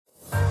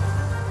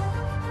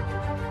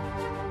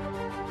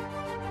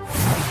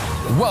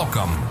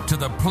Welcome to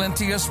the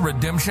Plenteous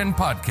Redemption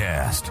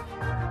Podcast,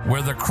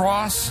 where the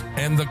cross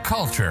and the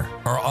culture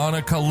are on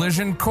a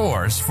collision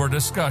course for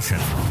discussion.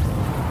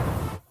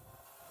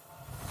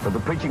 For the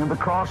preaching of the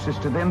cross is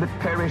to them that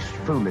perish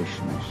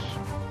foolishness,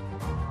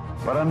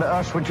 but unto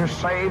us which are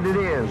saved it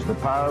is the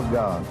power of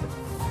God.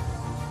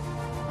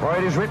 For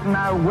it is written,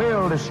 I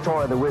will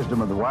destroy the wisdom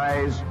of the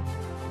wise,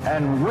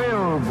 and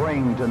will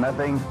bring to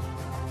nothing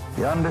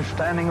the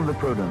understanding of the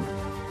prudent.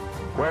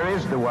 Where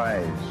is the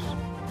wise?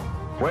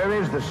 Where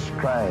is the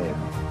scribe?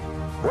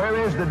 Where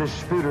is the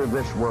disputer of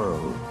this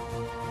world?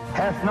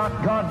 Hath not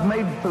God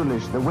made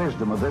foolish the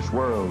wisdom of this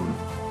world?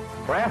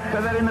 For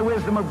after that in the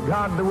wisdom of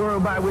God, the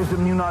world by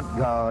wisdom knew not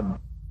God.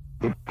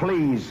 It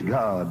pleased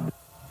God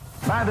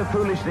by the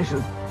foolishness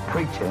of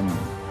preaching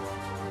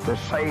to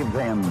save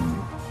them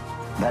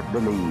that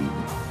believe.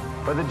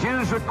 For the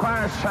Jews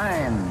require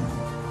signs,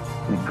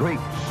 and the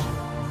Greeks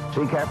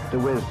seek after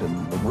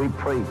wisdom, but we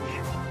preach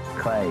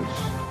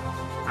Christ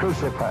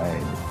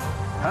crucified.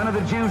 Unto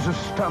the Jews a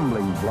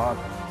stumbling block,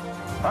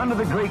 unto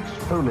the Greeks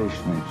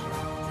foolishness,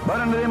 but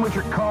unto them which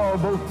are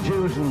called both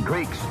Jews and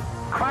Greeks,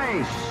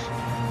 Christ,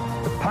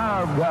 the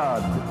power of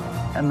God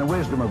and the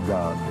wisdom of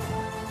God.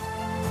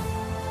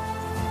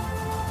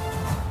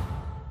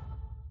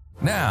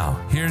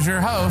 Now, here's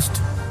your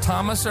host,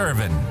 Thomas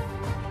Irvin.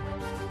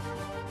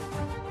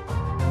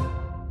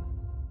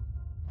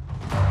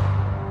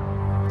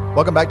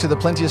 Welcome back to the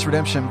Plenteous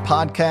Redemption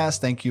Podcast.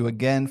 Thank you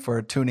again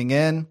for tuning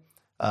in.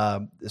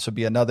 This will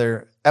be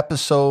another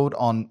episode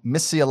on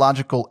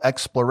missiological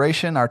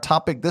exploration. Our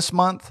topic this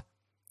month,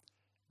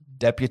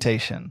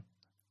 deputation.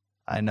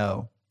 I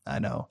know.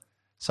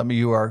 Some of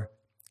you are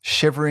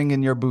shivering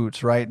in your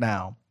boots right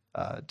now.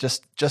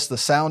 Just the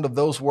sound of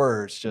those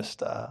words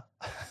just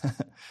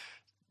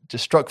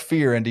struck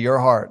fear into your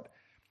heart.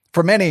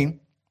 For many,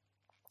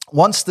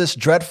 once this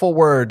dreadful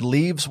word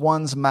leaves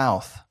one's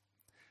mouth,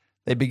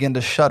 they begin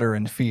to shudder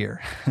in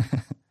fear.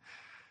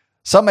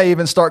 Some may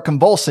even start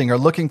convulsing or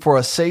looking for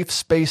a safe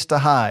space to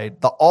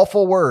hide. The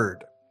awful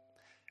word,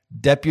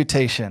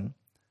 deputation.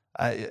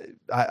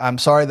 I'm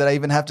sorry that I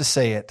even have to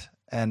say it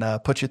and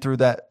put you through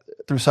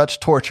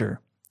such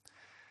torture.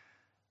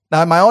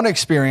 Now, in my own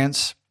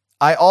experience,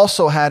 I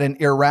also had an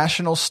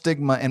irrational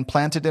stigma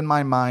implanted in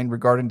my mind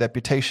regarding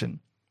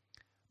deputation,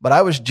 but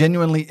I was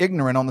genuinely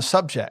ignorant on the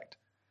subject.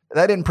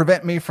 That didn't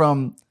prevent me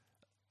from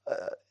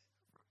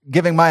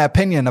giving my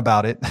opinion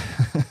about it.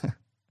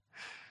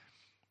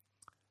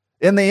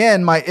 In the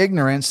end, my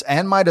ignorance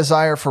and my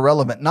desire for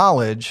relevant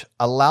knowledge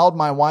allowed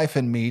my wife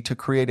and me to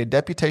create a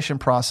deputation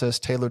process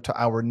tailored to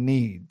our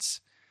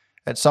needs.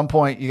 At some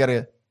point, you got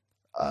to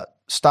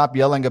stop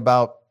yelling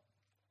about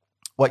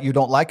what you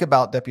don't like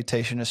about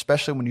deputation,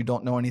 especially when you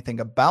don't know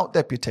anything about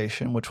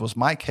deputation, which was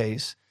my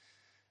case.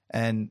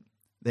 And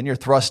then you're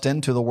thrust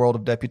into the world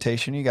of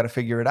deputation. You got to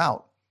figure it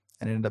out,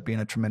 and it ended up being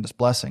a tremendous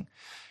blessing.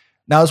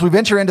 Now, as we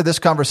venture into this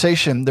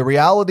conversation, the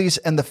realities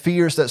and the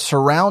fears that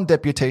surround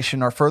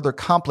deputation are further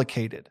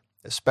complicated,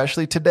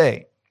 especially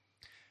today.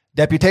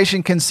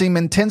 Deputation can seem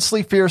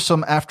intensely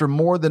fearsome after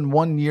more than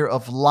 1 year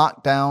of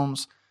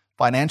lockdowns,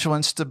 financial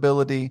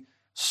instability,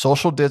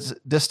 social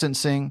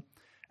distancing,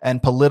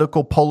 and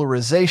political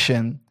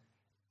polarization,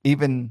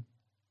 even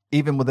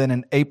within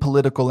an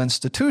apolitical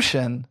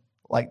institution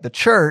like the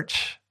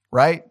church,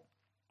 right?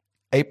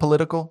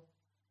 Apolitical?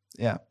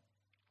 Yeah.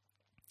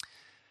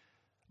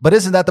 But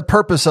isn't that the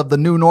purpose of the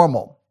new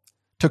normal?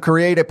 To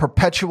create a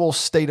perpetual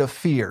state of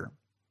fear.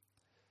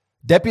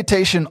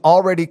 Deputation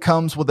already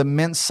comes with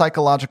immense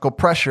psychological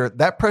pressure.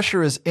 That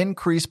pressure is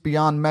increased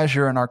beyond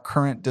measure in our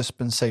current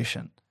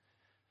dispensation.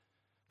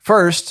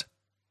 First,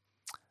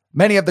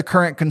 many of the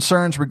current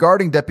concerns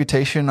regarding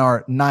deputation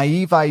are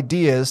naive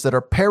ideas that are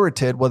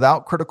parroted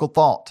without critical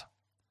thought.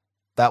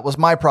 That was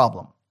my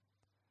problem.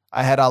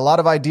 I had a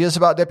lot of ideas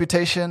about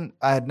deputation.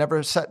 I had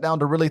never sat down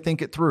to really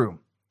think it through.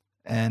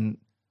 And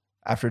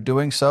after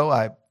doing so,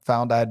 I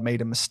found I had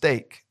made a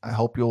mistake. I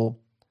hope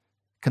you'll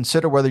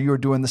consider whether you are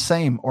doing the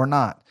same or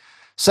not.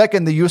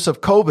 Second, the use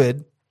of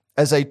COVID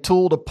as a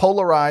tool to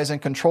polarize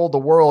and control the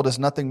world is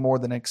nothing more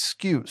than an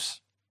excuse.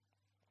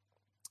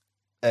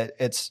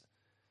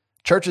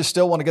 Churches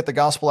still want to get the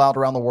gospel out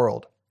around the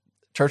world.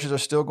 Churches are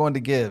still going to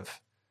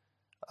give.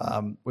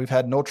 We've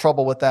had no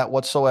trouble with that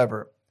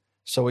whatsoever.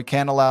 So we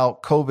can't allow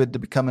COVID to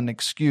become an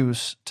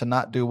excuse to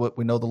not do what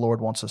we know the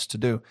Lord wants us to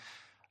do.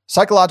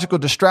 Psychological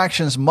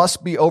distractions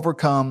must be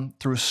overcome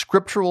through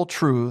scriptural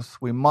truth.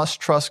 We must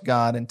trust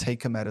God and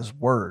take Him at His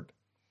word.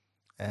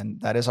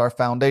 And that is our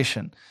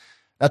foundation.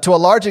 Now, to a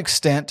large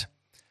extent,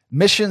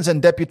 missions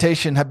and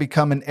deputation have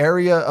become an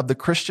area of the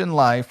Christian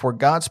life where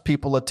God's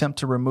people attempt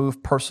to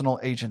remove personal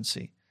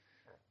agency.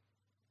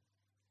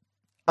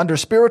 Under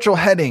spiritual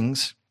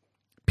headings,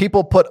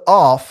 people put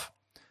off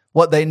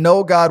what they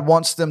know God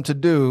wants them to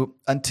do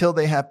until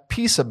they have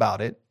peace about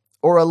it,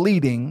 or a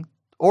leading,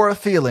 or a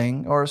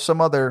feeling, or some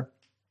other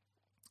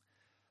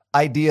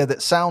idea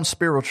that sounds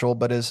spiritual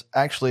but is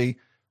actually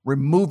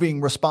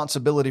removing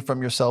responsibility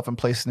from yourself and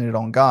placing it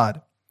on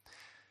God.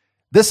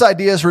 This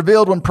idea is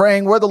revealed when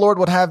praying where the Lord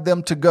would have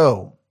them to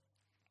go.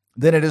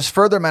 then it is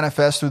further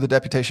manifest through the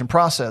deputation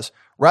process,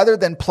 rather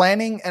than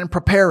planning and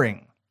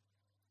preparing,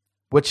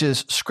 which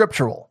is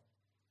scriptural.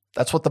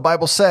 That's what the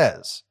Bible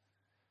says.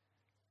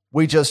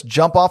 We just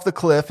jump off the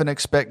cliff and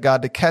expect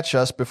God to catch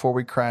us before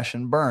we crash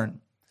and burn.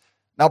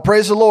 Now,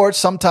 praise the Lord,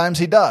 sometimes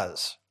he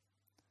does.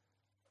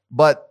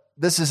 But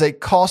this is a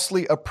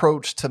costly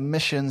approach to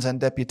missions and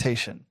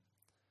deputation.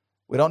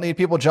 We don't need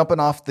people jumping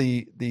off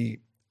the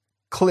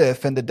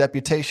cliff into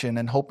deputation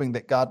and hoping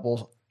that God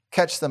will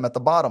catch them at the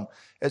bottom.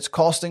 It's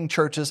costing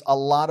churches a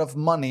lot of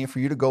money for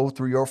you to go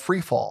through your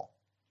free fall.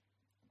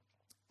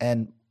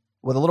 And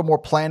with a little more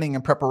planning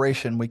and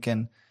preparation, we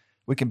can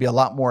be a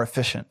lot more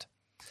efficient.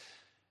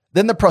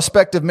 Then the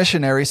prospective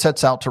missionary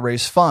sets out to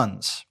raise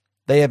funds.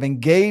 They have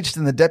engaged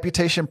in the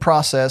deputation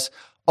process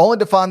only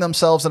to find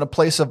themselves in a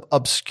place of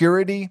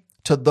obscurity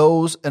to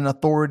those in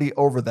authority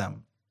over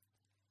them.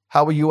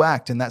 How will you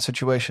act in that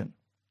situation?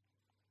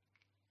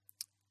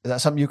 Is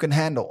that something you can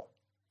handle?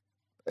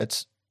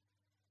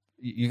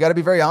 You got to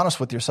be very honest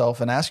with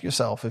yourself and ask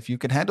yourself if you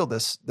can handle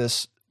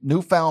this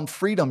newfound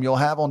freedom you'll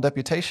have on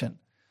deputation.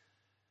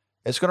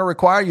 It's going to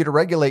require you to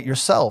regulate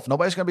yourself.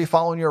 Nobody's going to be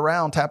following you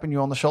around, tapping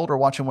you on the shoulder,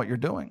 watching what you're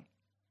doing.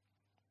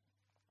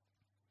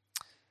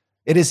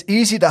 It is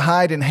easy to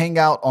hide and hang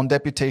out on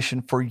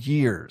deputation for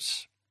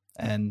years,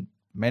 and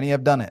many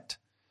have done it.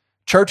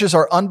 Churches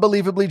are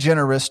unbelievably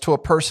generous to a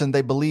person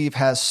they believe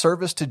has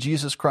service to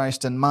Jesus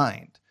Christ in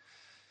mind.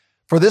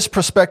 For this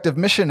prospective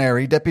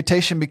missionary,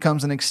 deputation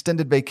becomes an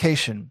extended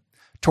vacation.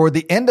 Toward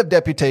the end of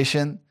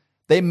deputation,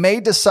 they may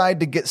decide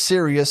to get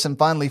serious and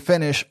finally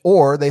finish,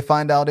 or they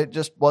find out it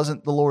just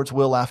wasn't the Lord's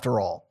will after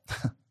all.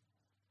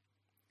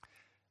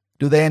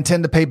 Do they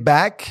intend to pay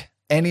back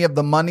any of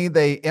the money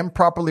they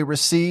improperly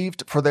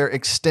received for their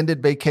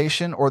extended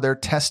vacation or their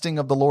testing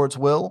of the Lord's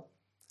will?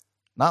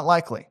 Not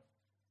likely.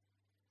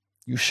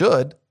 You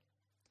should,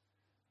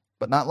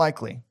 but not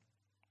likely.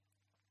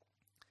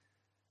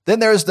 Then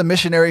there is the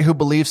missionary who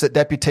believes that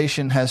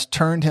deputation has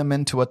turned him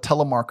into a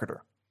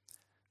telemarketer.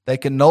 They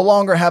can no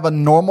longer have a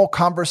normal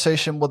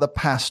conversation with a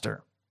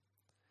pastor.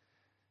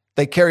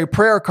 They carry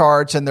prayer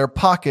cards in their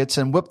pockets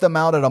and whip them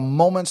out at a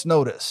moment's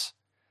notice.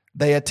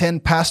 They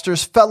attend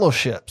pastors'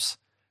 fellowships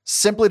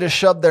simply to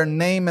shove their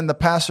name in the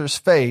pastor's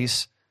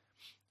face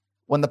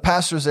when the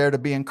pastor's there to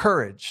be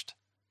encouraged.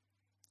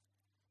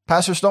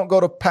 Pastors don't go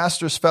to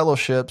pastors'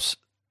 fellowships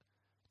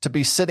to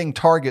be sitting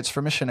targets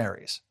for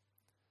missionaries.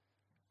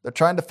 They're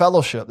trying to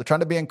fellowship. They're trying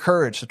to be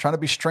encouraged. They're trying to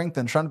be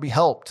strengthened, trying to be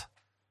helped.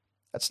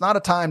 That's not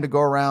a time to go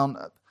around.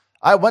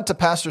 I went to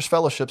pastors'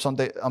 fellowships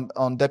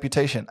on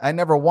deputation. I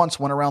never once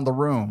went around the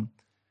room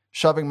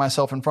shoving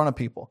myself in front of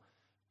people.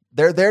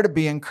 They're there to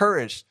be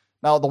encouraged.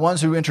 Now, the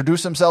ones who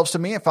introduced themselves to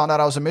me and found out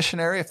I was a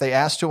missionary, if they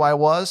asked who I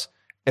was,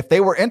 if they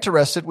were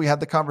interested, we had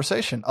the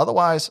conversation.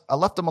 Otherwise, I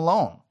left them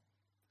alone.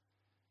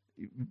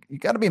 You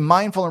got to be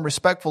mindful and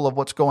respectful of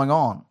what's going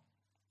on.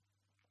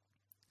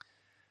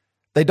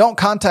 They don't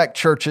contact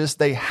churches,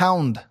 they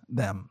hound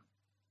them.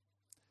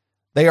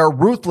 They are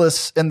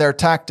ruthless in their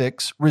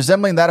tactics,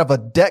 resembling that of a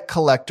debt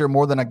collector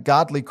more than a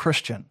godly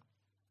Christian.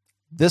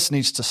 This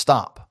needs to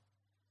stop.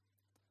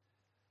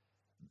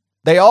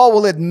 They all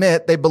will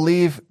admit they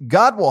believe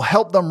God will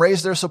help them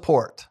raise their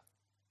support.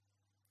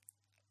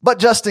 But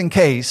just in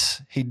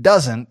case he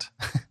doesn't,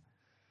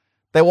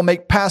 they will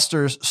make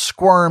pastors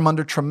squirm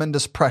under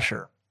tremendous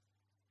pressure.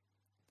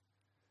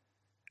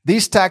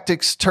 These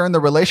tactics turn the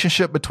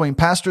relationship between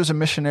pastors and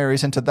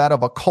missionaries into that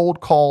of a cold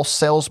call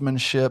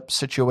salesmanship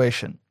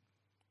situation.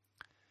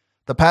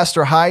 The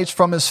pastor hides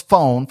from his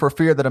phone for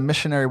fear that a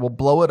missionary will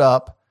blow it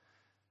up.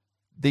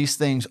 These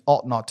things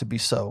ought not to be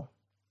so.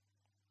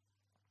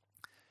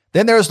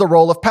 Then there's the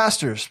role of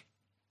pastors.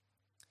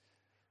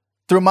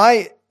 Through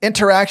my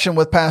interaction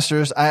with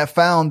pastors, I have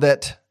found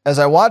that as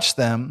I watch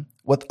them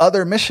with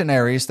other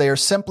missionaries, they are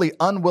simply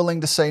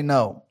unwilling to say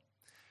no.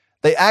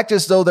 They act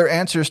as though their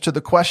answers to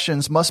the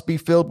questions must be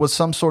filled with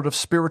some sort of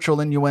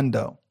spiritual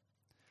innuendo.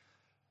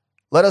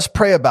 Let us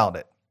pray about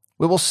it.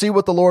 We will see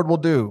what the Lord will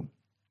do.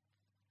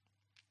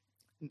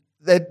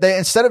 They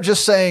instead of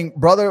just saying,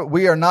 brother,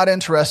 we are not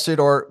interested,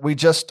 or we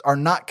just are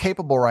not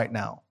capable right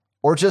now,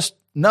 or just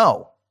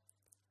no.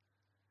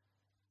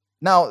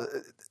 Now,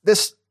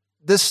 this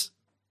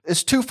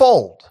is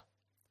twofold.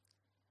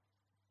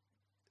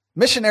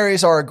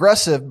 Missionaries are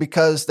aggressive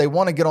because they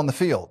want to get on the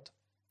field.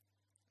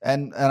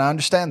 And I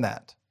understand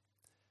that.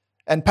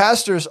 And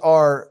pastors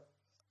are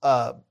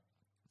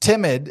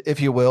timid,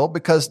 if you will,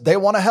 because they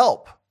want to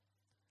help.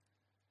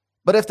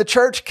 But if the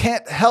church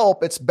can't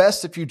help, it's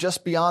best if you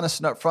just be honest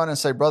and upfront and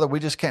say, brother, we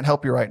just can't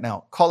help you right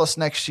now. Call us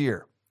next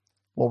year.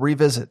 We'll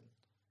revisit.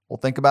 We'll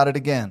think about it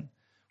again.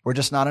 We're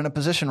just not in a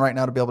position right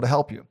now to be able to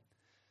help you.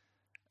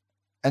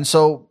 And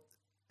so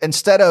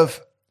instead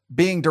of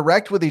being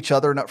direct with each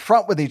other and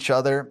upfront with each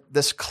other,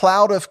 this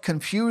cloud of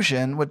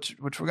confusion, which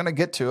we're going to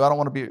get to, I don't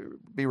want to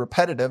be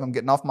repetitive. I'm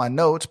getting off my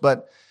notes,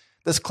 but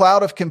this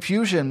cloud of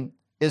confusion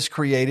is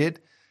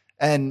created.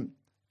 And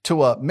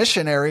to a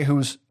missionary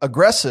who's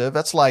aggressive,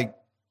 that's like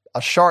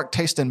a shark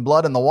tasting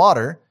blood in the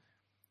water.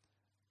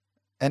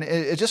 And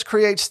it just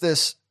creates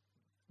this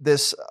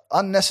this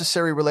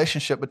unnecessary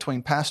relationship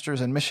between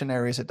pastors and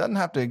missionaries. It doesn't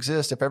have to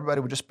exist if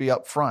everybody would just be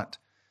up front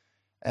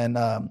and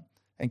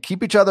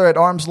keep each other at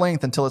arm's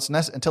length until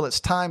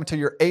until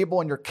you're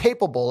able and you're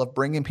capable of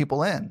bringing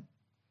people in.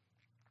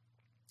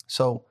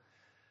 So,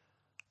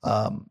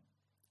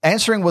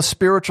 answering with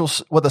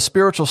a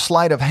spiritual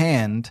sleight of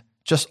hand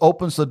just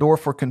opens the door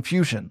for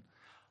confusion.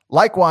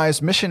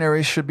 Likewise,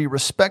 missionaries should be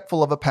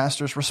respectful of a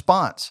pastor's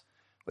response.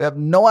 We have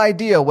no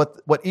idea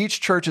what each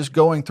church is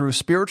going through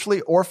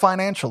spiritually or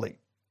financially.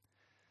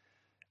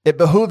 It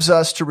behooves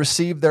us to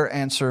receive their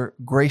answer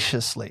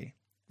graciously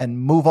and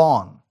move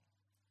on.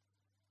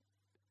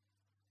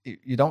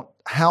 You don't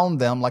hound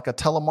them like a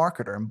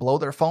telemarketer and blow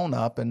their phone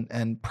up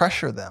and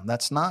pressure them.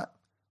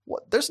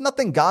 There's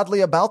nothing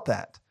godly about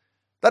that.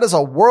 That is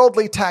a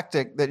worldly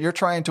tactic that you're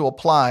trying to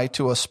apply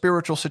to a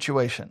spiritual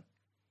situation.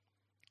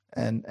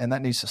 And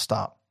that needs to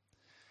stop.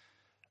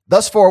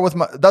 Thus far, with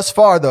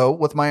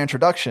my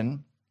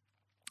introduction,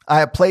 I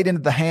have played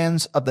into the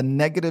hands of the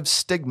negative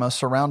stigma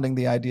surrounding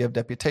the idea of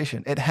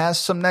deputation. It has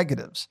some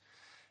negatives,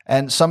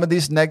 and some of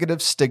these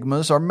negative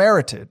stigmas are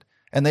merited,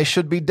 and they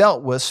should be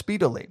dealt with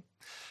speedily.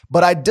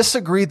 But I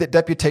disagree that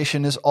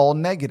deputation is all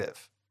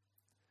negative.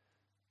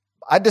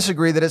 I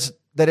disagree that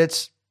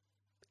it's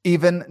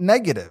even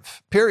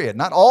negative, period.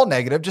 Not all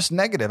negative, just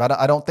negative.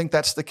 I don't think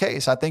that's the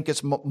case. I think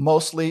it's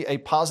mostly a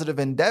positive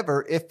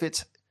endeavor if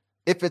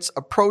it's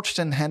approached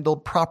and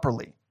handled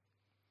properly.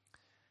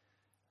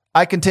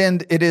 I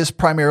contend it is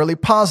primarily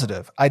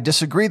positive. I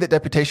disagree that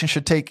deputation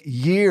should take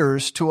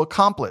years to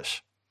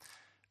accomplish.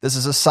 This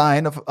is a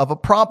sign of a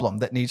problem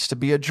that needs to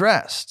be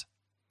addressed.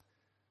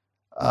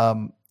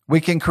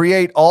 We can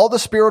create all the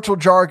spiritual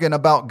jargon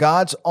about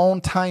God's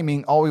own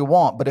timing all we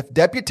want, but if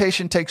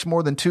deputation takes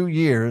more than 2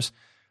 years,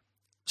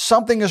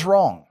 something is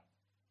wrong.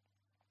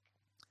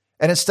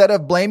 And instead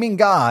of blaming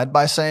God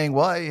by saying,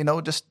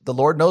 well, just the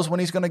Lord knows when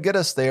he's going to get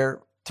us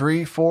there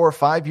 3, 4,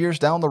 5 years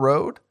down the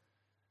road,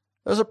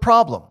 there's a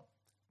problem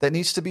that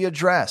needs to be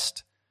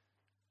addressed.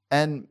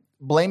 And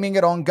blaming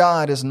it on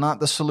God is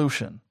not the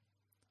solution.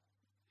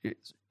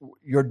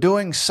 You're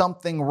doing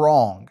something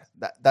wrong.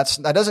 That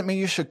doesn't mean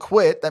you should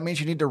quit. That means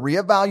you need to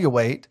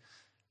reevaluate,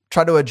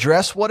 try to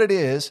address what it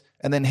is,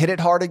 and then hit it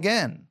hard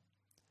again.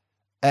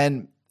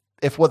 And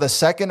if with a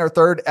second or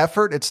third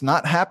effort it's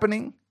not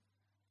happening,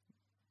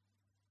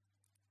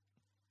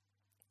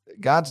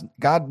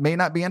 God may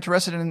not be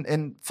interested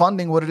in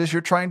funding what it is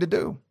you're trying to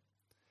do.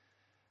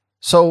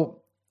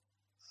 So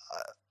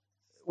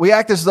we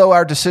act as though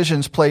our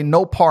decisions play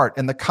no part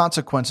in the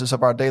consequences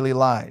of our daily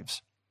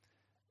lives.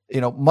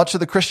 Much of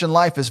the Christian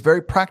life is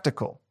very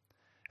practical,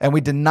 and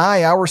we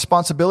deny our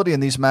responsibility in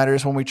these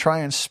matters when we try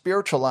and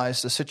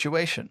spiritualize the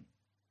situation.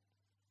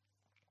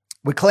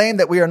 We claim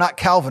that we are not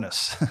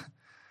Calvinists,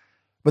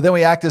 but then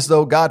we act as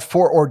though God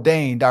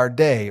foreordained our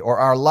day or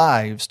our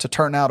lives to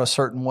turn out a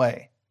certain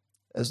way,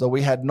 as though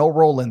we had no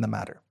role in the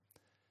matter.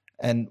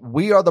 And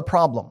we are the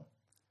problem.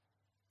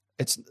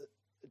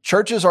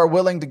 Churches are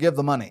willing to give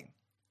the money,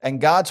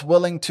 and God's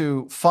willing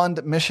to fund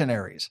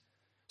missionaries.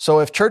 So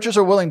if churches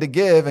are willing to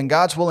give and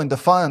God's willing to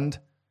fund,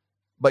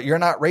 but you're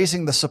not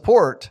raising the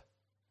support,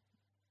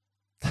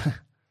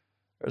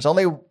 there's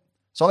only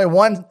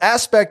one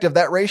aspect of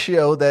that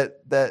ratio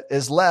that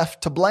is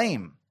left to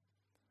blame.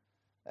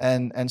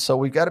 And so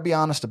we've got to be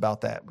honest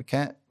about that. We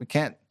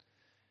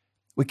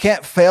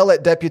can't fail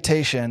at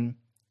deputation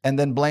and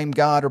then blame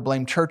God or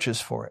blame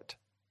churches for it.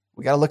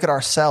 We got to look at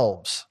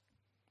ourselves.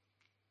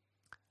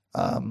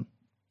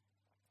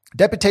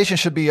 Deputation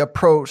should be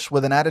approached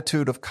with an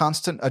attitude of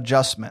constant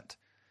adjustment.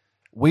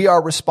 We are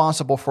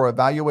responsible for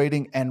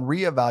evaluating and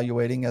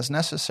reevaluating as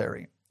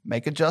necessary.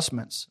 Make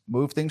adjustments,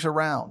 move things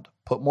around,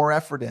 put more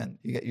effort in.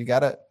 You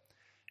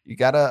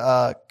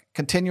gotta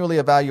continually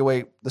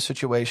evaluate the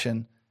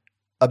situation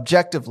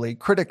objectively,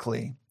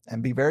 critically,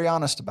 and be very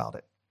honest about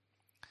it.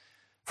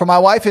 For my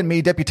wife and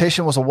me,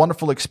 deputation was a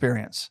wonderful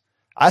experience.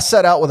 I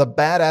set out with a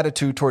bad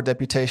attitude toward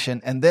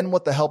deputation, and then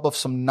with the help of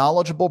some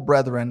knowledgeable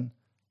brethren,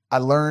 I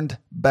learned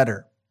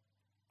better.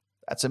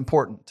 That's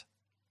important.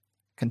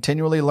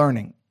 Continually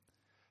learning.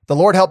 The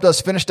Lord helped us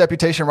finish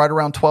deputation right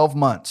around 12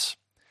 months.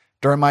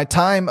 During my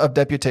time of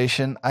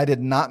deputation, I did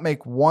not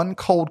make one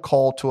cold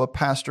call to a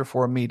pastor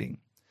for a meeting.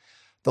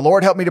 The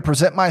Lord helped me to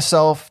present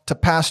myself to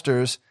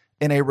pastors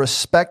in a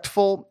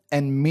respectful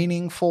and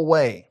meaningful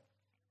way.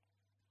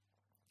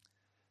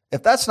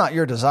 If that's not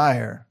your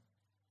desire,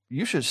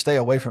 you should stay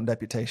away from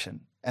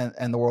deputation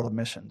and the world of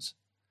missions.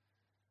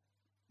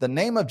 The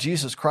name of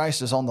Jesus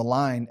Christ is on the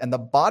line, and the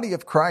body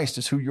of Christ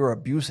is who you're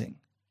abusing.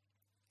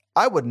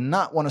 I would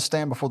not want to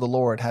stand before the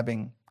Lord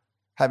having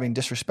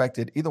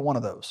disrespected either one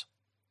of those.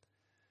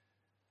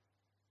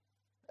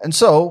 And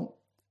so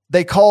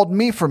they called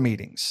me for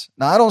meetings.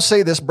 Now, I don't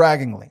say this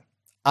braggingly.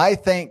 I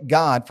thank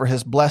God for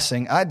his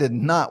blessing. I did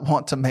not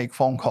want to make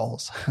phone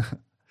calls.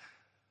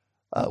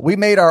 We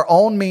made our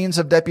own means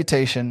of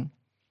deputation,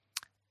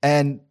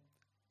 and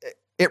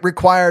it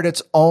required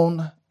its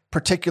own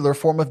particular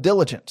form of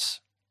diligence.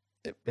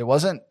 It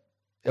wasn't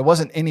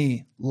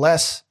any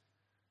less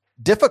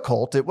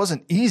difficult. It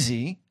wasn't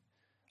easy.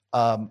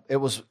 It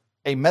was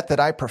a method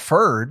I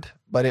preferred,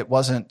 but it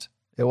wasn't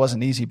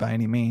easy by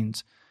any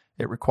means.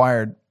 It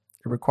required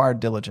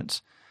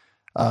diligence.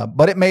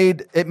 But it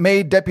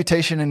made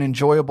deputation an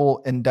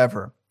enjoyable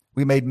endeavor.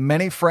 We made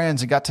many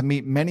friends and got to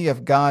meet many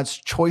of God's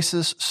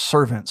choicest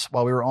servants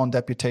while we were on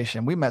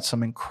deputation. We met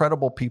some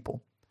incredible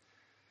people.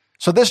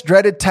 So this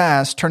dreaded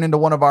task turned into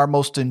one of our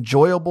most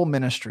enjoyable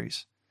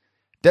ministries.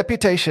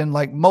 Deputation,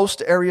 like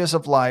most areas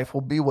of life, will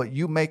be what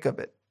you make of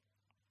it.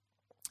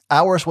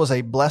 Ours was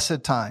a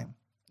blessed time.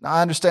 Now,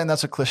 I understand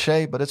that's a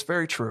cliche, but it's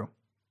very true.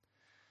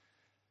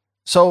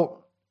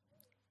 So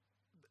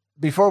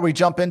before we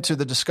jump into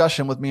the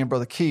discussion with me and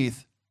Brother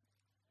Keith,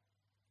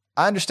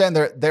 I understand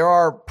there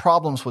are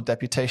problems with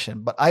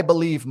deputation, but I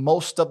believe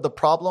most of the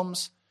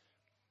problems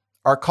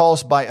are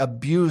caused by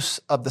abuse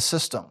of the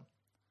system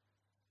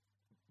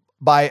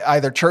by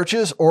either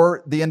churches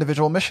or the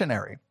individual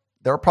missionary.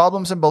 There are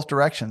problems in both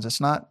directions.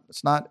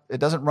 It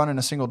doesn't run in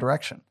a single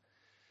direction.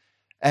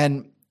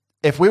 And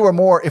if we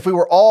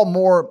were all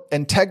more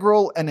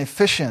integral and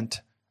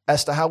efficient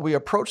as to how we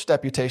approach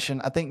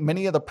deputation, I think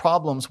many of the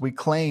problems we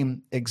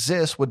claim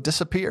exist would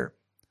disappear.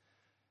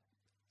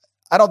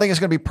 I don't think it's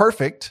going to be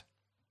perfect.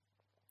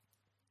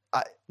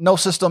 No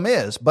system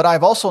is, but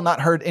I've also not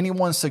heard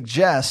anyone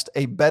suggest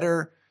a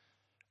better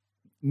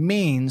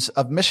means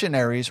of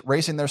missionaries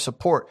raising their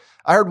support.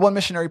 I heard one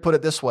missionary put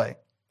it this way: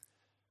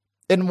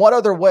 in what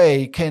other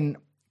way can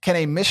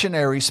a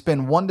missionary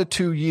spend 1 to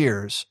 2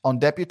 years on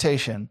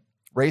deputation,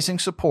 raising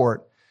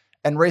support,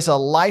 and raise a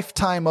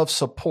lifetime of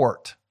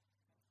support,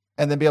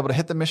 and then be able to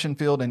hit the mission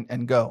field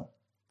and go?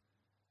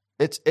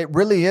 It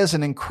really is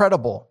an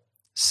incredible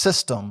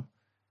system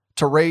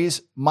to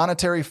raise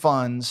monetary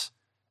funds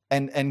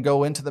and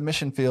go into the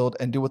mission field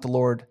and do what the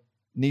Lord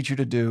needs you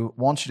to do,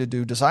 wants you to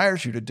do,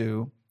 desires you to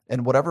do,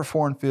 in whatever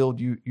foreign field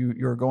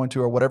you're going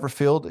to, or whatever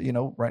field.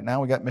 Right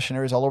now we got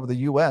missionaries all over the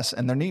U.S.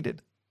 and they're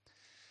needed.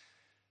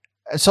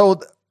 And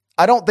so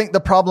I don't think the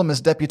problem is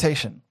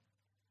deputation.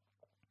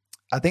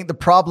 I think the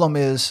problem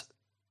is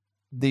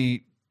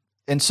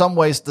in some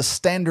ways, the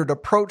standard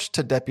approach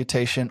to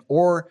deputation,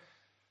 or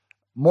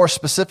more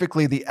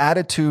specifically, the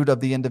attitude of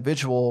the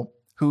individual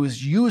who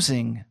is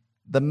using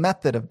the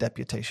method of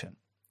deputation.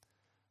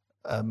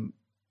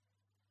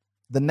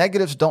 The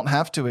negatives don't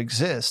have to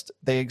exist.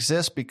 They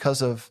exist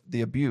because of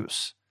the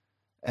abuse.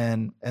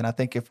 And I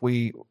think if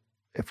we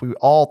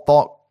all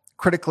thought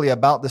critically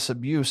about this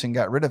abuse and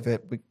got rid of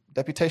it,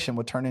 deputation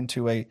would turn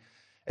into a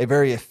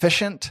very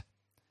efficient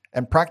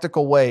and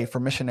practical way for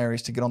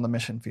missionaries to get on the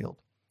mission field.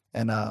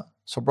 And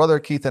so Brother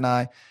Keith and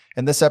I,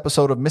 in this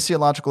episode of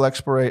Missiological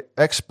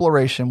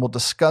Exploration, will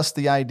discuss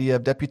the idea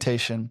of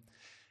deputation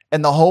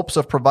in the hopes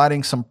of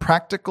providing some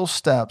practical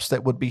steps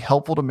that would be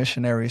helpful to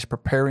missionaries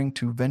preparing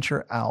to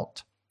venture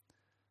out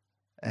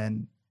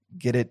and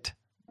get it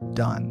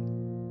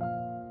done.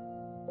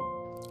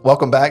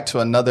 Welcome back to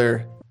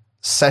another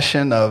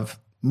session of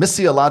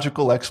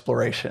Missiological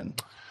Exploration.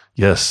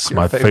 Yes,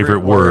 my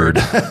favorite word.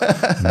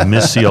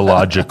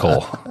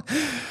 Missiological.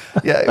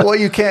 Yeah, well,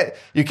 you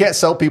can't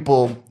sell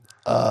people,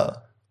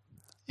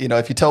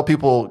 if you tell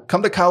people,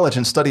 come to college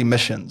and study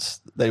missions,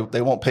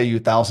 they won't pay you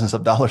thousands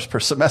of dollars per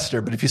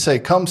semester. But if you say,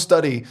 come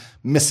study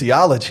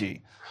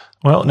missiology.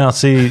 Well, now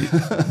see,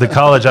 the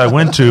college I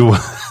went to,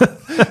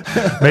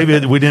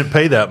 maybe we didn't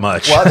pay that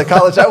much. Well, the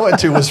college I went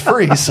to was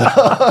free. So,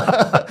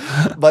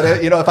 but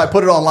if I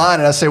put it online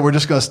and I say, we're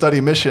just going to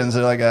study missions,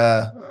 they're like,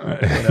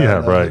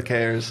 yeah, right. Who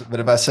cares? But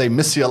if I say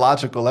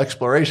missiological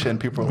exploration,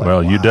 people are like,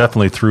 well, wow. You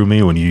definitely threw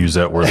me when you used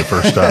that word the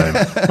first time.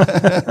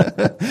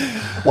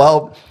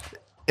 Well,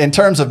 in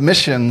terms of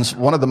missions,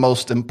 one of the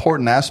most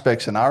important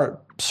aspects in our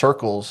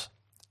circles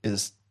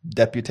is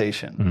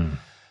deputation.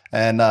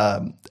 And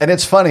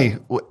it's funny.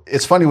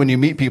 It's funny when you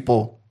meet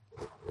people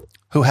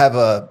who have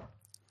a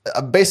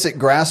basic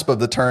grasp of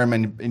the term,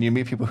 and you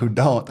meet people who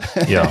don't.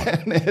 Yeah.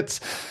 And it's,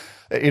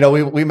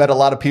 we met a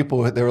lot of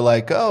people. They were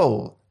like,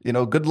 oh,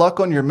 good luck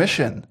on your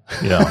mission.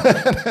 Yeah.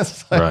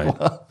 It's like, right.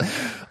 Well,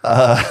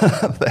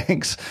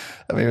 thanks.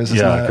 I mean, it was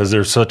just because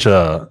there's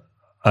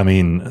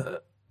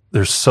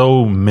there's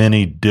so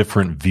many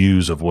different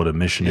views of what a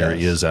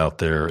missionary is out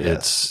there.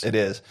 Yes, it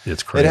is.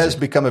 It's crazy. It has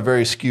become a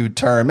very skewed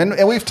term. And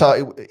we've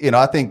talked,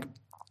 I think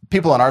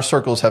people in our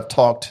circles have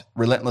talked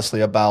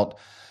relentlessly about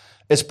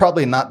it's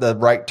probably not the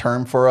right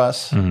term for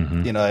us.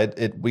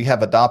 Mm-hmm. We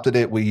have adopted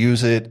it. We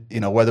use it,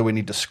 whether we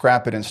need to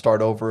scrap it and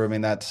start over. I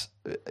mean, that's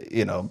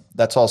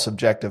all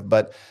subjective,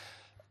 but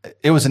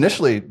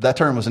that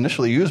term was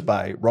initially used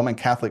by Roman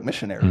Catholic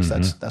missionaries.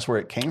 Mm-hmm. That's where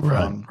it came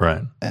from.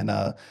 Right. And,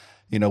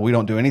 we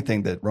don't do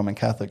anything that Roman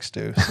Catholics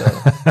do. So,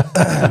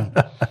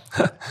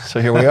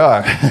 so here we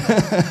are.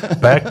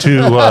 Back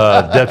to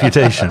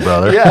deputation,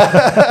 brother.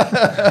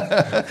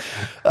 Yeah.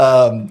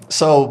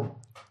 So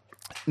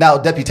now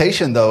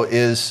deputation, though,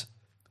 is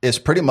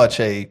pretty much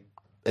an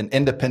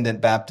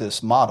independent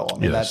Baptist model. I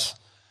mean,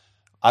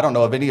 I don't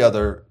know of any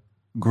other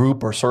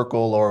group or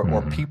circle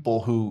or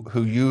people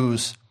who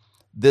use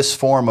this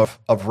form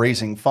of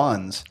raising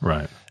funds.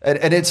 Right.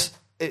 And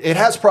it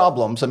has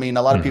problems. I mean,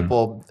 I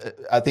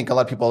think a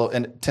lot of people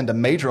tend to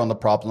major on the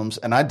problems,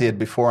 and I did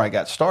before I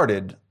got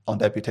started on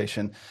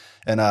deputation.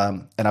 And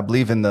I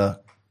believe in the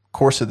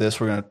course of this,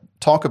 we're going to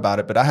talk about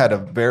it, but I had a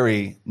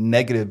very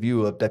negative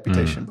view of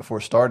deputation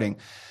before starting.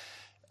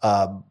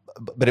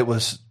 But it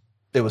was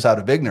out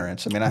of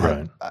ignorance. I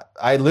mean,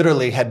 I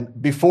literally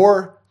had,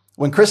 before,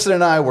 when Kristen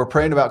and I were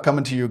praying about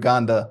coming to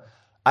Uganda,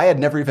 I had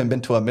never even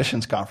been to a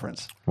missions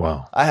conference.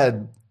 Wow.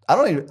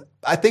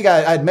 I think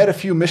I had met a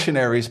few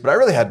missionaries, but I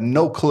really had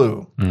no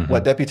clue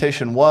what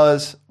deputation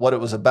was, what it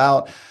was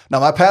about. Now,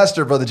 my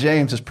pastor, Brother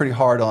James, is pretty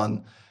hard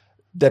on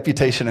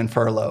deputation and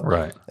furlough.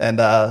 Right. And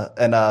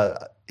one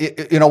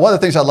of the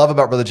things I love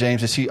about Brother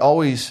James is he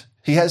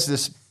has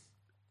this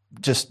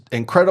just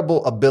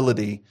incredible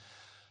ability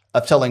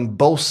of telling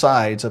both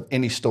sides of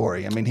any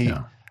story. I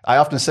mean, I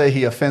often say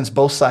he offends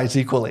both sides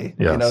equally.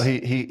 Yes.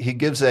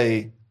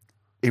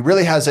 He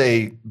really has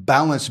a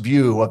balanced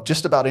view of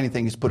just about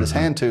anything he's put his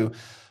hand to,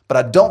 but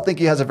I don't think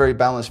he has a very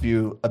balanced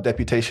view of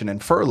deputation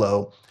and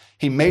furlough.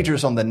 He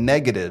majors on the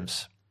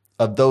negatives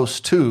of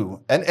those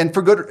two, and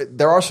for good.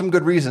 There are some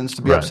good reasons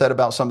to be upset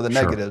about some of the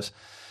negatives.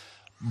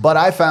 But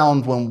I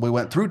found when we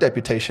went through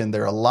deputation,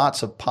 there are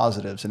lots of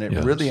positives, and it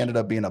really ended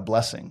up being a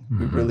blessing.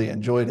 We really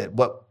enjoyed it.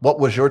 What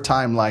was your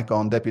time like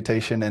on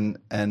deputation,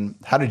 and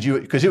how did you?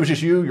 Because it was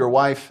just you, your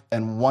wife,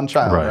 and one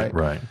child, right?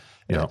 Right.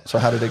 Yeah. So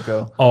how did it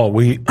go? Oh,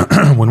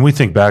 when we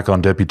think back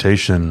on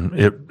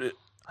deputation,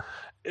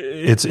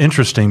 it's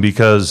interesting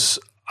because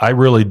I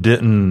really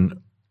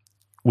didn't.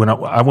 When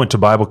I went to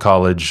Bible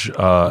college,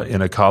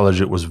 in a college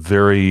that was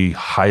very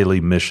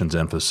highly missions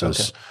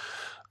emphasis.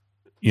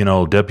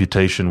 Okay.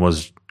 Deputation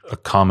was a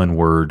common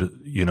word.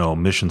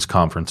 Missions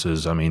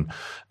conferences. I mean,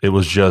 it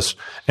was just,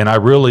 and I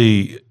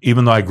really,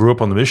 even though I grew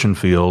up on the mission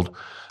field,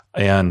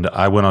 and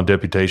I went on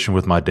deputation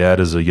with my dad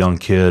as a young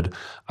kid,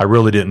 I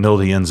really didn't know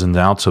the ins and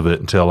outs of it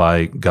until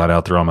I got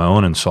out there on my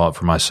own and saw it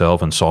for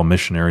myself and saw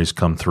missionaries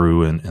come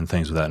through and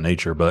things of that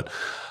nature. But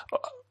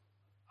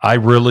I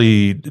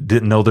really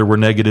didn't know there were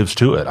negatives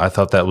to it. I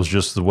thought that was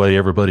just the way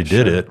everybody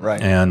did it.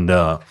 Right. And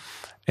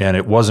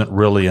it wasn't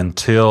really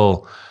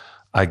until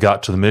I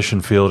got to the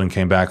mission field and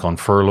came back on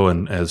furlough,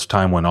 and as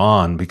time went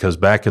on, because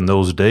back in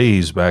those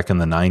days, back in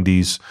the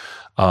 90s,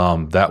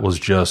 that was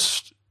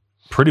just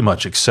pretty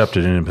much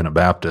accepted in Independent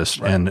Baptist.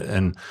 Right.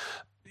 And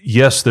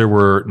yes, there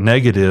were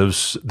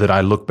negatives that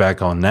I look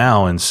back on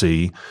now and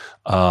see,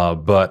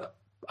 but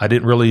I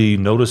didn't really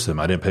notice them.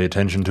 I didn't pay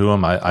attention to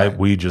them.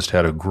 We just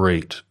had a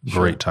great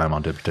time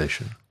on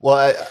deputation.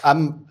 Well,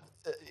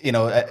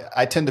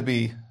 I tend to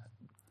be,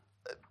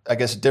 I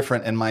guess,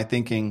 different in my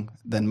thinking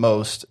than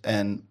most.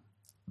 And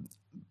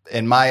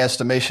in my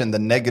estimation, the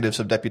negatives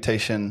of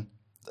deputation,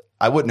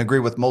 I wouldn't agree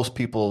with most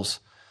people's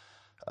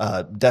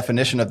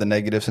definition of the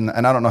negatives. And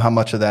I don't know how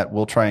much of that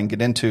we'll try and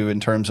get into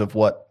in terms of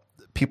what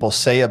people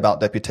say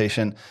about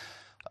deputation.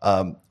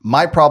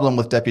 My problem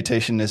with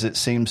deputation is it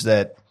seems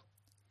that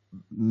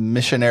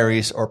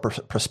missionaries or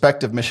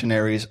prospective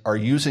missionaries are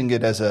using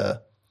it as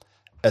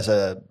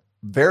a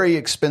very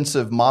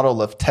expensive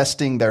model of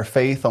testing their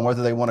faith on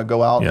whether they want to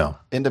go out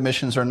into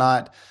missions or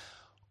not,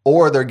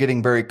 or they're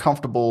getting very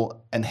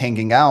comfortable and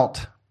hanging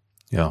out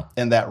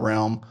in that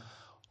realm,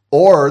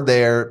 or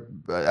they're,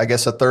 I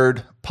guess, a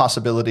third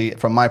possibility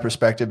from my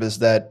perspective is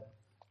that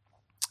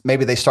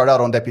maybe they start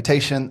out on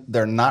deputation,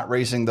 they're not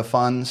raising the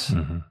funds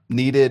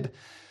needed,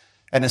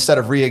 and instead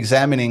of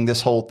re-examining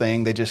this whole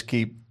thing, they just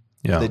keep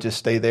they just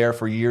stay there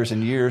for years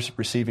and years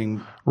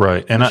receiving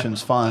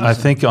missions funds. I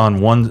think on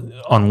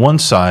one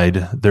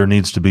side there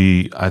needs to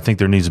be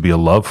a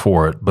love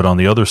for it, but on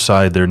the other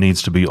side there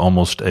needs to be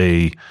almost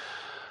a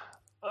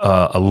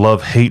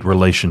love-hate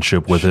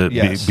relationship with it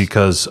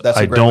because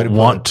I don't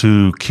want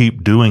to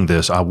keep doing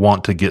this. I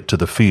want to get to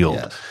the field.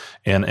 Yes.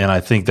 And I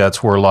think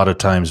that's where a lot of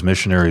times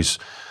missionaries,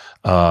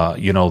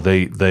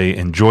 they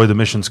enjoy the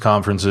missions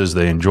conferences.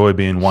 They enjoy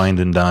being wined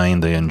and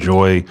dined. They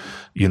enjoy,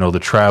 the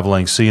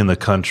traveling, seeing the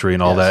country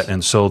and all that.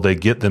 And so they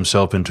get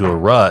themselves into a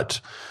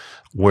rut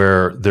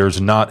where there's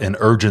not an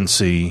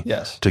urgency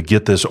to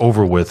get this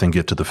over with and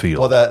get to the field.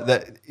 Well,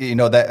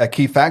 that a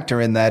key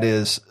factor in that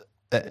is,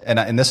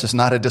 and this is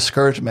not a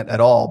discouragement at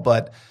all,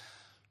 but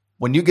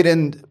when you get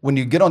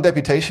on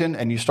deputation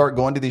and you start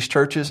going to these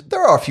churches,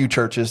 there are a few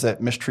churches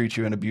that mistreat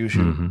you and abuse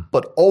you,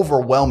 but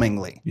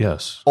overwhelmingly,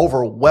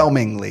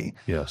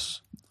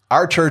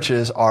 our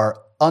churches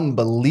are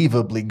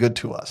unbelievably good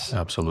to us.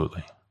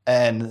 Absolutely.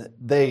 And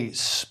they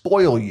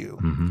spoil you.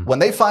 When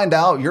they find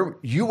out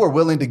you were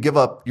willing to give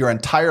up your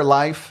entire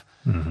life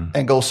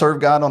and go serve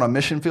God on a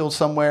mission field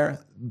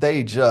somewhere,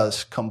 they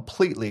just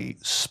completely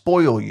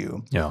spoil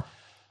you. Yeah.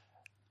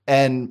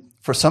 And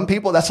for some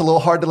people, that's a little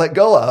hard to let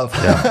go of.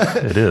 Yeah,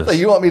 it is. Like,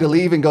 you want me to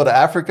leave and go to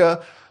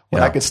Africa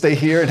when I could stay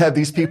here and have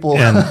these people?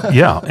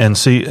 And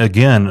see,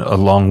 again,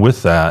 along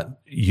with that,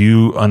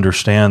 you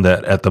understand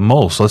that at the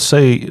most, let's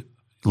say,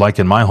 like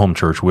in my home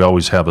church, we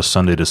always have a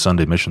Sunday to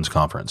Sunday missions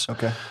conference.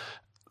 Okay.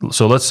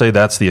 So let's say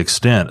that's the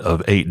extent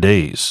of 8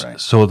 days. Right.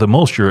 So at the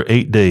most, you're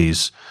 8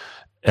 days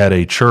at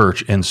a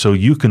church, and so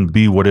you can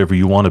be whatever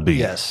you want to be.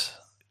 Yes.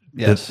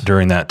 Yes.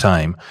 during that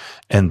time.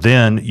 And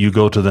then you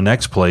go to the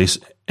next place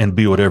and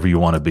be whatever you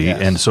want to be.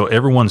 Yes. And so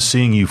everyone's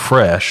seeing you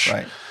fresh.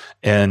 Right.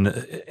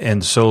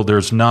 And so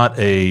there's not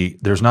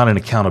an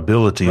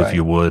accountability, if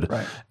you would,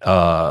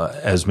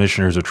 as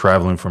missionaries are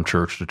traveling from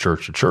church to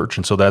church to church.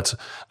 And so that's,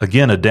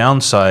 again, a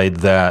downside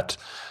that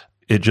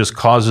it just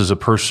causes a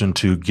person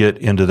to get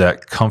into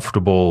that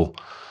comfortable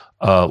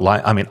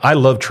life. I mean, I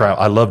love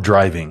I love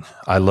driving.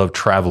 I love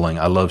traveling.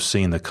 I love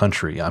seeing the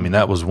country. I mean,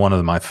 that was one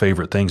of my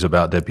favorite things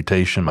about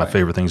Deputation. My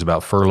favorite things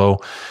about furlough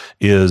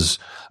is,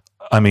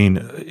 I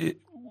mean,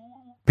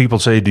 people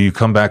say, do you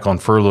come back on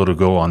furlough to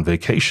go on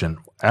vacation?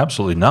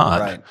 Absolutely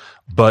not. Right.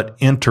 But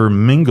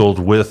intermingled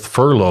with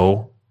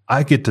furlough,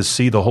 I get to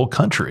see the whole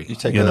country. You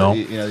take you know,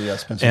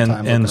 spend some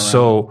time and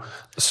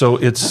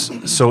looking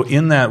so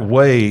in that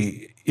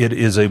way, it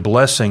is a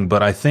blessing.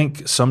 But I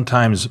think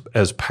sometimes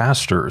as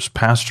pastors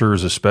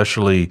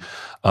especially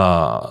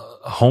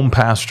home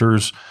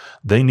pastors,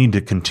 they need to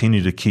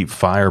continue to keep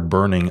fire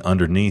burning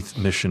underneath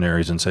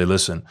missionaries and say,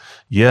 listen,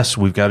 yes,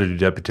 we've got to do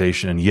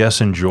deputation, and yes,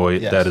 enjoy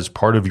it. Yes. That is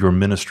part of your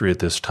ministry at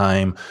this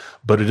time,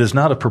 but it is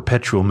not a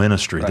perpetual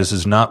ministry. Right. This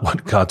is not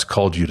what God's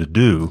called you to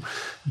do.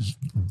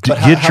 But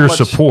Get your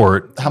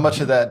support. How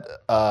much of that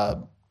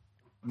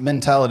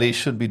mentality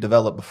should be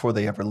developed before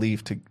they ever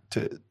leave to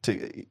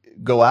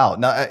go out?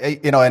 Now,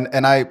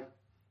 I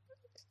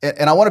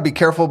want to be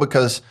careful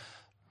because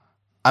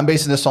I'm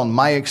basing this on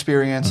my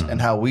experience and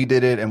how we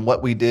did it and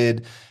what we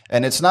did.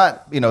 And it's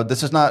not,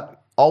 this is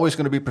not always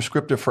going to be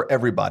prescriptive for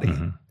everybody.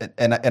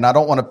 And I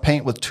don't want to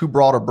paint with too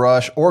broad a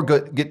brush or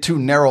get too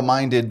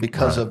narrow-minded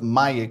because of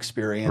my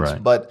experience.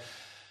 Right. But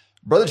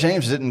Brother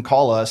James didn't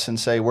call us and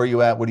say, where are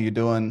you at? What are you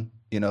doing?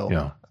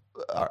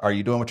 Are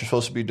you doing what you're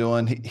supposed to be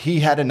doing?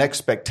 He had an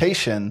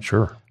expectation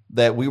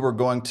that we were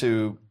going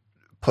to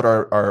put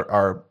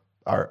our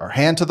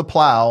hand to the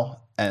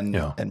plow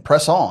and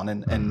press on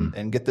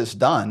and get this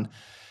done.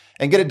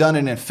 And get it done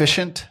in an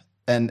efficient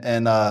and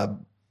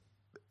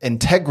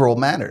integral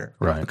manner,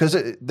 right? Because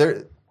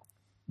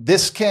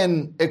this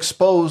can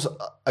expose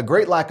a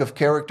great lack of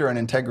character and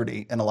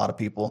integrity in a lot of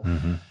people,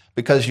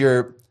 because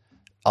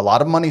a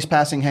lot of money's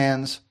passing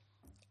hands,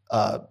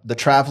 the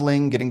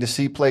traveling, getting to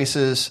see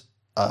places.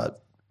 My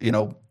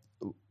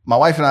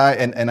wife and I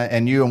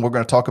and you, and we're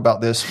going to talk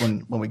about this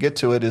when we get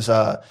to it. Is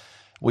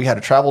we had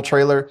a travel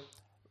trailer.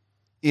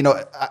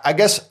 I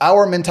guess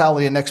our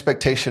mentality and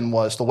expectation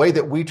was the way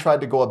that we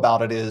tried to go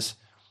about it is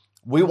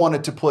we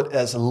wanted to put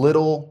as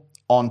little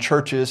on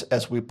churches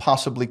as we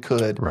possibly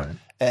could,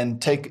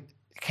 and take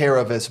care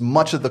of as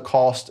much of the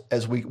cost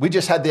as we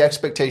just had the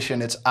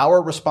expectation. It's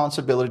our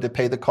responsibility to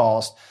pay the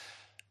cost.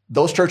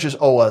 Those churches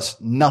owe us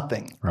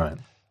nothing. Right.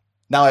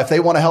 Now, if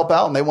they want to help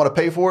out and they want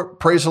to pay for it,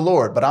 praise the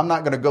Lord. But I'm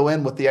not going to go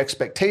in with the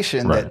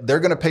expectation that they're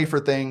going to pay for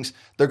things.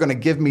 They're going to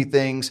give me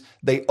things.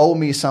 They owe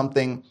me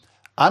something.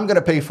 I'm going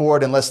to pay for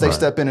it unless they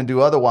step in and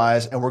do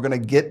otherwise, and we're going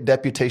to get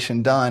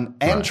deputation done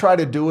and try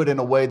to do it in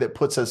a way that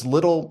puts as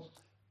little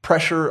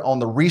pressure on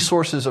the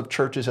resources of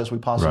churches as we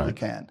possibly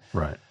can.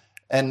 Right.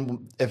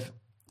 And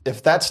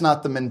if that's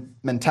not the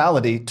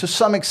mentality, to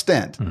some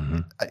extent,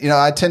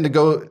 I tend to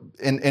go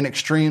in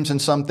extremes in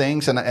some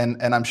things, and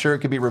I'm sure it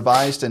could be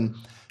revised and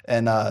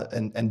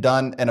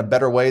done in a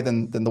better way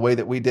than the way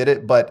that we did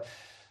it, but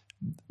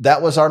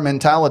that was our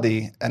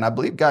mentality, and I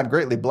believe God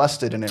greatly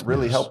blessed it, and it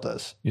really helped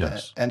us.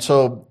 Yes. And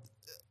so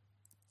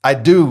I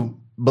do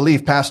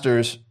believe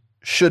pastors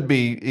should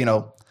be,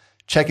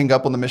 checking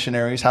up on the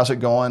missionaries. How's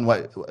it going?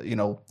 Where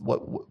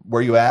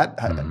you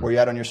at? Where you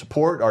at on your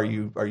support? Are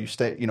you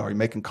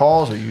making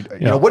calls? Are you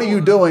what are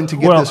you doing to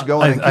get this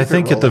going? I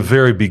think at the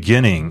very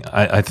beginning,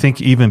 I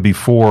think even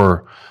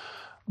before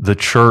the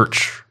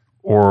church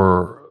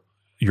or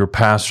your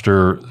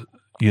pastor,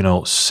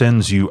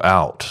 sends you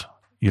out,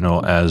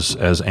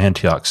 as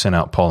Antioch sent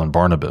out Paul and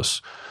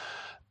Barnabas,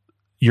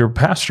 your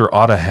pastor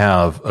ought to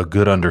have a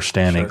good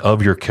understanding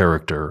of your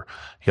character.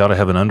 He ought to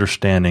have an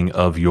understanding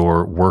of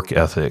your work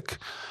ethic,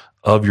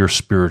 of your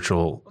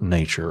spiritual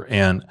nature.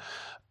 And,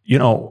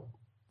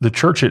 the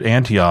church at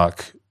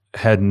Antioch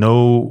had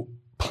no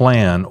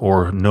plan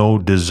or no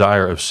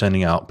desire of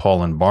sending out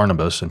Paul and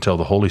Barnabas until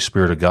the Holy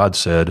Spirit of God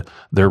said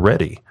they're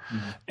ready.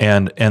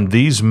 And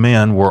these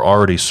men were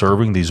already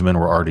serving. These men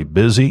were already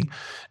busy.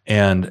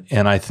 And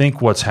I think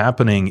what's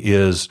happening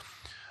is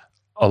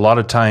a lot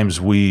of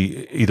times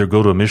we either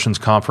go to a missions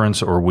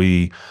conference or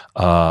we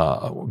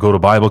go to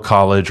Bible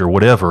college or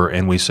whatever,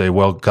 and we say,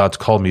 well, God's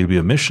called me to be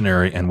a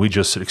missionary, and we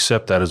just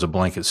accept that as a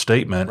blanket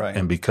statement. Right.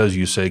 And because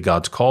you say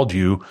God's called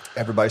you,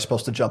 everybody's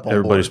supposed to jump on board.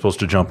 Everybody's supposed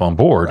to jump on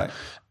board. Right.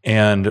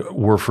 And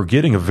we're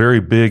forgetting a very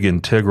big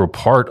integral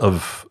part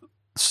of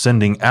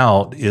sending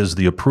out is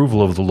the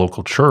approval of the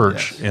local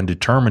church and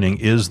determining,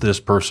 is this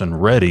person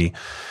ready?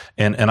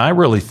 And I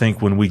really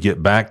think when we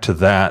get back to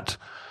that,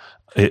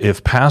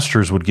 if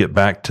pastors would get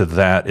back to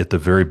that at the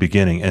very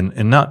beginning,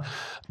 and not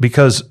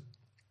because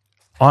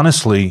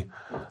honestly,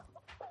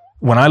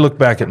 when I look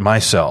back at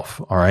myself,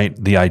 all right,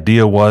 the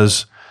idea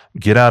was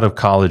get out of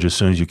college as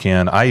soon as you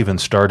can. I even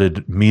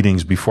started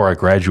meetings before I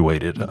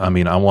graduated. I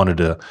mean, I wanted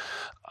to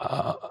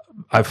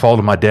I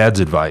followed my dad's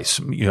advice,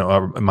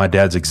 my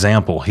dad's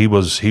example. He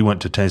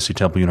went to Tennessee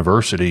Temple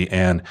University,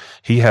 and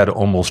he had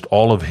almost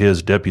all of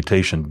his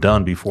deputation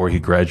done before he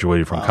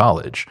graduated from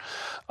college.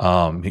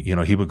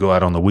 He would go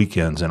out on the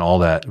weekends and all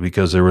that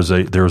because there was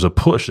a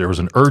push, there was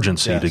an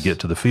urgency to get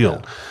to the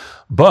field. Yeah.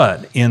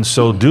 But in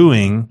so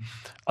doing,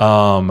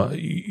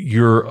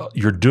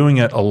 you're doing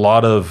it, a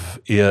lot of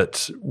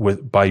it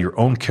by your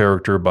own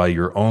character, by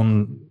your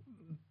own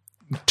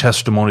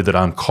testimony that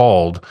I'm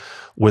called,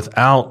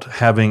 without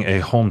having a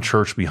home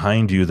church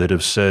behind you that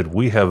have said,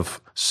 we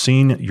have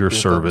seen your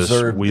service,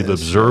 we've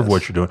observed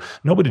what you're doing.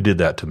 Nobody did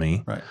that to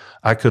me. Right.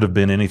 I could have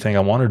been anything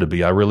I wanted to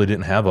be. I really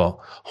didn't have a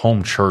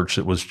home church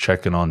that was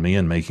checking on me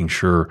and making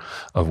sure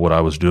of what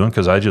I was doing,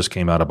 because I just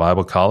came out of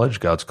Bible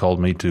college. God's called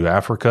me to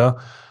Africa.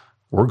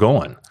 We're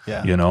going,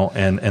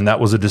 and that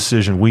was a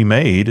decision we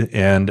made.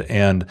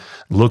 And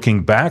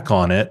looking back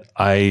on it,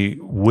 I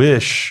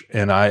wish,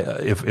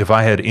 if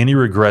I had any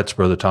regrets,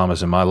 Brother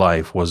Thomas, in my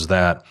life, was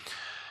that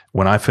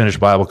when I finished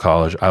Bible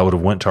college, I would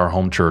have went to our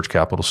home church,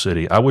 Capital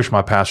City. I wish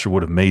my pastor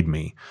would have made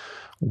me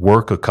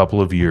work a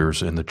couple of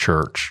years in the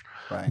church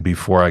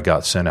before I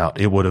got sent out.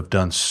 It would have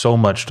done so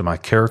much to my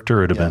character.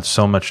 It would have been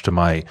so much to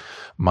my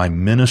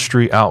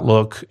ministry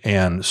outlook.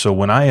 And so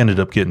when I ended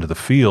up getting to the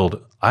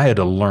field, I had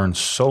to learn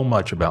so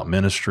much about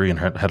ministry and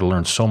had to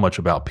learn so much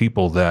about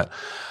people that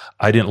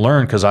I didn't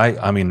learn, because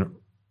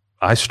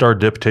I started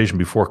deputation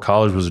before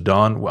college was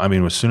done.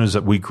 As soon as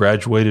we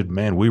graduated,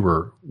 man, we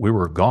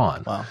were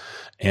gone. Wow.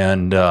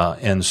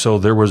 And so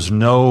there was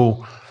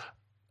no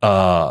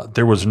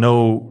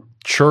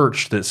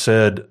church that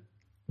said,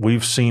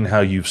 we've seen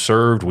how you've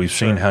served. We've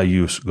seen how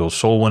you go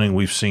soul winning.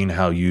 We've seen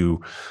how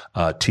you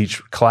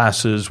teach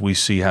classes. We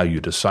see how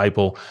you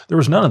disciple. There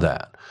was none of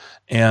that.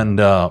 And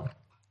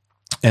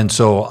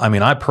so,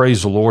 I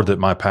praise the Lord that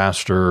my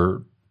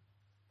pastor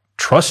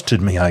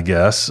trusted me, I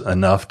guess,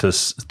 enough to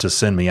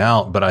send me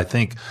out. But I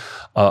think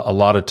a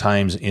lot of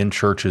times in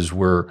churches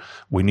where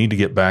we need to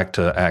get back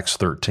to Acts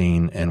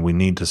 13, and we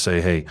need to say,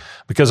 hey,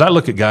 because I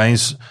look at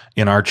guys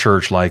in our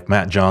church like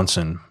Matt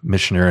Johnson,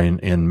 missionary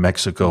in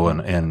Mexico,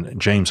 and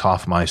James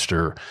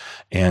Hoffmeister,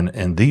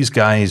 and these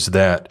guys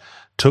that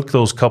took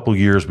those couple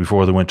years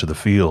before they went to the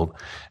field,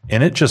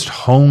 and it just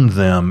honed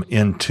them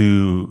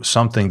into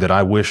something that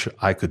I wish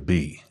I could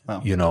be.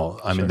 Wow.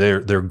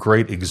 They're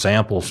great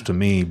examples to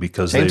me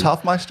because James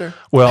Hoffmeister?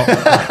 Well,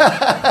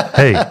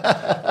 hey,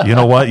 you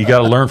know what? You got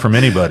to learn from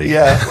anybody.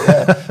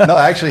 Yeah. No,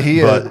 actually, he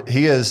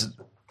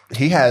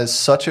has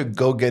such a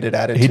go-get-it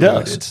attitude. He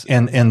does.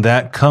 And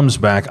that comes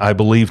back, I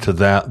believe, to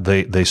that.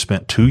 They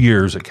spent 2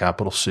 years at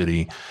Capital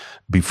City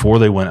before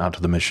they went out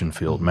to the mission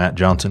field. Matt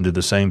Johnson did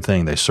the same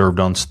thing. They served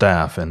on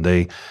staff, and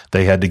they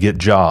had to get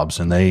jobs,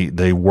 and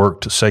they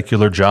worked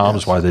secular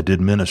jobs while they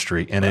did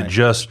ministry. And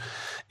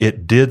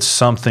it did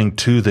something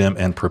to them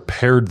and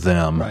prepared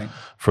them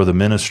for the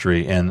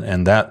ministry.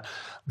 And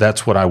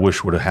that's what I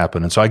wish would have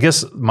happened. And so I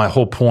guess my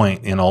whole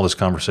point in all this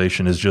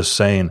conversation is just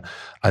saying,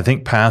 I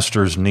think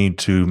pastors need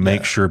to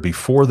make sure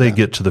before they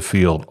get to the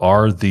field,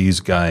 are these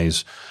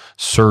guys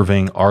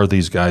serving? Are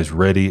these guys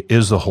ready?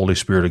 Is the Holy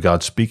Spirit of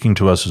God speaking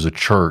to us as a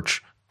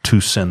church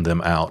to send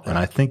them out? And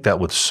I think that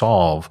would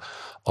solve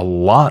a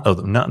lot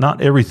of,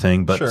 not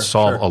everything, but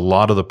solve a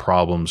lot of the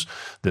problems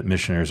that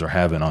missionaries are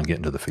having on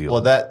getting to the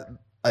field. Well,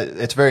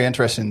 it's very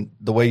interesting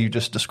the way you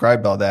just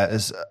described all that.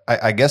 Is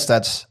I guess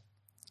that's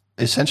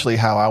essentially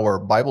how our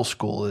Bible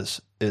school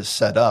is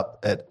set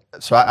up.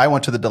 So I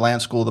went to the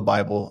DeLand School of the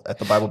Bible at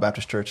the Bible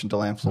Baptist Church in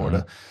DeLand, Florida.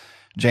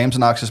 Mm-hmm. James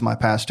Knox is my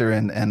pastor,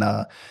 and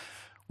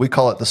we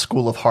call it the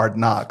School of Hard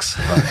Knocks.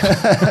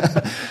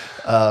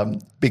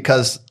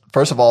 Because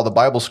first of all, the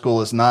Bible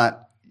school is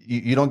not,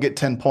 you don't get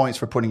 10 points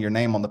for putting your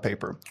name on the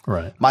paper.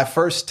 Right. My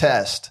first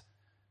test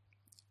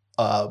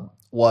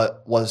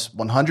was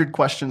 100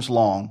 questions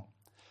long.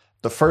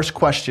 The first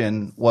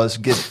question was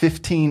give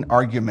 15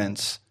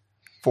 arguments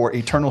for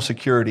eternal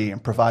security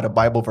and provide a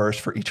Bible verse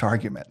for each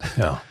argument.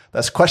 Yeah.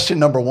 That's question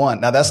number one.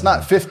 Now, that's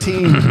not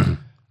 15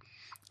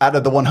 out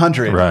of the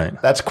 100.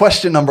 Right. That's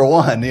question number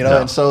one,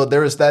 And so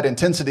there is that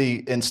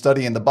intensity in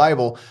studying the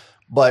Bible,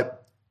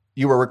 but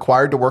you were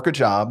required to work a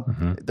job.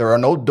 Mm-hmm. There are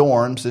no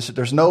dorms.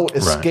 There's no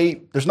escape.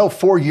 Right. There's no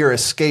 4-year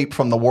escape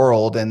from the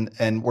world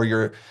and where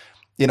you're,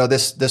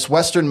 this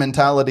Western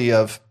mentality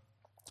of,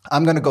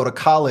 I'm going to go to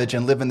college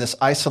and live in this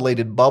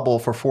isolated bubble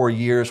for 4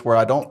 years where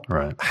I don't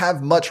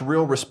have much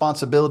real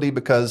responsibility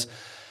because,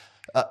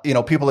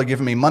 people are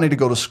giving me money to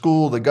go to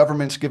school. The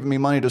government's giving me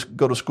money to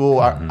go to school.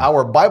 Mm-hmm.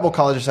 Our Bible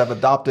colleges have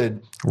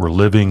adopted. We're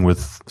living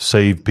with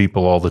saved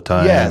people all the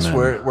time. Yes,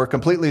 we're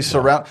completely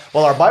surrounded.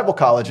 Well, our Bible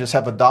colleges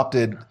have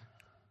adopted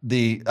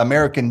the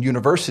American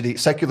university,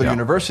 secular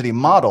university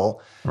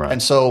model. Right.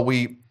 And so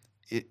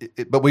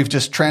but we've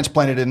just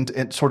transplanted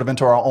it sort of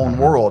into our own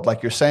world,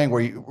 like you're saying,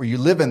 where you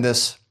live in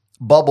this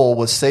bubble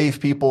with saved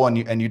people,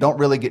 and you don't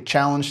really get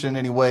challenged in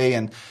any way,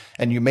 and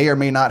you may or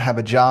may not have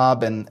a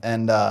job, and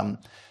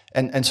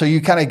so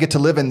you kind of get to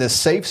live in this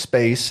safe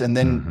space, and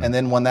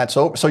then when that's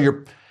over, so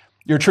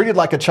you're treated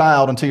like a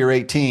child until you're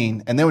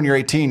 18. And then when you're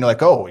 18, you're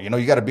like, oh,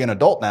 you got to be an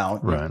adult now.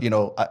 Right.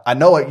 I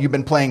know you've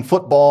been playing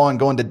football and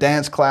going to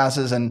dance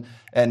classes and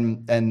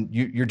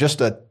you're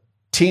just a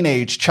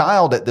teenage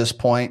child at this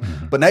point,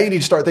 but now you need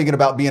to start thinking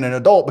about being an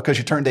adult because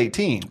you turned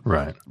 18.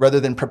 Right. Rather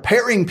than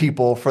preparing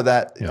people for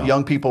that,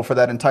 young people for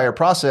that entire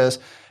process.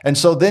 And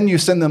so then you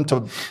send them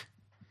to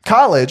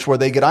college where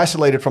they get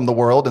isolated from the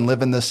world and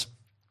live in this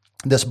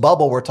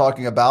bubble we're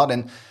talking about,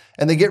 and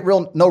they get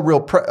no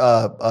real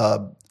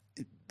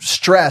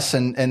stress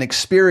and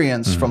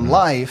experience from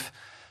life,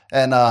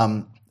 and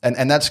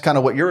that's kind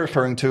of what you're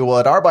referring to. Well,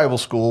 at our Bible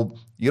school,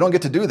 you don't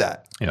get to do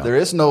that. Yeah. There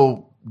is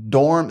no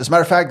dorm. As a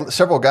matter of fact,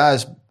 several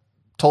guys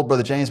told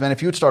Brother James, man,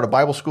 if you would start a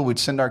Bible school, we'd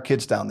send our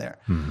kids down there.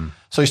 Mm-hmm.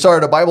 So he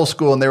started a Bible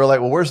school, and they were like,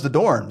 well, where's the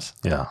dorms?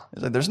 Yeah.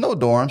 He's like, there's no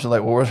dorms. They're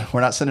like, well,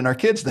 we're not sending our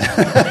kids there.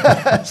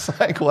 It's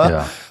like,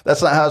 well,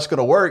 that's not how it's going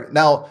to work.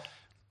 Now,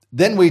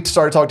 then we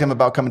started talking to him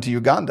about coming to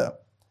Uganda.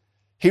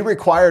 He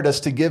required us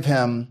to give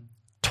him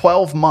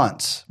 12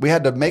 months. We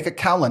had to make a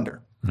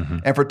calendar. Mm-hmm.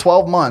 And for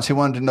 12 months, he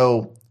wanted to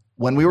know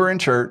when we were in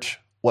church,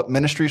 what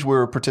ministries we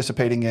were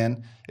participating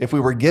in, if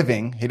we were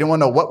giving. He didn't want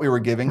to know what we were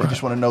giving. Right. He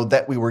just wanted to know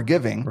that we were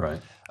giving. Right.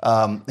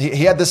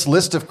 He had this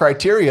list of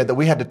criteria that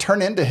we had to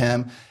turn into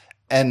him.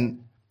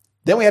 And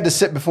then we had to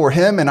sit before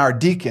him and our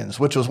deacons,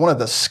 which was one of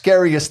the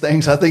scariest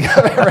things I think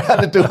I've ever had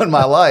to do in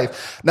my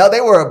life. Now,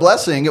 they were a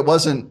blessing. It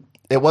wasn't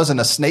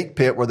a snake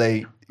pit where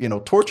they,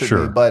 tortured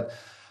me. But,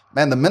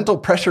 man, the mental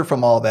pressure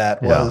from all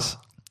that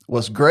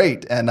was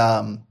great. And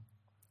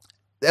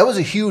that was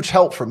a huge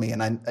help for me.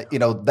 And,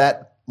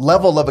 that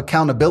level of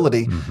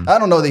accountability. Mm-hmm. I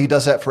don't know that he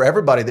does that for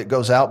everybody that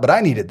goes out, but I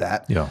needed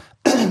that. Yeah.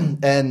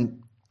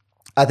 And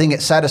I think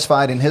it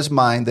satisfied in his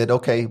mind that,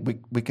 okay,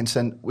 we can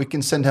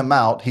send him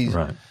out.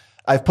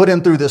 I've put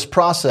him through this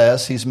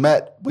process.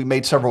 We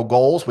made several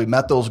goals. We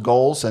met those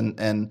goals.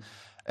 And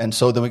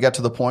so then we got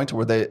to the point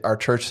where our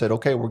church said,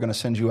 okay, we're going to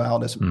send you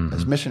out as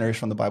missionaries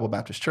from the Bible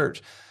Baptist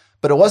Church.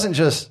 But it wasn't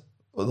just,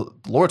 the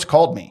Lord's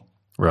called me.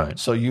 Right.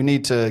 So you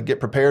need to get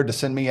prepared to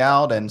send me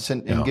out and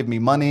give me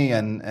money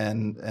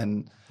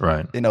and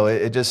right.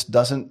 It just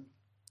doesn't.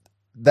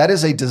 That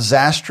is a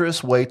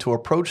disastrous way to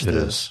approach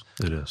this.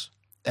 It is.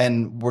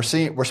 And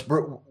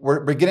we're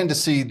beginning to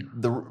see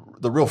the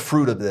real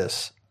fruit of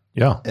this.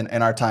 Yeah.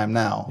 In our time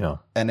now. Yeah.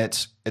 And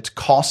it's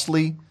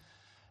costly,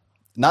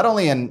 not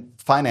only in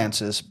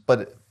finances,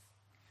 but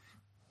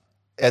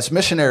as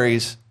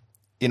missionaries,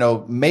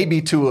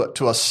 maybe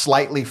to a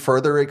slightly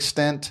further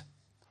extent.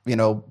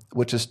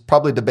 Which is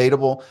probably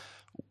debatable.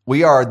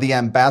 We are the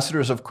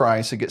ambassadors of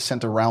Christ that get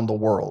sent around the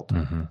world.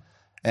 Mm-hmm.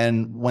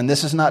 And when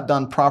this is not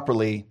done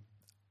properly,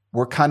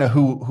 we're kind of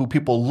who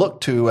people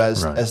look to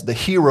as the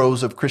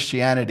heroes of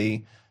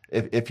Christianity,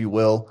 if you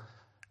will.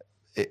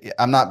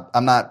 I'm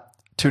not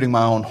tooting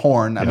my own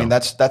horn. I mean,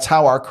 that's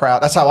how our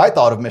crowd, that's how I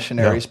thought of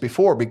missionaries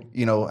before,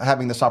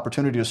 having this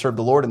opportunity to serve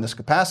the Lord in this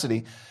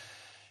capacity.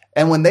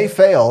 And when they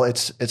fail,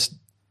 it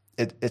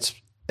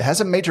has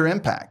a major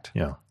impact.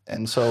 Yeah.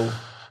 And so...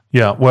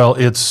 Yeah, well,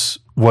 it's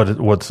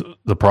what's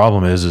the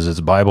problem is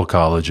it's Bible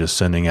college is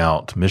sending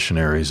out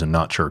missionaries and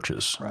not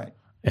churches, right?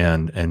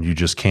 And you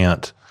just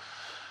can't.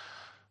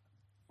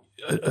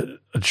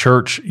 A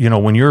church,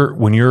 when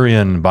you're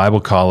in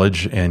Bible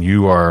college and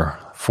you are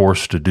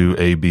forced to do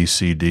A, B,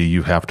 C, D,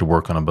 you have to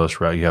work on a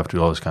bus route, you have to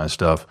do all this kind of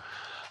stuff.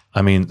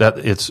 I mean, that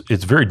it's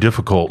very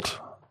difficult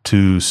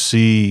to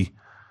see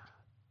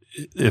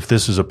if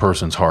this is a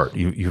person's heart.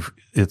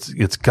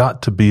 It's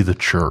got to be the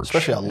church,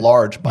 especially a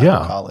large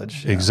Bible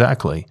college. Yeah,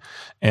 exactly,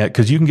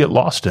 because you can get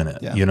lost in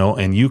it,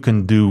 and you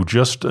can do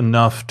just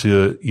enough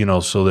to,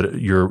 so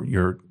that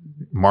you're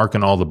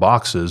marking all the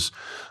boxes,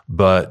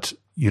 but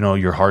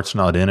your heart's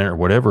not in it or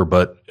whatever.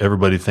 But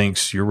everybody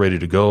thinks you're ready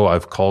to go.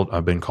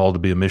 I've been called to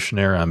be a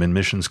missionary. I'm in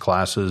missions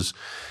classes,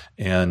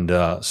 and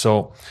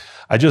so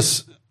I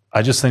just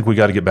think we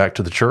got to get back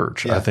to the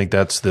church. Yeah. I think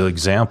that's the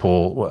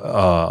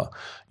example.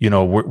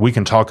 We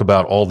can talk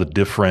about all the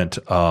different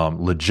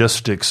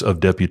logistics of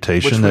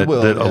deputation that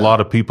a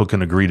lot of people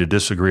can agree to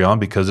disagree on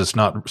because it's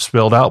not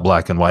spelled out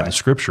black and white in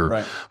Scripture.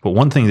 Right. But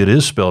one thing that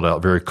is spelled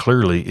out very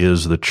clearly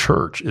is the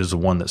church is the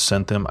one that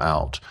sent them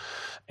out.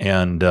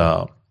 And,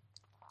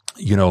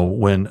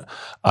 when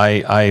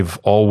I've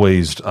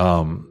always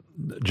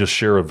just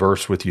share a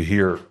verse with you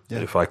here,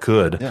 if I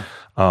could. Yeah.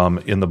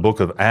 In the book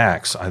of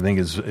Acts, I think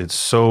it's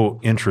so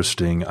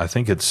interesting. I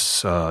think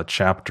it's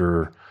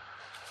chapter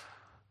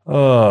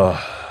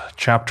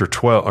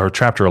 12 or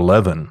chapter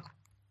 11.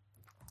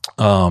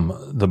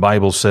 The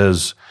Bible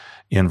says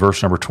in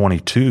verse number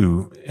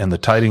 22, and the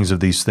tidings of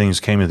these things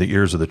came to the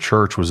ears of the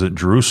church was at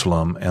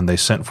Jerusalem, and they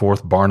sent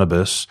forth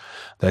Barnabas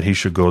that he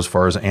should go as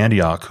far as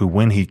Antioch, who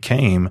when he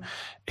came,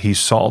 he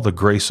saw the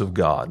grace of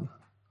God.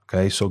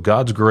 Okay, so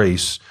God's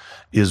grace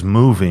is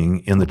moving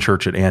in the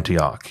church at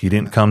Antioch. He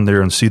didn't come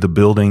there and see the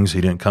buildings.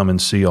 He didn't come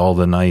and see all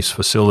the nice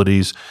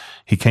facilities.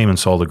 He came and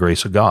saw the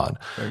grace of God.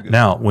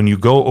 Now, when you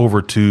go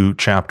over to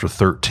chapter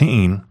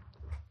 13,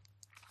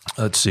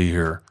 let's see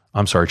here.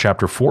 I'm sorry,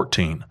 chapter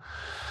 14.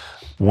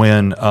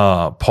 when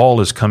Paul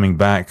is coming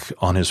back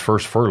on his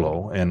first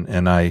furlough,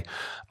 and I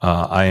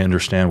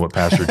understand what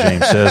Pastor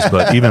James says,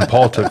 but even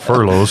Paul took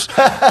furloughs.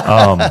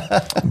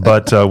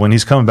 But when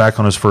he's coming back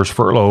on his first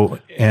furlough,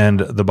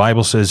 and the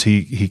Bible says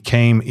he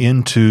came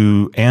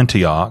into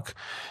Antioch,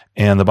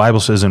 and the Bible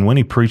says, and when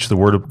he preached the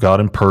word of God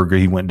in Perga,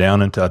 he went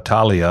down into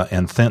Italia,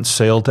 and thence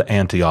sailed to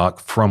Antioch,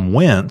 from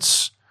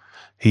whence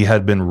he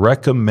had been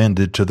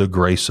recommended to the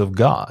grace of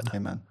God.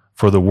 Amen.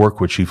 For the work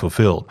which he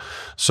fulfilled.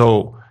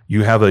 So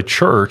you have a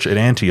church at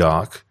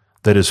Antioch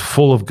that is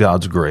full of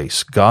God's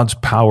grace. God's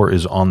power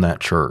is on that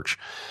church.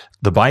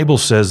 The Bible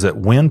says that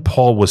when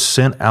Paul was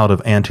sent out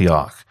of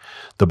Antioch,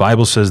 the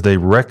Bible says they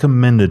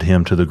recommended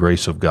him to the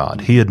grace of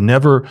God. He had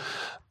never,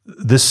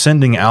 this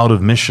sending out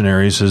of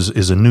missionaries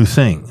is a new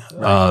thing.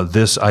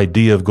 This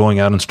idea of going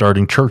out and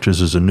starting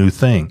churches is a new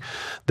thing.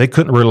 They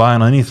couldn't rely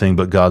on anything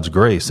but God's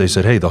grace. They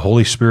said, hey, the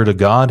Holy Spirit of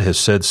God has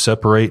said,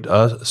 separate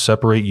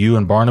you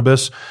and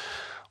Barnabas.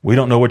 We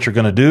don't know what you're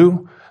going to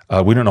do.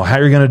 We don't know how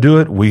you're going to do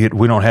it. We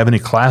don't have any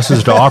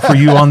classes to offer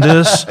you on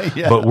this,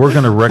 but we're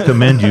going to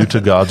recommend you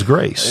to God's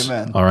grace.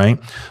 Amen. All right.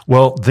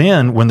 Well,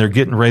 then when they're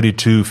getting ready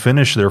to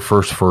finish their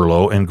first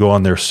furlough and go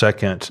on their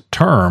second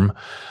term,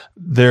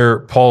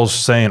 Paul's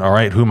saying, all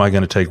right, who am I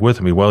going to take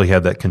with me? Well, he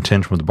had that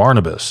contention with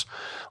Barnabas.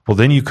 Well,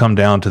 then you come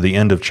down to the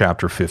end of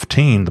chapter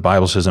 15. The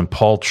Bible says, and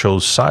Paul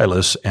chose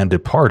Silas and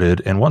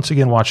departed. And once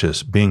again, watch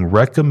this, being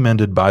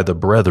recommended by the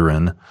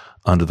brethren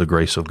unto the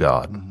grace of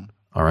God. Mm-hmm.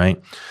 All right.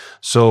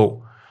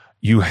 So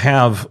you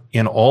have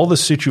in all the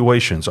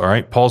situations, all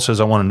right, Paul says,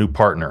 I want a new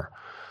partner.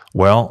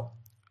 Well,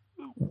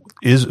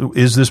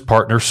 is this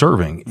partner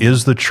serving?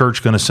 Is the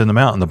church going to send them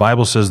out? And the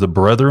Bible says the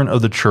brethren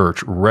of the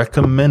church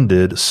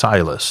recommended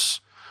Silas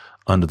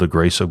unto the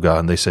grace of God.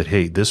 And they said,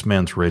 hey, this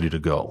man's ready to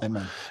go.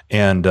 Amen.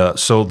 And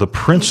so the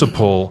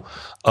principle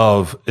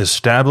of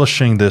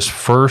establishing this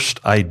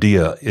first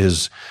idea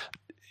is,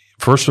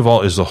 first of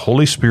all, is the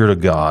Holy Spirit of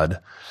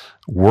God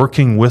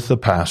working with the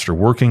pastor,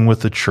 working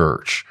with the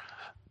church,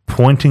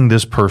 pointing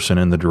this person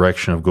in the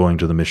direction of going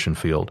to the mission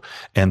field.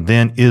 And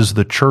then is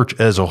the church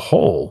as a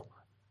whole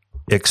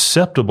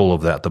acceptable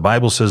of that? The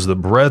Bible says the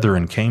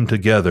brethren came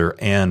together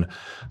and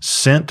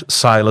sent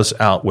Silas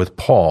out with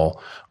Paul,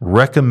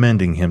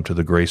 recommending him to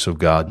the grace of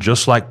God,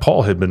 just like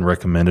Paul had been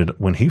recommended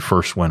when he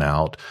first went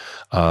out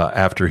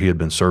after he had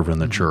been serving in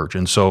the church.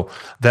 And so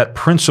that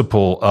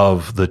principle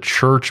of the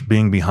church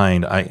being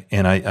behind, I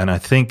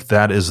think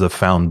that is the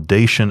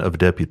foundation of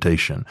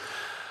deputation.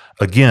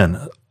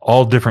 Again,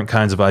 all different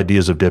kinds of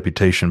ideas of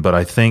deputation, but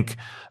I think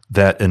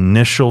that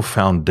initial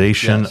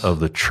foundation of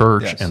the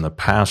church and the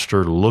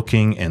pastor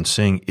looking and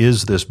seeing,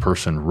 is this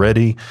person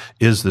ready?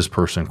 Is this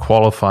person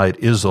qualified?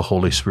 Is the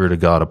Holy Spirit of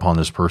God upon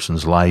this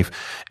person's life?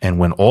 And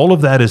when all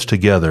of that is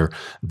together,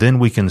 then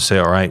we can say,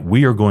 all right,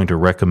 we are going to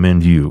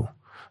recommend you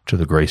to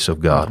the grace of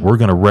God. Mm-hmm. We're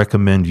going to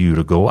recommend you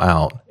to go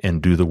out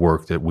and do the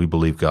work that we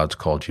believe God's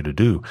called you to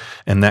do.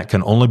 And that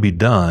can only be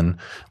done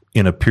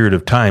in a period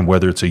of time,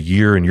 whether it's a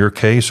year in your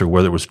case or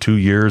whether it was 2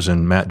 years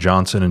in Matt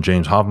Johnson and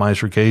James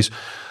Hofmeister's case.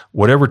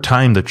 Whatever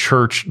time the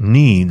church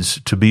needs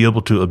to be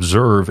able to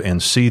observe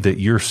and see that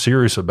you're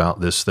serious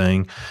about this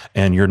thing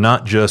and you're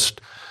not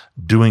just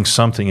doing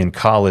something in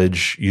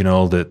college,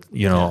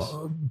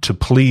 to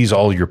please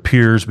all your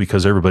peers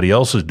because everybody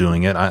else is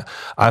doing it.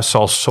 I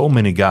saw so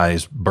many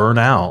guys burn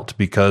out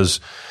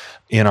because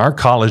in our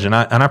college, and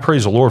I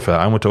praise the Lord for that.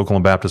 I went to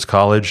Oklahoma Baptist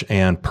College,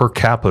 and per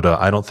capita,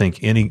 I don't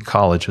think any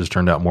college has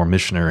turned out more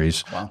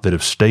missionaries that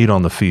have stayed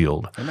on the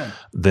field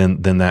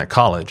than that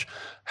college.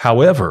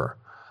 However,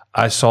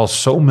 I saw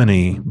so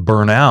many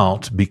burn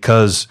out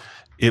because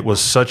it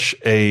was such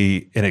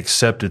an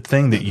accepted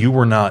thing that you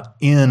were not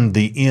in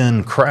the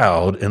in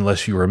crowd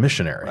unless you were a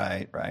missionary.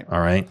 Right. All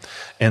right.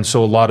 And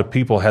so a lot of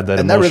people had that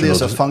and emotional. that really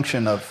is a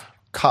function of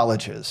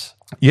colleges.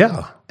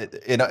 Yeah.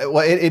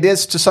 It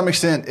is to some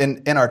extent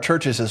in our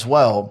churches as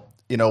well.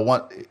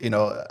 Brother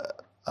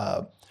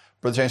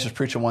James was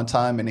preaching one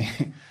time and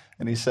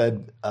he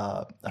said,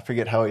 I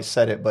forget how he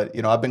said it, but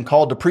I've been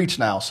called to preach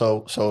now,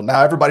 so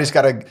now everybody's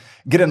got to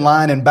get in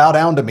line and bow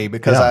down to me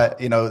because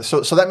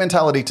so that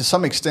mentality to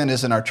some extent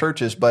is in our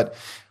churches, but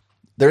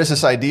there is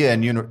this idea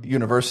in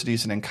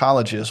universities and in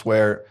colleges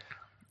where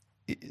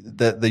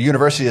the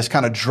university has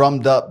kind of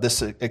drummed up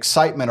this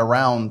excitement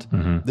around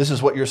this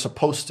is what you're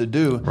supposed to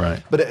do,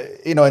 right? But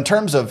in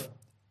terms of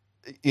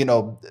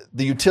the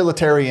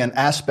utilitarian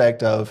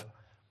aspect of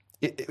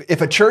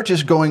if a church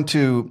is going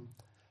to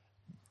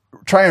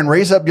try and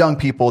raise up young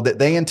people that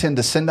they intend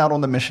to send out on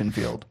the mission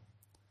field,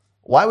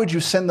 why would you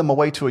send them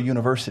away to a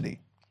university,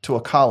 to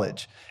a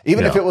college,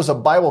 even if it was a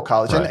Bible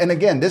college? Right. And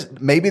again,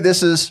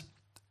 this is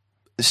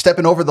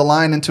stepping over the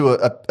line into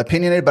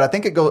opinionated, but I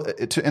think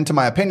into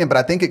my opinion, but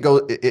I think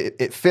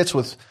it fits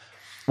with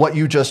what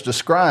you just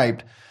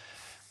described.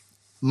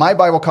 My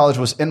Bible college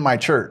was in my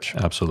church.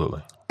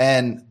 Absolutely.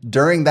 And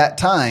during that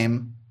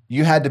time,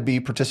 you had to be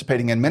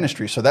participating in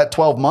ministry. So that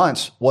 12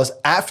 months was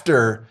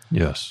after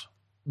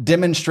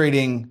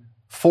demonstrating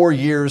 4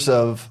 years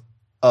of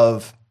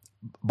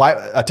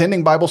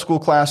attending Bible school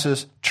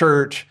classes,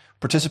 church,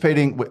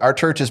 participating. Our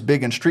church is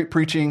big in street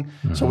preaching.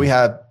 So we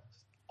have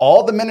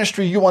all the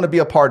ministry you want to be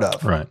a part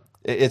of. Right.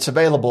 It's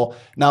available.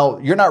 Now,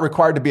 you're not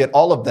required to be at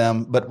all of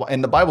them, but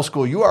in the Bible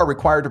school, you are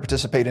required to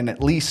participate in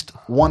at least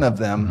one of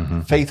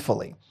them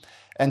faithfully.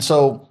 And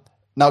so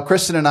now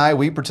Kristen and I,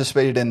 we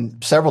participated in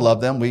several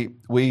of them.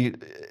 We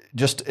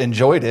just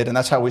enjoyed it, and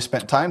that's how we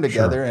spent time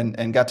together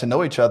and got to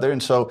know each other.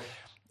 And so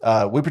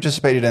we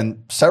participated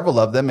in several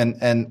of them.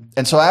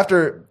 And so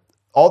after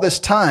all this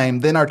time,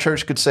 then our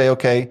church could say,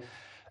 okay,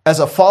 as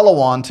a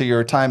follow-on to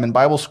your time in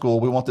Bible school,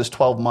 we want this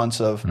 12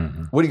 months of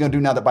what are you going to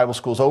do now that Bible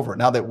school's over?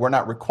 Now that we're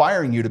not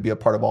requiring you to be a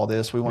part of all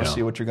this, we want to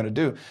see what you're going to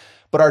do.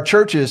 But our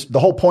churches, the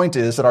whole point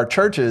is that our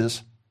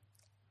churches,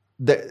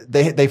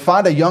 they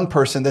find a young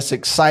person that's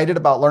excited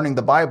about learning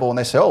the Bible, and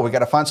they say, oh, we got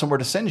to find somewhere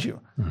to send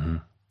you.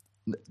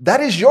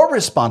 That is your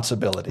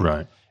responsibility.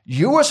 Right.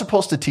 You are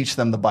supposed to teach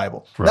them the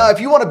Bible. Right. Now,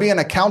 if you want to be an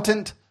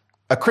accountant,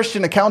 a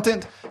Christian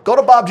accountant, go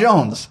to Bob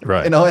Jones,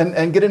 right.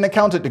 and get an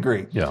accountant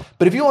degree. Yeah.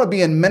 But if you want to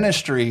be in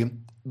ministry,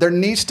 there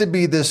needs to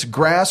be this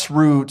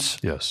grassroots,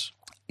 yes,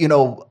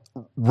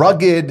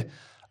 rugged,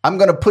 I'm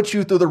going to put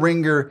you through the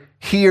ringer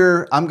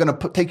here. I'm going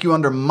to take you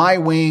under my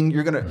wing.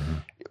 You're going to,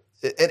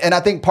 and I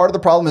think part of the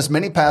problem is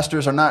many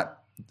pastors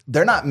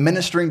they're not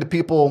ministering to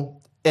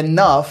people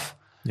enough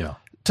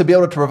to be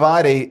able to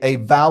provide a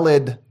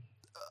valid,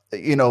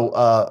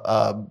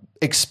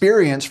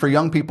 experience for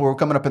young people who are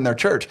coming up in their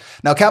church.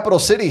 Now, Capital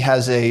City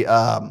has they've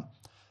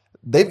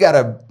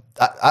got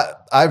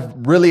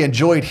I've really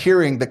enjoyed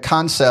hearing the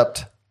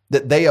concept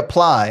that they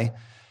apply.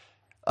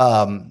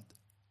 Some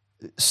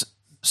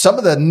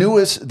of the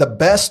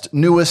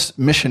newest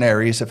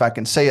missionaries, if I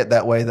can say it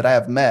that way, that I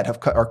have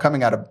met are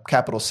coming out of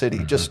Capital City.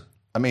 Just,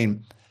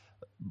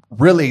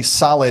 really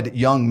solid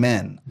young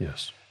men.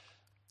 Yes.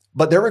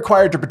 But they're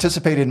required to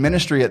participate in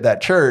ministry at that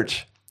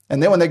church.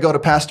 And then when they go to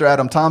Pastor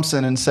Adam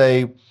Thompson and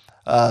say,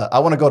 I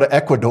want to go to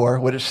Ecuador,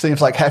 which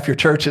seems like half your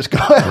church is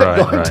going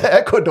to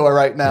Ecuador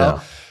right now.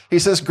 Yeah. He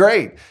says,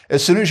 great.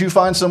 As soon as you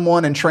find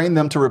someone and train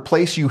them to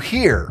replace you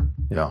here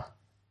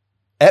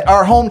at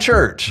our home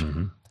church,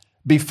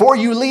 before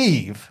you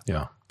leave,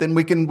 then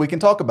we can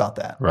talk about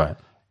that. Right.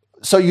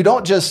 So you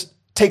don't just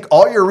take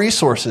all your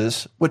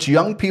resources, which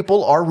young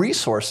people are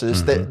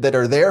resources that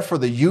are there for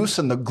the use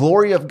and the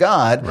glory of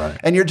God,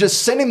 and you're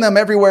just sending them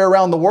everywhere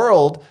around the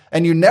world,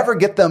 and you never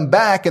get them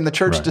back, and the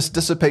church just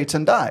dissipates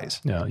and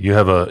dies. Yeah, you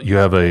have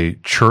a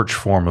church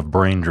form of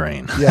brain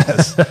drain.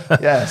 Yes,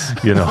 yes.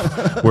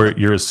 Where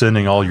you're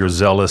sending all your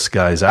zealous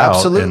guys out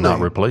Absolutely. And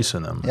not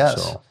replacing them.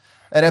 Yes. So,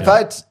 and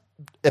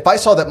if I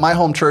saw that my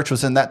home church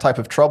was in that type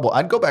of trouble,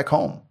 I'd go back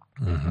home.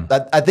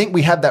 I think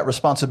we have that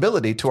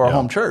responsibility to our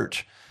home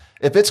church.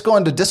 If it's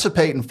going to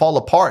dissipate and fall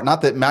apart,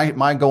 not that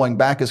my going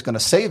back is going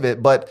to save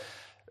it, but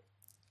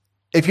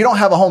if you don't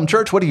have a home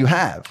church, what do you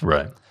have?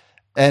 Right.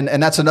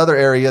 And that's another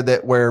area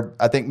where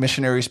I think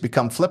missionaries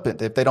become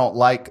flippant. If they don't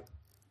like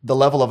the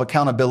level of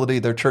accountability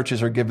their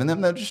churches are giving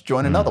them, they'll just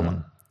join another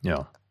one.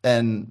 Yeah.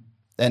 And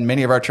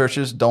many of our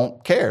churches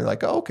don't care.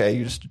 Like, oh, okay,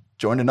 you just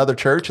joined another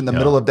church in the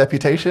middle of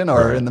Deputation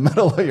or in the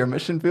middle of your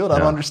mission field. I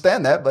don't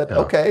understand that, but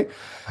okay.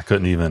 I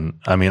couldn't even.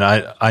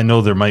 I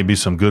know there might be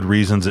some good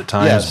reasons at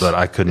times, but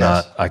I could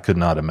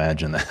not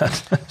imagine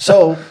that.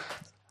 So,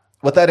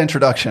 with that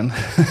introduction,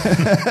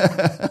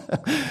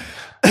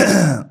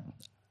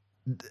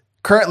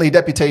 currently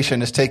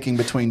Deputation is taking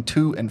between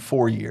 2 and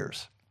 4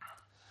 years.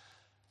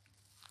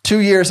 2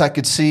 years, I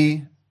could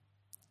see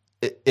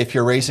if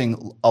you're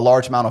raising a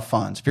large amount of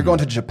funds. If you're going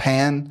to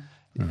Japan,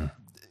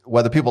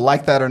 whether people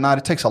like that or not,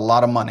 it takes a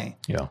lot of money.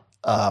 Yeah.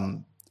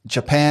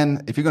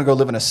 Japan, if you're going to go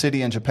live in a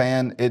city in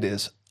Japan, it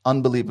is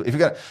unbelievable. If you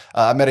got,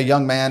 I met a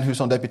young man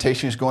who's on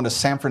Deputation. He's going to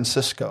San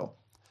Francisco.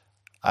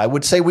 I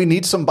would say we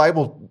need some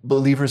Bible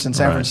believers in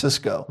San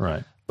Francisco.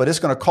 Right. But it's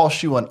going to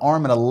cost you an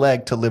arm and a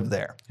leg to live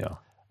there. Yeah.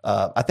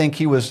 I think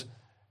he was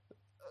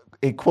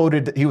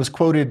quoted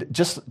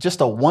just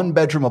a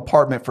 1-bedroom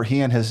apartment for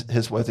he and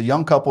his with a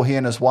young couple, he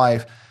and his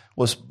wife,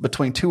 was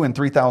between $2,000 and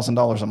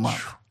 $3,000 a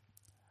month.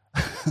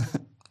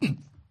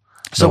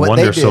 So no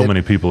wonder so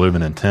many people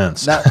living in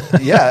tents.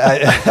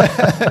 Yeah.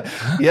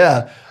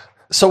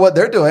 So what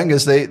they're doing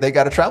is they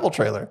got a travel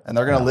trailer, and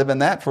they're going to live in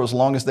that for as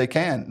long as they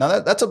can.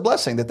 Now that's a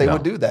blessing that they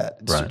would do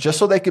that, just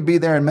so they could be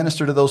there and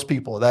minister to those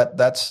people.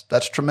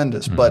 That's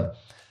tremendous. But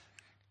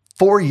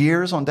 4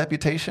 years on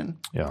Deputation,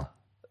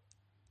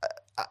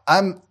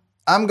 I'm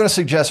going to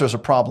suggest there's a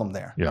problem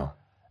there. Yeah,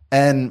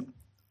 and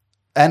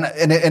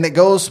it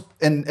goes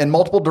in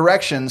multiple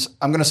directions.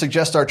 I'm going to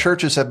suggest our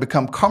churches have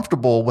become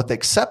comfortable with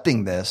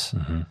accepting this,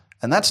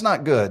 and that's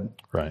not good.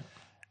 Right.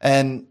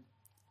 And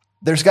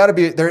there's got to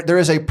be there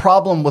is a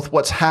problem with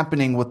what's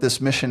happening with this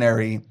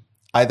missionary,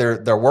 either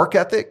their work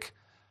ethic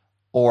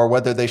or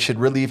whether they should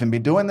really even be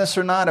doing this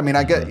or not. I mean,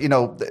 I get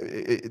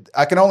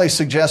I can only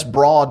suggest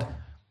broad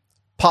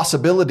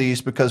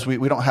possibilities because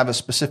we don't have a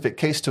specific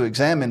case to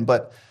examine,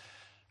 but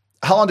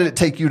how long did it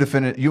take you to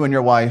finish, you and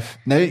your wife?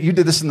 Now, you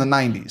did this in the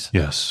 90s.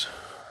 Yes.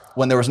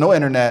 When there was no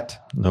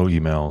internet. No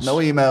emails. No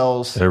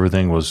emails.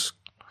 Everything was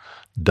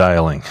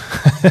dialing.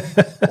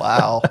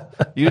 Wow.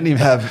 You didn't even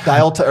have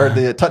or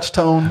the touch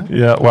tone?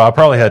 Yeah, well, I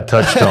probably had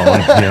touch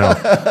tone,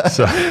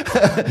 So,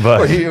 but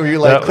were you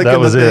like clicking that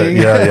was the thing?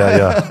 it.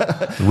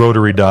 Yeah.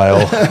 Rotary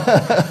dial.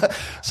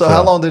 So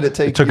how long did it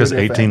take? It took you us and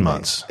your 18 family?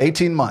 months.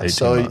 18 months. 18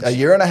 so months. a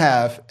year and a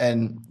half,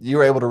 and you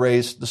were able to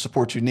raise the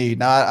support you need.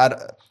 Now,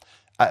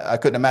 I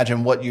couldn't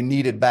imagine what you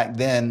needed back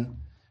then,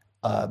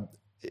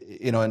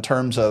 in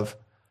terms of,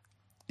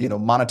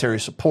 monetary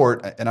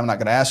support. And I'm not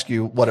going to ask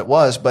you what it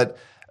was, but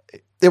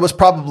it was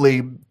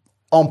probably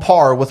on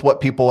par with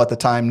what people at the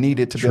time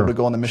needed to be able to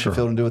go on the mission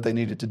field and do what they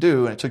needed to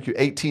do. And it took you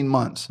 18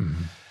 months.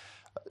 Mm-hmm.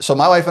 So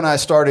my wife and I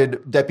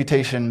started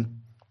Deputation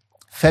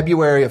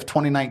February of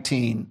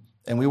 2019,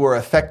 and we were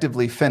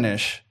effectively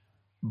finished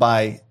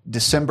by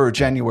December,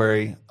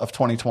 January of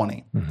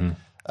 2020.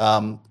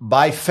 Mm-hmm.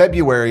 By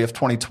February of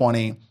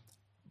 2020,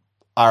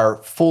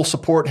 our full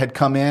support had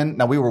come in.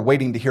 Now, we were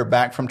waiting to hear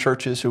back from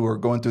churches who were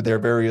going through their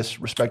various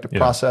respective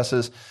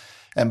processes.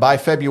 And by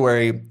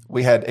February,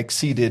 we had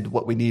exceeded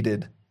what we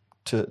needed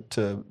to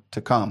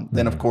come. Mm-hmm.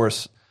 Then, of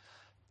course,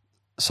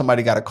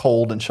 somebody got a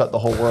cold and shut the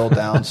whole world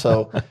down.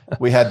 So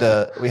we had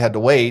to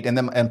wait.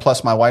 And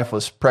plus my wife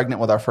was pregnant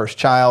with our first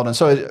child. And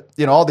so,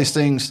 all these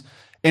things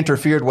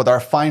interfered with our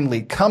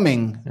finally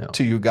coming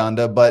to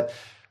Uganda. But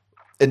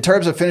in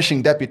terms of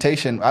finishing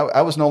Deputation,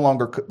 I was no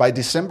longer, by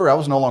December, I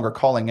was no longer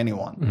calling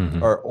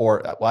anyone.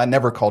 Mm-hmm. I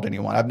never called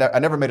anyone. I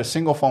never made a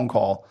single phone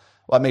call.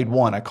 Well, I made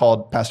one. I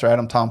called Pastor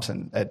Adam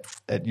Thompson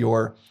at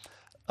your,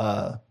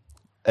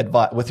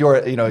 with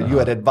your, you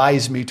had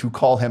advised me to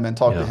call him and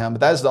talk to him,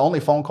 but that is the only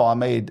phone call I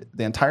made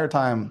the entire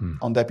time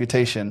on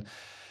Deputation.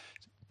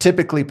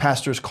 Typically,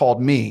 pastors called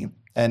me,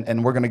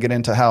 and we're going to get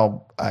into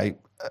how I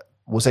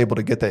was able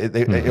to get that.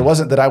 It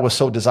wasn't that I was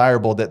so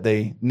desirable that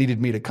they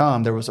needed me to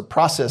come. There was a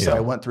process that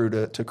I went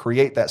through to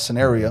create that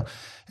scenario,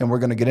 and we're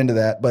going to get into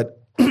that.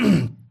 But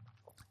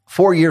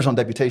 4 years on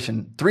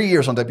Deputation, 3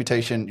 years on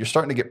Deputation, you're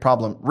starting to get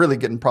really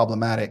getting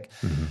problematic.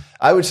 Mm-hmm.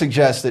 I would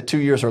suggest that 2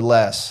 years or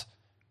less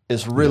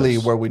is really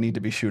where we need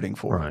to be shooting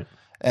for. Right.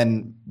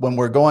 And when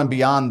we're going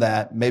beyond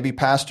that, maybe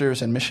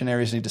pastors and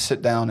missionaries need to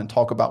sit down and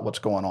talk about what's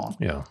going on.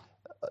 Yeah.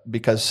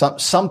 Because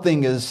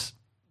something is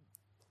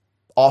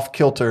off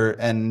kilter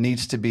and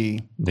needs to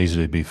be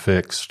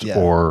fixed,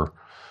 or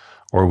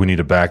we need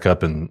to back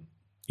up and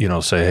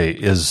say, hey,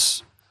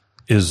 is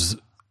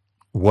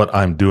what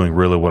I'm doing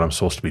really what I'm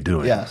supposed to be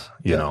doing? Yes.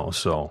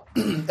 So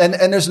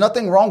and there's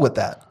nothing wrong with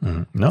that.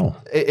 No.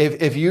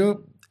 If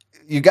you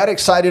got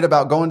excited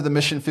about going to the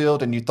mission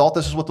field and you thought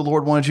this is what the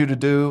Lord wanted you to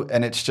do,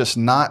 and it's just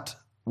not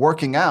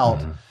working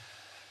out,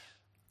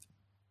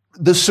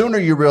 the sooner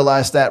you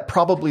realize that,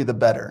 probably the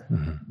better,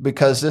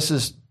 because this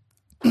is.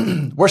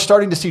 We're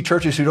starting to see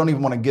churches who don't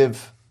even want to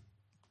give.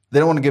 They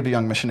don't want to give to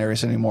young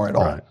missionaries anymore at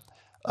all.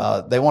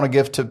 Right. They want to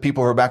give to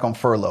people who are back on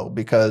furlough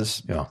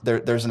because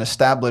there's an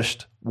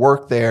established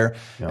work there,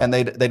 and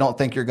they don't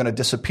think you're going to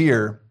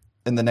disappear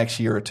in the next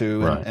year or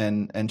two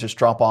and just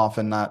drop off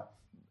and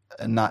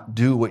not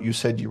do what you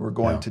said you were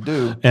going to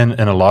do. And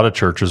a lot of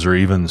churches are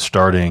even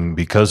starting,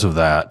 because of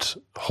that,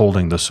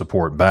 holding the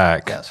support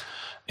back.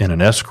 In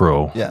an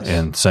escrow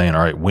and saying,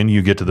 all right, when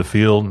you get to the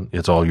field,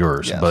 it's all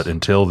yours. Yes. But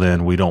until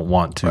then, we don't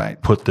want to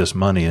put this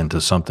money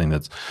into something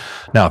that's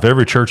 – now, if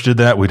every church did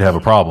that, we'd have a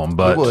problem.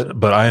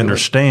 But I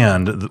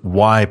understand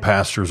why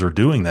pastors are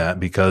doing that,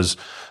 because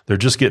they're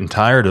just getting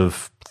tired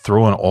of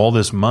throwing all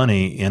this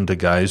money into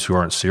guys who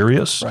aren't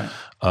serious,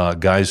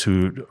 guys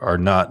who are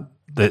not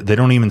 – they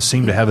don't even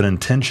seem to have an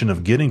intention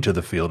of getting to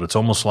the field. It's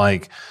almost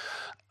like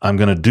I'm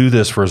going to do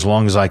this for as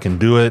long as I can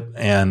do it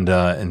and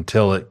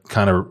until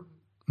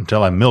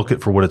I milk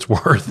it for what it's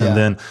worth, and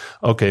then,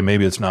 okay,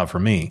 maybe it's not for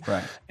me.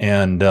 Right.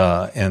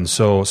 And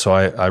so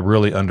I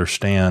really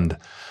understand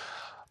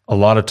a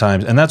lot of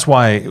times, and that's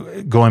why,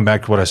 going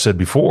back to what I said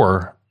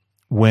before,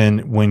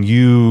 when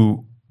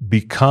you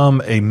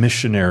become a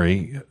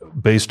missionary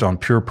based on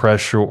pure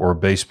pressure or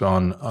based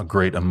on a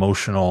great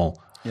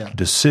emotional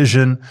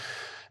decision,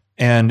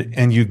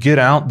 and you get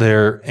out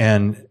there,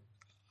 and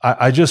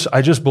I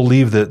just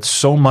believe that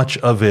so much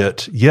of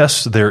it,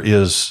 yes, there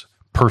is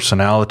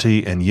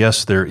personality, and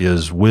yes, there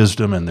is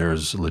wisdom, and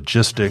there's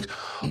logistics.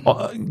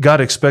 God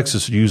expects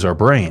us to use our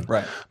brain.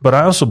 Right. But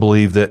I also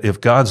believe that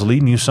if God's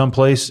leading you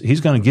someplace,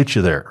 He's going to get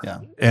you there. Yeah.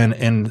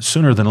 And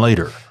sooner than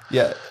later.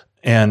 Yeah.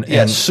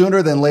 And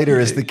sooner than later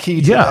is the key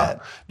to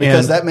that.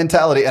 Because that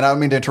mentality, and I don't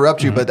mean to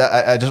interrupt you, but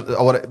I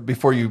want to,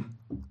 before you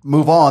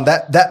move on,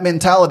 that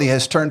mentality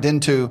has turned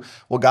into,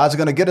 well, God's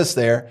going to get us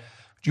there.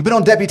 You've been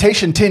on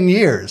Deputation 10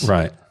 years.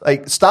 Right.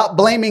 Like, stop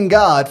blaming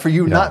God for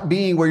you not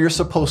being where you're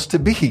supposed to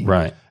be.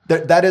 Right.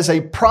 That is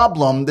a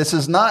problem. This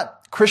is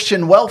not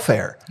Christian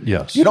welfare.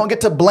 Yes. You don't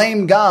get to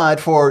blame God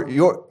for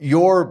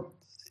your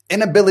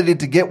inability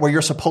to get where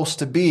you're supposed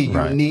to be.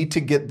 You need to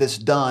get this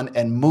done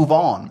and move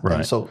on. Right.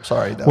 And so,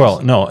 sorry.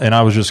 No, and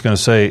I was just going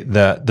to say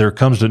that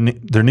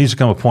there needs to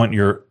come a point in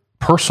your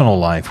personal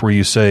life where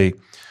you say,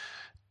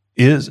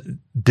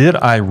 did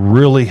I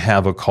really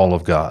have a call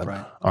of God?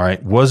 Right. All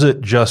right. Was it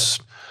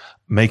just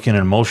making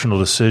an emotional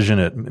decision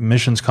at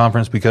missions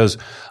conference, because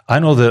I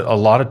know that a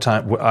lot of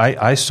time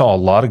I saw a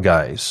lot of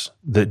guys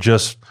that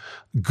just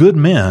good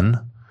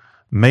men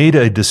made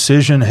a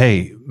decision.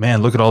 Hey,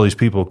 man, look at all these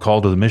people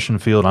called to the mission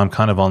field. I'm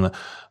kind of on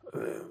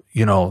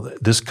the,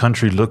 this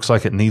country looks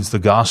like it needs the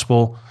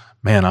gospel.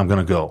 Man, I'm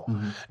going to go.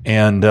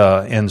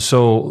 And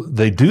so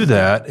they do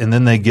that, and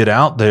then they get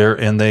out there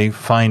and they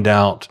find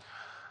out,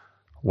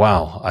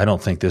 wow, I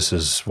don't think this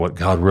is what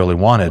God really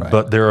wanted. Right.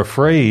 But they're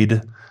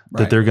afraid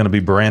that they're going to be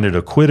branded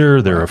a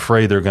quitter. They're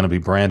afraid they're going to be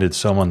branded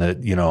someone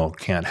that,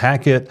 can't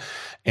hack it.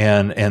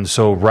 And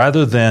so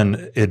rather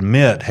than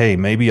admit, hey,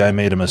 maybe I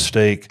made a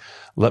mistake,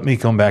 let me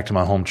come back to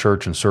my home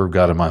church and serve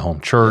God in my home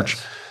church.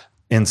 Yes.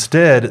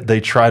 Instead, they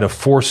try to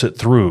force it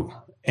through.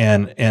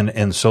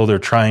 And so they're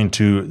trying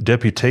to,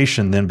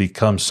 deputation then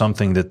becomes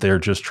something that they're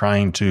just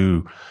trying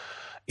to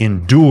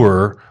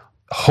endure,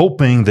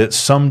 hoping that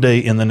someday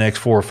in the next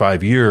 4 or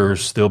 5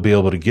 years, they'll be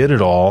able to get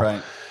it all.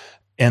 Right.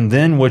 And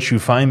then what you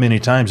find many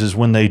times is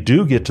when they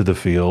do get to the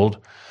field,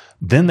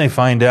 then they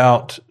find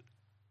out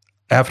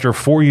after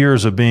 4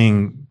 years of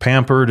being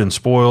pampered and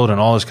spoiled and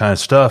all this kind of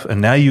stuff, and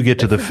now you get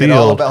to the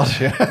field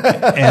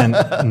and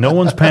no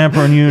one's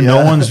pampering you,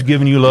 no one's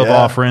giving you love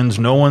offerings,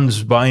 no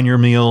one's buying your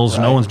meals,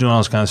 no one's doing all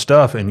this kind of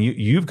stuff, and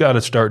you've got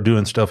to start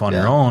doing stuff on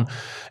your own.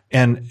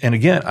 And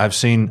again, I've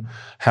seen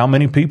how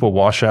many people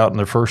wash out in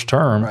their first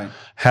term,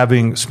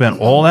 having spent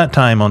all that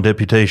time on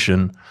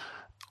deputation,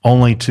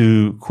 only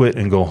to quit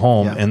and go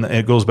home. Yeah. And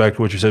it goes back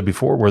to what you said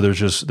before, where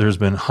there's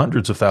been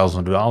hundreds of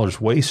thousands of dollars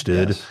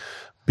wasted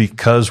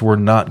because we're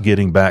not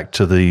getting back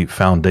to the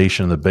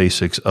foundation, the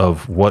basics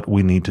of what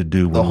we need to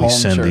do when we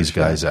send these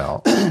guys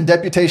out.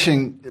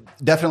 Deputation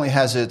definitely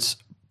has its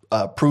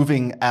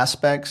proving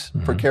aspects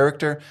for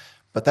character,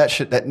 but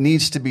that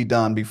needs to be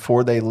done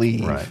before they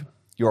leave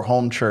your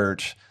home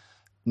church,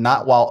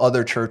 not while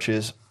other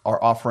churches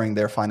are offering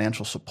their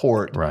financial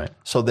support,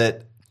 so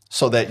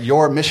that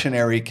your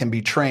missionary can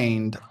be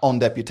trained on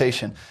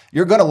deputation.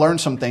 You're going to learn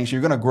some things.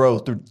 You're going to grow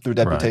through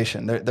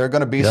deputation. There are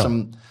going to be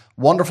some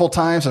wonderful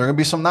times, and there are going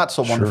to be some not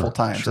so wonderful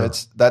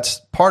times. That's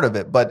part of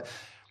it. But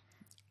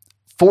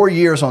 4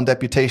 years on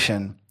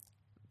deputation.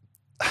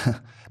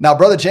 Now,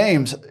 Brother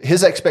James,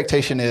 his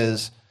expectation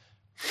is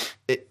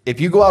if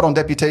you go out on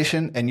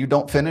deputation and you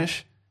don't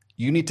finish,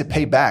 you need to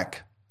pay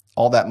back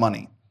all that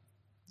money.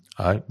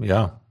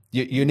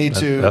 You need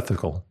to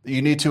ethical.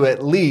 You need to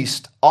at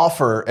least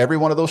offer every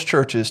one of those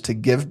churches to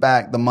give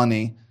back the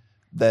money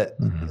that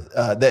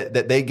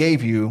that they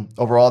gave you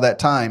over all that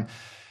time,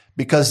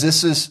 because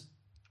this is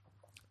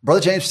Brother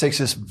James takes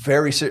this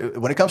very serious.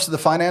 When it comes to the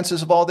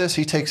finances of all this,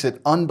 he takes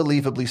it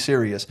unbelievably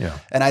serious. Yeah.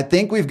 And I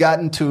think we've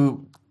gotten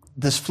to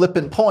this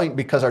flippant point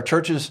because our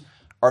churches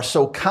are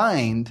so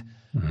kind.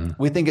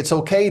 We think it's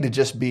okay to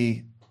just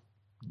be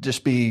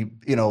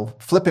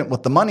flippant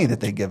with the money that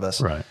they give us.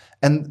 Right.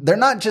 And they're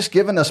not just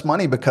giving us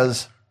money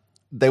because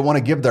they want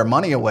to give their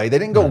money away. They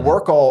didn't go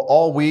work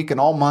all week and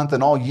all month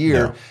and all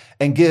year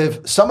and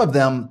give some of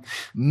them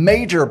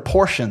major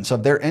portions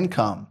of their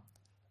income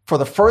for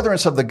the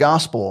furtherance of the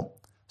gospel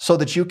so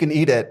that you can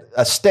eat at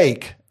a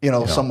steak,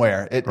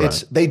 somewhere.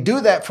 It's they do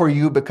that for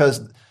you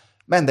because,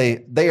 man,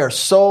 they are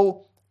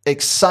so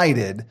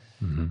excited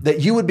that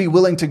you would be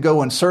willing to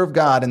go and serve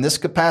God in this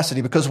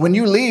capacity, because when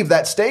you leave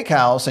that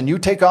steakhouse and you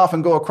take off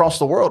and go across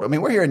the world, I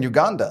mean, we're here in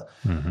Uganda.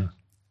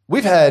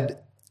 We've had,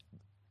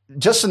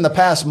 just in the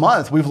past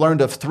month, we've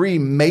learned of 3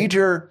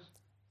 major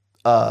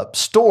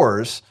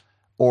stores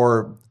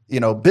or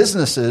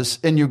businesses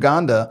in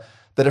Uganda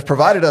that have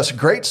provided us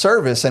great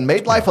service and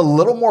made life a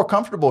little more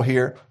comfortable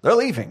here. They're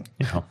leaving.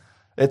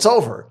 It's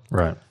over.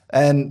 Right.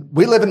 And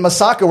we live in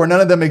Masaka, where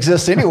none of them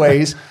exist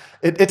anyways.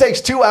 It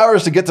takes 2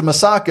 hours to get to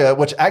Masaka,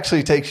 which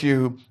actually takes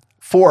you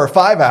 4 or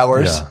 5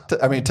 hours to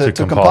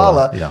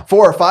Kampala.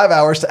 4 or 5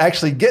 hours to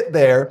actually get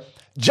there,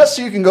 just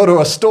so you can go to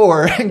a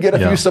store and get a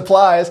few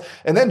supplies,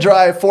 and then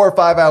drive 4 or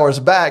 5 hours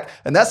back.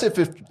 And that's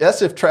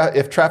if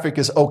traffic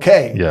is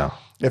okay. Yeah.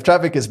 If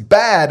traffic is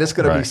bad, it's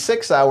going to be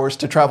 6 hours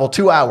to travel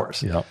 2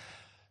 hours. Yeah.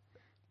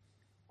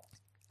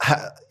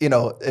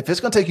 If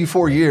it's going to take you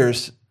 4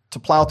 years to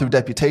plow through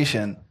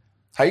deputation,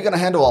 how are you going to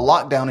handle a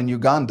lockdown in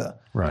Uganda?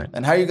 Right.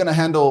 And how are you going to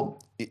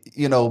handle,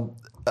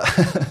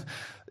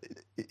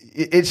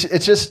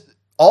 it's just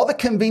all the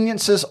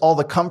conveniences, all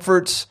the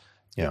comforts.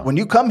 Yeah. When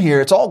you come here,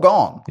 it's all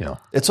gone. Yeah.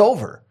 It's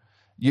over.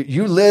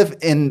 You live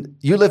in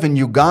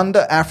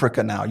Uganda,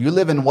 Africa now. You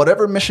live in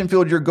whatever mission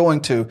field you're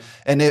going to.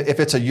 And if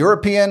it's a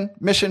European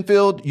mission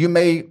field, you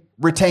may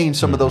retain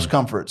some of those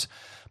comforts.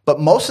 But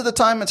most of the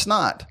time, it's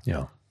not.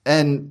 Yeah.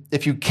 And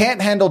if you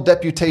can't handle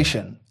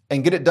deputation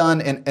and get it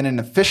done in an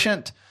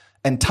efficient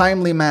and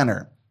timely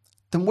manner,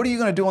 then what are you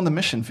going to do on the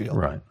mission field?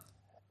 Right.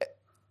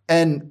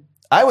 And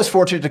I was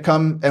fortunate to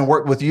come and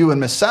work with you and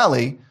Miss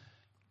Sally.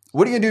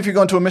 What are you going to do if you're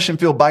going to a mission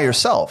field by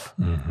yourself?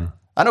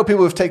 I know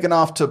people who've taken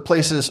off to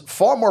places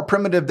far more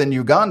primitive than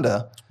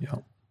Uganda,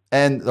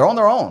 and they're on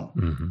their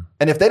own.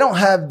 And if they don't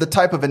have the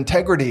type of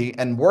integrity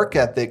and work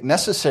ethic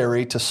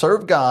necessary to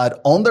serve God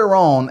on their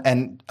own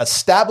and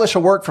establish a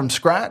work from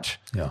scratch,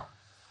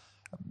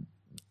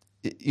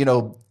 you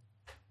know,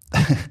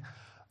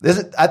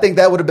 I think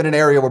that would have been an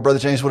area where Brother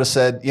James would have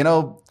said, you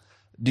know,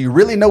 do you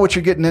really know what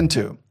you're getting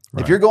into?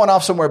 Right. If you're going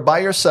off somewhere by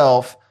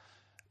yourself,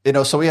 you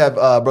know, so we have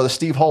Brother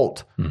Steve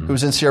Holt,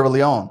 who's in Sierra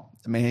Leone.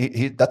 I mean,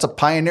 he that's a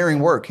pioneering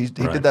work. He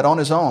did that on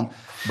his own.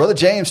 Brother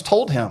James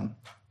told him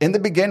in the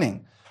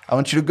beginning, I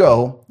want you to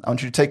go. I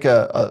want you to take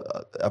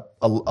a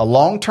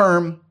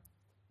long-term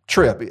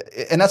trip.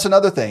 And that's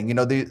another thing. You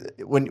know,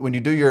 when you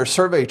do your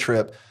survey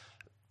trip,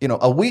 you know,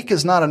 a week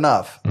is not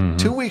enough.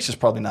 2 weeks is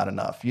probably not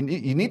enough. You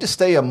need to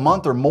stay a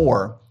month or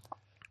more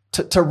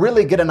to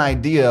really get an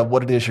idea of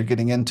what it is you're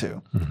getting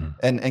into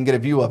and get a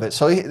view of it.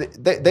 So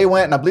they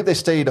went, and I believe they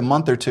stayed a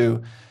month or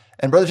two.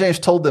 And Brother James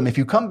told them, if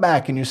you come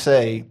back and you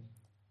say,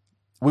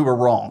 we were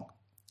wrong,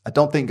 I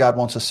don't think God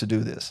wants us to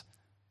do this,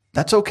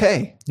 that's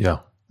okay. Yeah.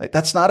 Like,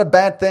 that's not a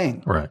bad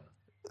thing. Right.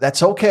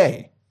 That's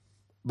okay.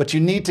 But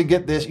you need to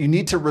get this, you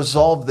need to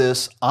resolve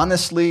this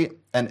honestly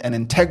and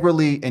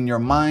integrally in your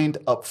mind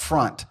up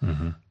front.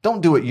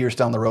 Don't do it years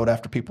down the road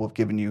after people have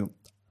given you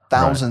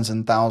thousands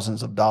and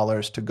thousands of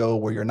dollars to go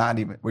where you're not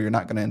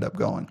going to end up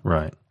going.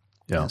 Right.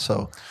 Yeah. And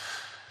so.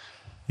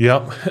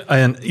 Yep.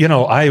 And, you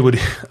know, I would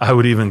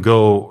even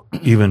go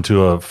even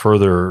to a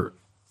further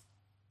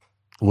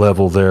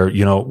level there,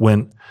 you know,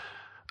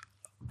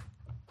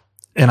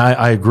 and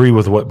I agree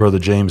with what Brother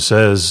James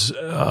says,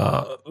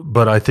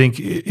 but I think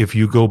if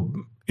you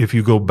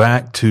go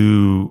back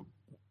to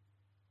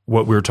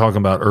what we were talking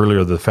about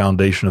earlier, the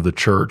foundation of the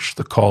church,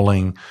 the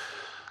calling,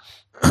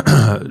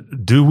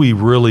 do we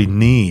really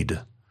need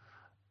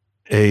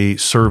a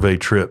survey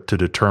trip to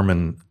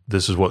determine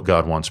this is what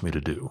God wants me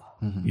to do?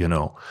 You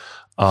know,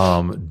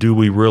 do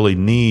we really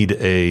need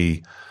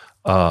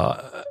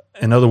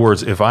in other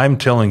words, if I'm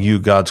telling you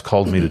God's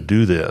called me to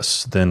do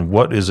this, then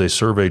what is a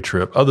survey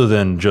trip other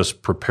than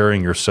just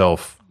preparing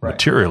yourself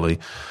materially?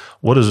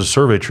 What is a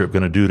survey trip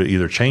going to do to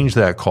either change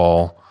that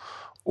call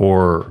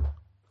or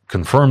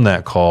confirm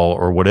that call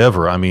or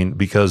whatever? I mean,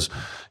 because,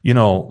 you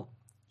know,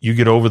 you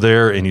get over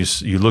there and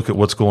you look at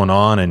what's going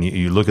on and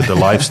you look at the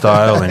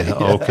lifestyle and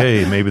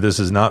okay, maybe this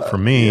is not for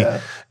me.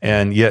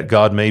 And yet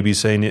God may be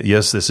saying,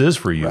 yes, this is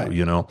for you,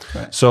 you know?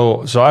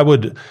 So I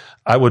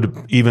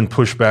would even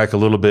push back a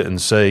little bit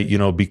and say, you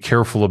know, be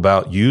careful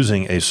about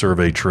using a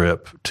survey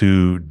trip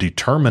to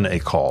determine a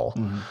call.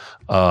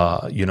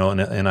 You know,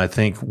 and I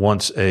think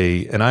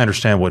and I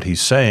understand what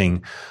he's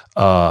saying,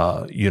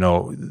 you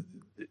know,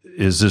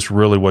 is this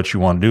really what you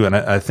want to do? And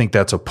I think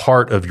that's a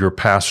part of your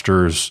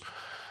pastor's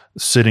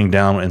sitting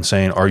down and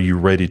saying, are you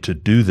ready to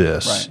do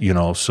this? You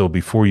know, so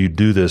before you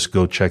do this,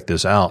 go check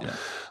this out.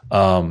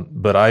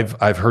 But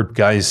I've heard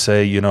guys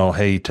say, you know,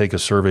 hey, take a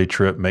survey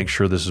trip, make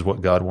sure this is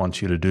what God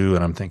wants you to do.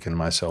 And I'm thinking to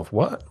myself,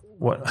 what?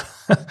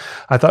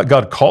 I thought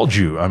God called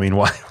you. I mean,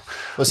 why?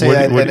 Well, see,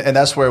 and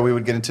that's where we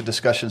would get into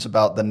discussions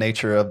about the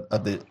nature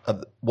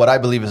of what I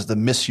believe is the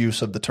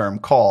misuse of the term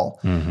call.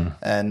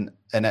 And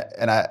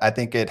I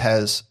think it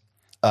has,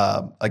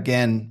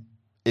 again,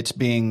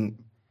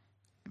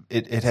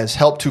 it has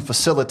helped to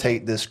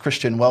facilitate this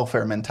Christian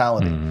welfare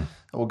mentality.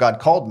 Well, God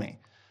called me.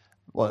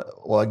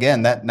 Well,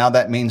 again,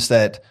 that means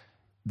that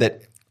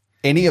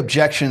any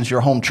objections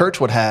your home church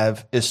would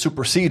have is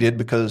superseded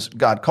because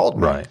God called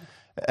me. Right.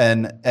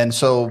 And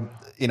so,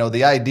 you know,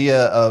 the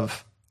idea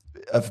of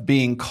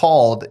being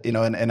called, you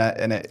know,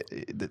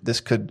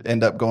 this could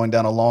end up going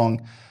down a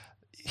long,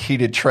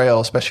 heated trail,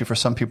 especially for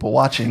some people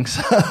watching.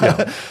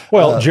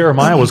 Well,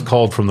 Jeremiah was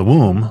called from the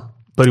womb,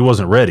 but he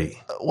wasn't ready.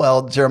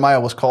 Well, Jeremiah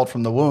was called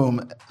from the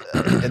womb,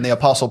 and the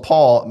Apostle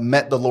Paul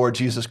met the Lord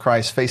Jesus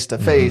Christ face to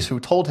face, who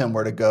told him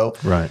where to go.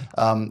 Right.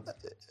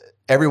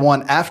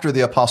 Everyone after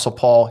the Apostle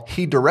Paul,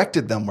 he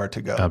directed them where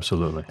to go.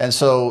 Absolutely. And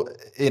so,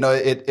 you know,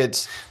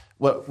 it's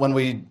when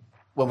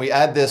we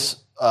add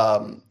this,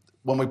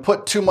 when we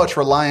put too much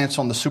reliance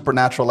on the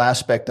supernatural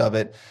aspect of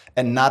it,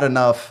 and not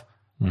enough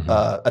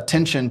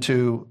attention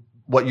to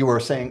what you were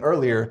saying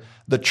earlier,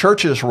 the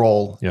church's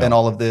role in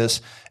all of this,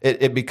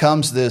 it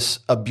becomes this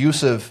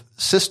abusive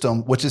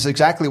system, which is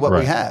exactly what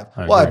we have.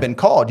 Well, I've been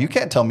called. You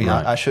can't tell me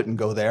I shouldn't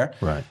go there.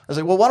 Right. I was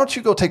like, well, why don't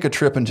you go take a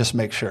trip and just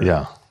make sure?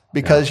 Yeah.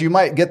 Because you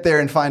might get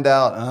there and find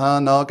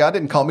out, no, God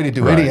didn't call me to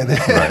do any of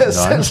this.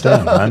 No,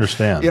 I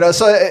understand. You know,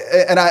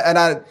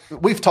 so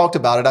we've talked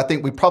about it. I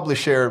think we probably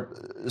share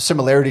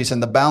similarities in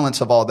the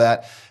balance of all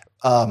that.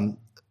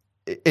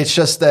 It's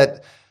just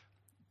that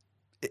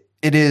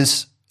it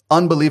is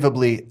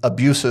unbelievably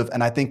abusive,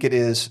 and I think it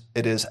is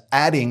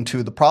adding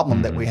to the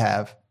problem that we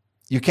have.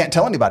 You can't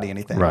tell anybody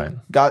anything. Right.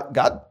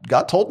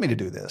 God told me to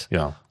do this.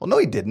 Yeah. Well, no,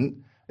 he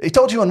didn't. He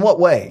told you in what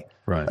way?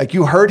 Right. Like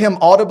you heard him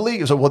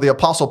audibly. So, well, the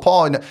Apostle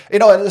Paul, you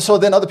know, and so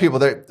then other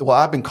people,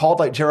 I've been called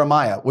like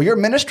Jeremiah. Well, your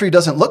ministry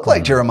doesn't look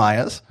like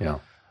Jeremiah's. Yeah.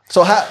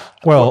 So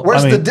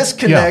where's the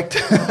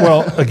disconnect? Yeah.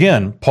 Well,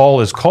 again,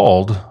 Paul is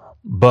called,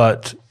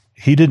 but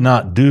he did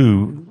not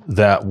do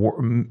that.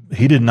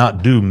 He did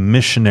not do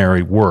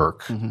missionary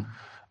work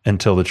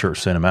until the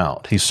church sent him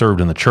out. He served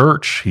in the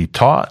church. He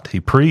taught. He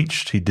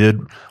preached. He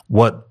did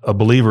what a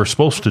believer is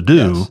supposed to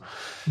do,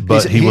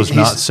 but he was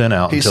not sent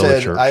out until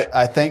the church.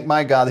 I thank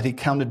my God that he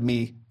counted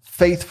me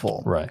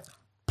faithful, Right.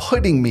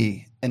 putting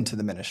me into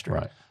the ministry.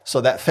 Right.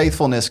 So that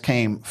faithfulness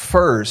came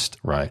first.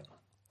 Right.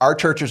 Our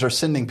churches are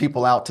sending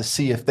people out to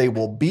see if they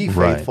will be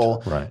Right,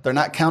 faithful. right. They're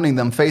not counting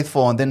them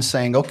faithful and then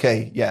saying,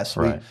 okay, yes,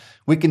 Right.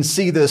 we can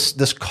see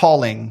this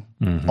calling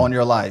on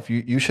your life.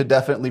 You should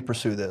definitely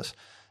pursue this.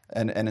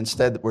 And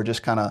instead we're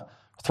just kind of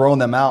throwing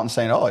them out and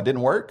saying, oh, it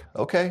didn't work.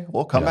 Okay,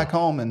 we'll come back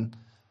home and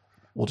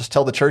we'll just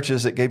tell the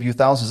churches that gave you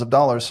thousands of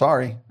dollars,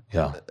 sorry.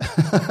 Yeah.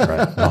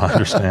 Right. No, I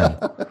understand.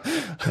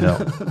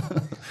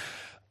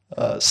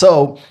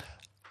 So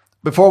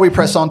before we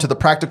press on to the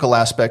practical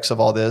aspects of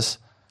all this,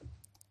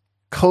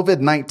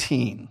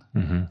 COVID-19.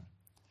 Mm-hmm.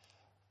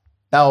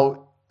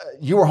 Now,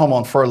 you were home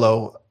on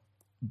furlough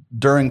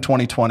during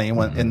 2020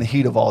 when in the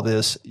heat of all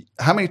this.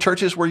 How many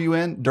churches were you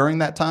in during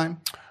that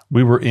time?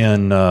 We were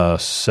in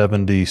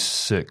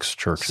 76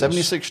 churches.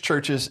 76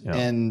 churches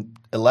in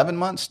 11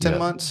 months, 10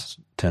 months?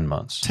 10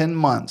 months. 10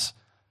 months,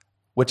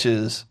 which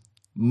is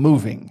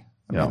moving.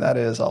 I mean, that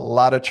is a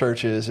lot of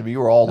churches. I mean, you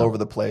were all over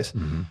the place.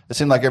 Mm-hmm. It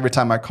seemed like every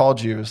time I called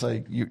you, it was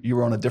like you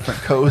were on a different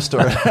coast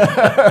or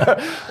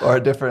or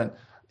a different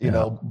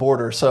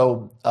border.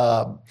 So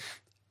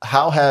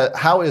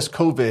how is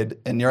COVID,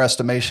 in your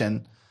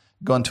estimation,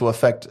 going to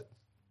affect?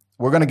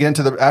 We're going to get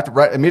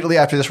into immediately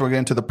after this. We're going to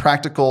get into the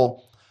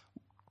practical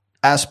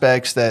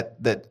aspects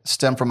that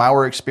stem from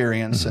our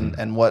experience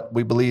and what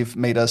we believe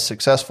made us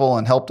successful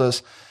and helped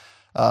us.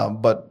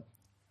 But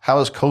how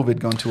is COVID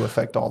going to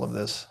affect all of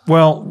this?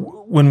 Well,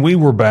 when we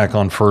were back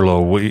on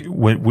furlough,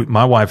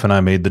 my wife and I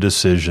made the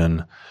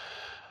decision,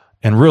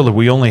 and really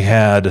we only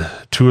had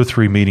 2 or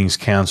 3 meetings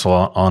cancel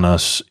on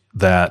us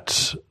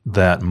that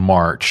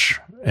March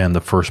and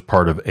the first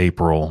part of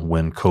April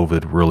when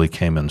COVID really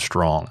came in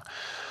strong.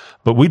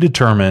 But we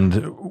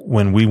determined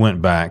when we went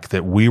back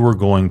that we were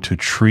going to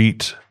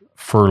treat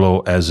furlough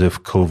as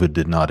if COVID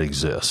did not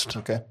exist.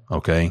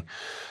 Okay.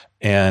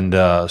 And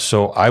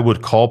so I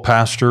would call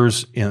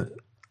pastors.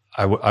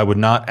 I would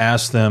not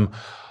ask them,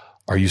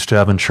 are you still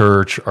having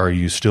church? Are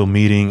you still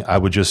meeting? I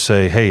would just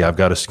say, hey,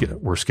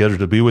 we're scheduled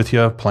to be with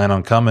you. Plan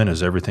on coming.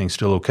 Is everything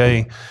still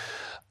okay?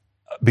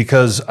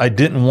 Because I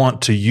didn't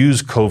want to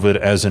use COVID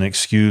as an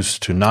excuse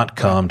to not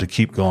come, to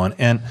keep going.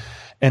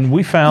 And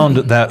we found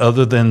that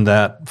other than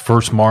that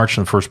first March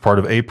and the first part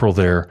of April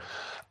there,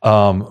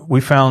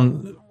 we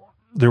found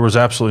there was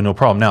absolutely no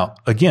problem. Now,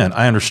 again,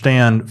 I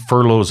understand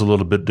furlough is a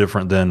little bit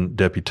different than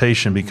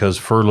deputation because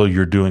furlough,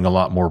 you're doing a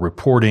lot more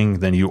reporting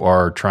than you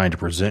are trying to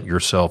present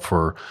yourself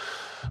for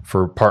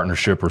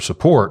partnership or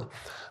support.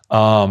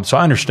 So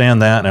I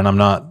understand that, and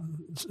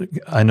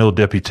I know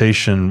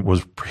deputation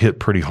was hit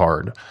pretty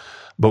hard.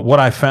 But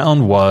what I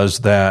found was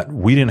that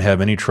we didn't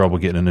have any trouble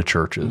getting into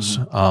churches.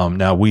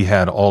 Now, we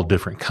had all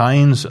different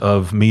kinds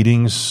of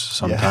meetings.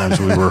 Sometimes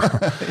we were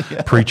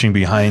preaching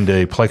behind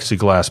a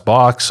plexiglass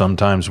box.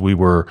 Sometimes we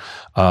were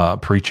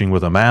preaching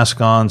with a mask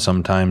on.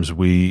 Sometimes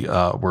we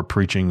were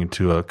preaching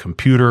to a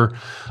computer.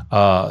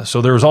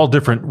 So there was all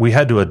different. We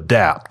had to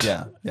adapt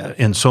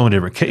in so many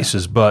different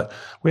cases. But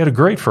we had a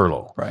great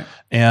furlough. Right.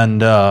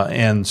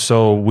 And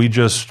so we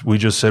just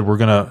said we're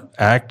going to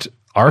act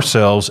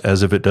ourselves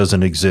as if it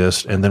doesn't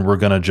exist, and then we're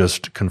going to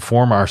just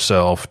conform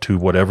ourselves to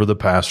whatever the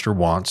pastor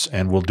wants,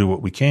 and we'll do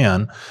what we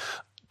can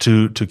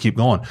to keep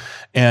going.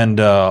 And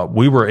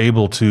we were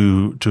able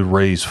to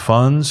raise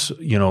funds,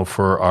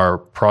 for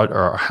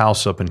our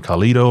house up in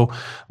Carlito.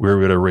 We were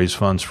able to raise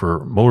funds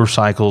for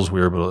motorcycles.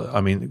 We were able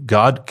to,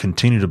 God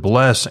continued to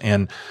bless,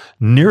 and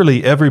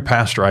nearly every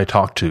pastor I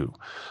talked to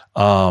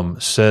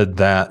said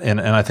that, and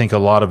I think a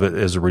lot of it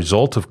as a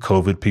result of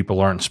COVID, people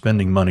aren't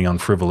spending money on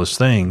frivolous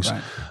things.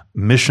 Right.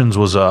 Missions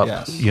was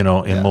up,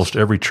 in most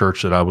every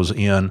church that I was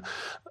in.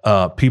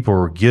 People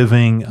were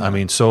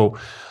giving. So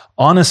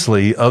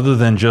honestly, other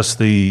than just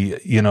the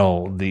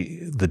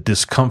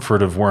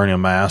discomfort of wearing a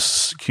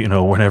mask,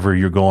 whenever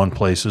you're going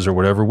places or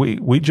whatever, we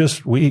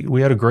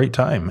had a great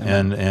time,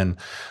 and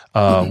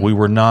we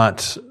were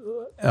not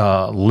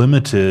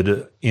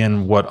limited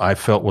in what I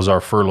felt was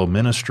our furlough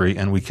ministry,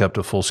 and we kept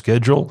a full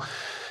schedule.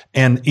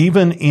 And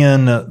even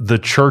in the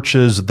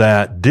churches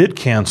that did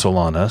cancel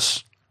on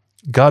us,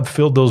 God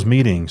filled those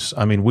meetings.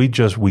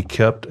 We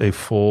kept a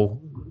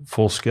full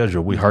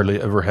schedule. We hardly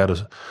ever had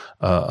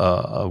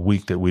a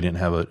week that we didn't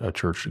have a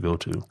church to go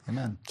to.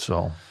 Amen.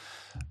 So,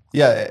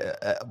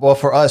 well,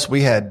 for us,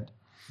 we had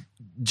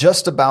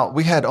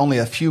only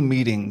a few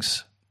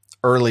meetings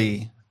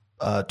early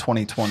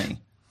 2020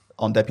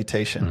 on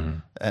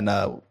deputation. And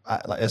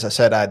as I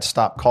said, I'd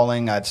stopped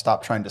calling. I'd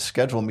stopped trying to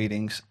schedule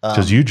meetings.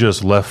 Because you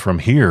just left from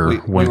here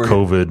when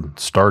COVID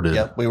started.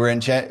 Yeah, we were in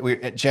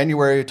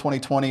January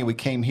 2020. We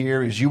came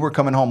here as you were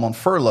coming home on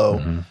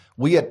furlough.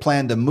 We had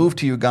planned to move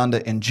to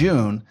Uganda in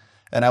June,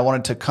 and I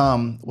wanted to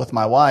come with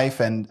my wife.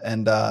 And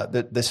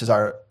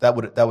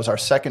that was our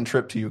second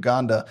trip to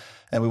Uganda,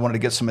 and we wanted to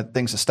get some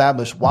things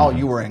established while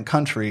you were in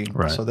country,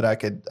 so that I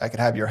could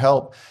have your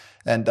help.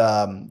 And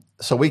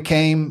so we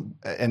came,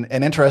 and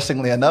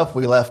interestingly enough,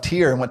 we left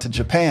here and went to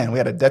Japan. We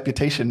had a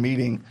deputation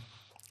meeting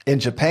in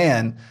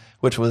Japan,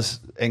 which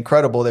was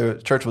incredible.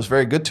 The church was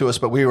very good to us,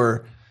 but we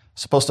were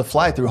supposed to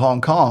fly through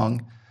Hong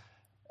Kong,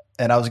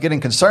 and I was getting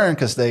concerned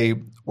because they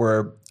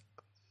were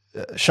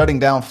shutting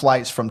down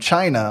flights from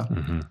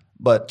China,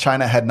 but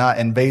China had not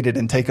invaded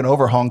and taken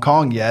over Hong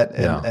Kong yet,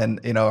 and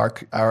you know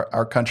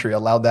our country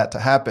allowed that to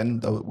happen,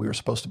 though we were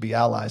supposed to be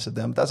allies of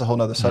them. But that's a whole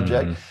nother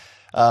subject.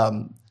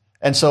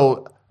 And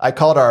so I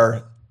called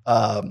our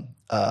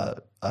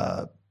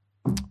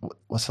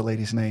what's the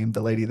lady's name?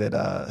 The lady that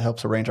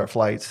helps arrange our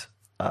flights.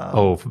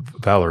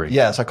 Valerie.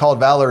 Yes, I called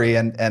Valerie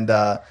and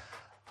I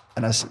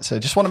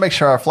said, just want to make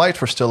sure our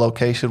flights were still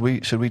okay. Should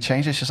we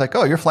change it? She's like,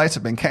 oh, your flights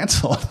have been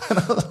canceled. And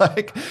I was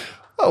like,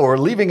 oh, we're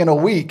leaving in a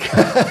week.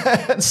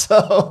 And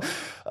so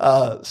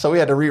we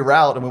had to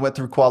reroute, and we went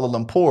through Kuala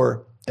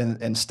Lumpur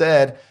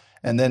instead.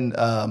 And then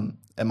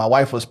and my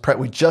wife was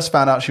we just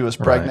found out she was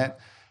pregnant,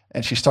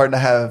 and she's starting to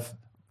have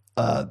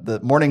the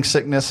morning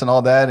sickness and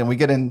all that. And we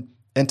get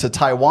into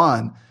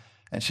Taiwan,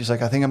 and she's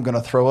like, I think I'm going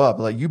to throw up.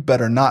 I'm like, you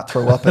better not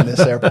throw up in this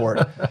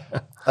airport.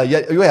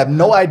 You have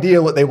no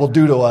idea what they will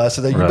do to us,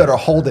 so that you better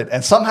hold it.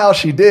 And somehow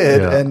she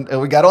did, and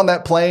we got on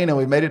that plane, and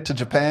we made it to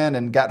Japan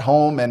and got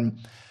home, and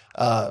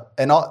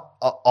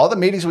all the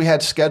meetings we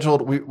had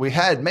scheduled, we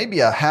had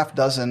maybe a half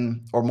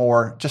dozen or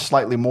more, just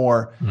slightly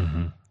more,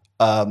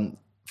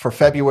 for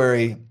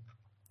February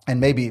and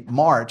maybe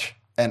March.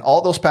 And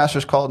all those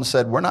pastors called and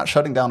said, we're not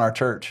shutting down our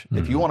church.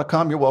 If you want to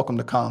come, you're welcome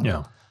to come.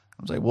 I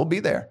was like, we'll be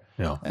there.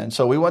 And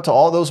so we went to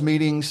all those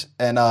meetings,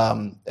 and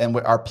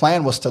our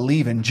plan was to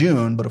leave in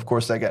June, but of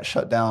course that got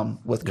shut down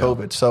with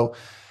COVID. So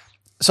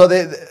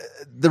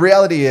the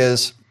reality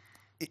is,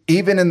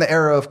 even in the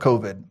era of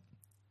COVID,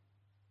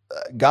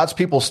 God's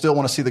people still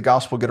want to see the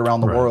gospel get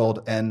around the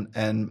world,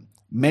 and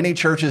many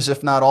churches,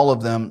 if not all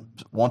of them,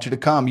 want you to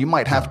come. You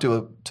might have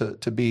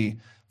to be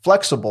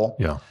flexible.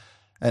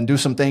 And do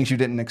some things you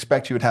didn't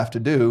expect you would have to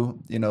do,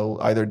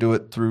 either do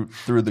it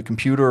through the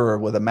computer or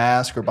with a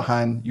mask or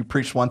you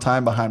preached one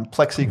time behind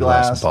plexiglass.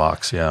 Glass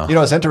box,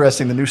 It's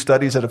interesting, the new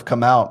studies that have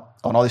come out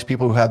on all these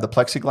people who have the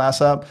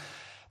plexiglass up,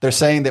 they're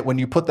saying that when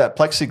you put that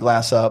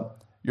plexiglass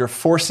up, you're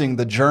forcing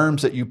the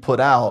germs that you put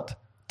out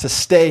to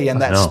stay in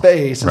that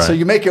space. And so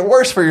you make it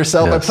worse for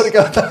yourself by putting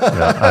up.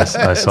 I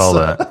saw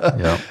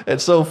that.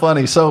 It's so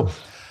funny. So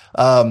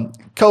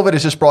COVID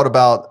has just brought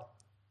about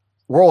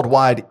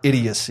worldwide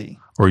idiocy.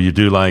 Or you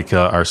do like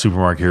our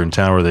supermarket here in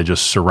town, where they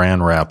just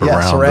saran wrap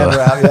around. Saran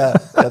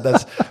wrap,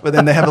 but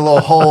then they have a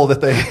little hole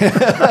that they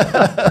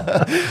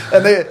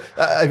and they.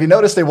 Have you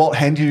noticed they won't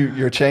hand you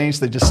your change?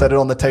 They just set it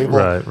on the table.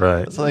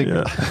 Right. It's like,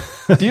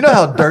 do you know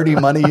how dirty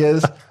money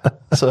is?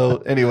 So,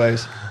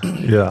 anyways,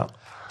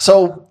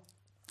 So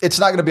it's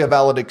not going to be a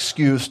valid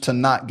excuse to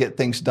not get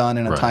things done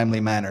in a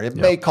timely manner. It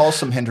may cause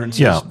some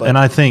hindrances. But and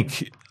I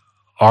think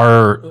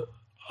our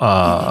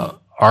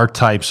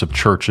types of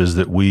churches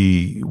that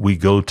we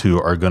go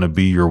to are going to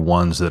be your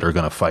ones that are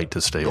going to fight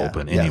to stay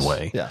open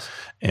anyway. Yes.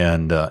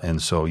 And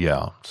so.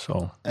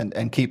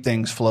 And keep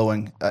things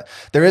flowing.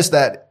 There is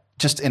that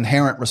just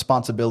inherent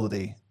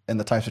responsibility in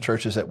the types of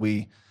churches that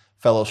we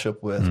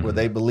fellowship with, where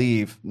they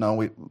believe,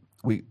 no,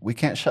 we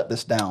can't shut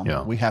this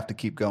down. We have to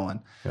keep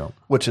going,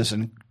 which is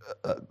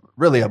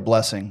really a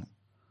blessing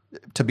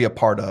to be a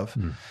part of.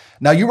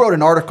 Now, you wrote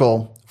an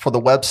article for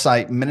the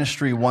website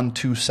Ministry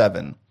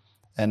 127.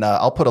 And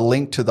I'll put a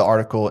link to the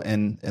article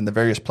in the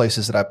various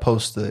places that I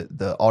post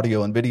the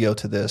audio and video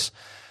to this.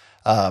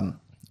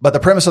 But the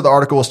premise of the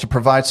article was to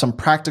provide some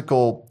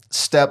practical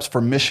steps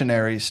for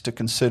missionaries to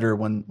consider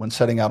when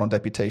setting out on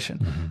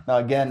deputation. Now,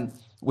 again,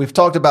 we've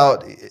talked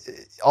about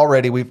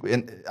already.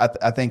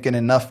 I think in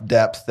enough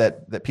depth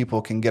that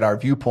people can get our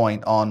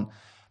viewpoint on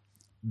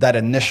that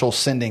initial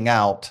sending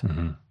out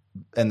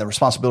and the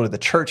responsibility the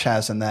church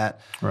has in that.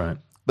 Right.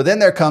 But then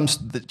there comes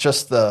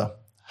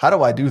how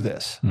do I do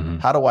this?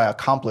 How do I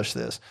accomplish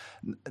this?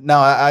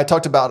 Now, I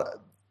talked about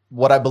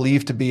what I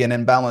believe to be an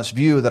imbalanced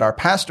view that our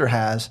pastor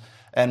has,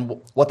 and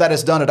what that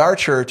has done at our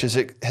church is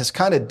it has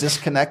kind of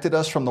disconnected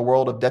us from the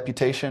world of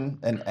deputation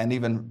and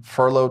even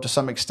furlough to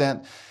some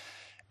extent.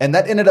 And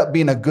that ended up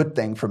being a good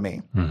thing for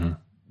me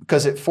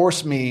because it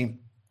forced me,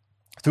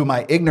 through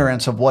my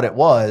ignorance of what it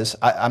was,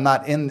 I'm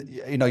not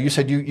in, you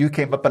said you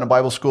came up in a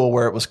Bible school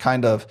where it was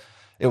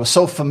it was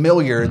so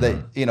familiar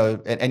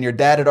that, and your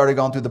dad had already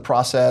gone through the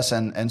process.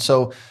 And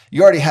so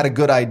you already had a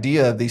good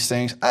idea of these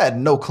things. I had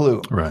no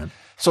clue. Right.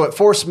 So it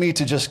forced me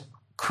to just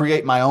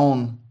create my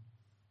own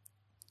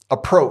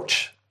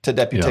approach to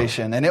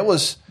deputation. And it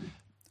was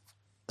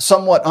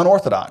somewhat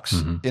unorthodox,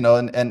 and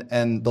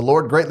the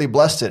Lord greatly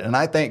blessed it. And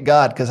I thank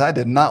God, because I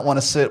did not want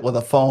to sit with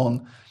a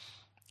phone.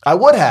 I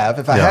would have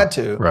if I had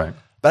to,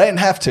 but I didn't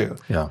have to.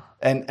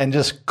 And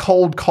just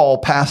cold call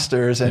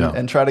pastors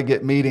and try to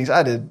get meetings.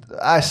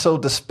 I so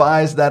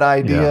despised that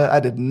idea. I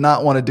did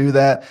not want to do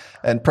that.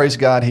 And praise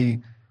God,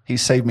 he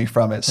saved me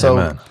from it.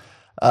 So,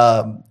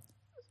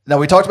 now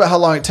we talked about how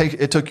long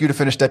it took you to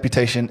finish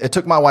deputation. It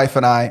took my wife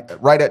and I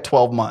right at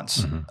 12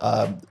 months,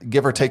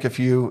 give or take a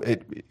few.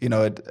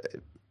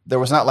 There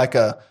was not like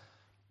a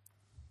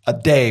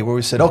day where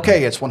we said,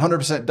 okay, it's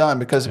 100% done,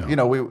 because,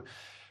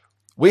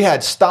 we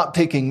had stopped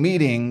taking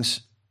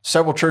meetings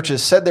several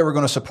churches said they were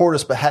going to support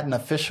us but hadn't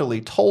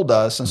officially told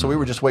us. And so we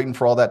were just waiting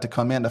for all that to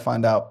come in to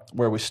find out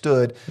where we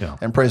stood. Yeah.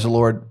 And praise the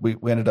Lord, we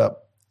ended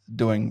up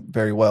doing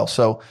very well.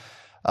 So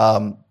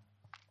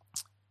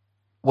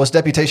was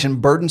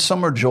Deputation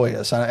burdensome or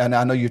joyous? And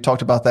I know you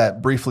talked about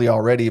that briefly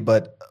already,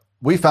 but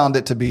we found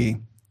it to be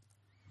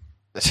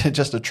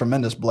just a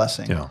tremendous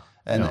blessing. Yeah.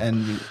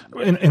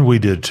 And we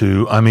did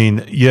too. I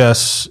mean,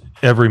 yes,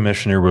 every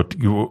missionary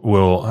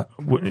will,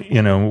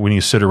 you know, when you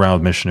sit around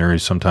with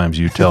missionaries, sometimes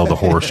you tell the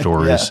horror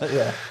stories,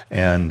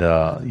 and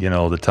you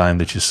know, the time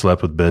that you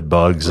slept with bed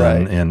bugs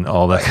and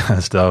all that kind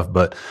of stuff.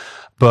 But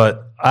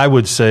I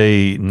would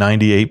say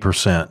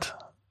 98%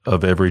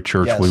 of every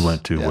church we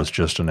went to was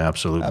just an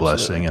absolute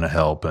blessing and a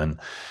help,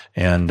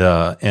 and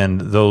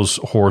those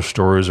horror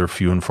stories are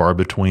few and far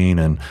between,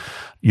 and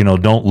you know,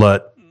 don't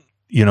let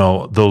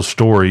those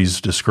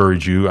stories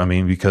discourage you. I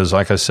mean, because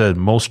like I said,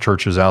 most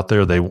churches out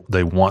there,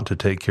 they want to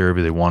take care of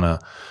you. They want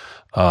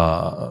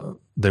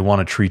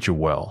to treat you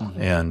well.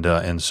 Mm-hmm.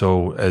 And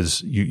so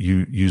as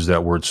you use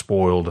that word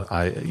spoiled,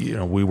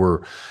 we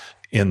were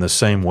in the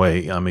same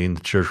way. I mean,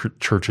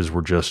 churches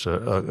were just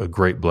a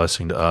great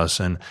blessing to us.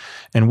 And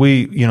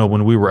we,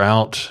 when we were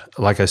out,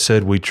 like I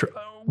said,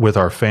 with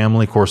our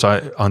family, of course,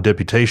 on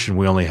Deputation,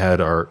 we only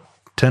had our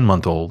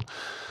 10-month-old.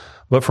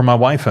 But for my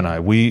wife and I,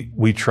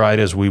 we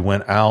tried as we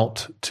went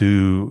out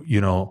to,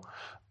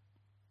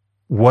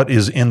 what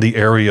is in the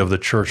area of the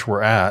church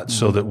we're at, mm-hmm.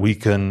 so that we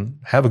can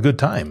have a good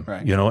time,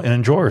 and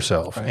enjoy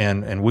ourselves. Right.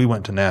 And we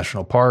went to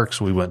national parks,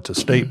 we went to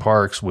state mm-hmm.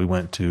 parks, we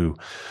went to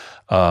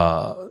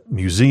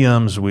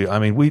museums. We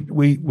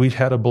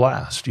had a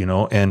blast,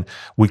 and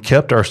we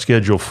kept our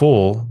schedule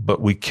full,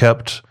 but we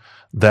kept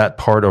that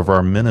part of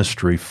our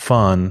ministry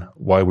fun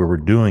while we were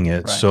doing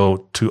it. Right.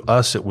 So to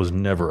us, it was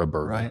never a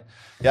burden. Right.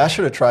 Yeah, I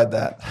should have tried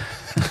that.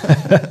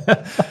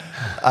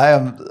 I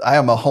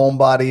am a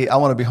homebody. I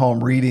want to be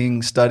home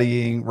reading,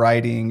 studying,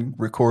 writing,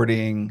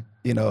 recording.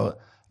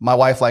 My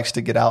wife likes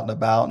to get out and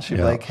about, and she'd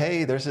be like,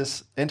 "Hey, there's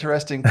this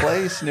interesting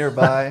place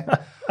nearby."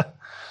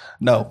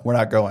 No, we're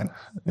not going.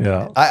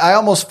 Yeah. I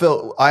almost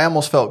felt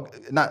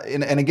not,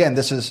 and again,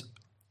 this is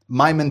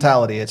my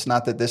mentality. It's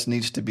not that this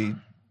needs to be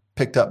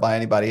picked up by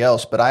anybody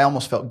else, but I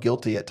almost felt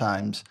guilty at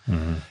times.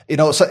 Mm-hmm.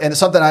 And it's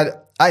something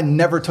I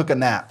never took a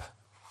nap.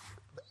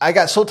 I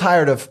got so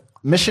tired of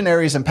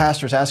missionaries and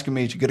pastors asking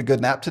me, "Did you get a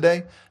good nap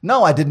today?"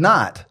 No, I did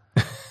not.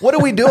 What are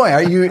we doing?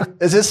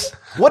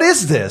 What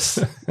is this?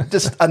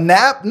 Just a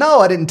nap? No,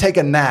 I didn't take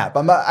a nap.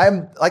 I'm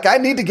like, I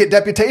need to get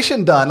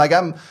Deputation done. Like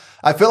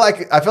I feel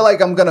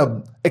like I'm going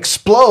to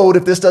explode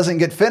if this doesn't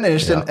get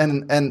finished. Yeah.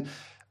 And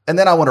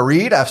then I want to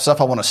read. I have stuff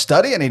I want to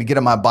study. I need to get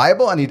in my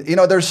Bible. I need,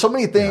 there's so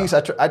many things.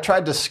 Yeah. I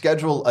tried to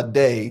schedule a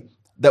day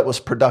that was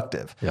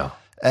productive. Yeah.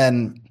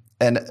 And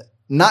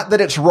not that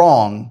it's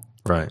wrong.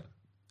 Right.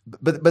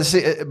 But this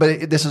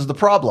is the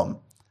problem.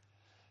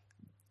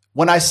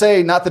 When I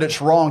say not that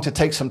it's wrong to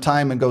take some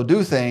time and go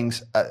do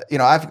things,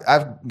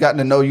 I've gotten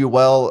to know you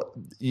well.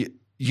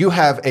 You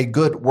have a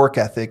good work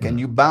ethic, and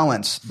you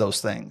balance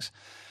those things.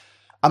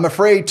 I'm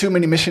afraid too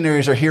many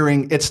missionaries are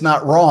hearing it's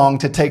not wrong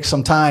to take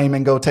some time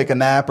and go take a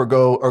nap or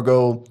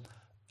go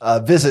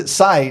visit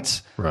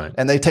sites, right.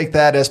 And they take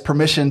that as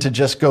permission to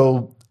just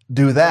go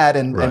do that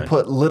and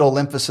put little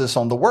emphasis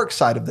on the work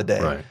side of the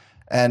day. Right.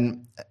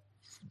 And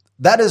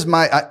that is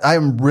I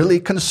am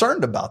really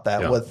concerned about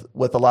that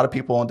with a lot of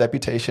people on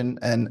Deputation,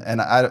 and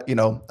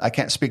I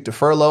can't speak to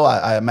furlough.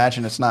 I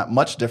imagine it's not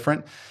much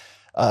different.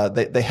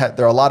 There's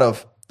a lot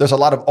of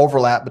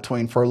overlap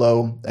between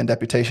furlough and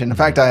Deputation. In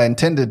fact,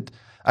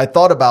 I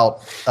thought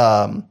about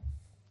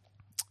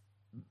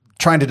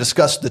trying to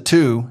discuss the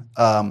two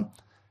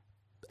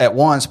at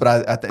once, but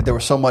I think there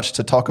was so much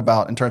to talk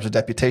about in terms of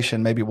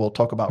Deputation. Maybe we'll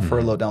talk about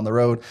furlough down the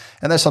road,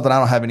 and that's something I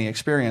don't have any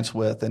experience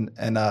with. And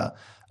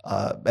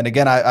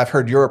again, I've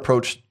heard your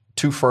approach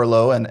to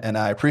furlough, and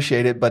I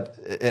appreciate it.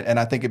 And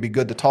I think it'd be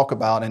good to talk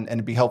about and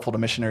it'd be helpful to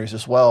missionaries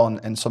as well.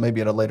 And so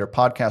maybe at a later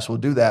podcast we'll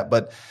do that.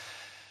 But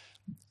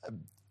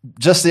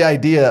just the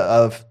idea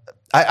of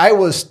I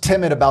was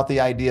timid about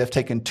the idea of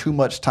taking too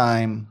much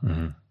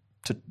time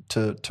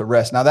to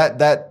rest. Now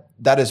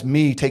that is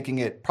me taking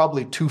it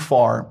probably too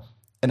far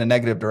in a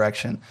negative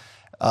direction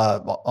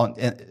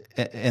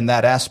in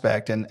that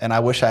aspect. And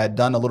I wish I had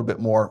done a little bit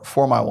more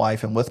for my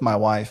wife and with my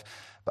wife.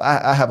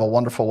 I have a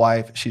wonderful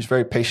wife. She's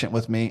very patient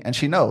with me, and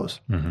she knows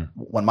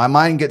when my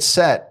mind gets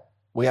set,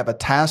 we have a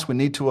task we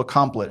need to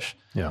accomplish.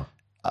 Yeah,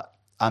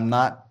 I'm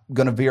not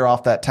going to veer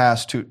off that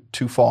task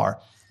too far.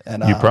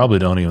 And you probably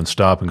don't even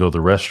stop and go to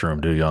the restroom,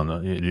 do you?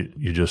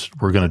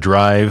 We're going to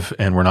drive,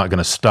 and we're not going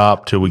to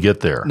stop till we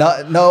get there.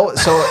 No.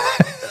 So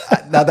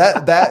now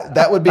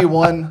that would be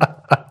one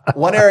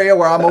area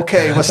where I'm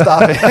okay with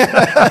stopping.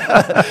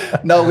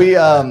 No, we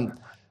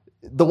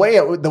the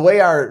way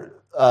our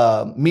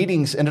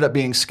meetings ended up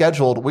being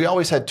scheduled, we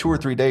always had 2 or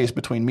 3 days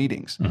between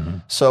meetings. Mm-hmm.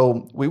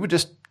 So we would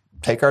just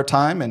take our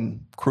time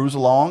and cruise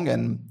along.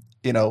 And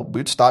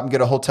we'd stop and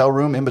get a hotel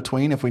room in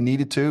between if we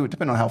needed to,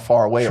 depending on how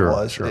far away it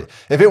was. Sure.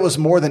 If it was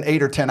more than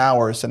 8 or 10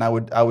 hours, then I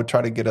would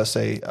try to get us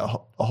a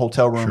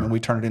hotel room, Sure. and we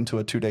turn it into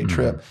a 2-day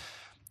trip.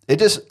 It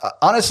just,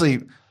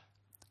 honestly,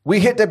 we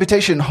hit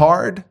Deputation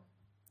hard,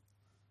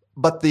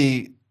 but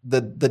the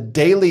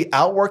daily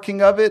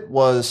outworking of it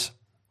was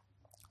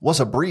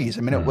a breeze.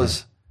 I mean, it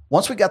was,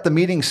 once we got the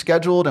meetings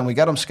scheduled and we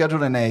got them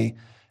scheduled in a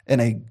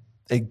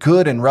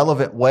good and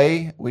relevant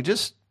way, we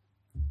just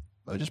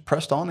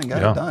pressed on and got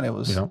it done.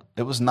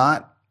 It was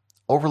not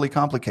overly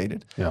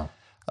complicated. Yeah.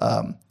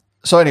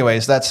 So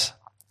anyways, that's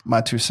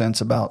my 2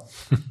 cents about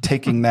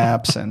taking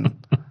naps.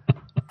 And did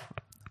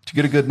you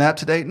get a good nap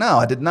today? No,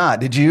 I did not.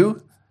 Did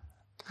you?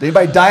 Did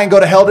anybody die and go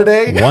to hell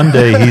today? One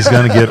day he's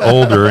going to get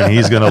older and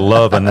he's going to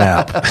love a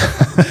nap.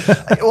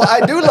 Well,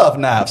 I do love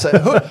naps.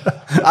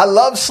 I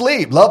love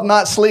sleep. Love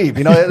not sleep.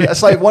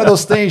 It's like one of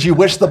those things you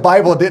wish the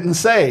Bible didn't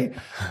say.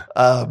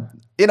 But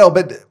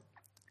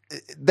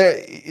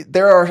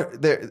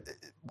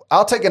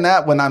I'll take a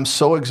nap when I'm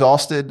so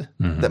exhausted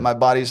that my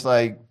body's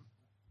like,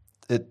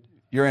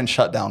 you're in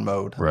shutdown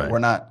mode. Right. We're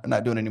not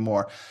doing it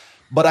anymore.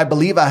 But I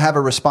believe I have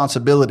a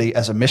responsibility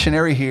as a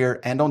missionary here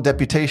and on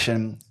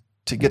deputation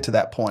to get to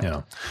that point.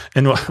 Yeah.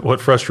 And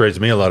what frustrates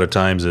me a lot of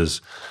times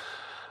is,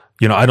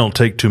 I don't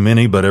take too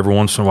many, but every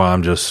once in a while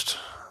I'm just,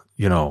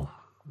 let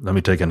me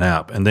take a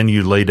nap. And then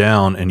you lay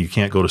down and you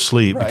can't go to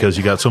sleep because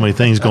you got so many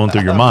things going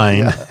through your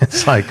mind. Yeah.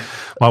 It's like,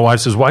 my wife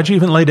says, "Why'd you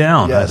even lay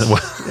down?" Yes, I said,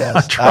 well,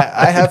 yes.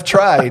 I have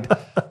tried.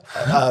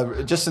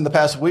 Just in the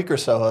past week or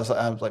so,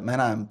 I was like, man,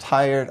 I'm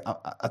tired.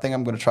 I think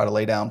I'm going to try to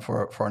lay down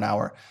for an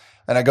hour.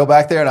 And I go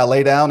back there and I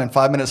lay down, and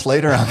 5 minutes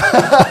later,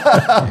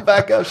 I'm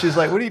back up. She's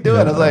like, "What are you doing?"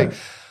 I was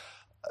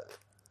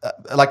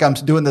like I'm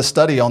doing this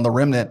study on the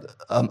remnant,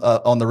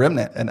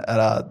 and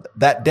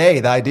that day,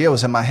 the idea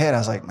was in my head. I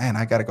was like, man,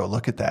 I got to go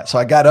look at that. So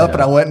I got up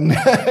and I went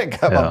and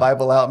got my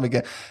Bible out and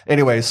began.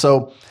 Anyway,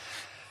 so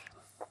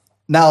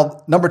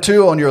now number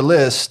 2 on your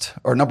list,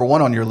 or number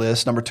 1 on your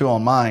list, number 2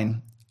 on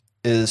mine,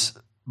 is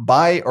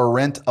buy or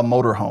rent a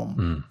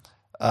motorhome.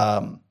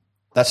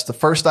 That's the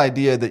first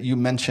idea that you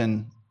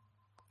mentioned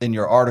in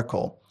your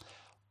article.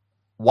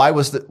 Why do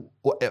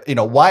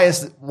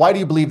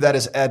you believe that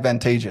is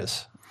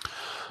advantageous?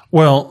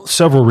 Well,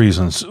 several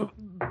reasons.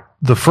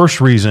 The first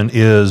reason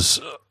is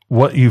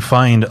what you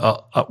find,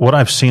 what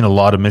I've seen a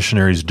lot of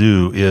missionaries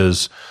do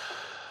is,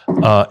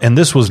 and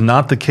this was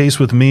not the case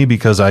with me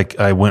because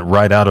I went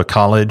right out of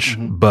college,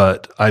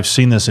 but I've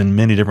seen this in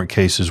many different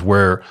cases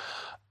where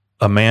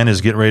a man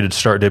is getting ready to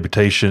start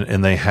deputation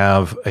and they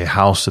have a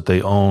house that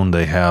they own.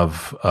 They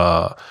have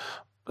a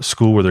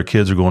school where their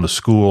kids are going to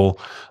school.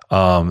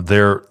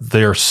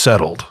 They're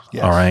settled.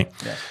 Yes. All right.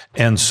 Yes.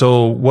 And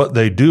so what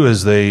they do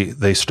is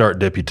they start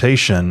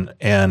deputation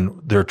and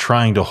they're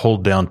trying to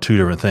hold down 2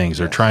 different things.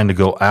 They're trying to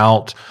go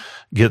out,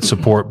 get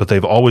support, but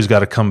they've always got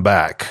to come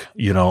back,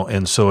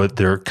 and so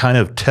they're kind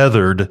of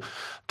tethered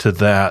to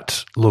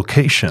that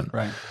location.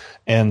 Right.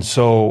 And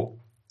so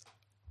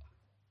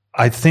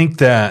I think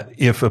that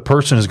if a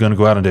person is going to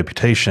go out on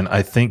deputation,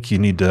 I think you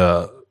need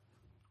to,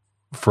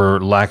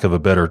 for lack of a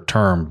better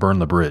term, burn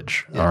the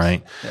bridge. Yes. All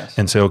right. Yes.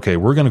 And say, okay,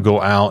 we're going to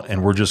go out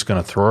and we're just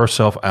going to throw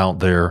ourselves out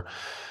there.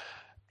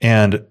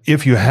 And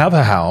if you have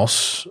a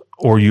house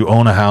or you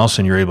own a house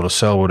and you're able to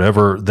sell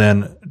whatever,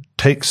 then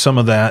take some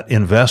of that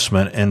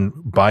investment and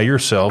buy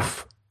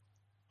yourself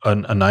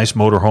a nice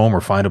motorhome,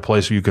 or find a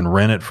place where you can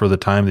rent it for the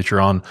time that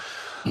you're on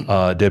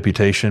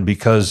deputation,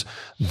 because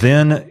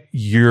then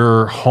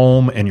your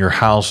home and your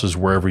house is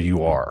wherever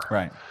you are.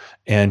 Right.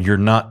 And you're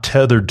not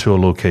tethered to a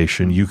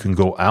location. You can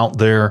go out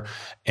there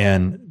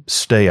and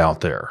stay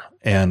out there.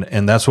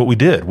 And that's what we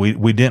did.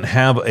 We didn't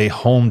have a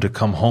home to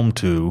come home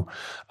to.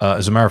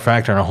 As a matter of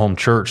fact, in our home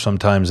church,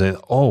 sometimes they,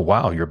 "Oh,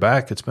 wow, you're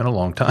back. It's been a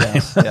long time."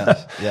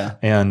 Yes, yeah.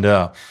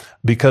 And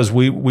because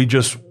we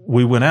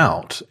went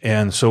out.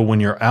 And so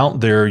when you're out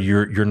there,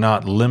 you're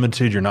not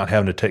limited. You're not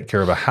having to take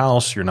care of a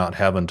house. You're not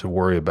having to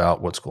worry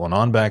about what's going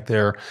on back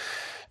there.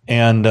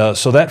 And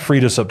so that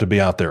freed us up to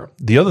be out there.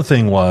 The other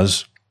thing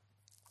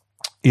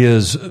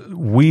is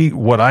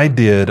what I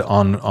did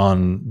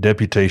on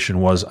deputation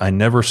was I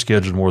never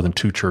scheduled more than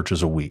 2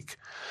 churches a week.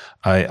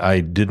 I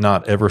did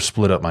not ever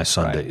split up my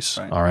Sundays.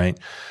 Right. All right.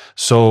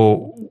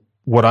 So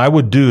what I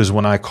would do is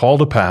when I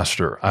called a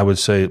pastor, I would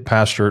say,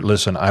 "Pastor,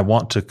 listen, I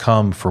want to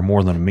come for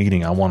more than a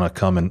meeting. I want to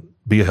come and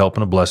be a help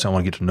and a blessing. I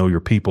want to get to know your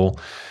people."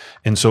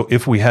 And so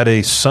if we had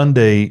a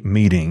Sunday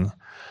meeting,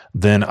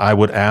 then I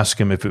would ask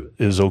him if it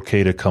is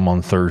okay to come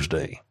on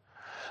Thursday.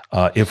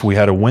 If we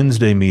had a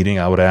Wednesday meeting,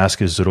 I would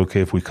ask, "Is it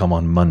okay if we come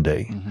on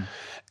Monday?"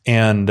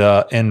 And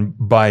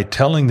by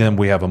telling them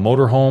we have a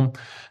motorhome,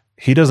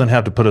 he doesn't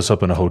have to put us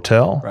up in a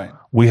hotel. Right.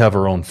 We have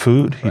our own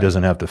food. He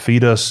doesn't have to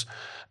feed us,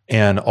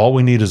 and all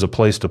we need is a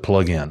place to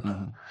plug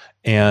in.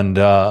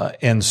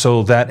 And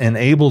so that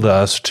enabled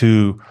us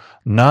to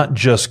not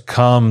just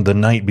come the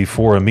night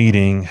before a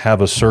meeting,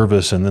 have a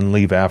service, and then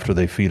leave after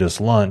they feed us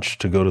lunch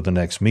to go to the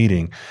next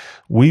meeting.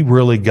 We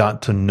really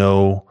got to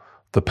know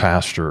the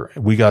pastor.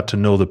 We got to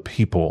know the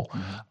people.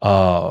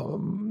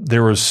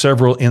 There were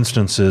several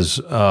instances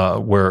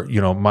where,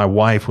 you know, my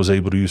wife was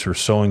able to use her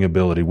sewing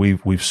ability.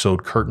 We've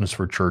sewed curtains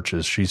for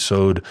churches. She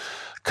sewed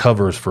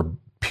covers for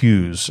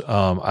pews.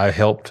 I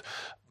helped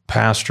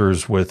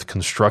pastors with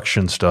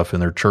construction stuff in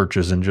their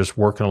churches and just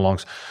working along.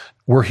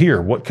 We're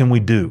here. What can we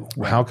do?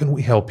 Right. How can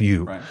we help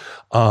you? Right.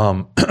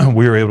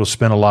 We were able to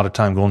spend a lot of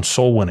time going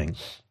soul winning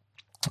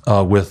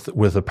with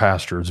the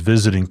pastors,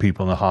 visiting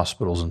people in the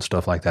hospitals and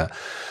stuff like that.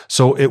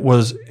 So it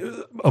was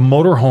a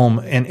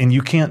motorhome, and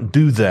you can't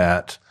do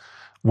that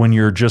when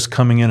you're just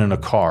coming in a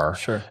car.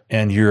 Sure.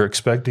 And you're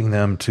expecting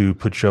them to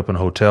put you up in a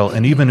hotel.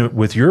 And even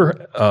with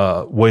your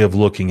way of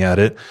looking at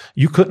it,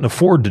 you couldn't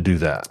afford to do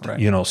that, right.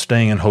 You know,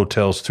 staying in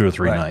hotels 2 or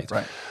 3 right. nights.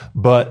 Right.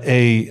 But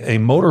a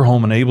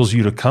motorhome enables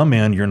you to come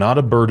in. You're not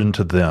a burden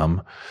to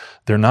them.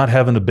 They're not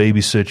having to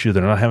babysit you.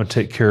 They're not having to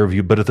take care of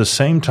you. But at the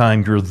same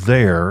time, you're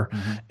there,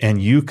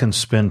 and you can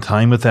spend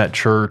time at that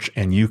church,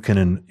 and you can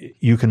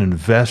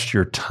invest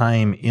your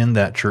time in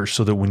that church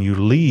so that when you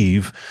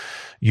leave,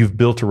 you've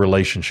built a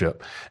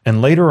relationship.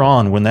 And later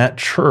on, when that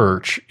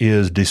church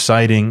is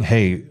deciding,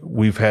 hey,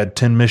 we've had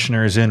 10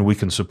 missionaries in, we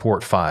can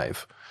support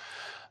 5,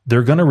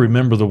 they're going to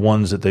remember the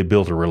ones that they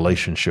built a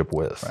relationship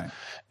with. Right.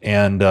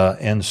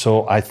 And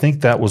so I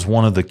think that was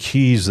one of the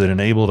keys that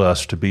enabled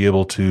us to be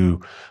able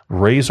to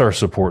raise our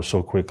support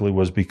so quickly,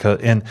 was because,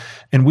 and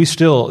we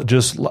still,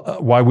 just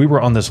while we were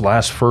on this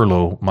last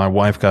furlough, my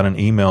wife got an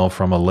email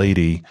from a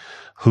lady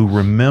who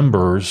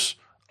remembers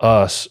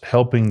us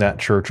helping that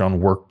church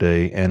on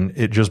workday, and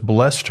it just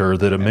blessed her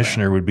that a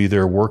missionary would be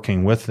there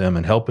working with them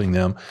and helping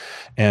them.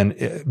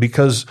 And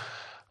because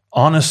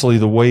honestly,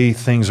 the way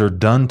things are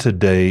done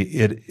today,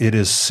 it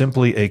is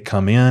simply a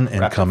come in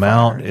and rapid come fire,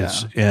 out.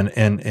 It's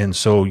and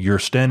so you're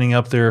standing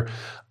up there,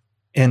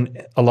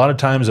 and a lot of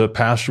times a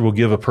pastor will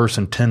give a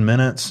person 10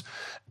 minutes.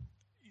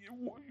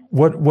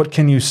 What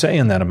can you say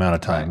in that amount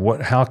of time?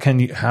 Right.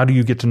 How do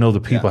you get to know the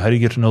people? How do you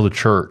get to know the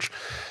church?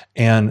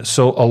 And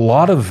so a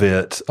lot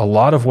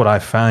of what I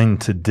find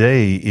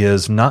today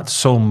is not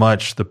so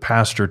much the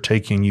pastor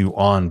taking you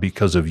on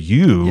because of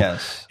you.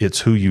 Yes. It's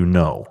who you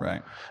know.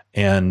 Right.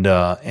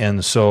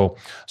 And so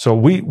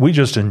we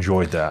just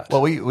enjoyed that.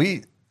 Well,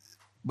 we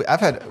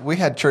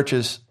had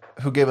churches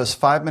who gave us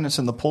 5 minutes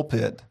in the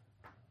pulpit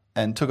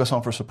and took us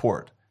home for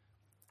support.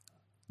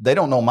 They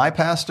don't know my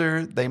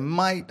pastor. They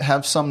might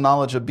have some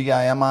knowledge of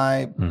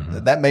BIMI.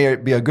 Mm-hmm. That may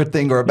be a good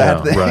thing or a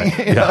bad thing.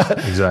 Right. Yeah,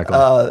 exactly.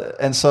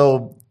 And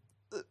so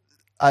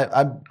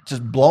I'm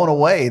just blown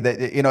away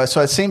that, you know,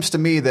 so it seems to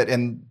me that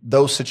in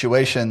those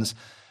situations,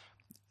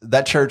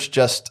 that church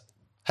just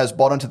has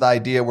bought into the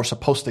idea we're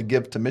supposed to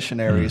give to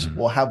missionaries.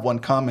 We'll have one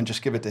come and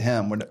just give it to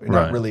him. We're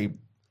not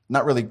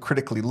really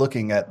critically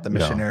looking at the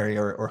missionary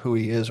or who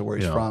he is or where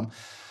he's from.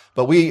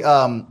 But we,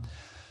 for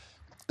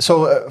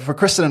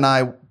Kristen and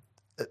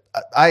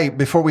I,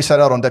 before we set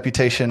out on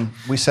Deputation,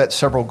 we set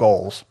several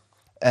goals,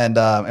 and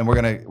we're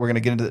gonna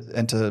get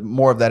into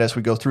more of that as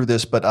we go through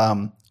this. But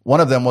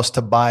one of them was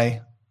to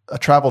buy a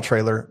travel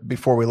trailer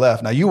before we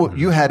left. Now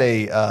you had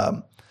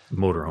a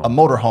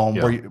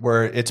motorhome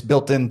where it's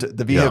built into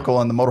the vehicle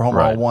and the motorhome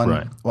are all one.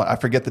 Right. Well, I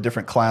forget the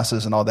different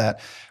classes and all that.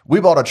 We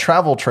bought a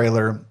travel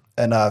trailer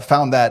and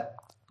found that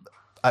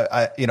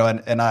I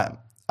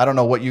don't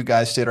know what you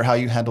guys did or how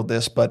you handled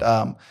this,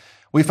 but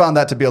we found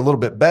that to be a little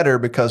bit better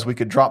because we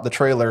could drop the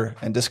trailer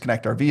and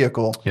disconnect our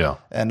vehicle. Yeah.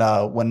 And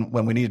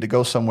when we needed to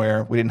go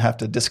somewhere, we didn't have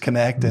to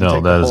disconnect. And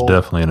take that is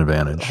definitely an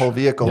advantage. The whole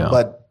vehicle,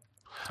 but.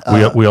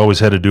 We always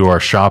had to do our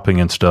shopping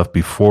and stuff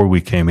before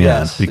we came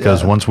in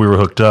because once we were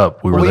hooked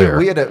up, we were there.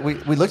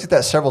 We looked at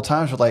that several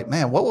times. We're like,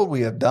 man, what would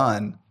we have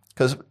done?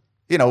 Because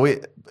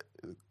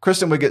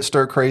Kristen would get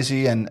stir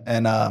crazy, and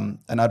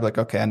I'd be like,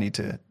 okay, I need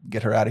to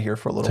get her out of here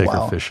for a little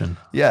while. Take her fishing.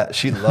 Yeah,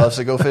 she loves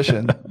to go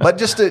fishing, but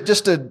just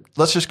to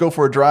let's just go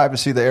for a drive and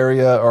see the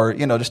area, or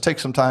just take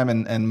some time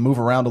and move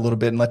around a little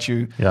bit and let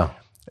you. Yeah.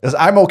 Because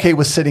I'm okay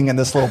with sitting in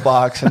this little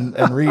box and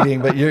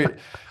reading, but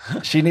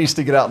she needs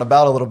to get out and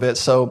about a little bit.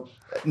 So.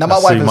 Now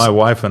my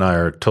wife and I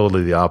are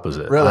totally the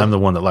opposite. Really? I'm the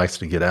one that likes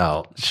to get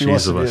out. She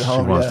wants to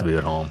be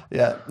at home.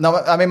 Yeah. No,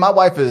 I mean, my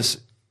wife is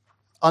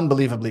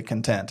unbelievably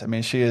content. I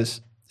mean, she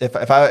is.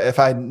 If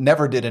I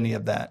never did any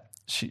of that,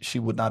 she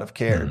would not have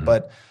cared. Mm-hmm.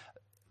 But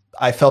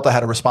I felt I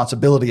had a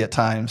responsibility at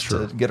times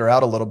to get her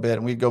out a little bit,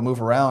 and we'd go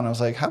move around. I was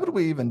like, how would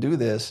we even do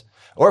this?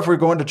 Or if we're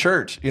going to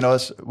church,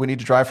 we need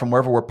to drive from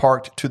wherever we're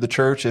parked to the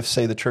church. If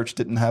say the church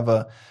didn't have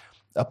a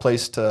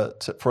place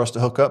for us to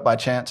hook up by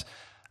chance.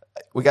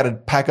 We got to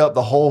pack up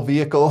the whole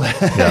vehicle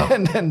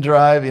and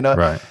drive,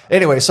 Right.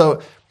 Anyway, so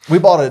we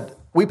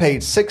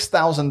paid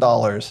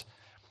 $6,000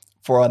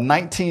 for a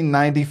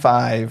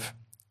 1995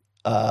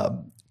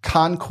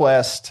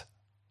 Conquest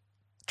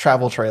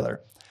travel trailer.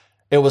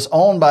 It was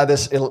owned by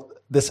this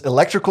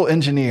electrical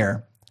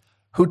engineer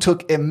who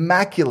took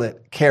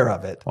immaculate care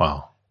of it.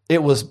 Wow.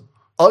 It was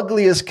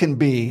ugly as can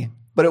be,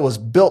 but it was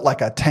built like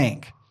a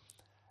tank.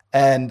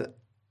 And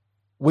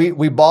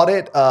we bought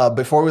it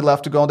before we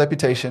left to go on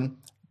deputation.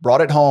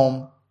 Brought it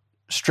home,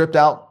 stripped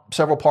out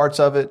several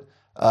parts of it,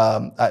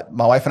 My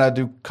wife and I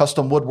do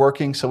custom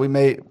woodworking, so we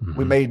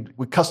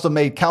custom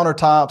made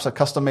countertops. I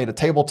custom made a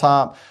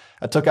tabletop.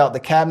 I took out the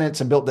cabinets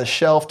and built this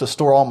shelf to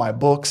store all my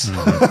books.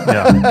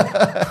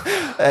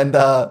 And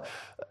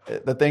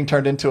the thing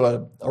turned into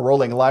a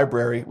rolling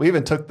library. We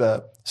even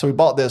so we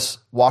bought this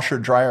washer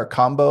dryer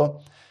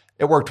combo.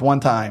 It worked one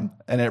time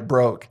and it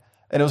broke,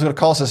 and it was going to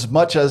cost as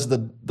much as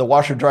the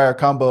washer dryer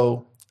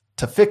combo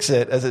to fix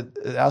it.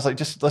 I was like,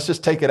 let's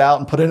just take it out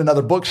and put in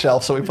another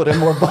bookshelf. So we put in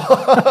more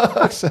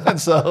books, and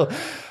so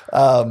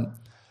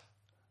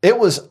it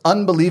was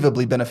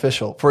unbelievably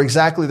beneficial for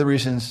exactly the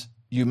reasons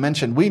you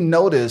mentioned. We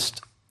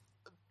noticed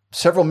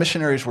several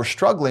missionaries were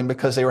struggling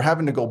because they were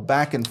having to go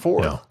back and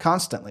forth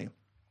constantly.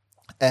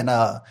 And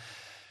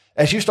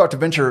as you start to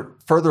venture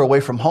further away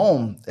from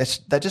home,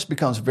 that just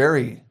becomes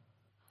very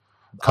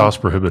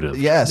cost prohibitive.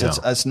 Yes,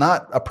 it's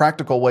not a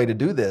practical way to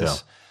do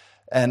this.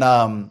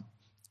 Yeah.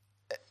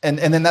 And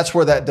then that's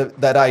where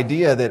that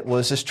idea that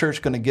was this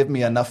church going to give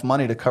me enough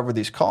money to cover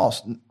these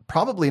costs?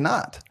 Probably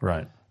not.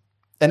 Right.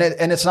 And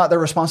it's not their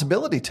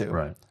responsibility to.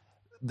 Right.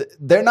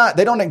 They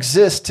don't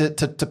exist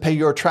to pay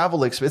your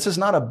travel expenses. This is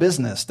not a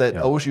business that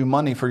owes you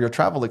money for your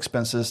travel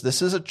expenses.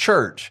 This is a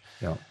church.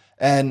 Yeah.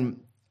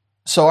 And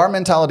so our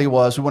mentality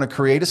was we want to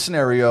create a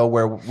scenario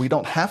where we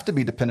don't have to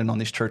be dependent on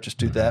these churches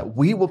to do that.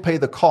 We will pay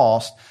the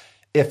cost.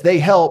 If they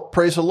help,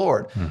 praise the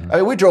Lord. I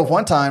mean, we drove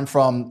one time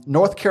from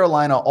North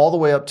Carolina all the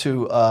way up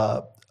to,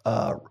 I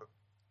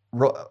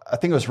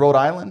think it was Rhode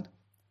Island,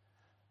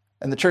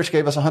 and the church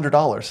gave us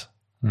 $100.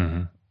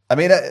 I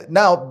mean,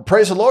 now,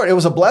 praise the Lord, it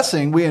was a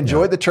blessing. We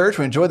enjoyed the church,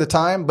 we enjoyed the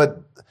time,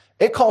 but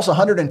it costs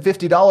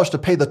 $150 to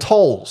pay the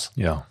tolls.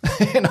 Yeah,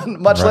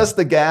 much less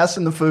the gas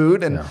and the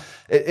food, and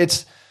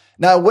it's.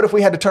 Now, what if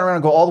we had to turn around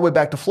and go all the way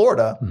back to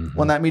Florida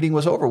when that meeting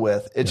was over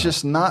with? It's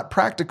just not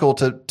practical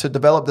to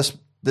develop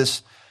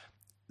this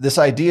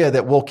idea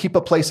that we'll keep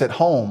a place at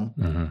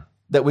home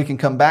that we can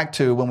come back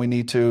to when we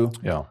need to,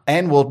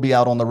 and we'll be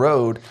out on the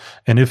road.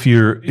 And if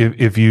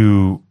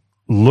you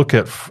look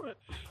at,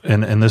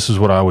 and this is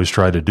what I always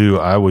try to do,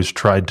 I always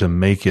tried to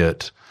make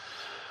it,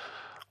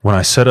 when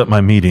I set up my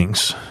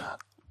meetings,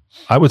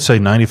 I would say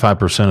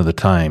 95% of the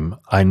time,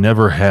 I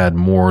never had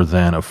more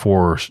than a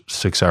 4 or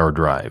 6 hour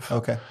drive.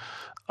 Okay.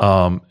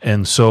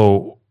 And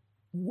so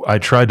I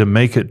tried to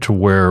make it to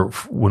where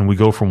when we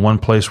go from one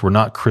place, we're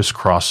not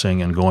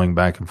crisscrossing and going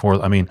back and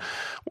forth. I mean,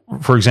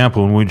 for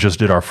example, when we just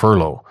did our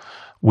furlough,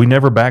 we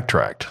never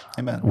backtracked.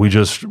 Amen.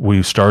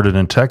 We started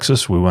in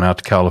Texas. We went out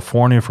to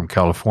California. From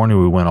California,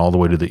 we went all the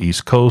way to the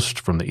East Coast.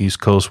 From the East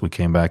Coast, we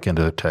came back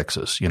into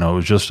Texas. It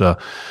was just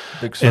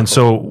big circle. And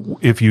so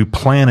if you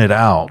plan it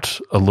out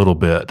a little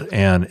bit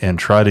and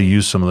try to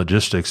use some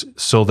logistics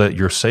so that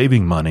you're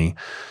saving money,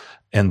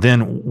 and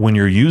then when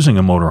you're using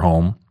a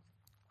motorhome,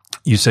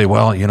 you say,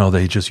 well,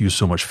 they just use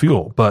so much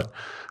fuel. But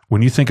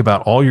when you think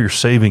about all you're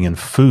saving in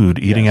food,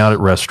 eating out at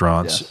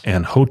restaurants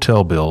and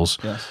hotel bills,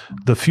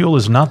 the fuel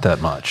is not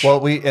that much.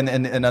 Well, and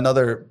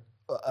another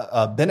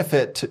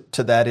benefit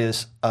to that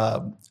is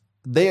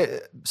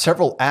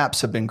several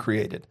apps have been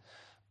created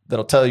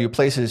that'll tell you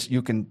places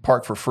you can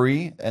park for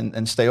free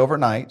and stay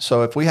overnight.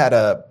 So if we had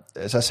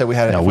as I said, we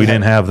had. No, we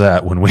didn't have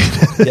that when we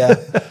did. Yeah,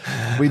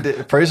 we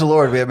did. Praise the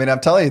Lord. I mean, I'm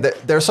telling you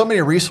that there are so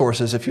many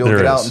resources. If you'll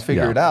get out and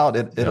figure it out,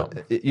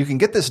 you can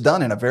get this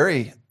done in a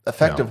very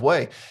effective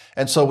way.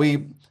 And so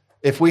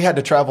if we had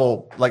to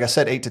travel, like I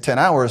said, 8 to 10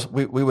 hours,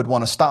 we would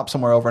want to stop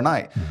somewhere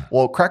overnight.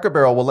 Well, Cracker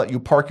Barrel will let you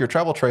park your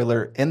travel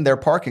trailer in their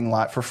parking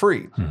lot for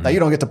free. Now, you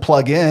don't get to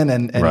plug in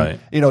and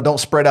don't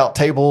spread out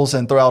tables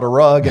and throw out a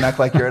rug and act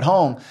like you're at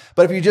home.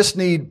 But if you just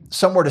need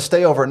somewhere to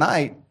stay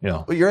overnight,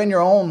 you're in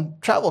your own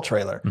travel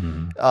trailer.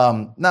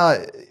 Now,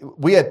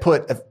 we had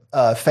put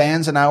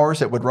fans in ours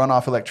that would run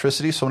off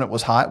electricity. So when it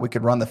was hot, we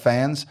could run the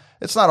fans.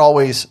 It's not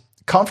always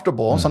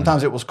comfortable.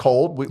 Sometimes it was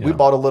cold. We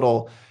bought a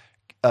little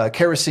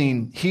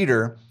kerosene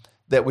heater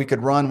that we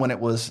could run when it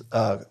was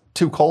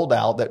too cold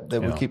out that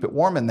would keep it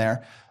warm in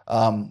there.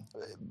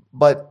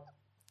 But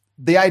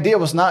the idea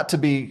was not to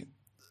be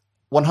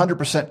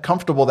 100%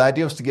 comfortable. The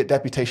idea was to get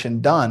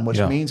deputation done, which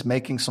means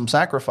making some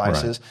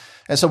sacrifices. Right.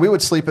 And so we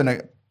would sleep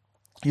in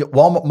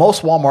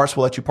most Walmarts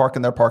will let you park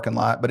in their parking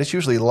lot, but it's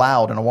usually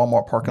loud in a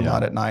Walmart parking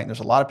lot at night. And there's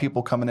a lot of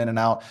people coming in and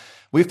out.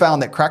 We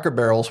found that Cracker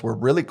Barrels were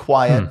really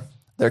quiet.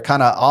 They're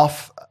kind of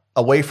off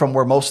away from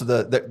where most of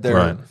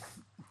they're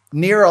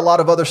near a lot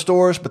of other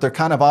stores, but they're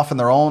kind of off in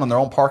their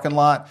own parking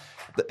lot.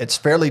 It's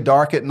fairly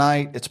dark at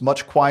night. It's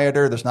much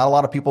quieter. There's not a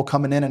lot of people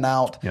coming in and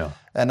out. Yeah.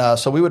 And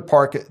so we would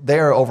park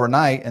there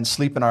overnight and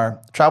sleep in our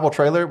travel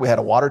trailer. We had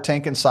a water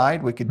tank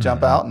inside. We could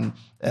jump out and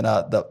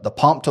the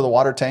pump to the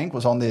water tank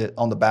was on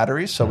the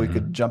batteries, so we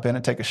could jump in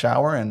and take a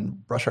shower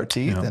and brush our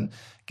teeth and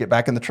get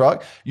back in the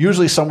truck.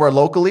 Usually somewhere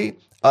locally,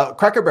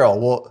 Cracker Barrel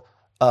will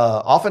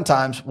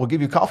oftentimes will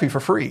give you coffee for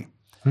free.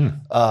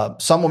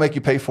 Some will make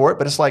you pay for it,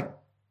 but it's like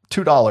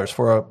 $2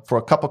 for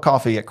a cup of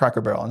coffee at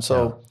Cracker Barrel. And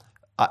so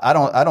I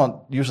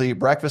don't usually eat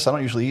breakfast. I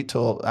don't usually eat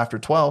till after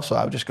 12. So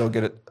I would just go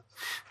get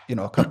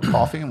a cup of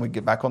coffee and we'd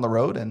get back on the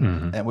road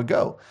and we'd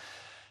go.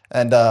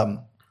 And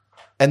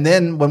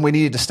then when we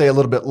needed to stay a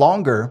little bit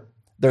longer,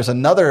 There's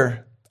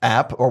another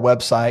app or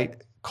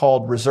website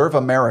called Reserve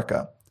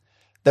America.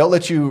 They'll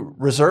let you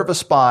reserve a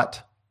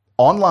spot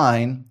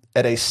online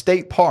at a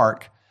state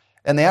park,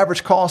 and the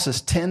average cost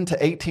is $10 to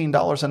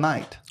 $18 a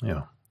night.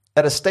 Yeah.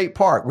 At a state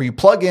park where you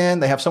plug in,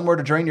 they have somewhere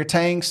to drain your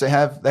tanks, they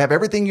have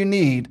everything you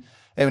need.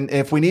 And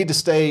if we need to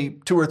stay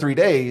 2 or 3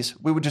 days,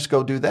 we would just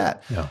go do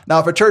that. Yeah. Now,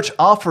 if a church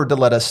offered to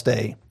let us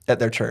stay at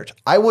their church,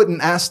 I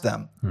wouldn't ask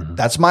them.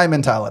 That's my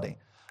mentality.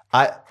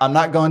 I'm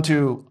not going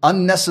to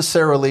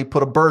unnecessarily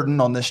put a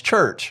burden on this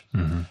church.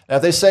 Now,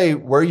 if they say,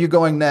 where are you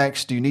going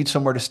next? Do you need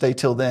somewhere to stay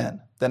till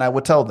then? Then I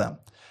would tell them.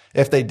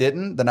 If they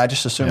didn't, then I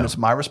just assumed it's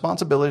my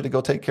responsibility to go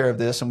take care of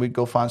this, and we'd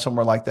go find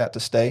somewhere like that to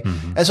stay.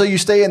 And so you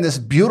stay in this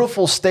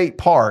beautiful state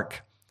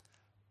park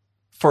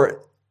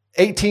for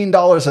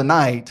 $18 a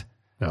night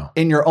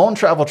in your own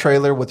travel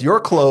trailer with your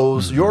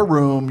clothes, your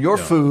room, your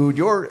food,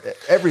 your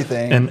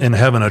everything. And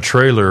having a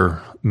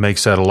trailer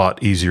makes that a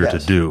lot easier to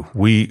do.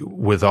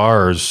 With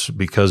ours,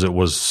 because it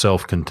was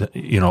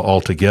self-contained,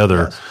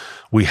 altogether,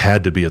 we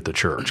had to be at the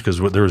church because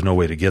there was no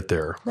way to get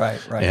there. Right.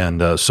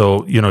 And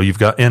so, you've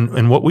got,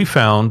 and what we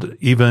found,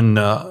 even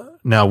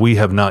now we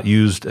have not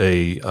used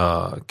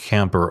a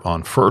camper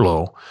on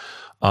furlough,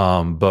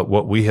 but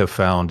what we have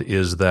found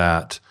is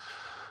that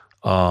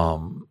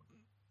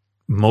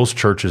most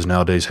churches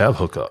nowadays have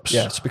hookups.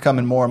 Yeah, it's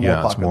becoming more and more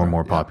popular. Yeah, it's more and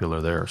more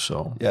popular there.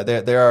 So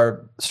they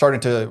are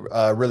starting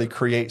to really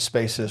create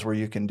spaces where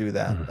you can do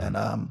that,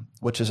 and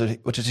which is a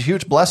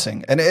huge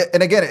blessing. And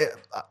again,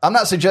 I'm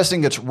not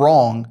suggesting it's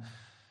wrong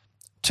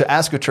to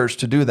ask a church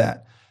to do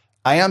that.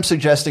 I am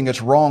suggesting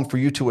it's wrong for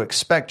you to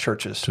expect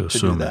churches to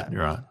do that.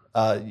 You're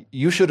right.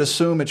 You should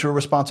assume it's your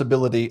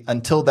responsibility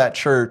until that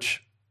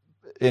church,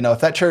 if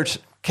that church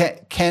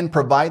can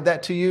provide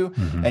that to you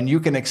and you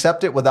can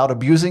accept it without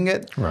abusing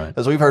it. Right.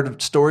 Because we've heard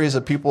stories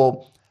of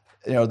people,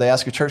 they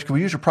ask a church, can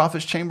we use your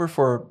prophet's chamber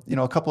for,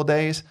 a couple of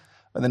days?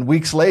 And then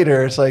weeks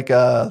later, it's like,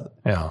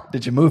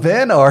 did you move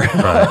in or?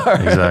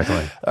 Right,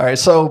 exactly. All right.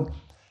 So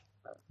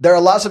there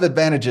are lots of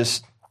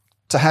advantages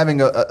to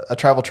having a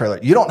travel trailer.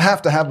 You don't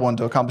have to have one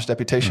to accomplish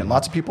deputation.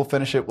 Lots of people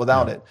finish it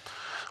without it.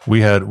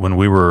 We had, when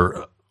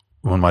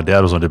my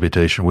dad was on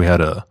deputation, we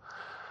had a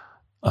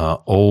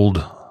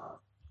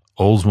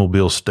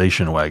Oldsmobile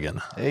station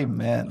wagon.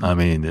 Amen. I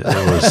mean, it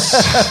was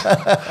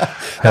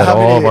had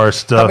all of our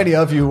stuff. How many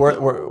of you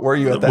were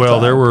you at that time? Well,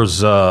 there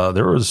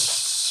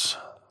was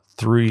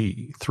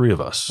three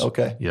of us.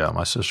 Okay. Yeah,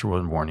 my sister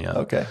wasn't born yet.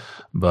 Okay.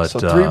 But so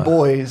 3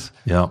 boys.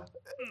 Yeah,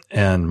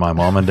 and my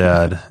mom and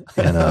dad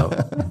in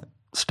a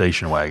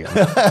station wagon.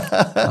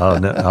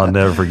 I'll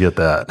never forget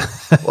that.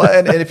 Well,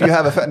 and if you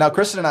have now,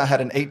 Kristen and I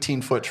had an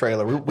 18-foot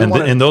trailer.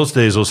 In those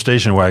days, those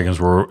station wagons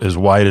were as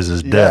wide as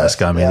his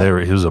desk. I mean,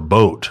 it was a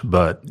boat,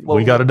 but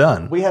we got it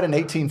done. We had an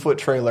 18-foot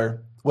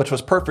trailer, which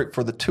was perfect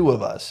for the 2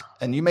 of us.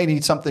 And you may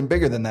need something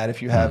bigger than that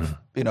if you have,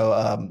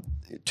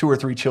 2 or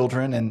 3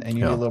 children and you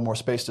need a little more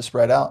space to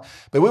spread out.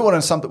 But we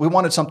wanted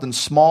something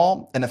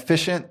small and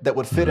efficient that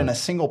would fit in a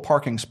single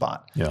parking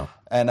spot. Yeah.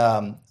 And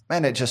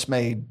man, it just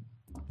made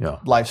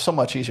life so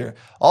much easier.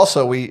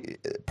 Also,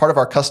 part of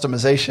our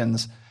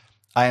customizations,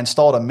 I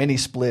installed a mini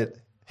split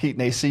heat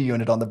and AC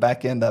unit on the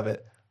back end of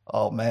it.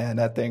 Oh man,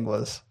 that thing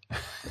was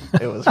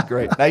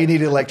great. Now you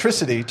need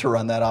electricity to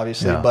run that,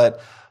 obviously,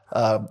 but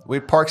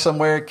we'd park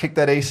somewhere, kick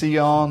that AC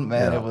on.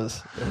 Man, it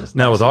was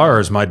now nice. With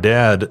ours, my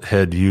dad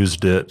had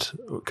used it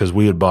because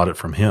we had bought it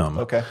from him.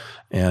 Okay,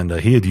 and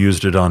he had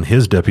used it on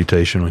his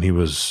deputation when he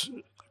was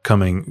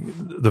coming.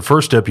 The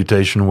first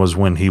deputation was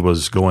when he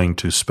was going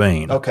to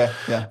Spain. Okay,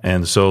 yeah.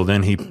 And so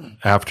then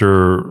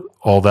after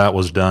all that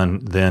was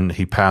done, then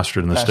he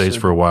pastored in the States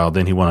for a while.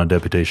 Then he went on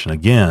deputation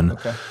again.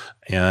 Okay.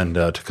 And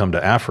to come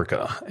to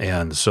Africa.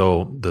 And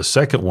so the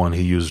second one,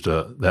 he used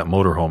that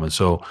motorhome. And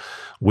so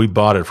we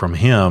bought it from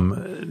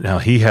him. Now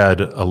he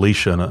had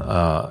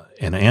Alicia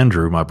and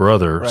Andrew, my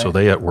brother, so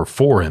they were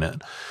 4 in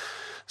it.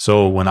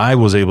 So when I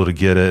was able to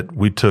get it,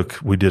 we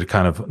did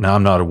kind of, now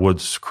I'm not a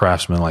woods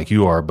craftsman like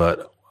you are,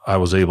 but I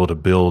was able to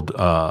build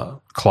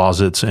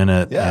closets in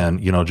it and,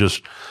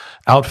 just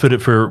outfit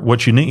it for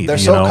what you need. They're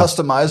so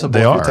customizable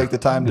if you take the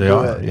time to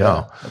do it.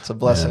 Yeah. That's a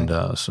blessing.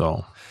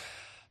 And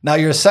now,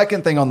 your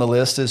second thing on the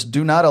list is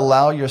do not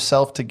allow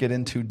yourself to get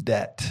into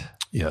debt.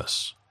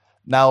 Yes.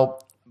 Now,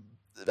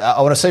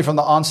 I want to say from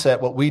the onset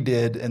what we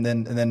did and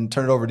then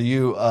turn it over to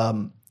you.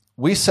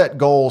 We set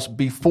goals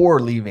before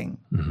leaving,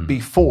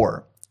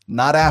 before,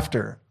 not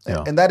after.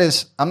 Yeah. And that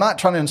is, I'm not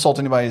trying to insult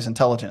anybody's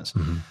intelligence,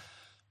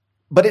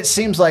 but it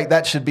seems like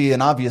that should be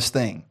an obvious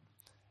thing.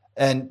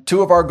 And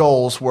 2 of our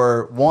goals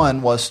were,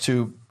 one was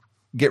to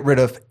get rid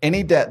of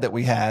any debt that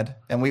we had.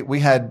 And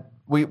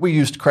we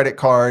used credit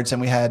cards, and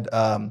we had,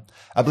 I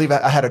believe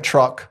I had a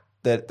truck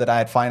that I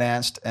had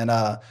financed, and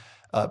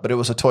but it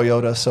was a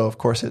Toyota, so of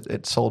course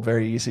it sold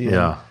very easy.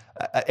 Yeah.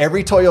 And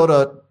every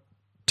Toyota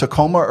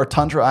Tacoma or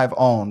Tundra I've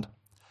owned,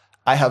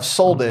 I have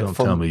sold it. Don't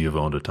tell me you've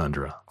owned a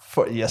Tundra.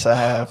 Yes, I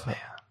have. Man.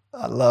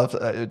 I love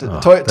That's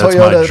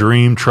Toyota. my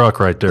dream truck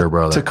right there,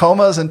 brother.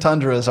 Tacomas and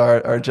Tundras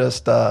are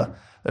just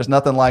there's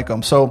nothing like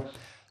them. So,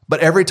 but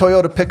every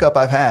Toyota pickup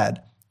I've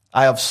had,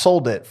 I have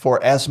sold it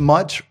for as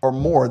much or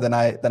more than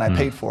I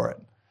paid for it.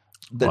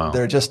 Wow.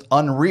 They're just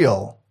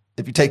unreal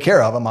if you take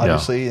care of them,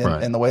 obviously,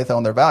 in the way they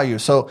own their value.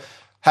 So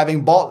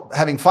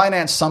having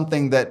financed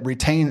something that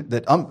retains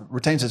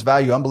its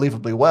value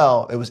unbelievably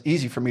well, it was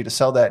easy for me to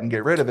sell that and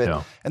get rid of it.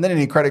 Yeah. And then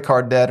any credit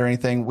card debt or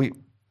anything,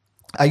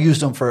 I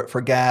used them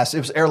for gas. It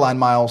was airline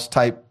miles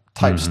type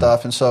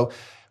stuff, and so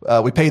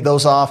we paid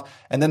those off.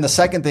 And then the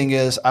second thing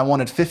is I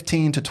wanted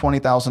 $15,000 to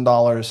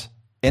 $20,000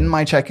 in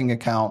my checking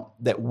account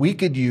that we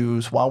could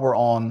use while we're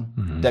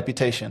on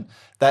deputation.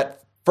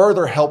 That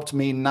further helped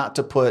me not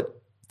to put,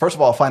 first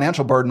of all, a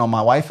financial burden on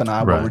my wife and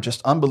I, where we're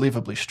just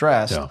unbelievably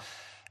stressed. Yeah.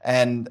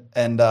 And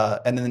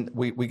then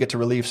we get to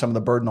relieve some of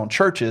the burden on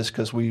churches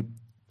because we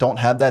don't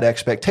have that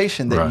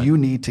expectation that you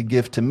need to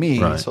give to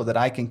me so that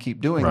I can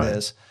keep doing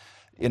this.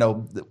 You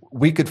know,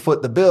 we could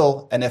foot the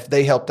bill, and if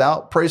they helped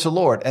out, praise the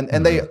Lord.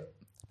 And they,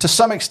 to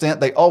some extent,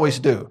 they always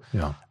do.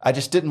 Yeah. I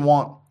just didn't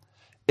want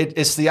it.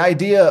 It's the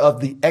idea of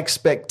the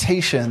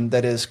expectation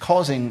that is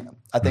causing,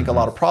 I think, a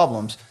lot of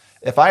problems.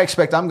 If I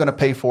expect I'm going to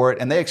pay for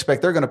it and they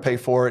expect they're going to pay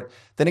for it,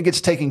 then it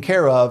gets taken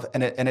care of,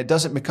 and it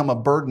doesn't become a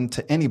burden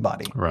to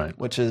anybody,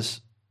 which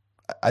is,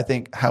 I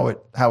think, how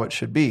it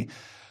should be.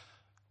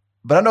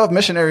 But I know of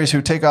missionaries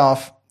who take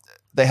off,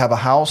 they have a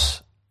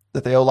house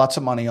that they owe lots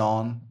of money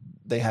on,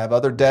 they have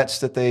other debts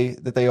that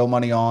they owe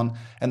money on,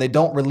 and they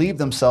don't relieve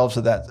themselves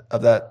of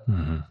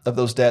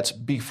those debts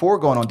before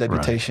going on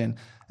deputation.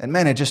 And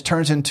man, it just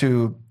turns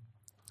into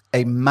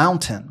a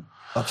mountain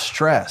of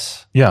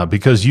stress. Yeah,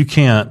 because you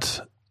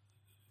cannot,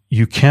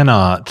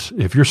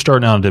 if you're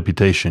starting out on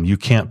deputation, you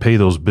can't pay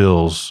those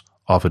bills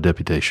off of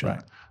deputation.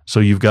 Right. So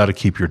you've got to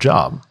keep your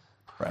job.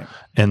 Right.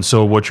 And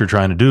so what you're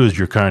trying to do is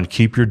you're trying to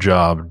keep your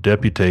job,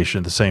 deputation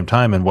at the same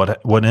time, and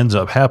what ends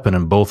up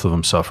happening, both of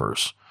them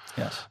suffers.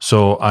 Yes.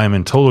 So I'm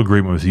in total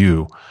agreement with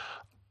you.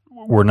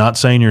 We're not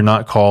saying you're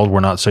not called. We're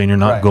not saying you're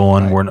not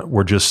going.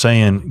 We're just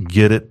saying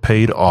get it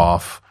paid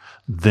off.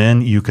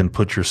 Then you can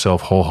put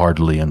yourself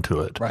wholeheartedly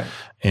into it. Right.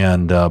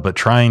 And but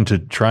trying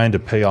to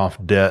pay off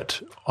debt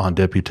on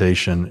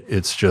deputation,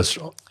 it's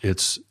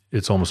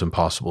almost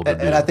impossible to do.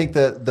 And I think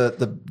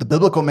the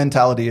biblical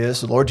mentality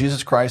is the Lord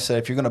Jesus Christ said,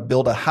 if you're going to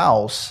build a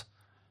house,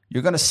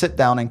 you're going to sit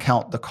down and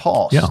count the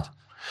cost. Yeah.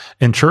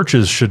 And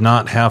churches should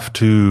not have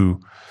to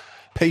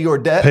pay your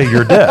debt.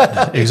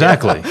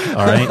 Exactly.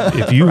 All right.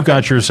 If you've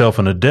got yourself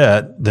in a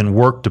debt, then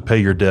work to pay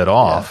your debt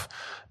off,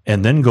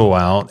 and then go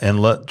out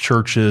and let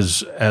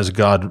churches, as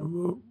God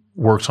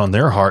works on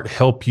their heart,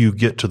 help you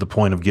get to the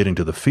point of getting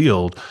to the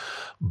field.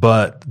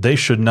 But they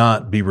should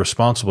not be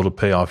responsible to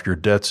pay off your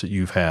debts that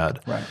you've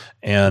had. Right.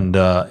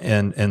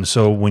 And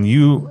so when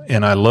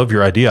and I love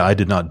your idea. I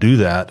did not do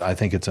that. I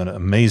think it's an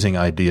amazing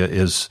idea,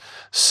 is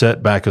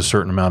set back a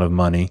certain amount of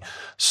money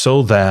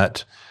so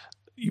that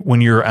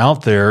when you're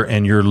out there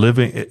and you're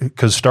living,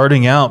 because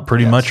starting out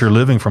pretty much you're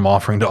living from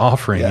offering to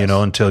offering,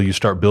 until you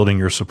start building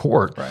your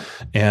support. Right.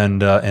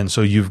 And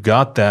so you've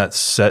got that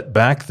set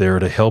back there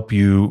to help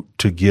you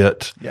to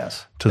get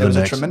to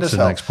the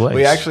next place.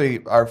 We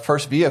actually, our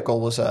first vehicle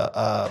was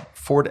a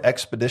Ford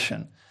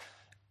Expedition.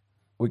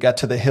 We got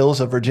to the hills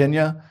of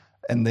Virginia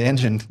and the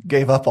engine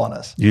gave up on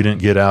us. You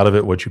didn't get out of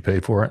it what you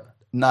paid for it?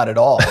 Not at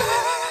all.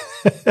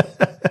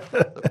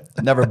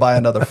 Never buy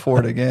another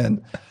Ford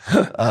again.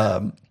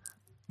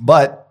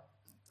 But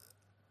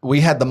we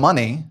had the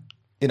money,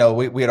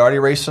 we had already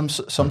raised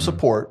some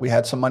support. We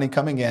had some money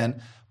coming in,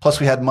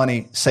 plus we had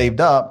money saved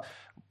up.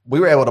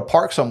 We were able to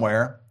park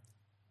somewhere,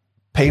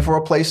 pay for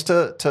a place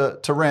to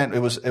rent. It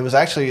was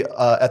actually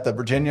at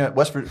the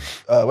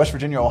West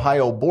Virginia,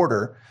 Ohio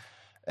border,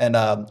 and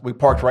we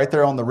parked right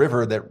there on the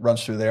river that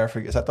runs through there. I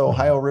forget, is that the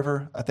Ohio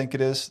River? I think it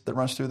is, that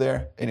runs through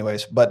there.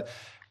 Anyways, but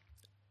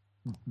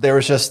there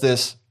was just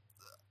this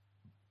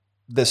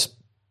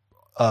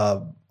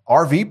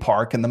RV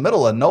park in the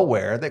middle of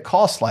nowhere that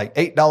cost like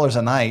 $8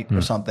 a night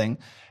or something.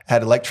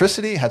 Had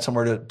electricity, had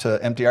somewhere to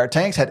empty our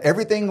tanks, had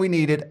everything we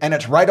needed, and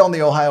it's right on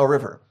the Ohio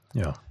River.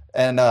 Yeah.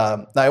 And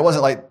now it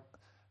wasn't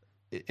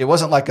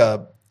like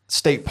a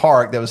state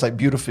park that was like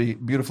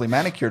beautifully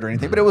manicured or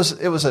anything, but it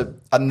was a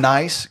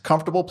nice,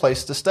 comfortable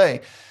place to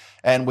stay.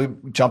 And we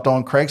jumped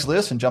on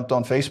Craigslist and jumped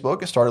on Facebook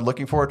and started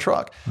looking for a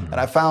truck. And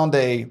I found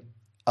a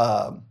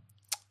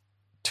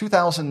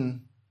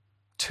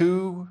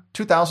 2002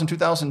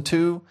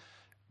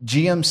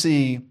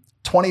 GMC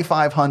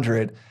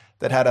 2500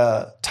 that had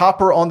a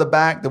topper on the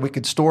back that we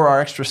could store our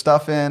extra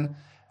stuff in.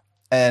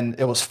 And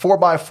it was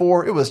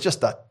 4x4. It was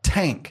just a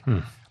tank.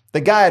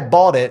 The guy had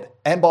bought it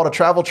and bought a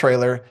travel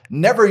trailer,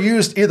 never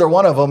used either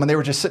one of them, and they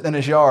were just sitting in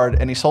his yard,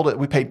 and he sold it.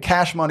 We paid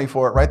cash money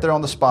for it right there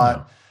on the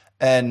spot.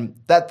 And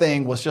that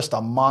thing was just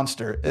a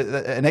monster.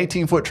 An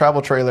 18-foot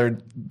travel trailer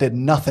did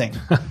nothing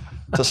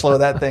to slow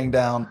that thing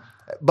down.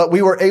 But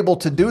we were able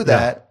to do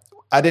that. Yeah.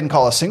 I didn't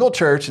call a single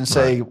church and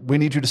say, we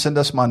need you to send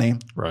us money.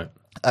 Right.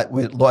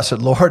 I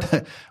said, Lord,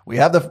 we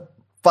have the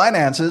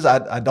finances.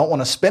 I don't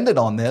want to spend it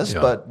on this,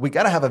 but we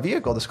got to have a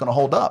vehicle that's going to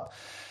hold up.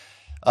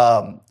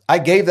 I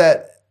gave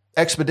that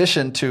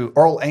expedition to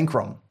Earl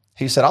Ankrum.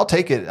 He said, I'll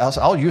take it.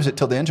 I'll use it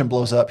till the engine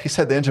blows up. He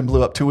said the engine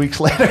blew up 2 weeks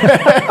later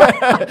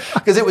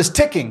because it was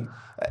ticking.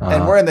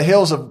 And we're in the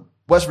hills of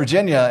West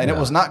Virginia, and it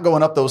was not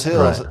going up those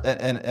hills. Right.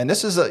 And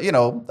this is a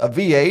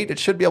V8. It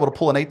should be able to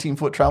pull an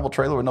 18-foot travel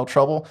trailer with no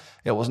trouble.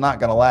 It was not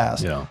going to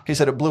last. Yeah. He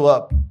said it blew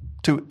up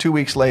 2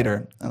 weeks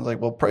later. I was like,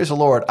 well, praise the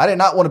Lord. I did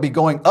not want to be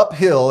going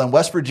uphill in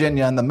West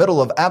Virginia in the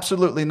middle of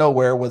absolutely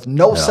nowhere with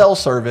no cell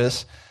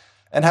service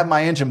and have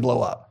my engine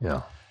blow up.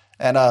 Yeah.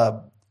 And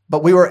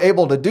but we were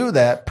able to do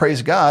that,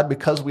 praise God,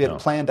 because we had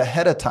planned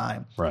ahead of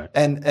time. Right.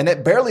 And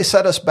it barely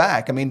set us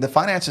back. I mean, the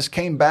finances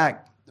came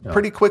back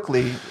pretty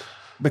quickly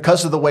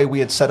because of the way we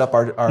had set up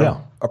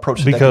our approach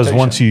to because deputation.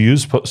 once you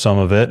use some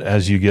of it,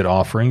 as you get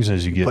offerings,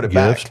 as you get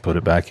gifts, put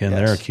it back in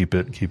there, keep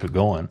it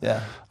going.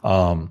 Yeah.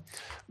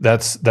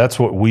 That's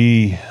what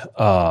we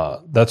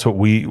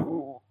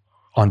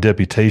on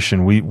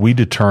deputation, we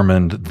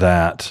determined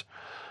that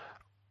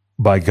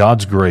by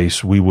God's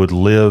grace, we would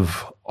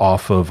live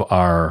off of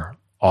our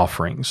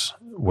offerings.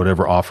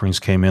 Whatever offerings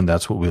came in,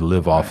 that's what we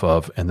live off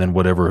of. And then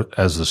whatever,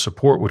 as the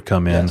support would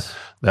come in,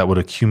 that would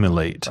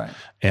accumulate. Right.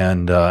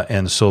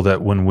 And so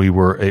that when we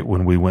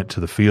went to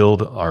the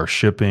field, our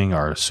shipping,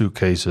 our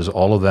suitcases,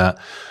 all of that,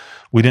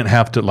 we didn't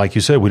have to, like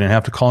you said, we didn't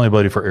have to call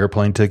anybody for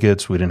airplane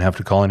tickets. We didn't have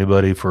to call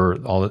anybody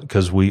for all that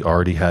because we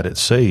already had it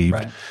saved.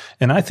 Right.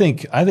 And I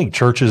think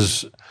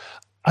churches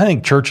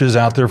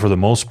out there for the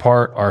most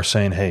part are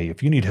saying, hey,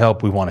 if you need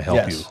help, we want to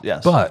help you.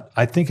 Yes. But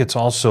I think it's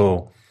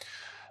also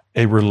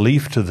a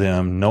relief to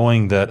them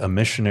knowing that a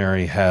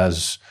missionary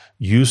has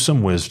used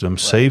some wisdom,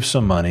 saved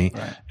some money,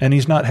 and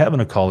he's not having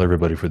to call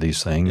everybody for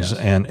these things.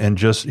 And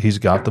just, he's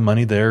got the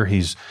money there.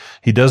 He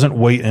doesn't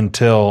wait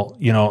until,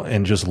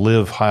 and just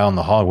live high on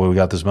the hog. Well, we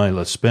got this money,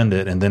 let's spend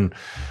it. And then,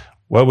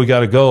 well, we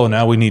got to go.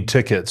 Now we need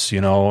tickets.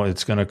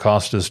 It's going to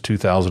cost us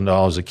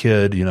 $2,000 a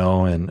kid,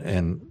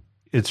 and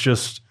it's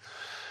just,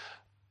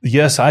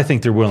 yes, I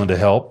think they're willing to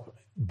help.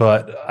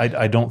 But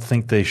I don't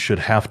think they should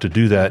have to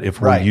do that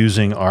if we're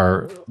using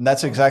our. And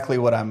that's exactly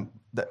what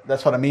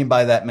that's what I mean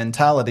by that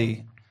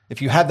mentality.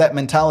 If you have that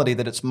mentality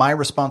that it's my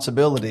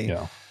responsibility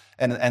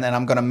and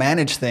I'm going to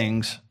manage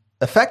things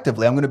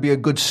effectively, I'm going to be a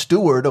good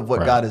steward of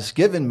what God has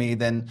given me,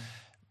 then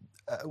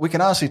we can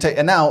honestly take.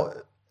 And now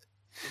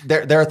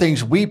there are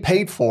things we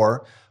paid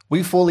for,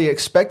 we fully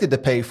expected to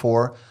pay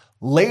for.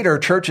 Later,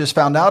 churches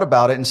found out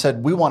about it and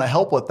said, we want to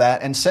help with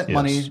that, and sent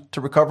money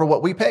to recover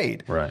what we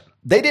paid. Right.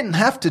 They didn't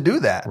have to do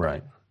that.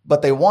 Right.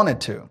 But they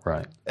wanted to.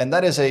 Right. And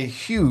that is a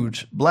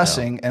huge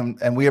blessing,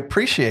 and we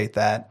appreciate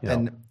that.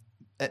 Yeah.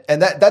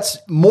 And that's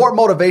more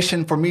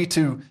motivation for me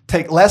to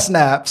take less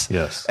naps and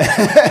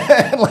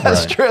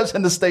less trips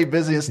and to stay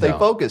busy and stay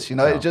focused.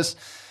 It just,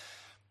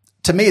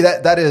 to me,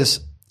 that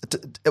is,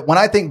 when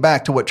I think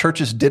back to what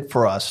churches did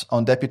for us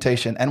on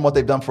deputation and what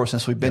they've done for us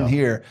since we've been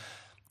here,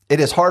 it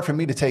is hard for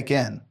me to take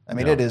in. I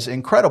mean, it is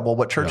incredible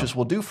what churches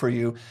will do for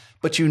you,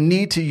 but you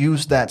need to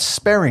use that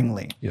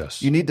sparingly.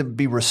 Yes. You need to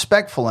be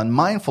respectful and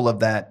mindful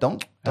of that.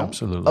 Don't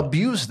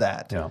abuse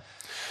that. Yeah.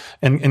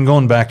 And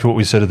going back to what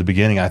we said at the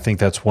beginning, I think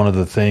that's one of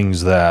the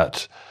things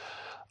that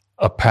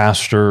a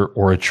pastor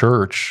or a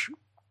church,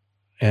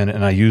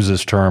 and I use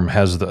this term,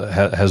 has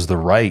the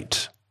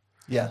right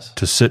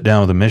to sit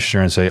down with a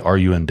missionary and say, are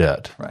you in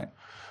debt? Right.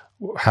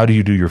 How do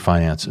you do your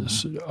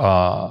finances?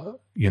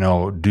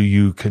 Do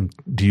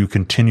you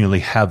continually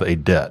have a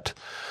debt?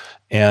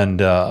 And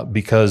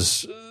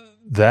because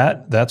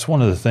that's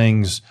one of the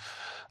things.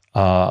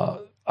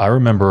 I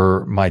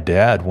remember my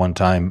dad one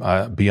time.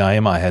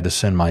 BIMI had to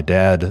send my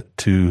dad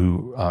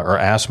or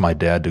ask my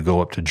dad to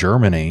go up to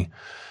Germany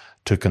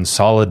to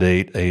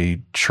consolidate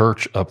a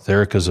church up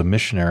there because a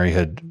missionary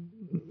had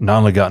not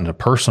only gotten into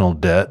personal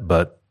debt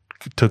but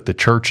took the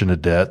church into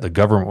debt. The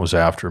government was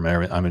after him.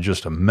 I mean,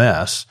 just a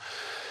mess.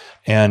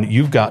 And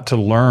you've got to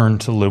learn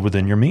to live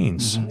within your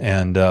means. Mm-hmm.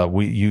 And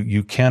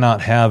you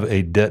cannot have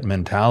a debt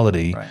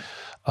mentality,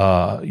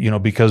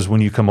 because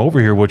when you come over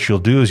here, what you'll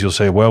do is you'll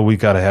say, well, we've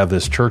got to have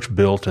this church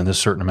built in this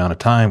certain amount of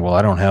time. Well,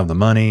 I don't have the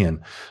money,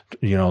 and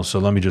so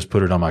let me just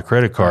put it on my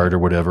credit card or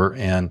whatever.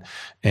 And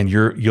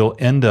you'll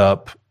end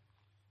up,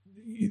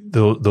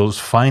 those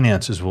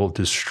finances will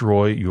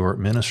destroy your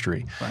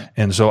ministry. Right.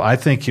 And so I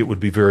think it would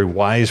be very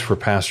wise for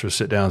pastors to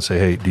sit down and say,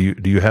 hey,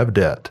 do you have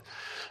debt?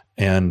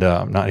 And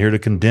I'm not here to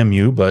condemn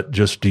you, but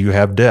just, do you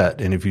have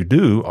debt? And if you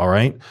do, all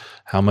right,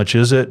 how much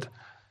is it?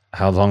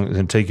 How long does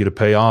it take you to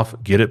pay off?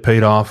 Get it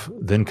paid off,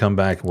 then come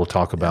back and we'll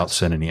talk about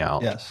sending you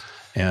out. Yes.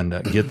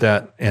 And get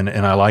that. And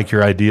I like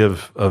your idea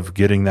of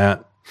getting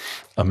that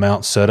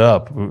amount set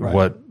up. Right.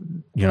 What,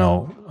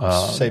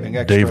 saving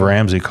extra. Dave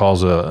Ramsey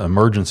calls a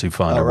emergency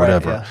fund or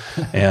whatever.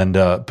 Yeah.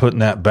 And putting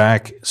that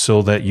back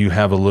so that you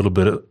have a little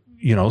bit of,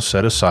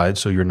 set aside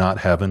so you're not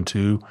having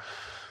to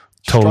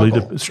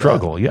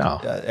struggle.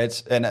 Yeah.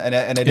 It's and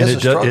it is a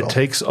struggle. It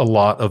takes a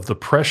lot of the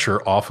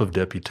pressure off of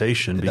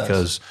deputation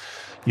because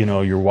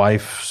your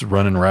wife's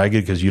running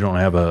ragged because you don't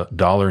have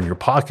 $1 in your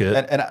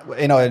pocket. And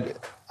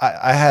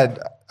I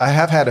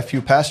have had a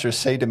few pastors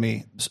say to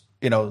me,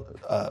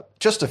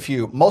 just a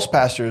few. Most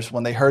pastors,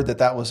 when they heard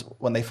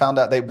when they found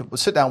out, they would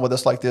sit down with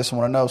us like this and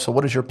want to know, so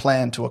what is your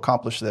plan to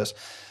accomplish this?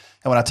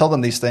 And when I tell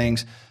them these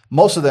things,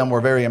 most of them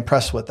were very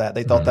impressed with that.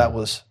 They thought that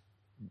was,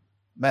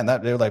 they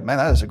were like, man,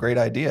 that is a great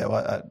idea.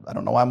 Well, I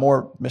don't know why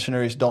more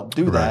missionaries don't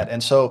do that.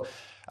 And so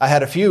I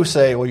had a few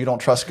say, well, you don't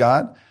trust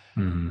God?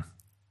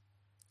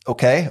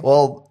 Okay,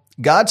 well,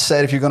 God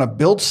said if you're going to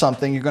build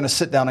something, you're going to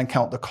sit down and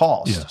count the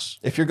cost. Yes.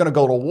 If you're going to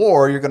go to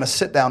war, you're going to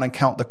sit down and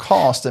count the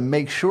cost and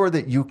make sure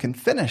that you can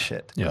finish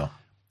it. Yeah.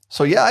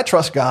 So I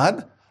trust God.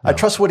 Yeah. I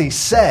trust what He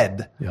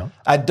said. Yeah.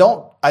 I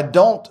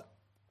don't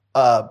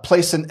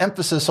place an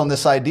emphasis on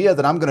this idea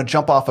that I'm going to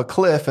jump off a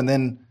cliff and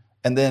then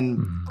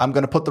I'm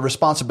going to put the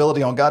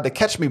responsibility on God to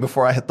catch me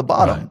before I hit the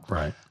bottom.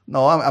 Right.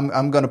 No,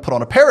 I'm going to put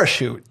on a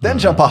parachute, then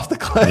jump off the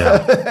cliff.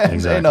 Yeah,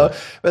 exactly.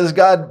 Because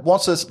God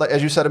wants us, like,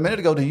 as you said a minute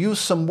ago, to use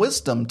some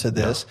wisdom to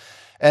this.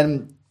 Yeah.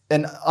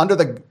 And under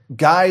the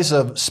guise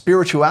of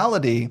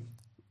spirituality,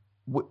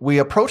 we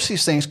approach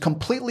these things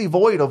completely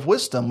void of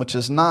wisdom, which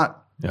is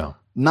not good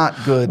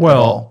at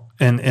all.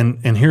 And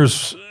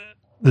this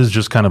is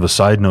just kind of a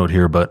side note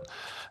here, but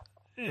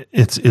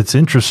it's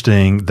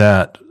interesting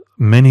that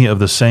many of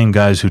the same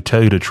guys who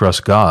tell you to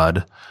trust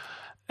God,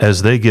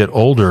 as they get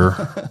older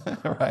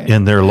right.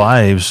 in their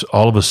lives,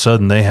 all of a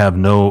sudden they have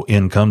no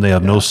income, they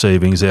have no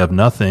savings, they have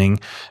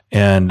nothing,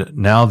 and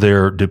now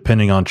they're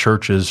depending on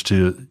churches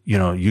to,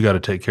 you got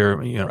to take care of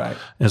me. Right.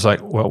 It's like,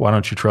 well, why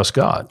don't you trust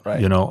God?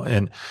 Right.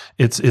 And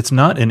it's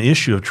not an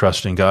issue of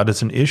trusting God;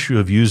 it's an issue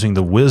of using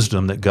the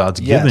wisdom that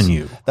God's given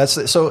you.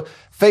 So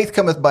faith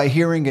cometh by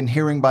hearing, and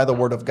hearing by the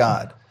word of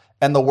God.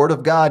 And the word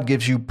of God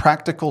gives you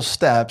practical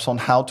steps on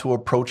how to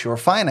approach your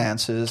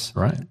finances.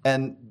 Right.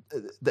 And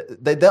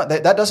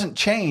that doesn't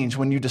change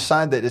when you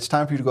decide that it's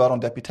time for you to go out on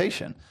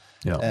deputation.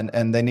 Yeah.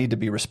 And they need to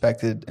be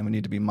respected, and we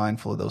need to be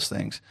mindful of those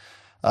things.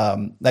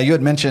 Now, you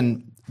had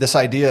mentioned this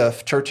idea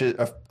of churches,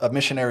 of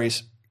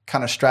missionaries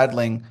kind of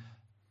straddling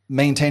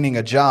maintaining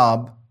a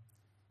job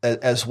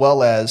as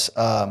well as,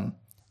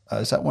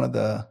 is that one of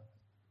the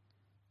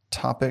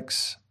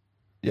topics?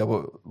 Yeah,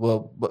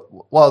 well,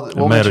 it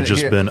might have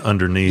just been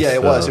underneath. Yeah,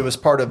 it was. It was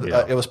part of.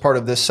 It was part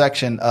of this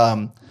section.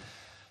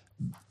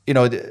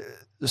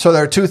 So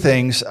there are two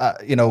things,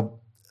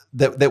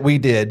 that we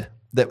did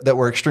that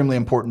were extremely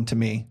important to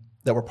me,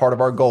 that were part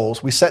of our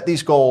goals. We set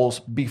these goals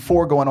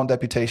before going on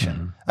deputation.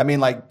 Mm-hmm. I mean,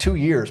 like 2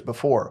 years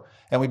before,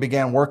 and we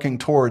began working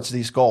towards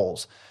these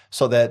goals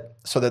so that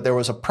there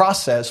was a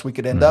process we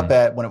could end up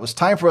at when it was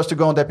time for us to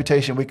go on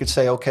deputation. We could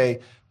say,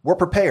 okay, we're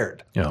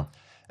prepared. Yeah.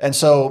 And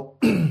so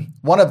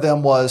one of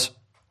them was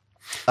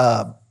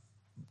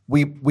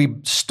we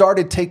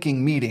started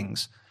taking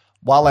meetings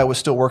while I was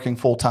still working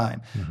full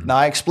time. Mm-hmm. Now,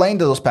 I explained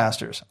to those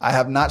pastors, I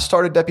have not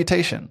started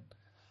deputation,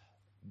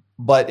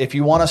 but if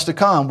you want us to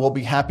come, we'll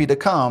be happy to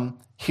come.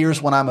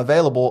 Here's when I'm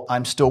available.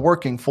 I'm still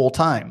working full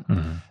time.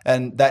 Mm-hmm.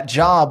 And that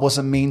job was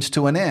a means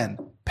to an end,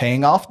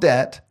 paying off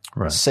debt,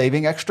 right.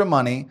 saving extra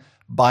money,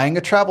 buying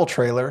a travel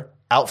trailer,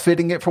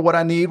 outfitting it for what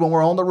I need when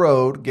we're on the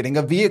road, getting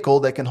a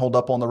vehicle that can hold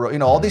up on the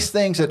road, all these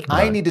things that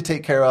right. I need to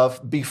take care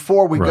of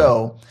before we right.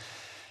 go.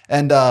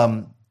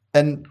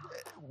 And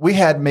we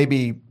had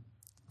maybe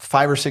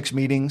 5 or 6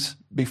 meetings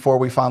before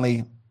we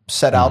finally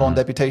set out on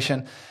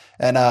deputation.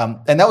 And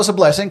that was a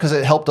blessing because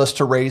it helped us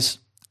to raise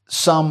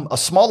a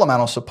small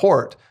amount of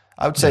support.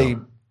 I would say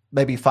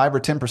maybe 5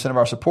 or 10% of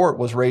our support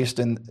was raised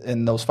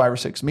in those 5 or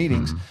 6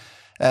 meetings.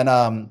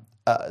 And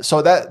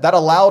so that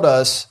allowed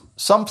us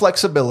some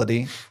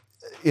flexibility,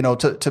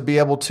 to be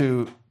able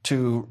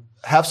to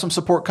have some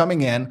support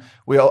coming in.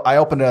 I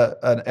opened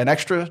an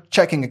extra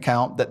checking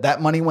account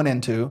that money went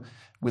into.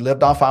 We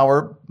lived off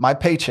my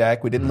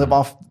paycheck. We didn't live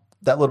off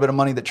that little bit of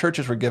money that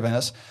churches were giving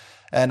us.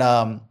 And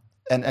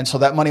so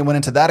that money went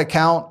into that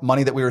account.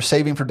 Money that we were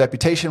saving for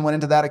deputation went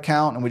into that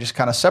account, and we just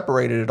kind of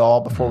separated it all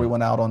before we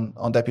went out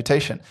on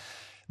deputation.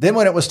 Then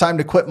when it was time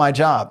to quit my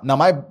job, now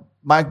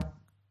my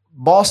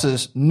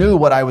bosses knew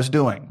what I was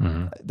doing.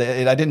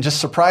 Mm-hmm. I didn't just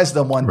surprise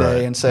them one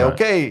day and say,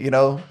 okay,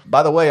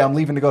 by the way, I'm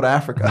leaving to go to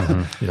Africa.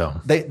 Mm-hmm. Yeah.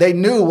 They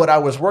knew what I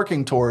was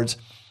working towards,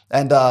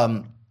 and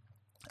I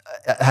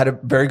had a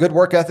very good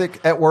work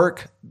ethic at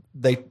work.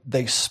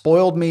 They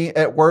spoiled me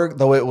at work,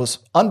 though it was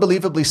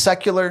unbelievably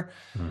secular.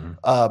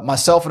 Mm-hmm.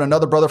 Myself and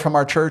another brother from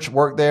our church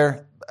worked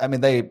there. I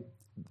mean,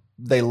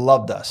 they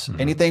loved us.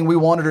 Mm-hmm. Anything we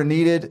wanted or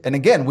needed. And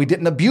again, we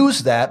didn't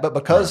abuse that, but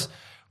because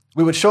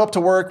we would show up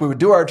to work, we would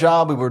do our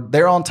job, we were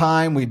there on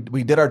time, we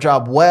did our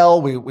job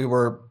well, we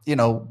were,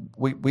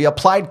 we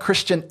applied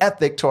Christian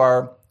ethic to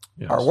our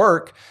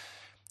work.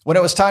 When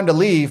it was time to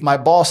leave, my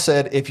boss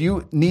said, if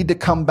you need to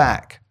come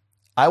back,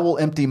 I will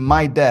empty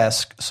my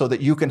desk so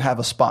that you can have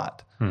a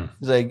spot.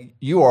 He's like,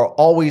 you are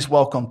always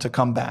welcome to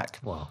come back.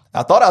 Wow.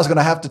 I thought I was going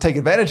to have to take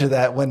advantage of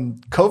that when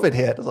COVID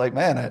hit. I was like,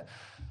 man, it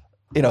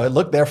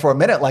looked there for a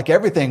minute like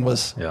everything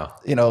was,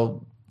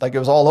 like it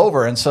was all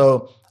over. And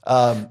so,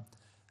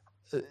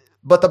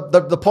 but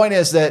the point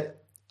is that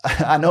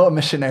I know a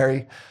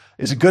missionary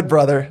is a good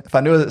brother. If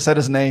I knew it said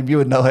his name, you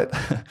would know it.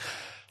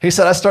 He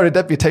said, I started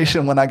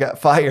deputation when I got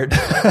fired.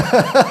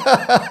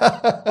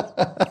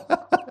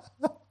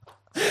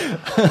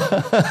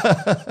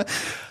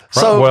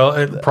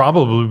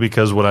 Probably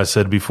because what I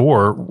said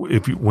before,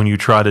 when you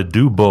try to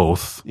do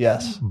both,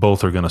 yes,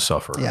 both are going to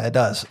suffer. Yeah, it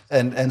does.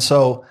 And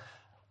so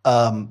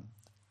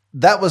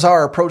that was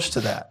our approach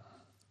to that.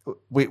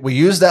 We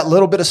used that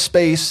little bit of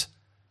space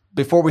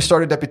before we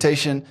started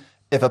Deputation.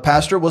 If a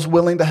pastor was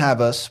willing to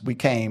have us, we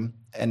came.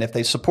 And if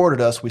they supported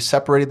us, we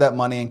separated that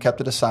money and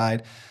kept it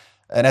aside.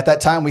 And at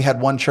that time, we had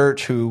one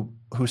church who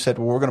said,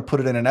 well, we're going to put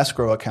it in an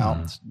escrow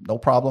account. No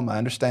problem. I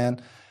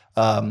understand.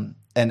 And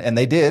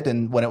they did.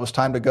 And when it was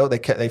time to go,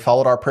 they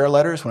followed our prayer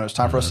letters. When it was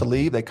time for us to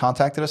leave, they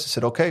contacted us and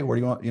said, okay, where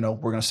do you want,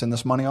 we're going to send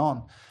this money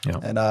on.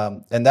 Yeah.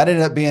 And that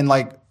ended up being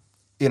like,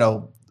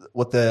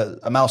 with the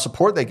amount of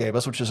support they gave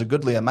us, which is a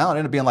goodly amount,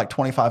 it ended up being like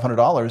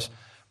 $2,500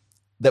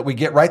 that we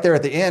get right there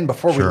at the end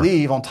before we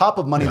leave, on top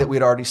of money that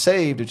we'd already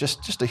saved. It's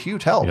just a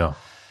huge help. Yeah.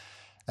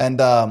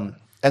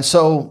 And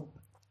so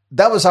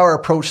that was our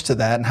approach to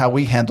that and how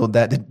we handled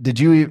that. Did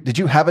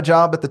you have a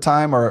job at the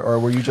time, or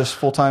were you just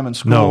full-time in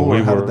school? No,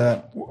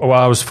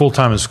 I was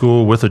full-time in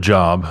school with a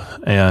job,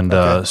 and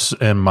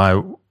and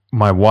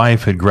my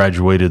wife had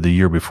graduated the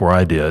year before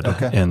I did.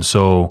 Okay. And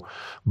so,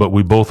 but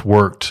we both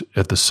worked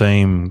at the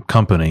same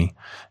company,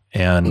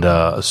 and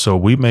so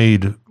we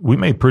made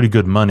pretty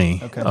good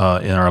money in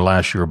our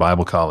last year of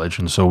Bible college,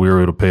 and so we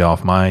were able to pay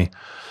off my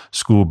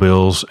school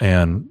bills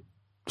and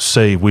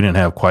save. We didn't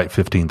have quite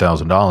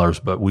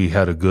 $15,000, but we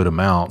had a good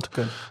amount,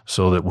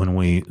 so that when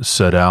we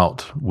set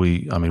out,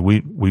 we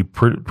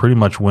pretty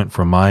much went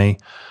from I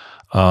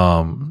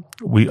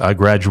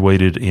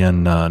graduated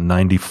in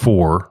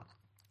 94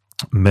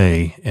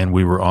 May, and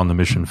we were on the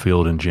mission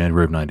field in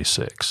January of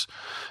 96.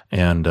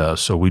 And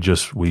so we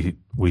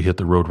hit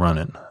the road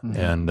running,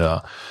 and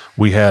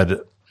we had,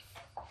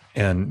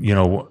 and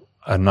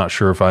I'm not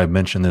sure if I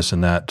mentioned this in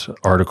that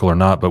article or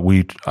not, but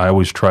I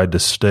always tried to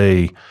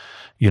stay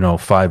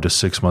 5 to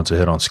 6 months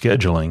ahead on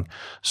scheduling.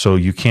 So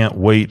you can't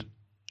wait,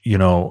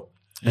 until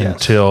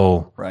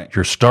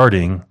you're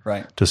starting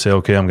to say,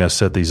 okay, I'm going to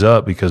set these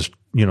up, because,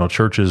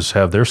 churches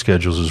have their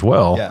schedules as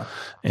well. Yeah.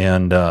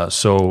 And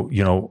so,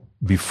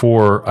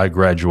 before I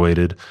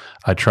graduated,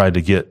 I tried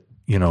to get,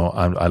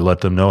 I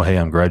let them know, hey,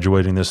 I'm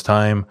graduating this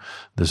time.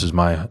 This is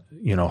my,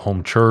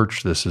 home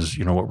church. This is,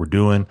 what we're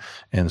doing.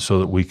 And so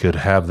that we could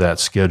have that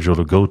schedule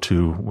to go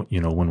to,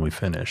 when we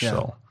finish. Yeah.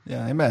 So.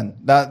 Yeah, amen.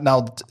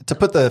 Now, to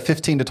put the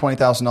 $15,000 to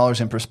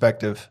 $20,000 in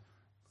perspective,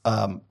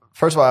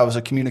 first of all, I was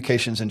a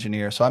communications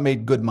engineer, so I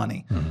made good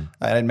money. Mm-hmm.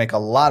 I didn't make a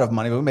lot of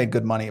money, but we made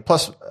good money.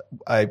 Plus,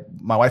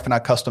 my wife and I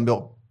custom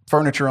built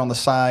furniture on the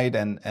side,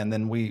 and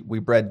then we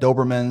bred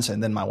Dobermans,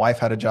 and then my wife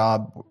had a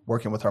job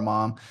working with her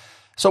mom.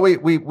 So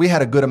we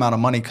had a good amount of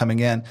money coming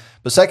in.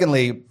 But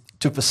secondly,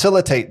 to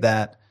facilitate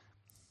that,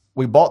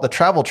 we bought the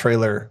travel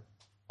trailer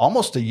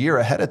almost a year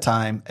ahead of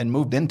time and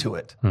moved into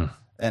it.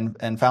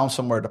 And found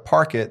somewhere to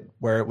park it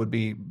where it would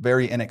be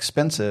very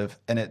inexpensive,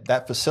 and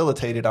that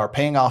facilitated our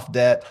paying off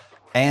debt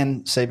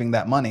and saving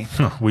that money.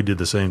 We did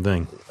the same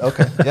thing.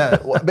 Okay, yeah.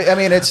 Well, I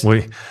mean, it's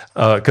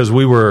because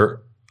we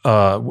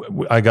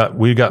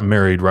got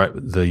married right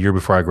the year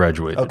before I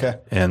graduated. Okay,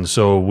 and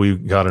so we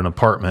got an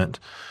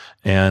apartment,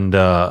 and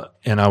I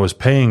was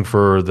paying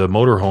for the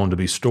motorhome to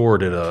be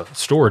stored at a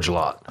storage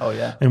lot. Oh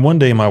yeah. And one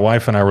day, my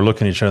wife and I were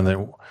looking at each other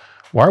and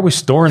why are we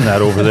storing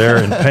that over there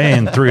and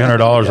paying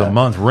 $300 a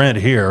month rent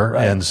here?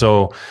 Right. And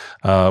so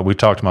we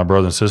talked to my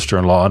brother and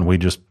sister-in-law, and we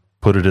just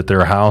put it at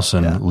their house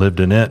and lived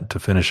in it to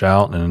finish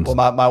out. And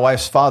well, my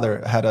wife's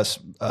father had us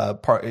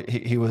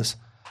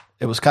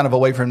it was kind of a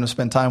way for him to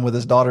spend time with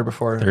his daughter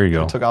before he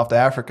took off to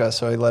Africa.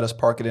 So he let us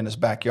park it in his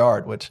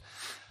backyard, which,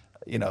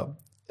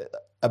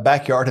 a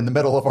backyard in the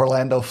middle of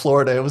Orlando,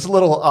 Florida. It was a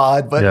little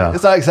odd, but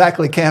it's not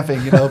exactly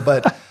camping,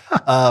 but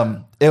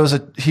it was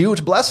a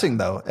huge blessing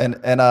though. And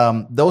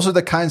those are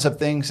the kinds of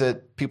things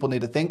that people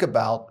need to think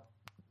about,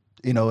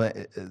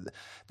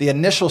 the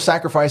initial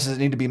sacrifices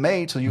that need to be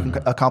made so you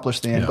can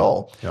accomplish the end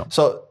goal. Yeah.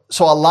 So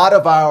a lot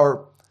of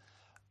our,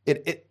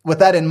 with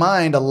that in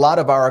mind, a lot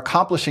of our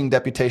accomplishing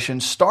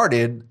deputation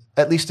started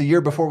at least a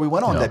year before we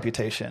went on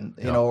deputation,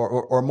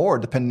 or more,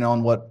 depending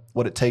on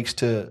what it takes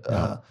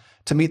to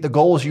meet the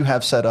goals you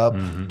have set up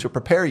to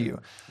prepare you.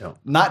 Yeah.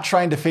 Not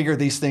trying to figure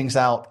these things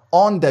out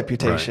on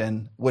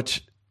deputation,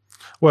 which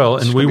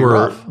and we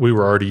were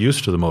already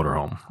used to the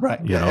motorhome, right?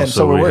 And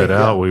so we head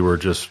out. We were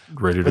just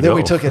ready to go. Then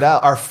we took it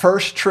out. Our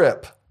first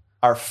trip,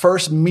 our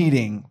first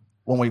meeting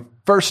when we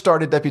first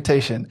started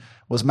deputation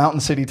was Mountain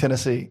City,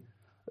 Tennessee,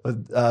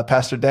 with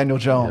Pastor Daniel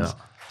Jones.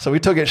 Yeah. So we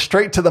took it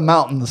straight to the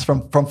mountains,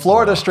 from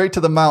Florida straight to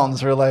the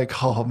mountains. We're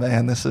like, oh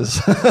man, this is.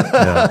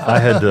 I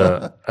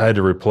had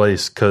to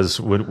replace, because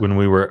when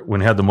we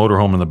had the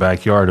motorhome in the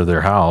backyard of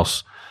their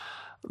house,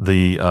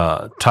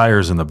 the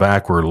tires in the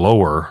back were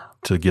lower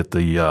to get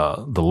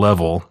the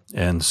level,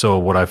 and so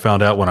what I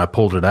found out when I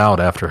pulled it out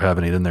after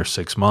having it in there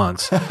 6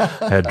 months,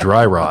 had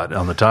dry rot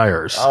on the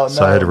tires. Oh, no,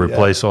 so I had to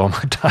replace all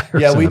my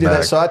tires. Yeah, we did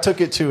that. So I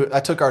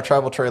took our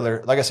travel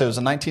trailer. Like I said, it was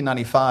in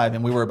 1995,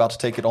 and we were about to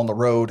take it on the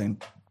road and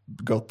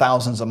go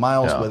thousands of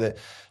miles with it.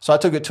 So I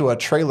took it to a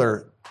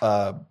trailer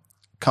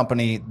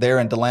company there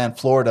in DeLand,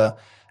 Florida,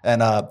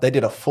 And they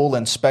did a full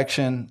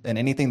inspection, and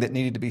anything that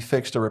needed to be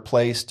fixed or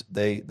replaced,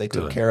 they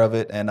took care of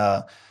it, and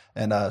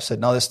said,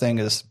 no, this thing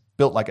is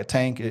built like a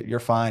tank. You're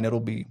fine. It'll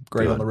be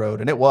great on the road.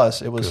 And it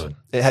was.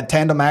 It had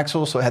tandem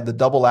axles, so it had the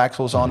double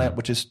axles on it,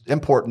 which is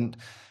important,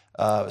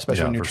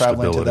 especially when you're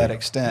traveling to that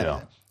extent.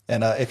 Yeah.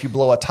 And if you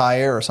blow a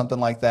tire or something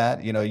like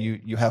that,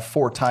 you have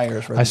 4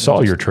 tires. I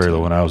saw your trailer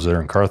when I was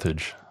there in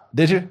Carthage.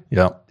 Did you?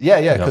 Yeah.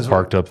 Yeah. Because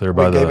parked up there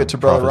by the gave it to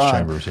Brother Ron.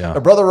 Chambers. Yeah.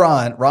 Brother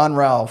Ron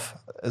Ralph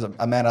is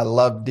a man I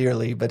love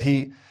dearly, but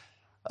he,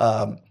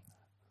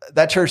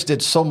 that church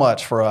did so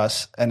much for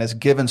us and has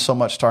given so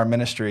much to our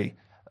ministry.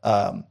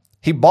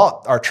 He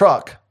bought our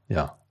truck.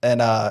 Yeah.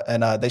 And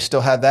they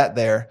still had that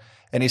there.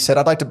 And he said,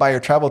 I'd like to buy your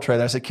travel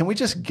trailer. I said, can we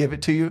just give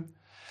it to you?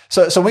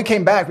 So when we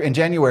came back in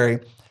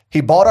January, he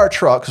bought our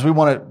truck because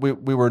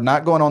we were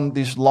not going on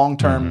these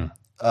long-term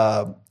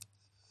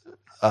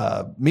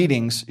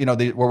meetings,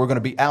 where we're going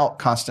to be out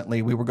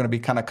constantly. We were going to be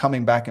kind of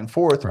coming back and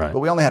forth, but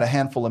we only had a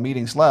handful of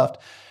meetings left.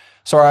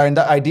 So our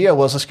idea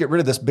was, let's get rid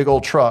of this big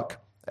old truck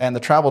and the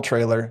travel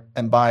trailer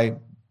and buy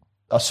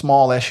a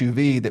small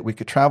SUV that we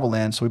could travel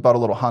in. So we bought a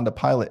little Honda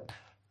Pilot.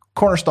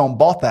 Cornerstone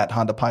bought that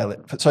Honda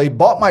Pilot. So he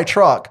bought my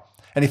truck,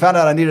 and he found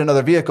out I needed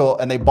another vehicle,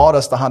 and they bought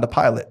us the Honda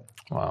Pilot.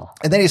 Wow.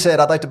 And then he said,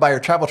 I'd like to buy your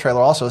travel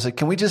trailer also. I said,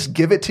 can we just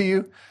give it to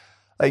you?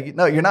 Like,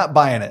 no, you're not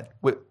buying it.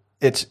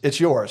 It's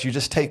yours. You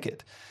just take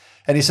it.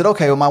 And he said,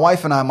 okay, well, my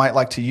wife and I might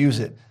like to use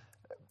it.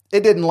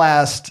 It didn't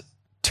last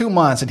 2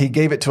 months, and he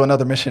gave it to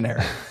another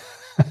missionary,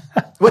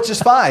 which is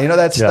fine.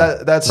 That's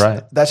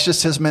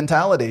just his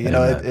mentality.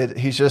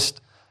 He's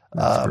just,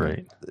 that's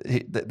great.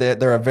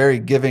 They're a very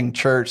giving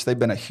church. They've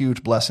been a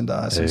huge blessing to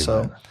us. Amen. And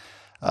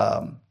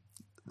so,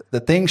 the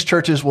things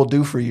churches will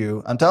do for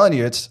you, I'm telling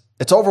you, it's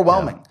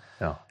overwhelming.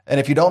 Yeah. And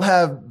if you don't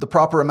have the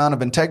proper amount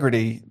of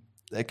integrity,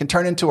 it can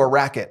turn into a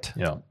racket.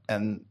 Yeah.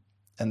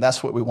 And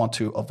that's what we want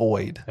to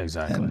avoid.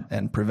 Exactly.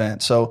 And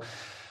prevent. So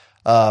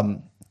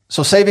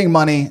saving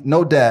money,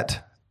 no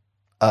debt.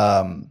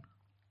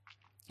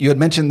 You had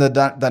mentioned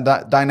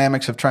the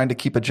dynamics of trying to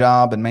keep a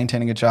job and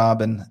maintaining a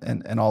job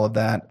and all of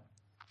that.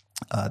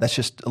 That's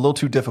just a little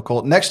too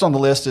difficult. Next on the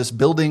list is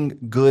building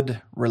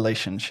good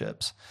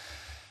relationships.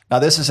 Now,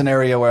 this is an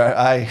area where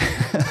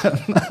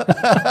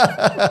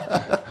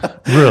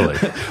Really?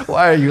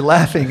 Why are you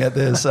laughing at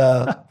this?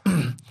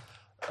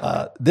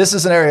 This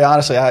is an area,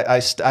 honestly,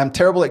 I'm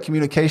terrible at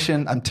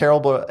communication. I'm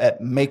terrible at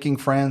making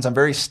friends. I'm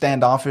very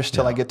standoffish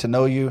till I get to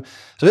know you.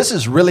 So this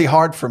is really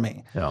hard for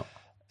me. Yeah.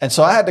 And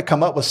so I had to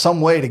come up with some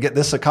way to get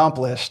this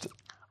accomplished.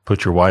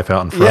 Put your wife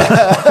out in front.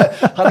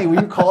 Yeah. Honey,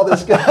 will you call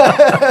this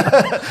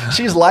guy?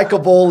 She's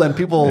likable and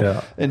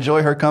people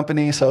enjoy her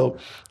company. So,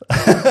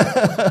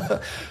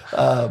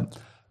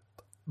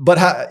 but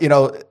how,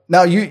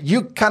 now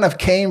you kind of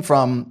came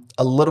from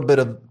a little bit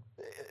of,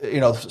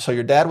 so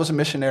your dad was a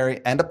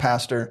missionary and a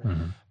pastor,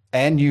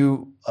 and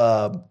you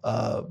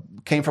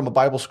came from a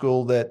Bible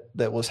school that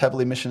was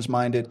heavily missions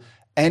minded,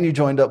 and you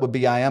joined up with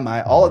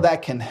BIMI. All of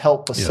that can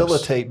help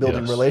facilitate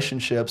building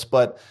relationships,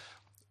 but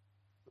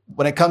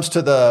when it comes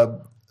to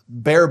the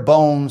bare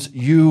bones,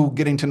 you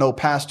getting to know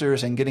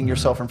pastors and getting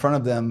yourself in front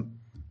of them,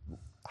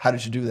 how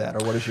did you do that,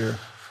 or what is your?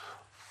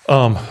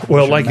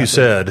 Well, like you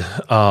said,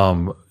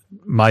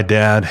 my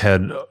dad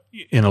had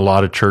in a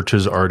lot of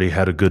churches already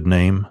had a good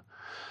name.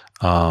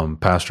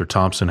 Pastor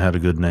Thompson had a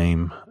good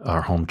name.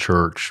 Our home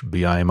church,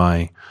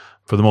 BIMI,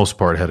 for the most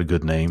part, had a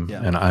good name,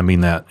 and I mean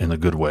that in a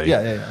good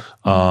way.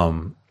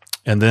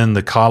 And then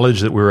the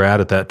college that we were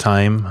at that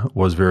time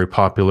was very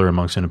popular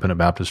amongst independent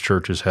Baptist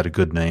churches, had a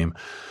good name.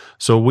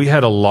 So we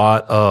had a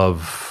lot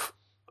of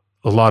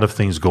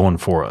things going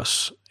for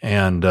us.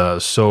 And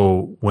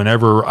so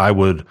whenever I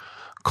would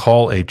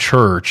call a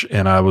church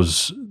and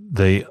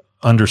they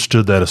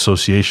understood that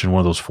association,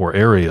 one of those 4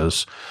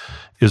 areas,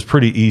 is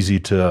pretty easy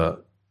to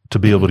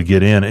be able to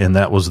get in. And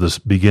that was the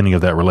beginning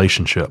of that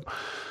relationship.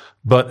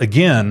 But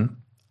again,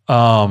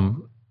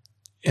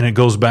 and it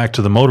goes back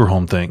to the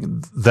motorhome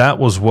thing. That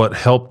was what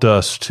helped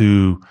us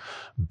to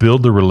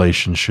build the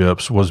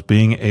relationships, was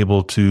being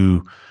able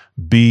to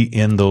be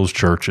in those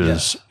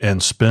churches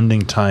and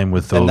spending time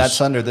with those. And that's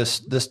under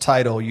this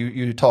title.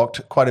 You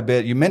talked quite a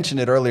bit. You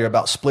mentioned it earlier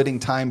about splitting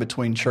time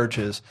between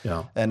churches.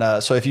 Yeah. And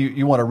so if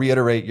you want to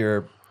reiterate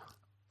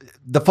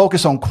the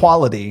focus on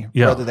quality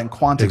rather than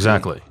quantity.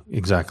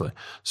 Exactly.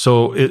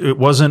 So it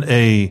wasn't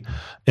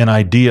an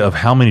idea of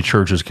how many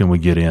churches can we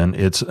get in.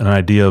 It's an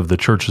idea of the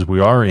churches we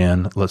are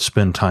in, let's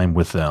spend time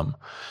with them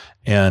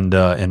and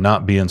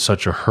not be in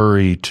such a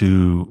hurry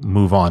to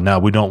move on. Now,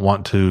 we don't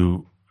want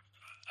to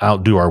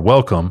outdo our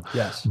welcome,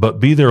 but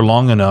be there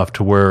long enough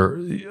to where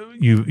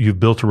you've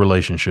built a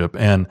relationship.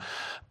 And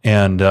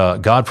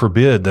God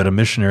forbid that a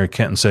missionary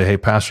can't say, "Hey,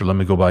 pastor, let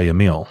me go buy you a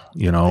meal,"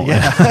 and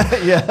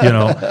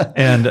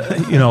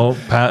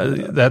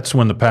that's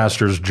when the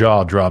pastor's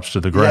jaw drops to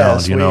the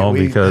ground,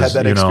 we because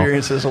had that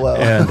experience as well.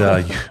 And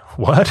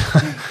what?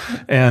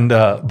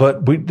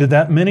 But we did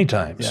that many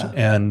times,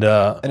 and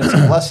it's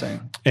a blessing.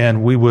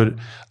 And we would,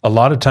 a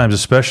lot of times,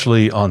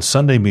 especially on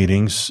Sunday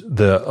meetings,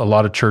 a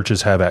lot of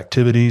churches have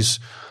activities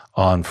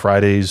on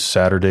Fridays,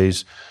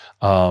 Saturdays,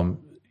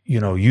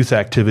 youth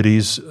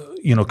activities,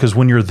 because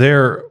when you're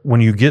there,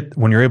 when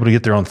you're able to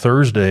get there on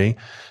Thursday,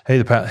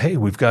 hey,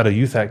 we've got a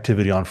youth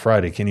activity on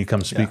Friday. Can you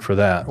come speak for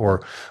that?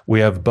 Or we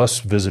have bus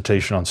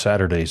visitation on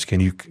Saturdays. Can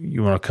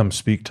you want to come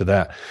speak to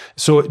that?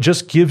 So it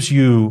just gives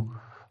you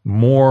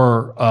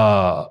more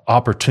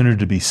opportunity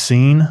to be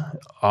seen,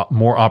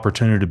 more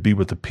opportunity to be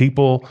with the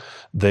people.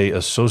 They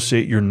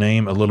associate your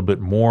name a little bit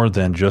more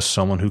than just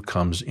someone who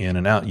comes in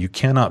and out. You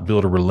cannot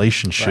build a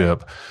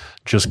relationship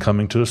just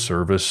coming to a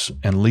service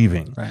and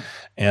leaving. Right.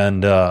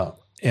 And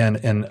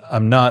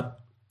I'm not,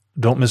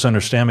 don't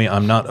misunderstand me,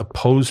 I'm not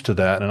opposed to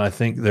that. And I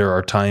think there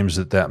are times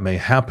that may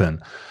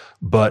happen.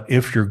 But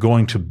if you're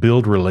going to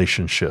build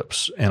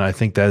relationships, and I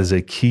think that is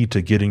a key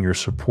to getting your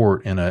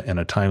support in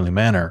a timely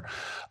manner,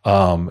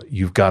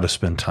 you've got to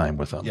spend time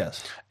with them.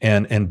 Yes.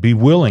 And be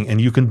willing. And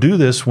you can do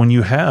this when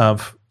you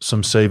have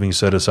some savings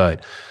set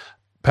aside.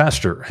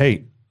 Pastor,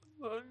 hey,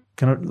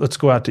 let's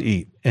go out to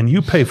eat, and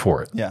you pay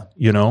for it. Yeah.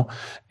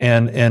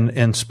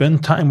 And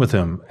spend time with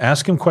him.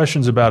 Ask him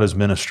questions about his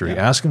ministry.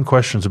 Yeah. Ask him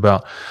questions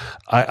about.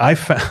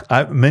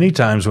 I many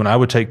times when I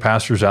would take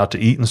pastors out to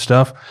eat and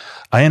stuff,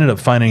 I ended up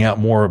finding out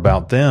more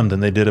about them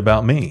than they did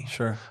about me.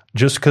 Sure.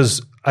 Just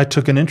because I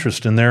took an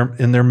interest in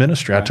their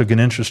ministry, right. I took an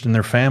interest in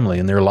their family,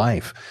 in their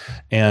life,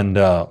 and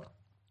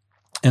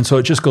so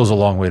it just goes a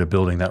long way to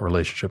building that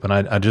relationship. And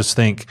I just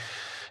think.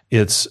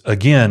 It's,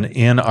 again,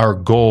 in our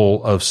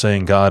goal of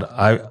saying,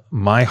 God,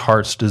 my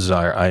heart's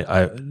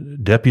desire,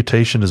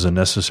 deputation is a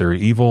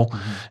necessary evil.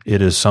 Mm-hmm.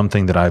 It is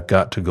something that I've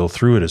got to go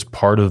through. It is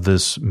part of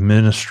this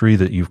ministry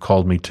that you've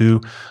called me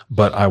to,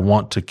 but I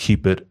want to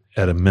keep it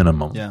at a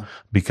minimum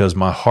because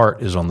my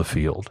heart is on the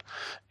field.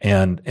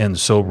 And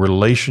so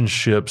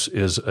relationships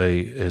is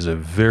a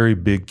very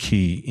big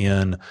key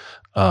in,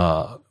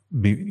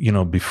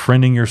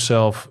 befriending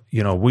yourself.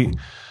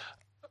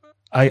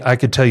 I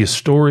could tell you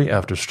story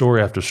after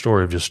story after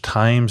story of just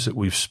times that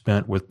we've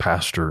spent with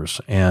pastors.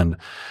 And,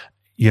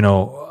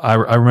 I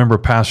remember a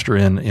pastor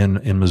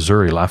in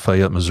Missouri,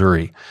 Lafayette,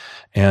 Missouri,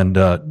 and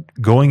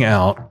going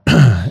out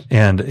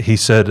and he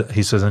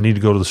says, I need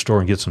to go to the store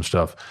and get some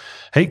stuff.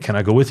 Hey, can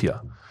I go with you?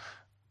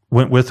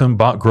 Went with him,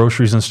 bought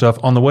groceries and stuff.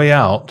 On the way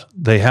out,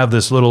 they have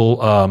this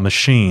little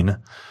machine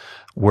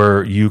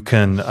where you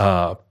can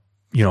pay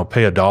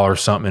 $1 or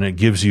something, and it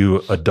gives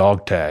you a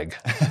dog tag.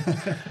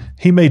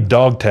 He made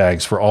dog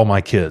tags for all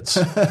my kids.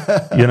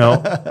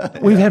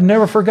 We have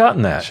never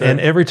forgotten that. Sure. And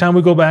every time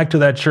we go back to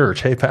that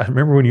church, hey, Pat,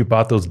 remember when you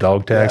bought those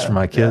dog tags for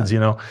my kids?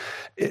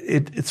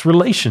 It's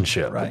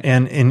relationship. Right.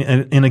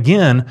 And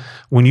again,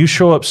 when you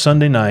show up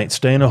Sunday night,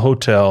 stay in a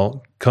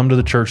hotel, come to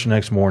the church the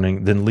next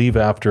morning, then leave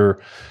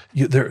after,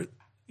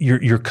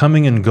 you're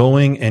coming and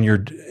going,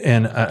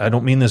 and I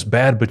don't mean this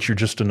bad, but you're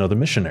just another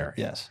missionary.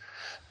 Yes.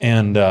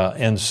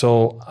 And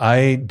so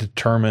I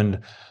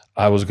determined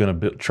I was going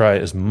to try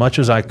as much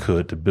as I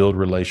could to build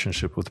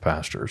relationship with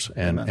pastors,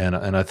 and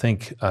I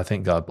think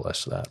God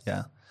blessed that.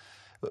 Yeah,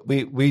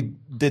 we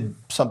did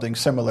something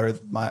similar.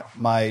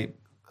 My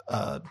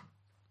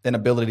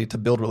inability to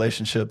build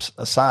relationships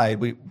aside,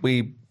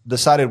 we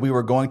decided we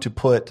were going to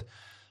put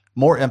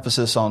more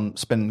emphasis on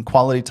spending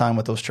quality time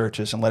with those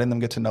churches and letting them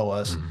get to know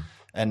us,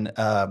 and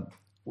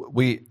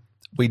we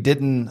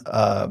didn't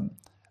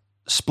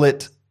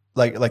split.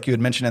 Like you had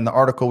mentioned in the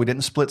article, we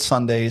didn't split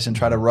Sundays and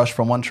try to rush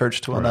from one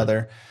church to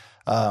another.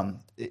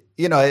 Some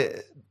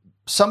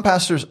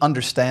pastors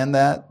understand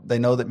that. They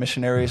know that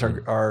missionaries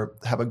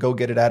have a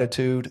go-get-it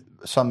attitude.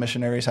 Some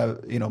missionaries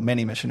have,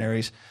 many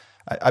missionaries.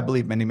 I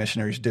believe many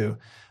missionaries do.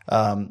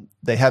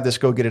 They have this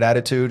go-get-it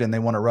attitude, and they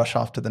want to rush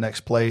off to the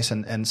next place.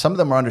 And some of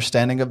them are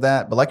understanding of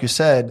that. But like you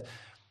said,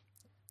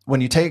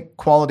 when you take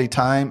quality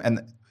time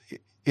and,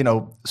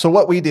 so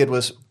what we did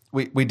was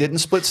we didn't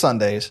split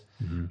Sundays.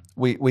 Mm-hmm.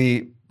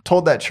 We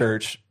told that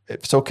church, if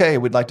it's okay,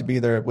 we'd like to be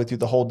there with you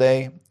the whole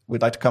day.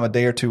 We'd like to come a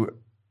day or two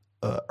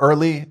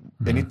early.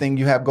 Mm-hmm. Anything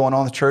you have going on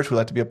in the church, we'd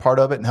like to be a part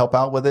of it and help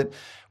out with it.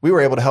 We were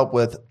able to help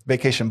with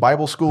vacation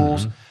Bible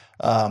schools.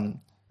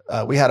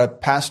 Mm-hmm. We had a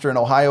pastor in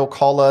Ohio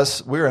call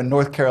us. We were in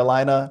North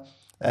Carolina,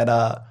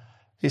 and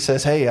he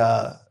says, hey,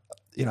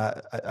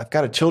 I've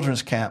got a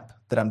children's camp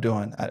that I'm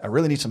doing. I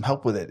really need some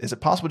help with it. Is it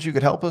possible that you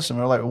could help us? And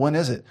we were like, when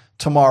is it?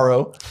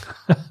 Tomorrow.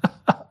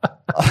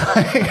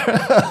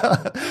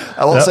 I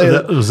won't say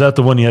that. Was that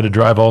the one you had to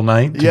drive all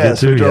night to get to?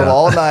 Yes, we drove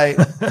all night.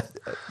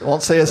 I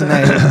won't say his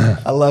name.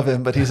 I love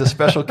him, but he's a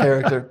special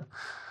character.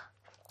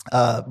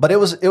 But it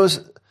was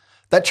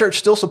that church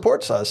still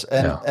supports us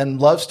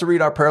and loves to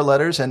read our prayer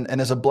letters and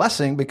is a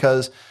blessing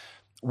because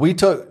we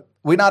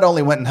not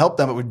only went and helped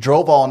them, but we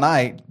drove all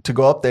night to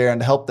go up there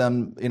and help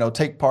them,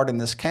 take part in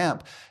this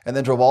camp, and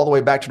then drove all the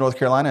way back to North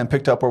Carolina and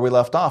picked up where we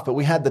left off. But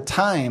we had the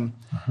time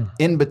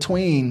in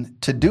between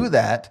to do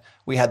that.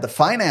 We had the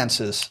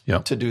finances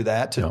to do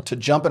that, to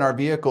jump in our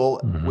vehicle.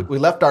 Mm-hmm. We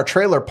left our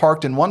trailer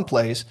parked in one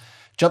place,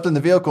 jumped in the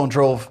vehicle and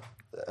drove.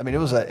 I mean, it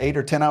was an 8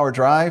 or 10 hour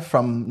drive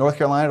from North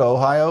Carolina to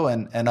Ohio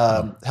and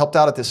helped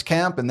out at this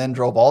camp, and then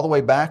drove all the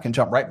way back and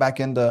jumped right back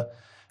into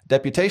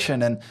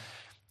Deputation. And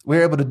we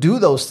were able to do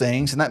those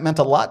things, and that meant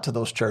a lot to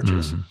those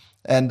churches.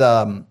 And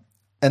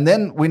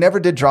then we never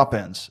did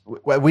drop-ins.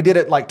 We did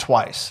it like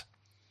twice.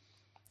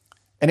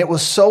 And it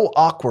was so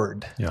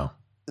awkward. Yeah.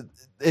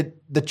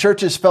 The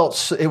churches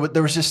felt,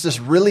 there was just this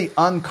really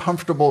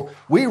uncomfortable,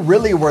 we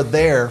really were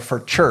there for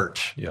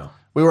church. Yeah.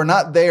 We were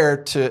not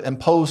there to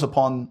impose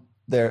upon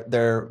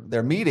their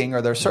meeting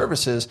or their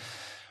services,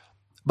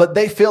 but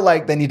they feel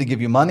like they need to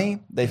give you money.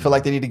 They feel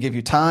like they need to give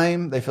you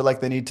time. They feel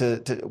like they need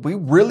to we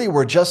really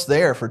were just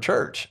there for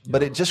church,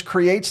 but it just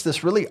creates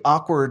this really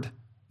awkward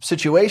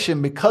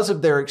situation because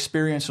of their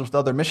experience with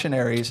other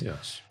missionaries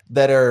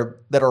that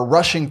are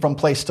rushing from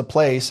place to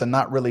place and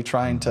not really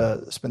trying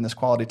to spend this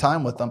quality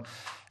time with them.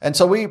 And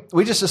so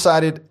we just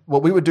decided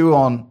what we would do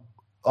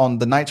on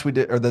the nights we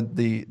did, or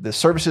the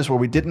services where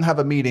we didn't have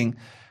a meeting,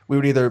 we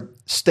would either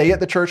stay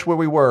at the church where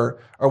we were,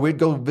 or we'd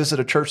go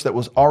visit a church that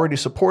was already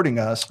supporting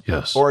us,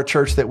 or a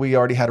church that we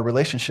already had a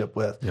relationship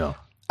with. Yeah.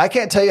 I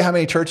can't tell you how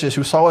many churches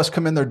who saw us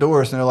come in their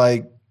doors and they're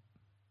like,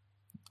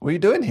 "What are you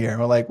doing here?" And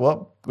we're like,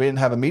 "Well, we didn't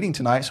have a meeting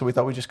tonight, so we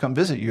thought we'd just come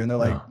visit you." And they're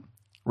like,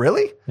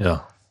 "Really?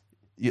 Yeah.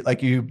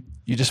 You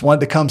just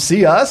wanted to come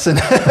see us?" And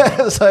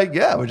it's like,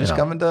 "Yeah, we're just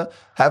coming to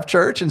have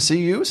church and see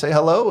you, say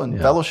hello and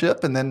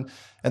fellowship, and then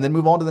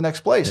move on to the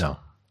next place." Yeah.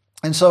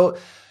 And so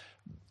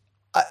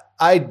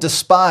I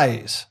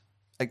despise,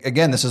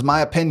 again, this is my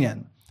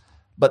opinion,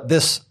 but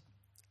this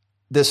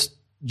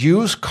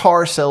used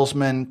car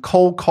salesman,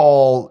 cold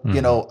call,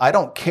 I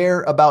don't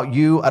care about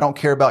you. I don't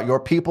care about your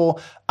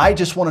people. I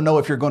just want to know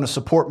if you're going to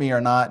support me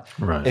or not.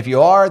 Right. If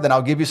you are, then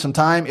I'll give you some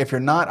time. If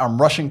you're not,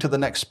 I'm rushing to the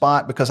next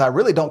spot because I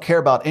really don't care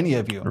about any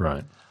of you.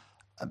 Right.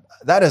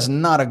 That is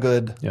not a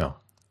good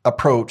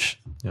approach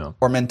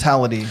or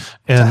mentality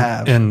to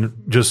have. And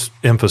just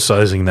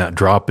emphasizing that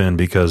drop in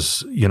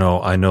because,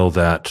 I know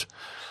that,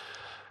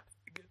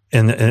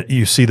 and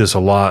you see this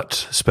a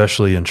lot,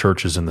 especially in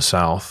churches in the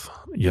South,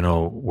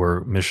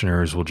 where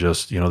missionaries will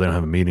just, they don't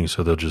have a meeting,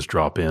 so they'll just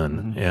drop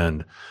in.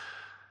 And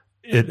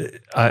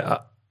I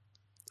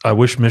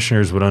wish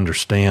missionaries would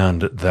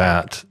understand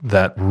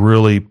that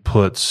really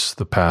puts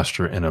the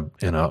pastor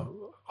in a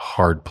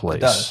hard place.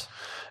 It does.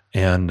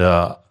 And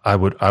I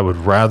would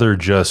rather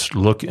just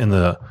look in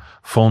the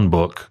phone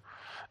book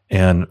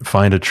and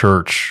find a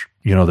church,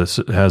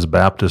 that has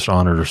Baptist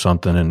on it or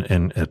something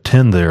and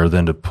attend there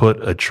than to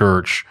put a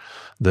church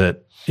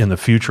that in the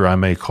future I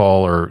may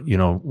call or,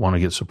 want to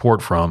get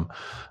support from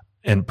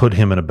and put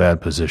him in a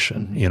bad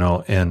position,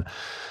 And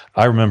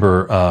I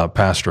remember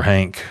Pastor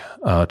Hank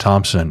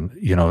Thompson,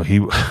 he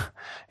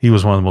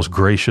was one of the most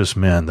gracious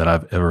men that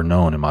I've ever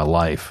known in my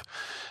life.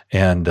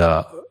 And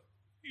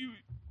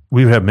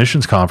we would have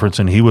missions conference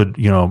and he would,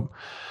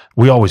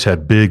 we always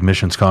had big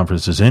missions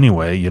conferences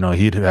anyway.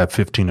 He'd have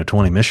 15 to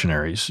 20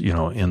 missionaries,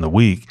 in the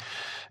week.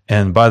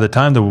 And by the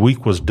time the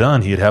week was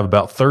done, he'd have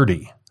about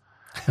 30.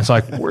 It's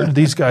like, where did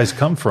these guys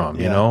come from,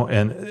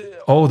 And,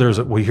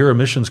 we hear a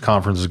missions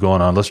conference is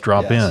going on. Let's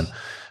drop in.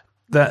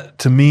 That,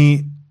 to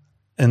me,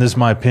 and this is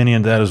my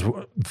opinion, that is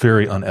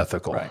very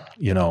unethical,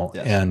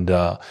 and,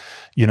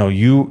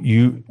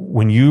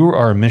 when you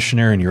are a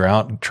missionary and you're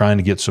out trying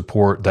to get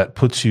support, that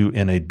puts you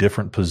in a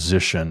different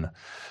position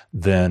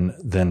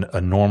than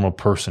a normal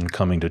person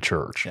coming to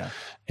church. Yeah.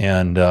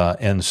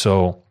 And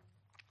so,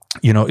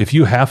 if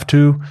you have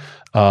to,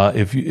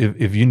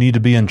 if you need to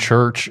be in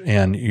church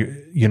and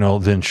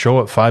then show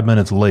up 5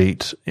 minutes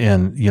late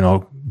and,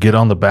 get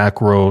on the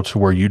back row to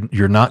where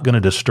you're not going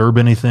to disturb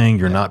anything.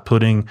 You're not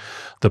putting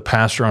the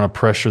pastor on a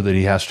pressure that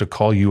he has to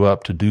call you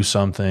up to do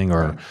something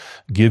or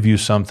give you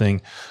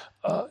something.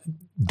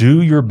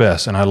 Do your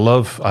best. And I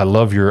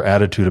love your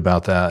attitude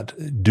about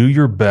that. Do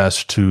your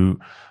best to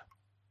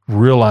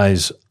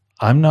realize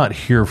I'm not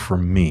here for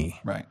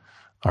me. Right.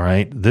 All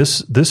right.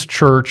 This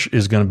church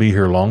is going to be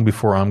here long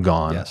before I'm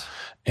gone. Yes.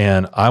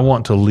 And I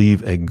want to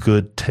leave a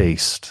good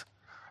taste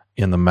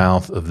in the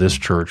mouth of this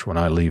church when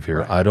I leave here.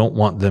 Right. I don't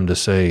want them to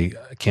say,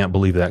 I can't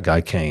believe that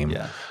guy came.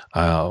 Yeah.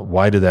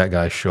 Why did that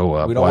guy show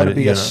up? We don't want to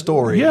be a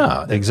story.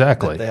 Yeah,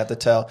 exactly. That they have to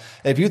tell.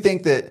 If you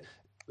think that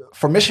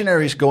for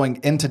missionaries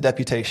going into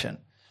deputation,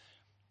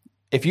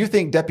 if you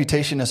think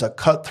deputation is a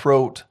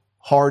cutthroat,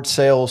 hard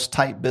sales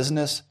type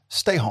business,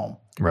 stay home.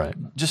 Right.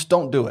 Just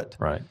don't do it.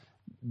 Right.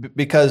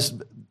 Because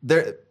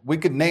we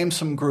could name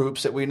some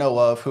groups that we know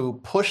of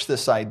who push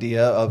this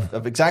idea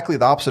of exactly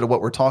the opposite of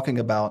what we're talking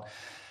about.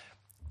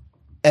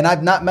 And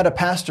I've not met a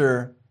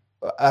pastor,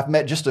 I've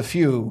met just a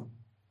few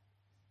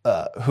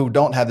who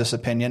don't have this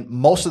opinion.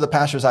 Most of the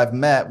pastors I've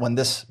met, when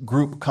this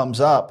group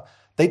comes up,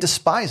 they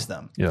despise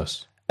them.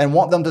 Yes. And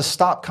want them to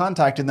stop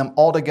contacting them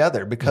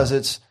altogether because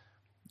it's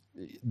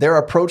their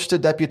approach to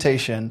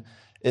deputation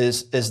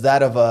is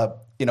that of a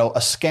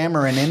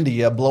scammer in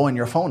India blowing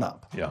your phone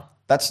up. Yeah.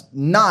 That's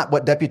not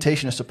what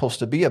deputation is supposed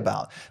to be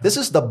about. This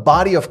is the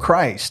body of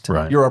Christ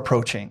you're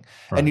approaching.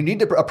 Right. And you need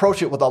to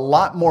approach it with a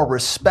lot more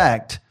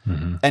respect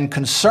and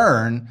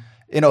concern.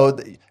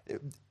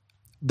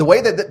 The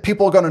way that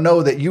people are going to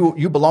know that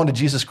you belong to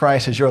Jesus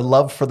Christ is your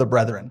love for the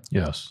brethren.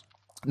 Yes.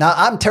 Now,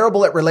 I'm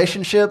terrible at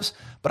relationships,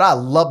 but I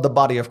love the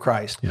body of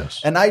Christ.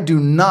 Yes. And I do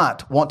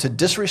not want to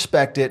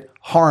disrespect it,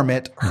 harm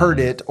it, hurt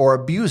it, or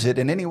abuse it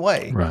in any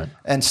way. Right.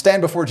 And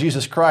stand before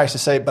Jesus Christ to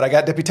say, but I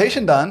got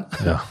deputation done.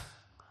 Yeah.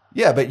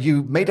 Yeah, but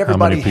you made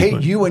everybody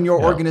hate you and your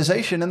Yeah.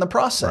 organization in the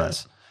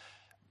process.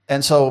 Right.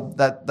 And so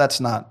that's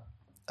not,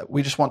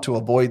 we just want to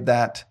avoid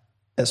that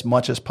as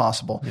much as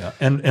possible. Yeah.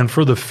 And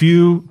for the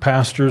few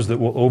pastors that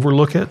will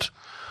overlook it,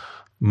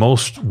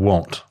 most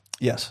won't.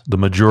 Yes. The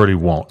majority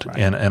won't. Right.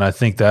 And I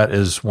think that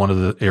is one of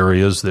the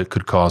areas that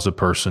could cause a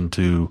person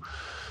to,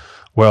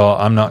 well,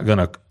 I'm not going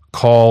to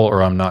call,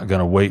 or I'm not going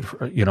to wait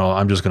for,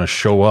 I'm just going to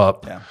show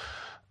up. Yeah.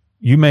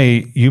 You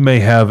may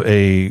have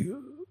a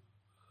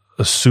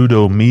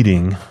pseudo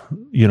meeting,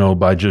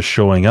 by just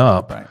showing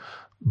up, Right.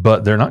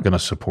 but they're not going to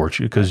support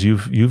you because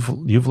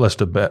you've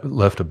left a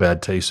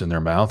bad taste in their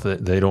mouth.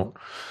 They don't,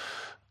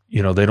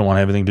 they don't want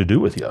anything to do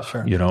with you,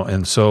 Sure.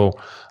 and so,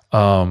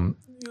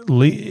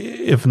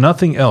 if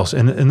nothing else,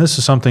 and this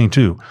is something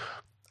too,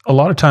 a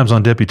lot of times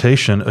on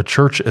deputation, a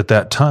church at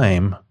that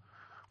time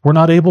were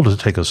not able to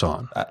take us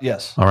on.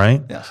 Yes. All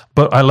right? Yes.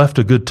 But I left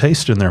a good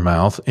taste in their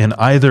mouth, and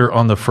either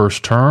on the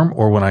first term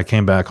or when I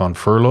came back on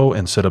furlough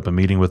and set up a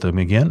meeting with them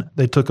again,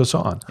 they took us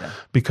on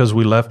because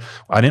we left.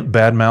 I didn't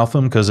badmouth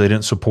them because they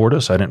didn't support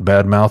us. I didn't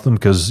badmouth them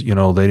because,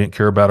 they didn't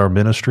care about our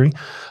ministry.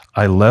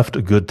 I left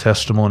a good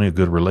testimony, a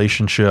good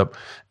relationship,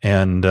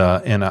 and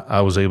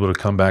I was able to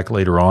come back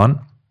later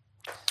on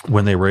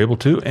when they were able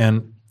to,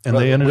 and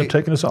they ended up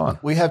taking us on.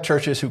 We have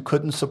churches who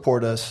couldn't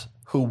support us,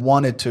 who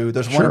wanted to.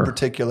 There's one in Sure.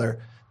 particular.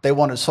 They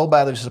wanted so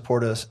badly to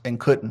support us and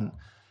couldn't.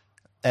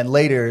 And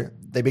later,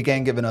 they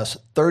began giving us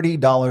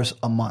 $30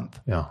 a month.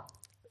 Yeah.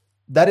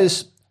 That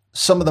is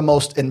some of the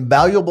most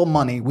invaluable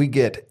money we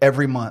get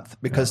every month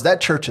because that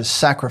church is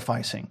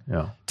sacrificing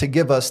to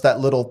give us that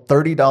little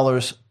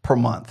 $30 per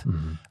month.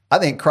 Mm-hmm. I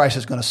think Christ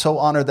is going to so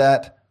honor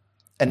that,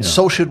 and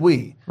so should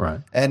we.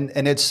 Right. And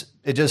it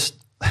just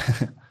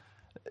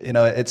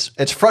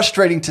it's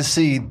frustrating to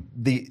see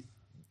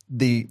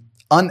the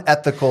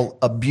unethical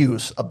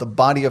abuse of the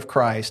body of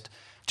Christ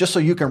just so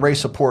you can raise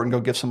support and go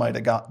give somebody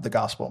the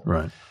gospel.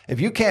 Right. If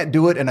you can't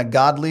do it in a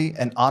godly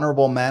and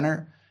honorable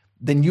manner,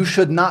 then you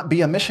should not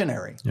be a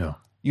missionary. Yeah.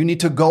 You need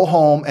to go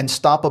home and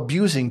stop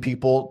abusing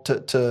people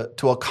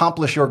to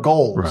accomplish your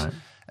goals. Right.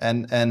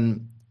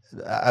 And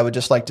I would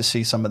just like to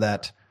see some of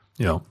that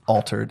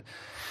altered.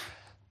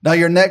 Now,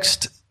 your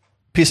next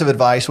piece of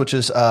advice, which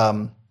is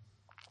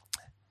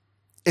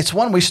it's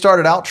one we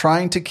started out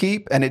trying to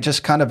keep, and it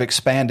just kind of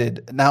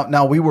expanded.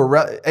 Now we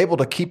were able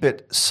to keep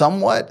it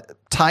somewhat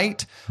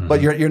tight,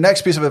 but your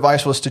next piece of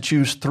advice was to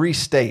choose 3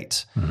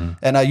 states. Mm-hmm.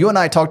 And you and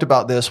I talked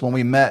about this when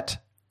we met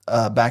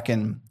back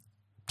in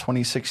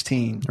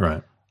 2016.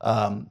 Right.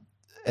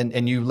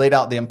 And you laid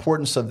out the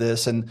importance of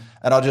this, and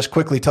I'll just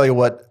quickly tell you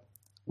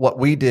what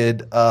we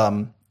did.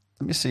 Let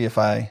me see if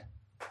I.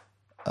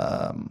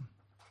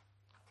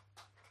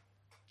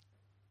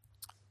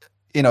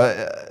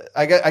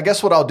 I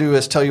guess what I'll do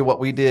is tell you what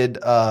we did,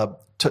 to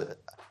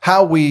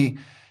how we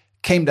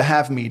came to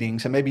have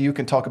meetings, and maybe you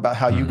can talk about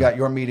how you got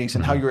your meetings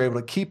and how you were able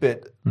to keep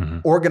it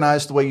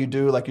organized the way you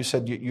do. Like you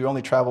said, you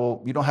only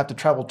travel, you don't have to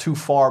travel too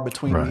far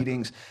between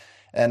meetings.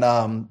 And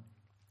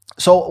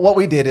so what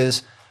we did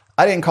is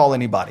I didn't call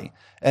anybody.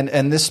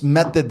 And this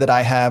method that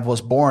I have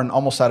was born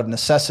almost out of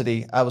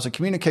necessity. I was a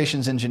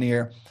communications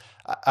engineer.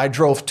 I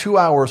drove 2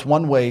 hours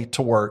one way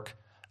to work.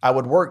 I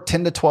would work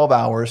 10 to 12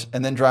 hours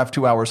and then drive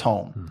 2 hours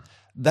home.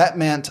 That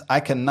meant I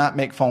cannot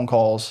make phone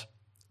calls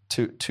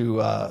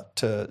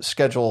to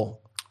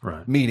schedule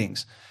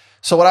meetings.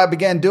 So what I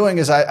began doing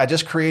is I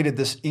just created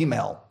this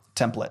email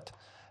template,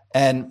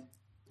 and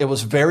it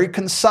was very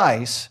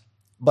concise,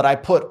 but I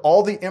put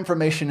all the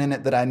information in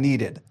it that I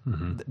needed,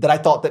 that I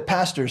thought that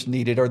pastors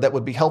needed or that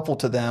would be helpful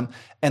to them.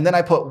 And then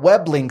I put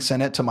web links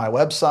in it to my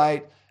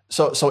website.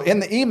 So in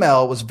the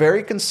email, it was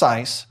very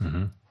concise.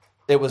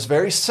 It was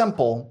very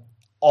simple.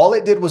 All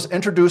it did was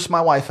introduce my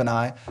wife and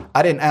I.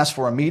 I didn't ask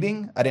for a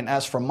meeting. I didn't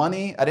ask for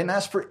money. I didn't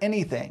ask for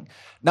anything.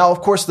 Now,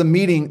 of course,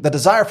 the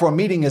desire for a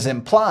meeting is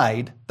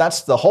implied.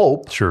 That's the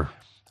hope. Sure.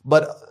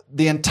 But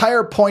the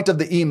entire point of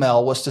the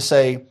email was to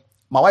say,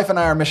 my wife and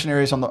I are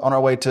missionaries on our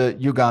way to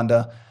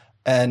Uganda,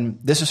 and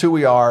this is who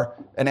we are.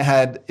 And it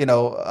had,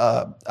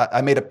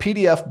 I made a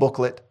PDF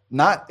booklet.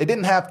 It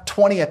didn't have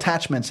 20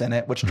 attachments in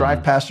it, which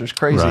drive pastors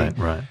crazy.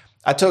 Right.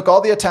 I took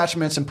all the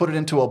attachments and put it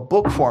into a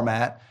book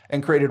format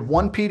and created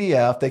one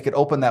PDF. They could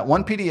open that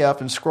one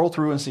PDF and scroll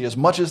through and see as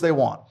much as they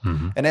want.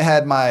 And it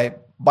had my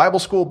Bible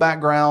school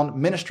background,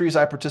 ministries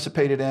I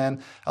participated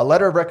in, a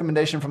letter of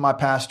recommendation from my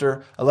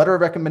pastor, a letter of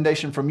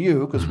recommendation from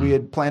you because we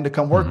had planned to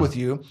come work with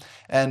you,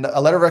 and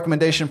a letter of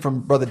recommendation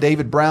from Brother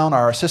David Brown,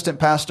 our assistant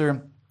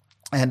pastor,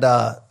 and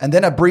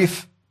then a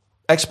brief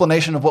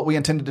explanation of what we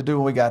intended to do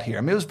when we got here.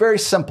 I mean, it was very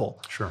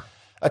simple. Sure.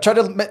 I tried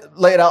to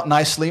lay it out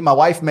nicely. My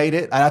wife made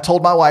it, and I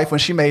told my wife when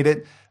she made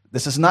it,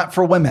 this is not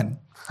for women.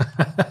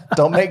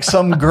 Don't make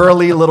some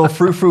girly little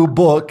frou-frou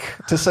book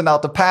to send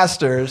out to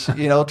pastors.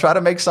 Try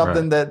to make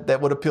something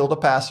that would appeal to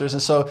pastors.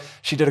 And so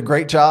she did a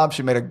great job.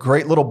 She made a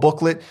great little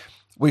booklet.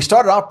 we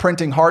started off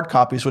printing hard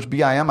copies, which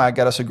BIMI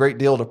got us a great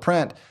deal to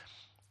print.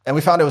 And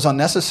we found it was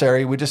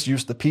unnecessary. We just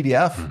used the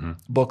PDF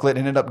booklet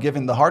and ended up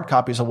giving the hard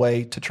copies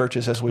away to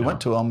churches as we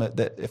went to them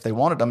that if they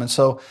wanted them. And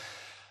so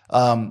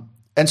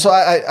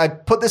I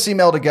put this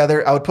email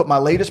together. I would put my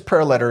latest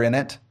prayer letter in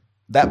it,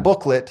 that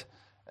booklet,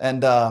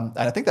 and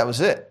I think that was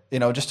it.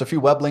 Just a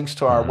few web links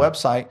to our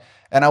website.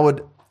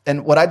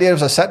 And what I did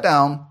was I sat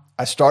down.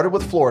 I started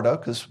with Florida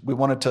because we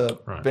wanted to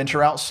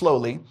venture out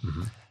slowly.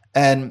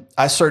 And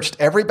I searched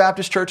every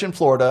Baptist church in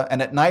Florida.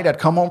 And at night I'd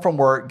come home from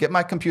work, get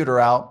my computer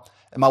out.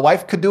 And my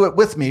wife could do it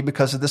with me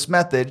because of this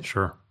method.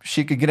 Sure.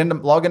 She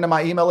could log into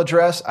my email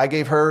address. I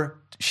gave her,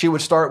 she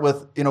would start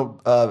with,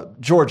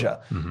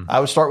 Georgia. I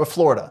would start with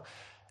Florida.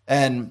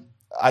 And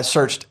I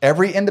searched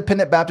every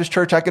independent Baptist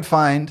church I could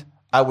find.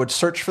 I would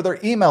search for their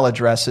email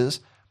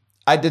addresses.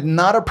 I did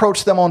not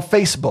approach them on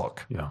Facebook.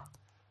 Yeah.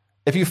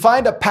 If you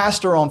find a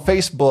pastor on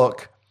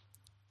Facebook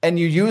and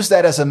you use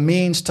that as a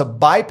means to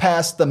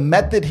bypass the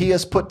method he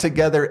has put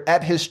together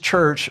at his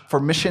church for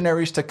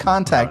missionaries to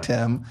contact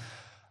him,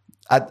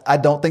 I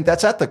don't think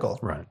that's ethical.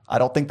 Right. I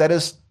don't think that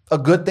is a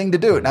good thing to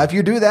do. Now, if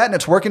you do that and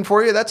it's working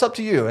for you, that's up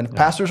to you. And if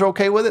pastors are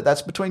okay with it,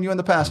 that's between you and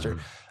the pastor.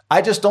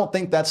 I just don't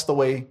think that's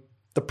the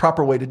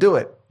proper way to do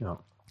it. Yeah.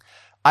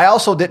 I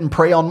also didn't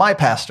prey on my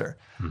pastor.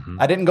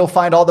 I didn't go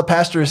find all the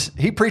pastors.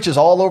 He preaches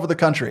all over the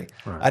country.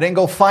 Right. I didn't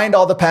go find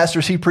all the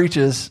pastors he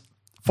preaches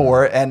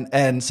for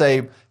and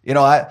say,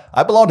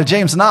 I belong to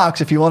James Knox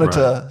if you wanted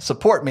to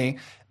support me.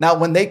 Now,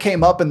 when they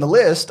came up in the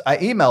list, I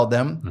emailed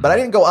them, but I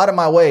didn't go out of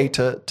my way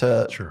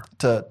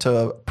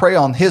to prey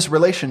on his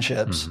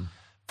relationships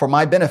for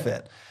my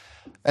benefit.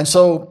 And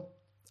so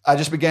I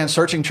just began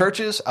searching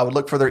churches. I would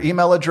look for their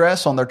email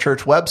address on their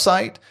church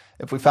website.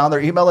 If we found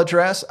their email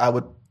address, I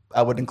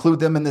would include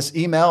them in this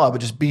email. I would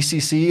just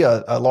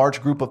BCC a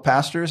large group of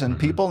pastors and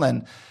people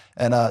and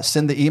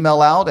send the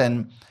email out.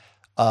 And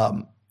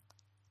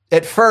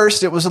at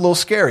first, it was a little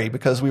scary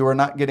because we were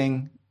not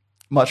getting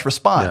much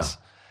response. Yeah.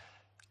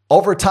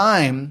 Over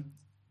time,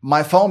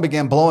 my phone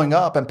began blowing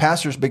up and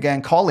pastors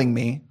began calling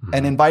me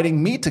and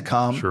inviting me to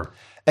come. Sure.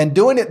 And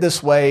doing it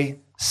this way,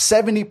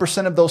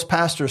 70% of those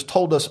pastors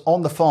told us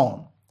on the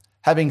phone,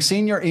 having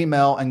seen your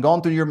email and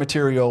gone through your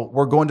material,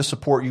 we're going to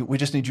support you. We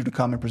just need you to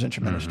come and present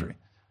your ministry.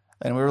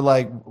 And we were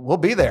like, we'll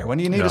be there. When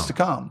do you need us to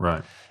come?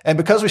 Right. And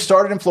because we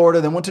started in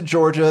Florida, then went to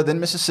Georgia, then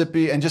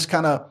Mississippi, and just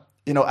kind of,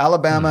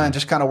 Alabama, and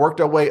just kind of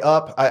worked our way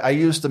up. I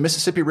used the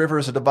Mississippi River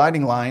as a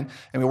dividing line,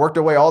 and we worked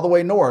our way all the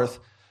way north.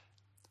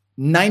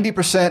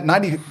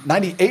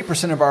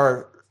 98% of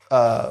our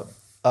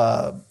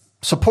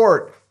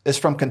support is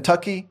from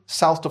Kentucky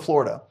south to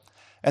Florida.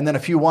 And then a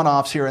few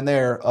one-offs here and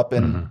there up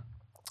in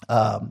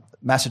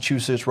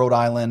Massachusetts, Rhode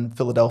Island,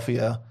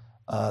 Philadelphia,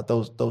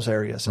 those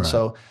areas. And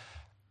so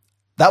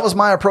that was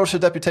my approach to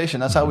deputation.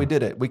 That's how we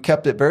did it. We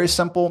kept it very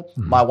simple.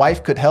 My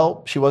wife could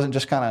help. She wasn't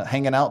just kind of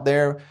hanging out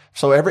there.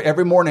 So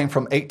every morning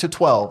from 8 to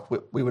 12,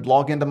 we would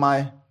log into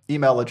my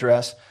email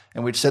address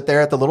and we'd sit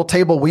there at the little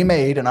table we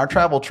made in our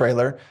travel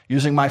trailer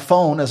using my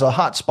phone as a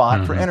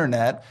hotspot for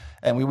internet.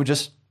 And we would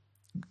just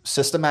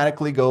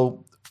systematically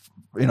go,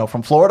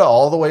 from Florida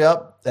all the way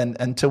up and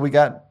until we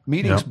got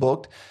meetings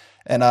booked.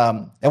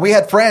 And we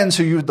had friends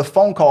who used the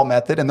phone call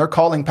method, and they're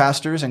calling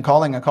pastors and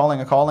calling,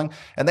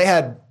 and they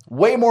had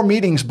way more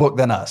meetings booked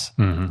than us.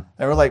 And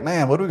we're like,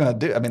 man, what are we going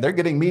to do? I mean, they're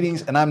getting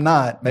meetings and I'm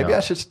not. Maybe I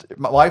should.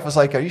 My wife was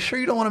like, are you sure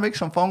you don't want to make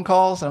some phone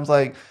calls? And I was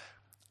like,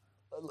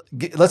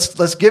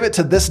 let's give it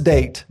to this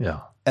date. Yeah.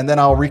 And then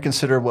I'll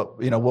reconsider what,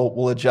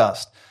 we'll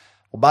adjust.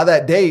 Well, by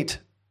that date,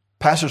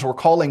 pastors were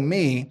calling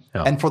me.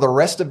 Yeah. And for the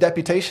rest of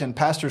deputation,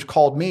 pastors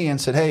called me and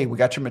said, hey, we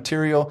got your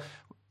material.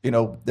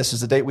 This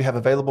is the date we have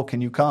available.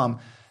 Can you come?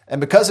 And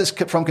because it's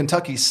from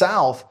Kentucky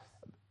south,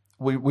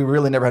 we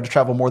really never had to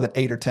travel more than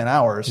 8 or 10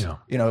 hours. Yeah.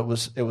 It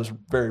was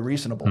very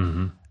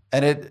reasonable.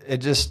 And it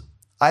just,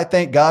 I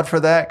thank God for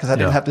that because I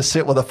didn't have to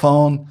sit with a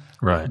phone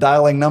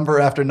dialing number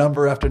after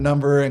number after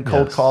number and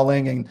cold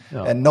calling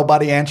and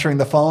nobody answering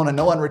the phone and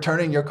no one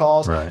returning your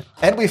calls. Right.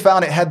 And we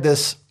found it had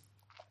this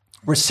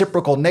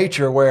reciprocal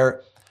nature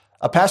where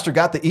a pastor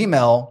got the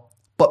email,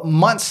 but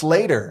months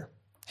later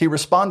he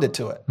responded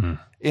to it.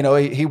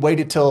 He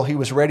waited till he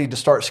was ready to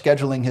start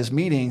scheduling his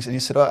meetings, and he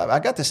said, I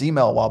got this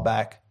email a while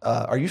back.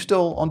 Are you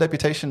still on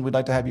deputation? We'd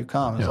like to have you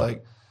come. I was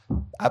like,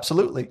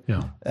 absolutely.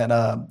 Yeah.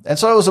 And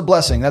so it was a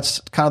blessing. That's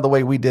kind of the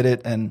way we did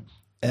it. And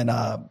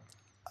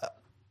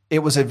it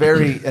was a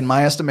very, in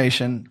my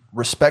estimation,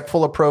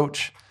 respectful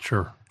approach.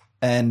 Sure.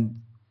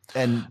 And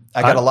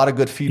I got a lot of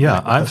good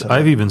feedback. Yeah,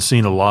 I've even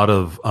seen a lot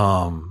of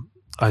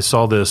I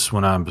saw this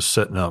when I was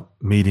setting up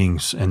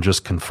meetings and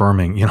just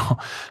confirming,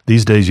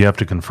 these days you have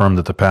to confirm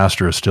that the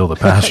pastor is still the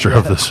pastor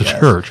of this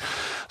church.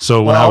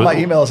 So when all my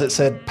emails, it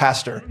said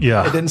pastor.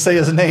 Yeah. It didn't say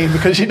his name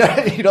because you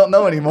don't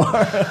know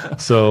anymore.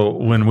 So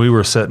when we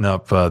were setting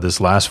up this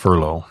last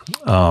furlough,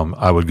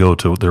 I would go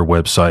to their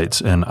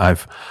websites, and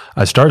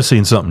I started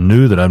seeing something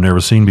new that I've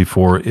never seen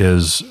before.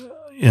 Is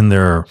in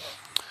their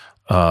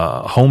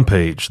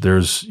homepage,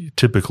 there's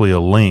typically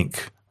a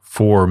link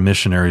for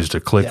missionaries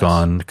to click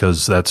on,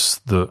 because that's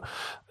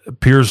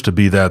appears to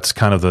be that's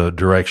kind of the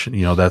direction,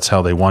 that's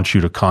how they want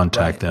you to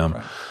contact them.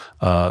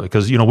 Right.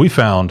 Because, we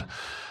found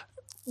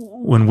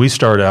when we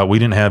started out, we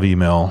didn't have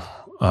email,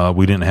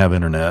 we didn't have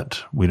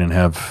internet, we didn't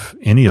have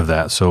any of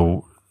that.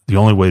 So the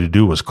only way to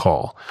do was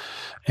call.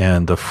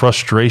 And the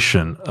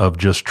frustration of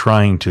just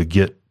trying to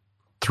get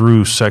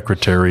through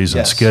secretaries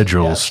and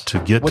schedules to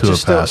get to a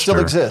pastor still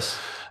exists.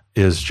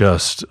 Is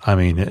just,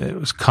 it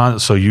was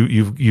so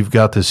you've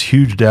got this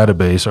huge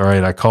database. All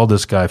right, I called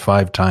this guy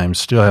 5 times,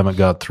 still haven't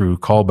got through.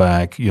 Call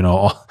back,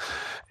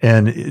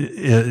 and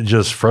it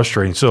just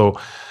frustrating. So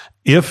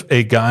if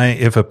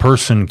a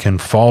person can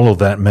follow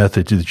that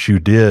method that you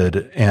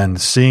did, and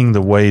seeing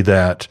the way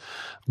that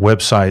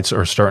websites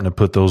are starting to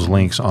put those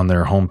links on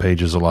their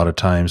homepages a lot of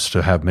times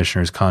to have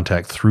missionaries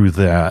contact through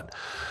that,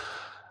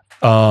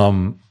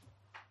 I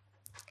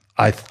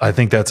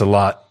think that's a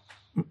lot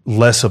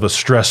less of a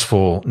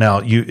stressful.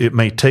 Now, it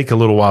may take a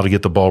little while to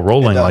get the ball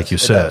rolling, like you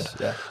said,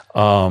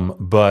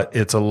 but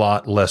it's a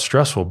lot less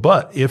stressful.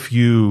 But if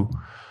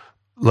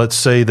let's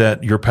say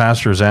that your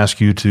pastor has asked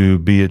you to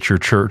be at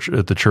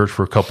the church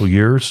for a couple of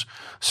years,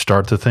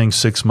 start the thing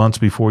 6 months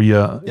before you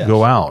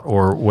go out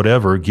or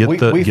whatever. We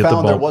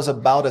found there was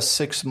about a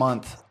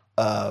 6-month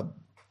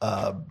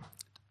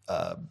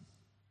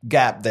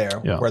gap there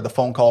where the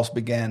phone calls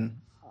began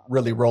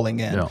really rolling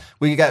in. Yeah.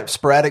 We got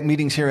sporadic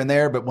meetings here and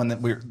there, but when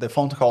the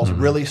phone calls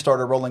really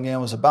started rolling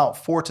in, was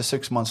about 4 to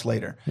 6 months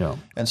later. Yeah.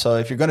 And so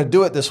if you're going to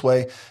do it this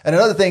way, and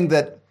another thing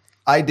that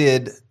I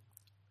did,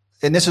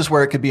 and this is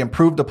where it could be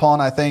improved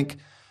upon, I think,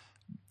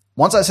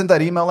 once I sent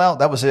that email out,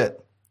 that was it.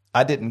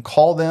 I didn't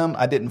call them.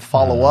 I didn't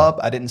follow up.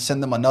 I didn't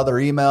send them another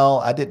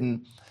email.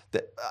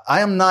 I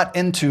am not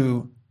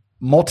into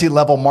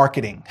multi-level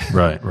marketing.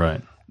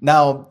 Right.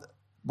 Now,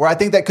 where I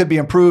think that could be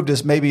improved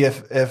is maybe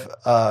if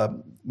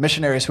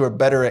missionaries who are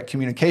better at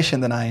communication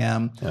than I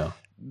am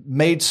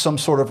made some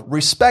sort of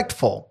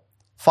respectful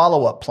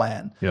follow-up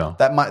plan. Yeah.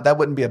 That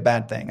wouldn't be a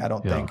bad thing, I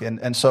don't think.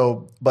 And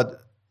so, but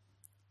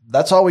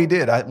that's all we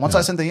did. Once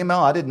I sent the email,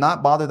 I did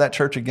not bother that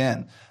church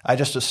again. I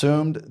just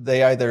assumed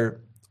they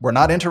either were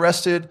not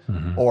interested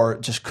or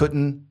just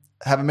couldn't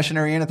have a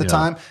missionary in at the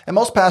time. And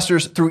most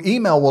pastors through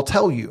email will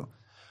tell you.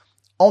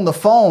 On the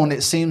phone,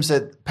 it seems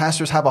that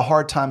pastors have a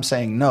hard time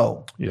saying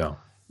no. Yeah.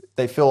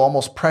 They feel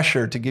almost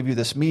pressured to give you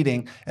this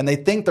meeting, and they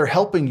think they're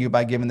helping you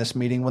by giving this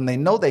meeting when they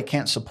know they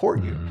can't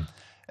support you.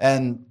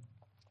 And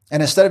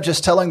instead of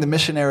just telling the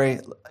missionary,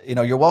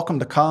 you're welcome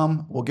to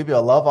come, we'll give you a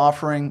love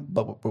offering,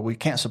 but we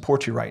can't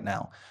support you right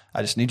now.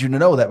 I just need you to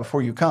know that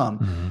before you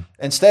come.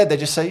 Instead, they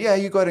just say, yeah,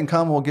 you go ahead and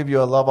come, we'll give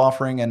you a love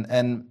offering.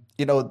 And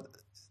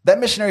that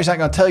missionary's not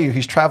going to tell you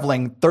he's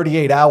traveling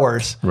 38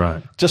 hours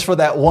just for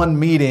that one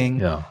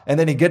meeting. Yeah. And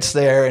then he gets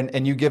there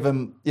and you give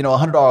him,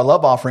 $100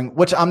 love offering,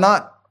 which I'm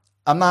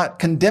not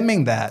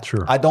condemning that.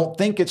 Sure. I don't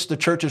think it's the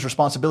church's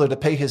responsibility to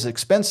pay his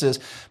expenses,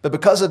 but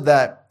because of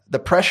that, the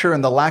pressure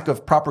and the lack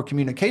of proper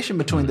communication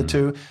between the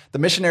two, the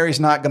missionary's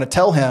not going to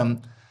tell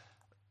him.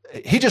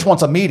 He just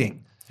wants a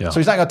meeting. Yeah. So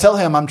he's not going to tell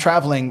him I'm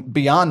traveling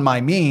beyond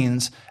my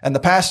means, and the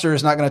pastor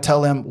is not going to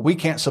tell him we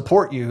can't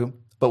support you,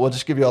 but we'll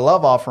just give you a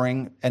love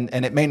offering, and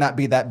it may not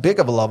be that big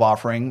of a love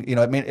offering.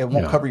 It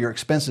won't cover your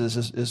expenses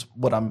is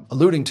what I'm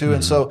alluding to.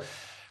 And so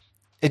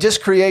it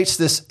just creates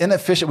this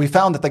inefficient. We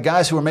found that the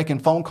guys who were making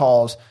phone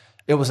calls,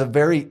 it was a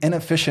very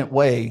inefficient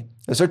way.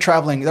 As they're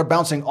traveling, they're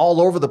bouncing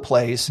all over the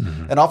place.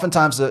 And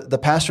oftentimes the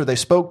pastor they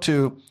spoke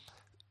to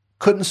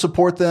couldn't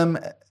support them,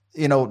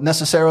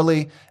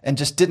 necessarily, and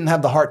just didn't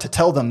have the heart to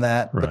tell them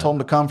that, but told them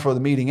to come for the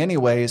meeting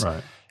anyways.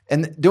 Right.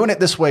 And doing it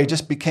this way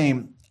just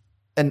became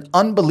an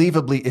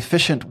unbelievably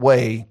efficient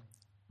way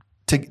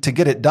to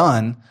get it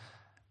done.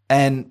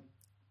 And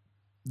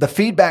the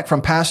feedback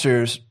from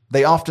pastors,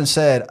 they often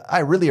said, I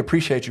really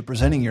appreciate you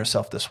presenting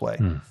yourself this way.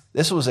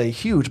 This was a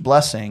huge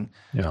blessing.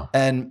 Yeah.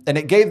 And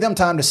it gave them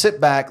time to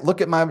sit back, look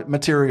at my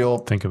material,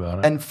 think about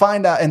it, and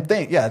find out and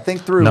think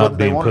through not what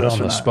they wanted. Not being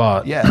put on the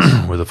spot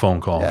with a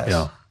phone call. Yes.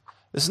 Yeah.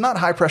 This is not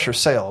high pressure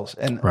sales.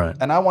 And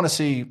I want to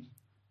see,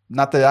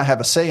 not that I have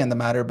a say in the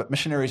matter, but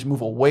missionaries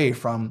move away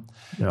from,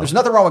 there's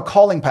nothing wrong with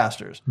calling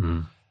pastors.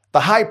 The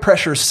high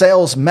pressure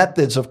sales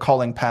methods of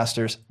calling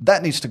pastors,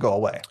 that needs to go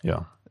away.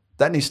 Yeah.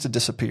 That needs to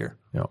disappear.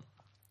 Yeah.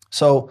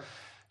 So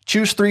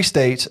choose 3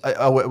 states.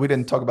 We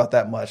didn't talk about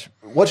that much.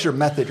 What's your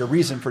method, your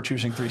reason for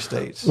choosing 3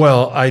 states?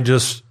 Well,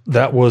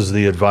 that was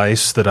the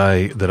advice that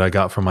I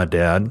got from my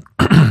dad.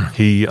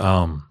 He,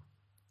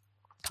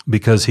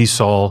 because he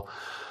saw,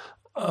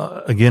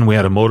 again, we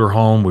had a motor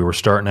home. We were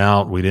starting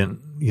out. We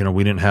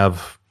didn't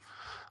have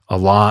a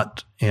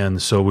lot.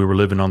 And so we were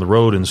living on the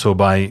road. And so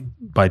by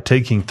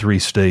taking 3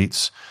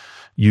 states,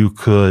 you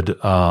could,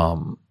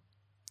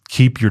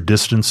 keep your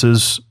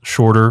distances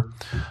shorter,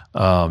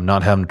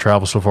 not having to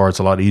travel so far. It's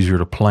a lot easier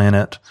to plan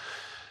it.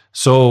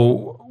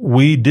 So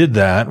we did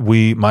that.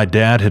 My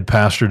dad had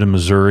pastored in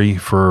Missouri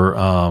for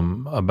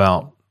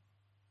about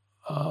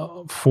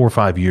 4 or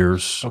 5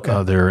 years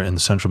there in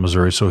central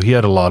Missouri. So he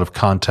had a lot of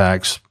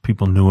contacts.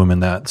 People knew him in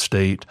that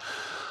state.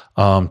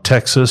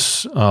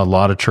 Texas, a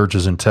lot of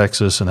churches in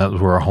Texas, and that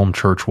was where our home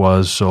church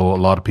was. So a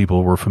lot of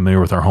people were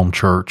familiar with our home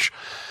church.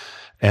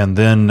 And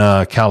then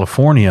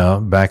California,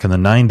 back in the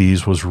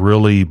 90s, was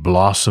really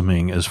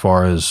blossoming as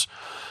far as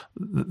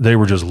they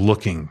were just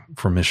looking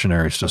for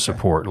missionaries to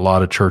support. A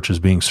lot of churches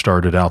being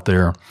started out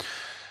there.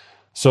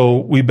 So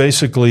we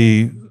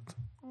basically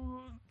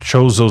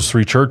chose those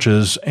 3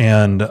 churches,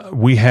 and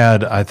we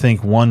had, I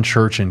think, one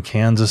church in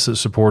Kansas that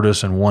supported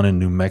us and one in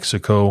New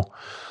Mexico.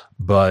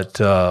 But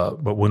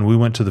when we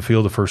went to the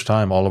field the first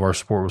time, all of our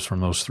support was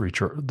from those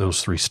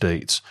 3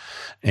 states,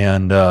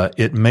 and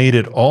it made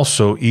it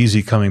also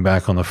easy coming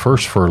back on the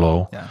first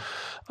furlough. Yeah.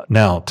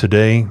 Now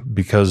today,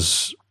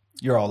 because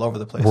you're all over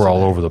the place. We're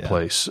all over the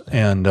place,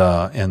 and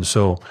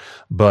so,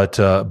 but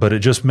it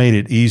just made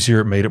it easier.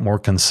 It made it more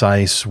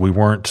concise. We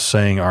weren't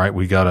saying, all right,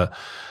 we gotta,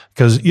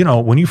 because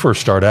when you first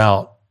start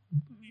out,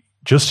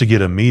 just to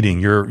get a meeting,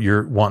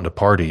 you're wanting to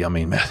party. I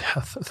mean, man,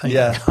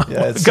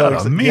 it's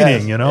got a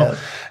meeting, Yes.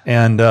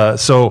 And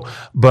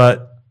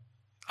but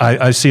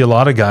I see a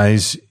lot of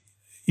guys,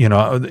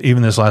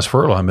 even this last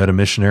furlough, I met a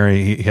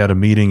missionary. He had a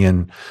meeting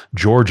in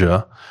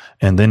Georgia,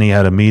 and then he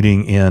had a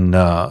meeting in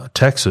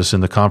Texas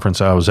in the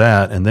conference I was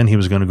at, and then he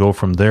was going to go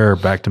from there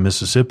back to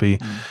Mississippi.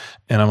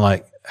 And I'm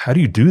like, how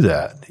do you do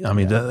that? I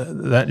mean,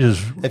 that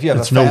is, if you have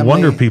it's no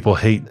wonder people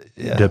hate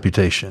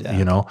Deputation,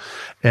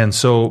 And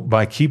so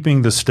by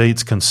keeping the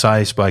states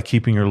concise, by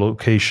keeping your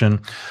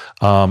location,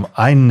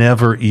 I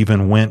never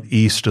even went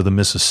east of the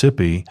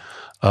Mississippi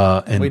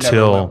until we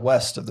never went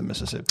west of the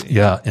Mississippi.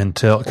 Yeah,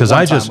 because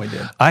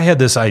I had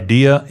this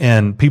idea,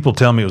 and people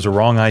tell me it was a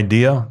wrong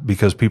idea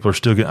because people are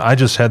still I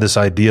just had this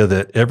idea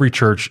that every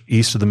church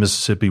east of the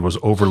Mississippi was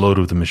overloaded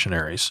with the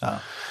missionaries.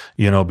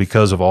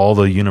 Because of all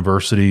the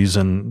universities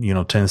and,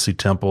 Tennessee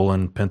Temple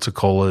and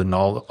Pensacola and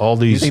all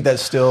these. You think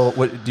that's still,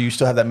 do you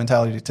still have that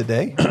mentality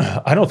today?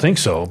 I don't think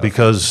so,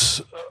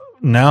 because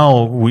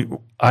now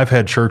I've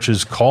had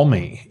churches call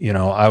me.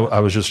 I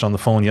was just on the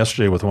phone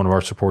yesterday with one of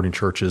our supporting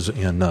churches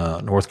in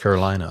North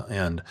Carolina,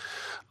 and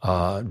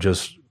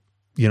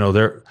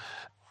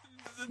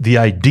the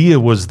idea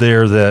was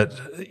there that,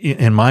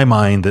 in my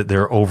mind, that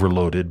they're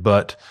overloaded.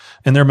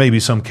 And there may be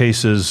some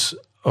cases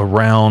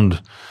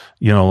around,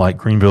 like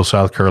Greenville,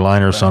 South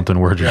Carolina or something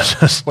where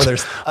just where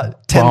there's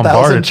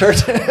 10,000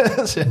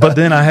 churches. But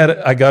then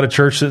I got a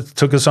church that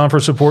took us on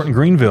for support in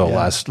Greenville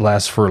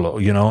last furlough,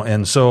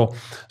 and so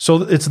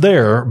it's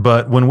there.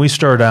 But when we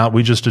started out,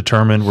 we just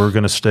determined we're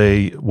going to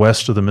stay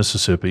west of the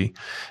Mississippi,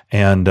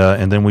 and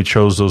then we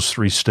chose those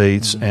 3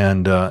 states,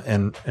 and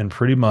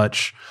pretty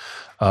much.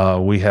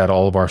 We had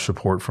all of our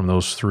support from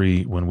those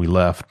 3 when we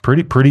left,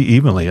 pretty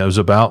evenly. It was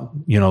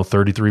about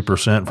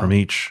 33% from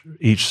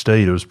each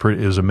state. It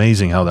was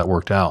amazing how that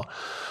worked out.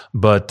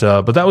 But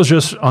that was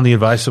just on the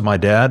advice of my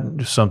dad,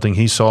 just something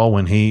he saw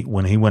when he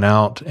went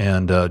out,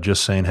 and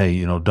just saying,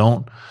 hey,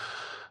 don't,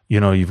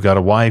 you've got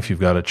a wife,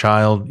 you've got a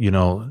child,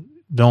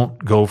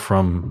 don't go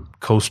from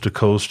coast to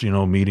coast,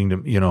 meeting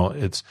to,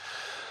 it's.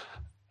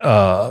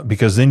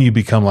 Because then you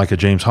become like a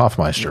James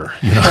Hoffmeister,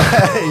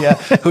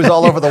 who's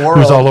all over the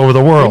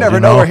world. You never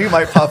know where he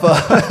might pop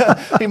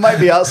up. He might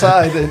be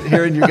outside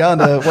here in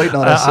Uganda waiting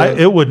on us.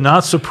 It would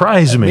not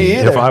surprise me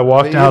if I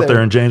walked out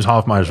there and James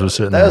Hoffmeister was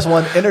sitting there. That was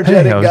one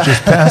energetic guy. I was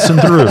just passing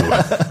through.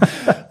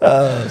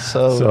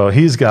 So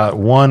he's got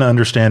one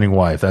understanding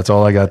wife. That's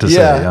all I got to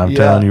say. I'm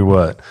telling you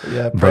what.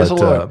 Yeah, praise the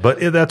Lord. But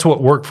that's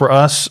what worked for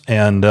us.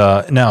 And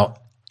now,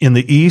 in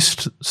the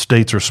East,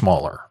 states are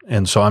smaller.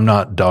 And so I'm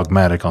not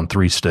dogmatic on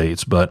 3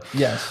 states, but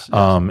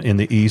in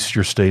the East,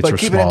 your states are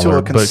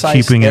smaller, but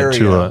keeping it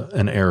to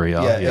an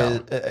area.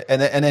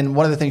 And then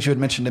one of the things you had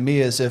mentioned to me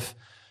is if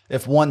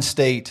one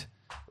state,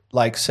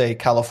 like say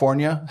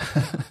California,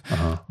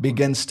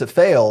 begins to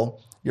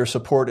fail, your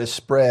support is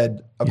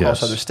spread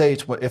across other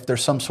states. If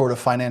there's some sort of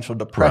financial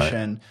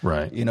depression,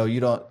 right. You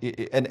don't,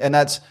 and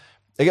that's,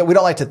 again, we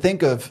don't like to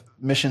think of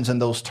missions in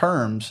those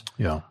terms,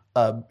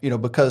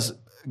 because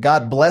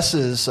God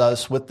blesses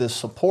us with this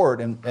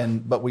support,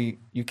 but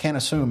you can't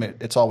assume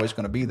it's always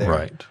going to be there.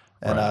 Right.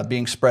 And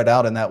being spread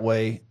out in that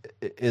way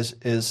is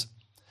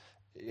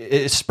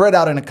it's spread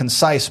out in a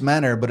concise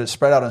manner, but it's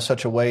spread out in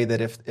such a way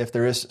that if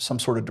there is some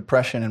sort of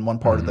depression in one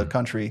part of the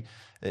country,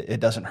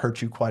 it doesn't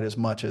hurt you quite as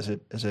much as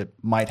it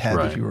might have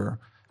if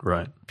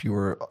you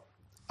were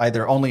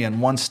either only in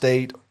one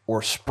state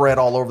or spread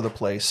all over the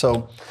place.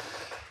 So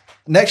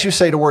next, you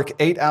say to work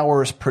 8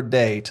 hours per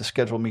day to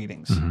schedule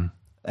meetings,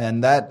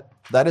 and that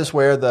is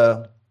where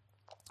the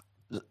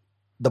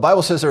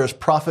Bible says there is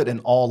profit in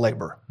all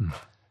labor.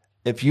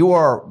 If you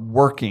are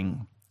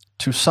working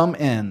to some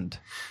end,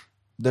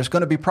 there's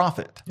going to be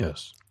profit.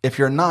 Yes. If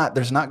you're not,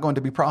 there's not going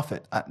to be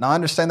profit. Now, I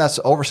understand that's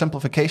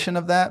oversimplification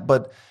of that,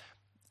 but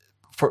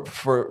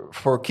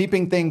for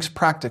keeping things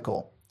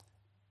practical,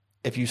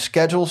 if you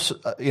schedule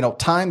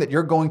time that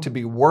you're going to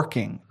be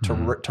working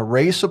to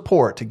raise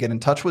support, to get in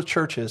touch with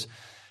churches,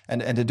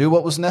 and to do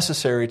what was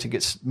necessary to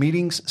get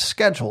meetings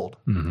scheduled.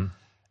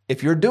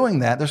 If you're doing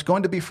that, there's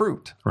going to be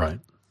fruit. Right.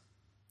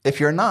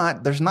 If you're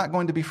not, there's not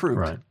going to be fruit.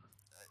 Right.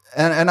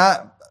 And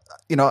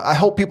I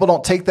hope people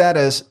don't take that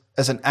as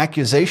an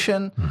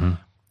accusation. Mm-hmm.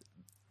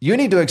 You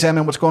need to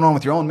examine what's going on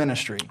with your own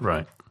ministry.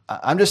 Right.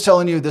 I'm just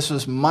telling you, this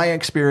was my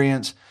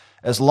experience.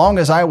 As long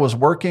as I was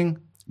working,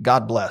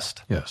 God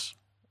blessed. Yes.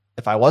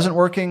 If I wasn't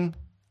working,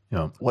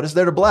 Yeah. what is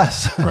there to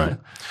bless? Right.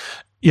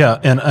 Yeah.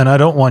 And I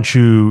don't want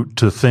you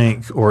to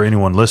think, or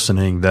anyone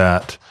listening,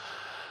 that,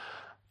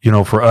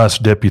 for us,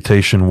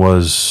 Deputation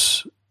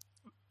was,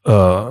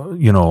 a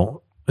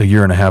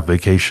year and a half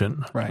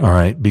vacation. Right. All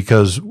right.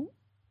 Because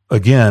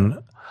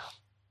again,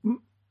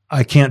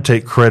 I can't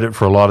take credit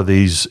for a lot of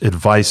these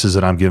advices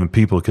that I'm giving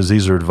people, because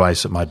these are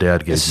advice that my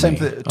dad gave me.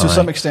 To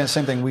some extent,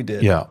 same thing we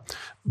did. Yeah.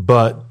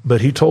 But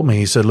he told me,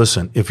 he said,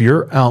 listen, if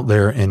you're out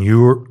there and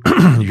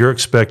you're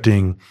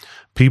expecting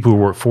people who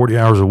work 40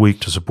 hours a week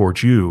to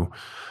support you,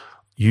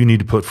 you need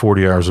to put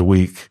 40 hours a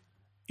week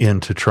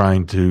into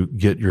trying to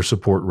get your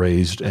support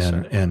raised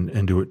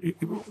and do it.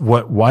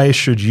 Why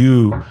should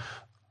you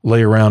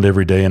lay around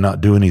every day and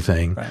not do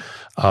anything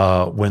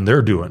when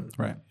they're doing?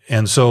 Right.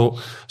 And so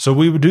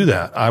we would do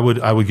that. I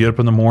would get up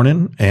in the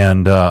morning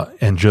and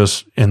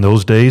just, in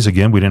those days,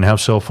 again, we didn't have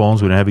cell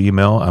phones, we didn't have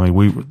email. I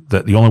mean,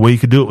 the only way you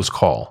could do it was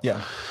call.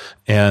 Yeah.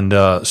 And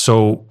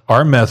so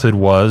our method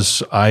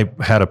was, I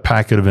had a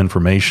packet of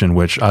information,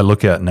 which I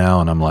look at now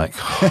and I'm like,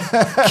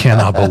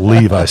 cannot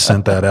believe I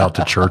sent that out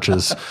to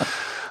churches.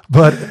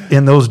 But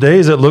in those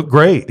days, it looked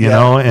great,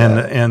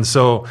 and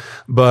so,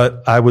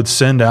 but I would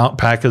send out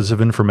packets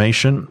of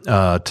information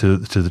to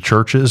the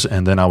churches,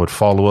 and then I would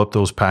follow up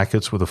those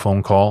packets with a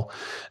phone call,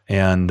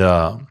 and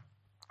I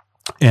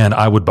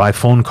would buy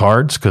phone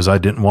cards, because I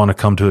didn't want to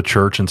come to a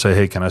church and say,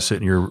 hey, can I sit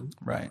in your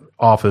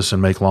office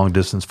and make long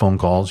distance phone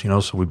calls?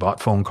 So we bought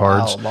phone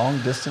cards. Wow,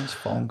 long distance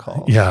phone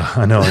calls. Yeah,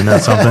 I know, isn't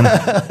that something?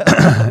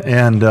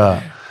 And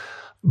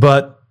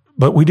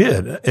but we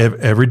did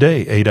every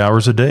day, 8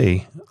 hours a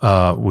day.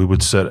 We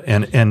would set,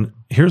 and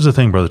here's the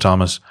thing, Brother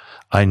Thomas,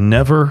 I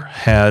never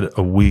had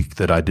a week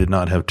that I did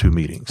not have 2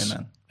 meetings.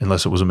 Amen.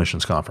 Unless it was a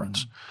missions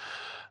conference,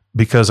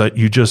 because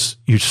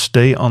you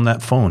stay on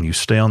that phone, you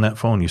stay on that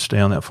phone, you stay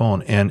on that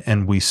phone,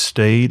 and we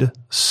stayed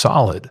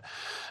solid.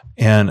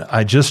 And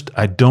I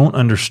don't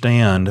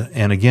understand.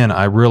 And again,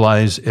 I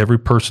realize every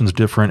person's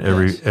different.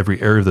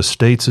 Every area of the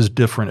states is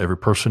different. Every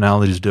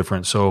personality is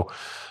different. So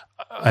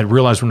I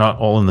realize we're not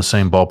all in the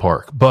same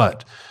ballpark,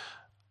 but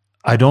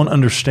I don't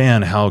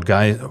understand how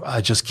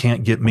I just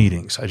can't get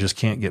meetings.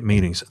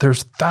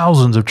 There's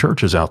thousands of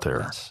churches out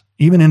there,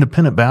 even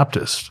independent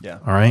Baptists. Yeah.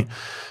 All right.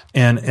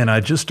 And I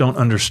just don't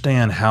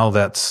understand how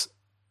that's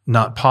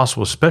not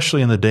possible,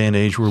 especially in the day and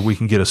age where we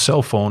can get a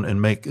cell phone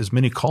and make as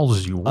many calls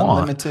as you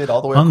want. Unlimited,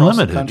 all the way across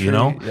the country.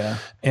 Yeah.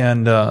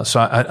 And so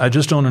I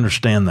just don't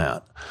understand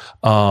that.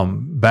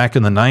 Back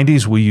in the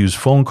 90s, we used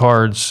phone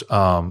cards.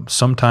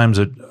 Sometimes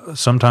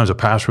a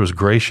pastor was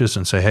gracious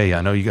and say, hey,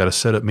 I know you got to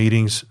set up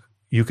meetings.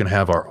 You can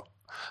have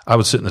I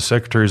would sit in the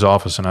secretary's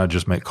office and I'd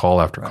just make call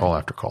after call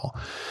after call.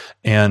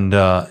 And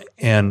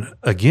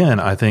again,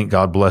 I think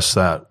God bless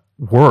that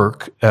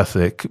work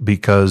ethic,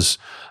 because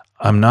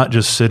I'm not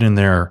just sitting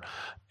there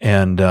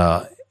and,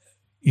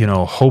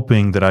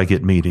 hoping that I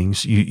get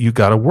meetings. You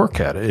got to work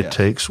at it. It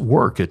takes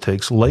work. It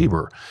takes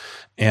labor.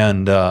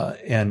 And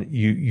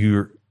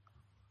you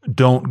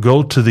don't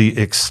go to the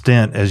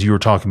extent, as you were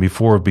talking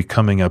before, of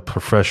becoming a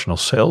professional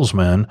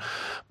salesman,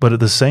 but at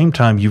the same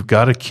time, you've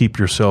got to keep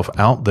yourself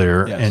out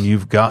there, and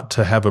you've got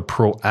to have a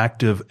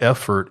proactive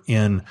effort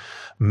in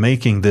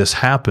making this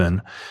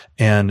happen.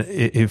 And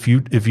if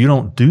you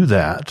don't do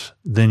that,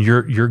 then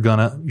you're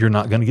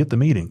not gonna get the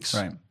meetings.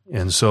 Right.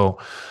 And so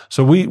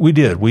we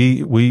did.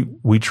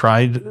 We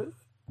tried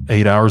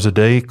 8 hours a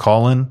day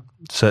calling,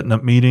 setting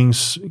up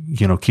meetings,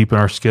 keeping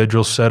our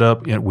schedule set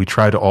up. We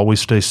try to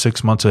always stay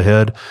 6 months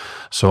ahead.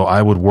 So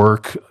I would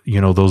work,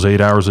 those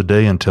 8 hours a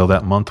day until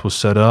that month was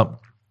set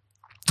up.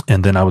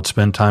 And then I would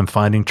spend time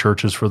finding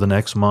churches for the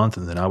next month.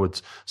 And then I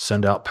would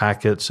send out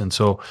packets. And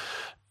so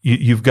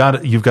you've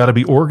got to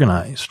be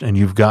organized, and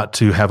you've got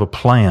to have a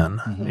plan.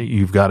 Mm-hmm.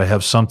 You've got to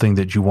have something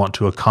that you want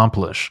to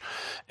accomplish,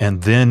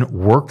 and then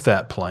work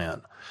that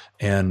plan.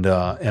 And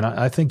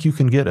I think you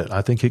can get it.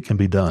 I think it can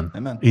be done.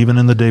 Amen. Even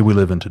in the day we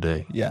live in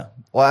today. Yeah.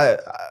 Well,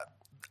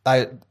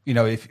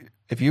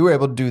 if you were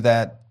able to do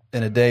that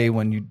in a day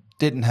when you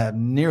didn't have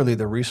nearly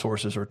the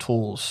resources or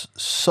tools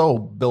so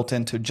built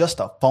into just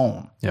a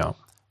phone. Yeah.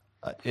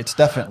 It's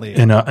definitely.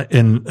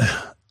 And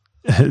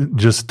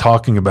just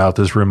talking about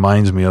this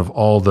reminds me of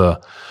all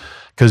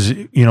because,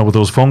 with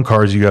those phone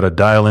cards, you got to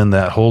dial in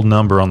that whole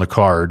number on the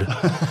card,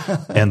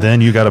 and then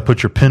you got to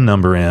put your PIN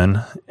number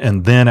in.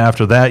 And then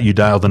after that, you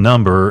dial the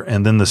number,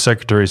 and then the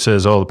secretary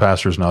says, oh, the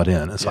pastor's not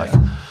in. It's like,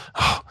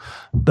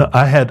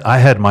 I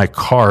had my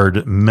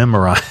card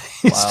memorized.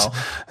 Wow.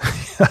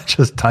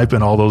 Just type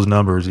in all those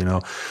numbers,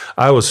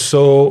 that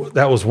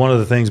was one of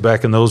the things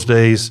back in those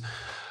days.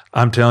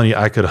 I'm telling you,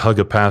 I could hug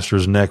a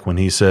pastor's neck when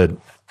he said,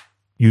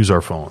 use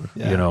our phone.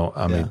 Yeah.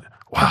 I mean,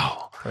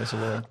 wow. Praise the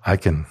Lord. I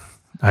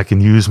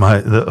can use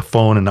the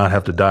phone and not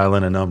have to dial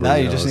in a number. Now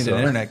you just need an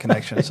internet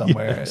connection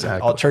somewhere. Yeah,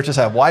 exactly. All churches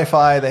have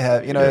Wi-Fi. They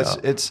have,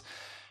 it's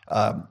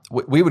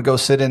we would go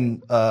sit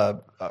in,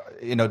 to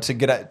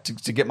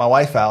get my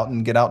wife out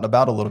and get out and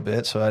about a little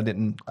bit. So I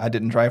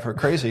didn't drive her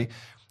crazy.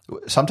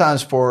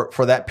 Sometimes for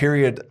that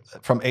period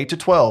from 8 to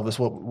 12 is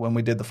when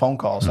we did the phone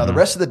calls. Now the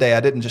rest of the day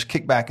I didn't just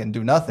kick back and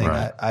do nothing.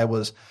 Right. I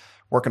was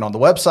working on the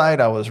website.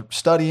 I was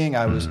studying.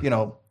 I was,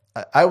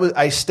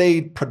 I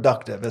stayed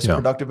productive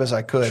as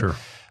I could. Sure.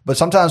 But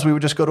sometimes we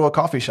would just go to a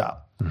coffee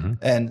shop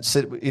and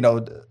sit.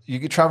 You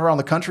could travel around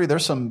the country.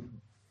 There's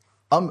some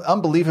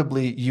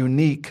unbelievably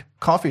unique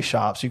coffee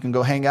shops you can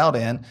go hang out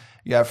in.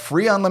 You have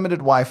free unlimited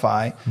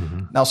Wi-Fi.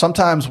 Now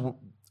sometimes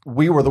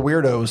we were the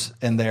weirdos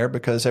in there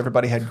because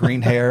everybody had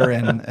green hair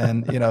and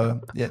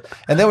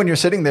then when you're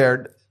sitting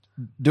there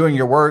doing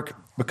your work,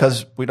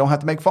 because we don't have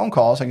to make phone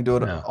calls, I can do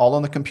it all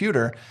on the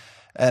computer.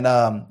 And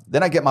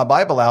then I get my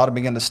Bible out and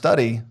begin to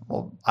study.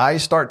 Well,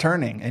 eyes start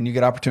turning, and you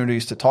get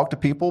opportunities to talk to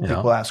people. Yeah.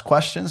 People ask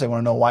questions. They want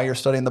to know why you're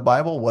studying the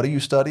Bible. What are you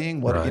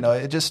studying?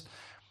 Right.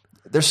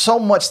 There's so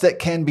much that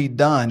can be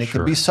done. It Sure.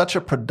 can be such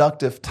a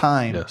productive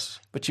time. Yes.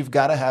 But you've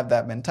got to have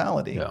that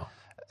mentality. Yeah.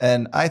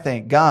 And I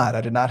thank God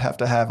I did not have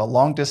to have a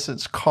long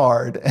distance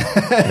card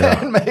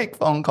and make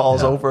phone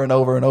calls over and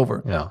over and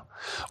over. Yeah.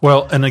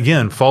 Well, and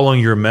again, following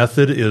your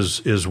method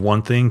is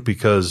one thing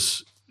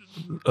because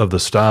of the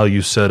style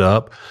you set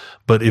up.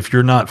 But if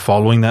you're not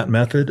following that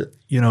method,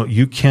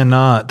 you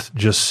cannot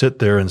just sit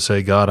there and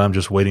say, God, I'm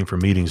just waiting for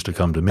meetings to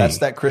come to me. That's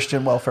that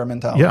Christian welfare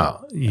mentality. Yeah.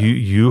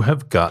 You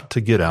have got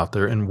to get out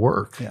there and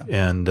work. Yeah.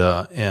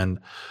 And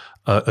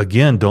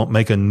again, don't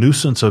make a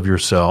nuisance of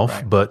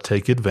yourself, but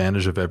take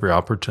advantage of every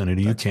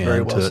opportunity you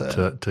can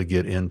to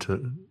get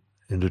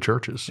into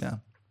churches. Yeah.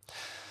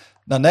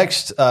 Now,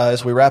 next,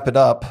 as we wrap it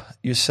up,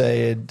 you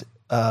said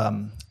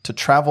to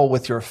travel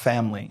with your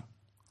family.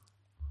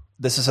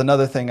 This is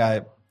another thing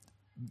I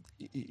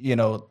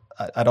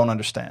don't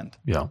understand.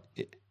 Yeah.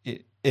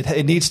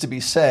 It needs to be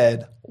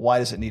said. Why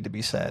does it need to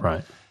be said?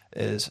 Right.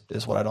 Is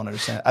what I don't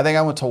understand. I think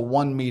I went to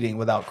one meeting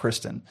without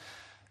Kristen,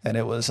 and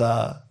it was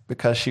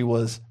because she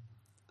was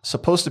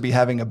supposed to be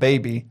having a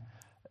baby,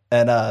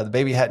 and the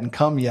baby hadn't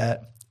come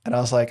yet. And I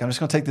was like, I'm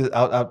just going to take this.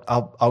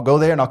 I'll go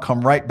there and I'll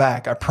come right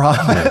back. I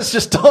promise. Yes.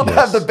 Just don't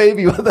have the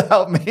baby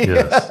without me.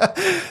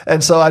 Yes.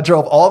 And so I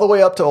drove all the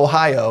way up to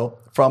Ohio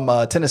from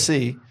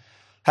Tennessee.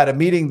 Had a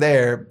meeting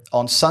there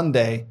on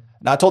Sunday.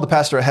 Now I told the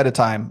pastor ahead of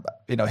time.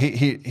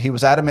 He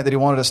was adamant that he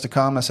wanted us to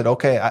come. I said,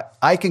 okay,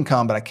 I can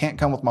come, but I can't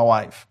come with my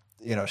wife.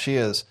 She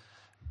is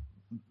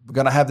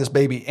going to have this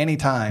baby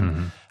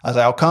anytime. I was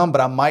like, I'll come, but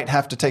I might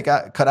have to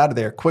cut out of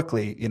there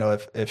quickly,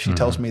 if she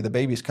tells me the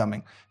baby's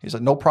coming. He's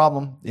like, no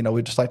problem.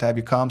 We'd just like to have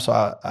you come. So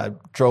I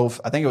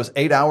drove, I think it was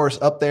 8 hours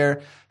up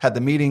there, had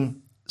the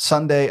meeting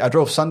Sunday. I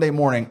drove Sunday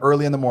morning,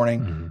 early in the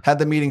morning, had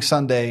the meeting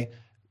Sunday,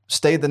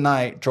 stayed the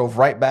night, drove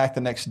right back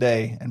the next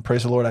day, and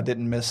praise the Lord, I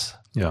didn't miss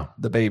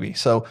the baby.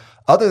 So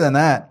other than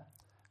that,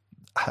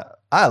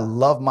 I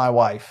love my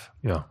wife.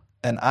 Yeah.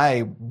 And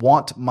I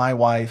want my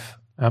wife.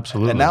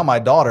 Absolutely. And now my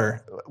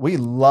daughter, we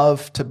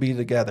love to be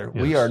together.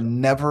 Yes. We are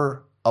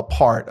never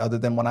apart other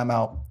than when I'm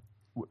out,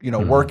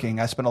 working.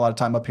 I spend a lot of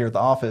time up here at the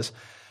office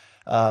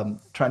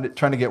trying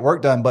to get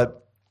work done.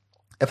 But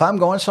if I'm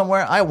going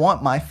somewhere, I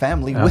want my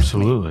family with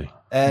me.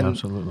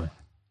 Absolutely.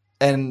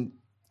 And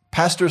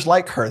pastors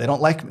like her. They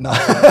don't like me. No.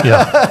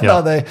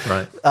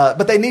 Right.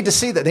 But they need to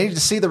see that. They need to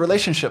see the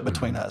relationship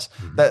between us.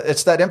 That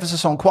it's that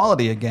emphasis on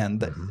quality again.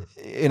 That,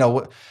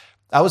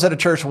 I was at a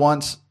church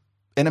once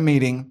in a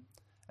meeting,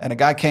 and a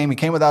guy came. He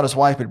came without his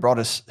wife, but he brought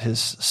his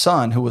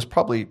son, who was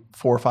probably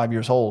 4 or 5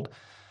 years old.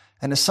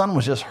 And his son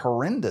was just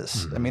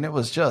horrendous. I mean, it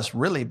was just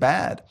really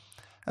bad.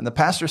 And the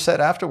pastor said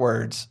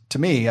afterwards to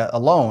me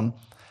alone,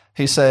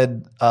 he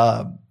said,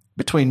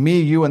 between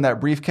me, you, and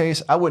that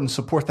briefcase, I wouldn't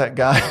support that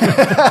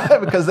guy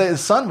because his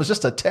son was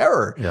just a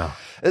terror. Yeah.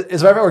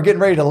 As we're getting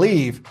ready to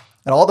leave,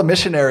 and all the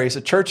missionaries,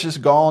 the church is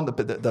gone,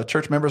 the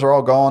church members are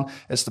all gone.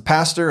 It's the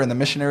pastor and the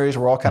missionaries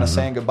were all kind of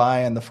saying goodbye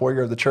in the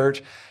foyer of the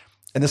church.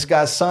 And this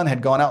guy's son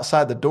had gone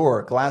outside the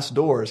door, glass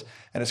doors,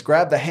 and has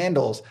grabbed the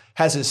handles,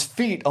 has his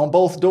feet on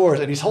both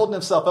doors, and he's holding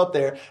himself up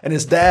there. And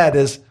his dad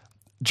is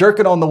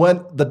jerking on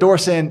the door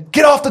saying,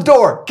 get off the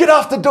door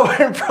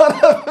in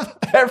front of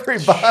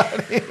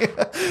everybody.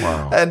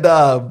 Wow. And,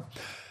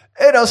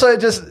 so it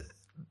just,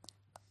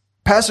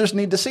 pastors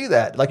need to see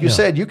that. Like you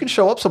said, you can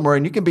show up somewhere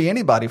and you can be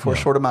anybody for a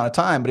short amount of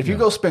time. But if you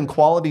go spend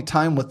quality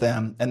time with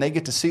them and they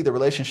get to see the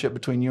relationship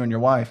between you and your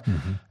wife,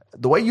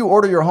 the way you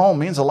order your home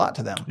means a lot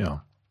to them. Yeah.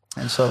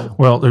 And so,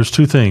 well, there's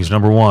two things.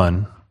 Number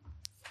one,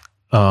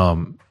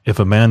 if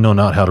a man know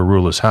not how to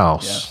rule his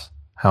house,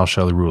 how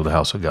shall he rule the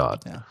house of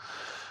God? Yeah.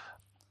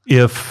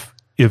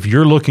 If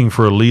you're looking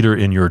for a leader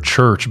in your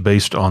church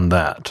based on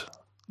that,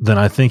 then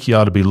I think you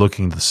ought to be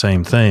looking at the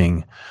same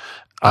thing.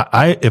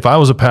 If I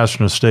was a pastor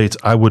in the States,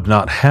 I would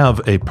not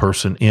have a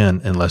person in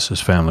unless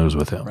his family was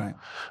with him. Right.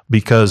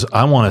 Because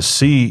I want to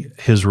see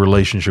his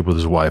relationship with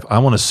his wife. I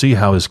want to see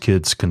how his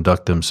kids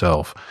conduct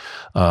themselves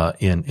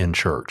in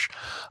church.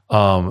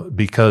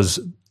 Because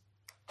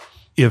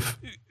if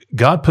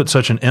God put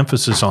such an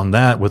emphasis on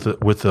that with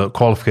the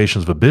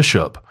qualifications of a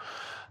bishop,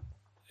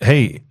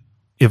 hey,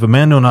 if a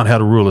man know not how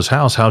to rule his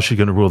house, how is he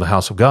going to rule the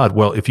house of God?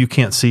 Well, if you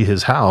can't see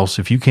his house,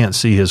 if you can't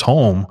see his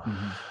home,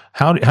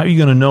 how are you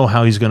going to know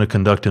how he's going to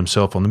conduct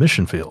himself on the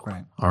mission field?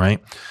 Right. All right.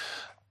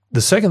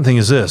 The second thing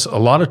is this. A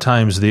lot of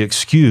times the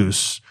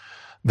excuse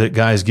that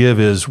guys give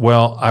is,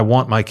 well, I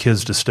want my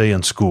kids to stay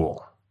in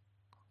school.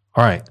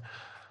 All right.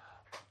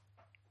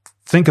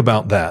 Think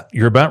about that.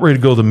 You're about ready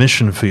to go to the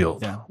mission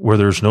field where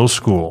there's no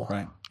school.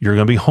 Right. You're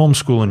going to be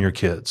homeschooling your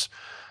kids.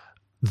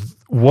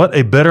 What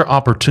a better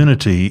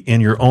opportunity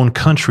in your own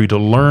country to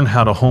learn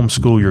how to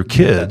homeschool your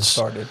kids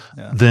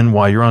than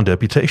while you're on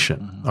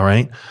deputation. All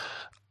right.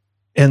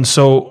 And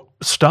so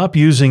stop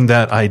using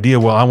that idea,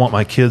 well, I want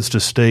my kids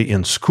to stay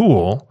in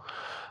school.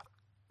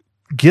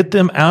 Get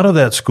them out of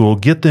that school,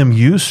 get them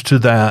used to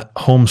that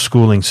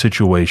homeschooling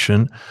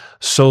situation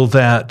so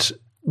that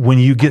when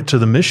you get to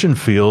the mission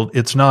field,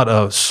 it's not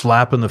a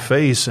slap in the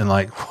face and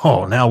like,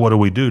 oh, now what do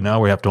we do?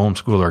 Now we have to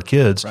homeschool our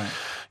kids. Right.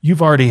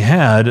 You've already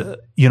had, a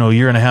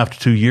year and a half to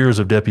 2 years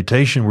of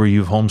deputation where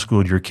you've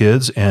homeschooled your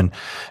kids and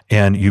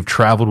you've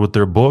traveled with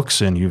their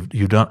books and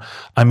you've done,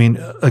 I mean,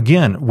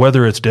 again,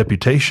 whether it's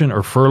deputation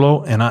or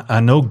furlough, and I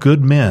know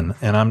good men,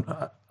 and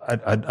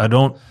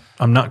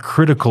I'm not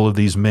critical of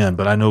these men,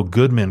 but I know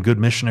good men, good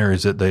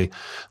missionaries that they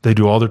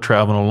do all their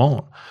traveling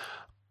alone.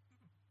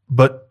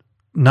 But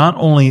not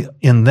only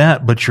in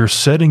that, but you're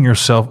setting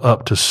yourself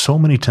up to so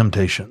many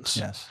temptations.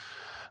 Yes.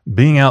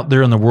 Being out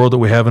there in the world that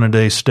we have in a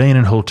day, staying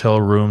in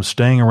hotel rooms,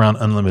 staying around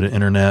unlimited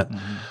internet.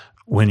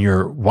 When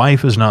your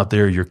wife is not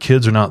there, your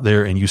kids are not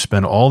there, and you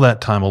spend all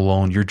that time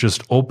alone, you're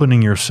just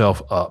opening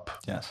yourself up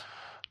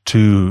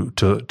to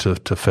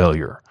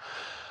failure.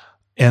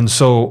 And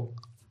so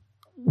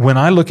when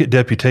I look at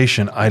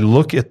deputation, I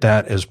look at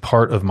that as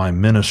part of my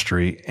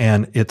ministry,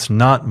 and it's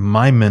not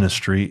my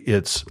ministry,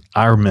 it's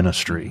our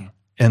ministry.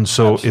 And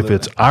so if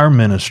it's our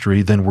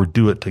ministry, then we'll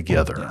do it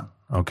together. Yeah.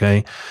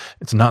 Okay.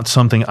 It's not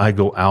something I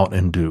go out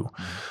and do.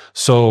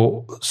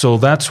 So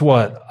that's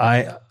what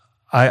I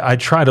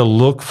try to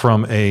look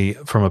from a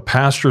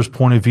pastor's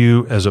point of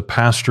view. As a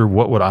pastor,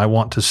 what would I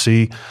want to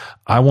see?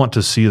 I want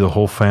to see the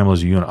whole family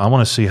as a unit. I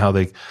want to see how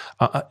they,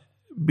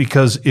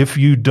 because if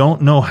you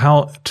don't know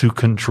how to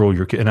control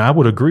your kid, and I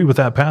would agree with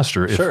that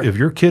pastor, if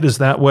your kid is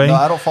that way, no,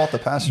 I don't fault the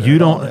pastor. You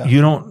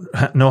don't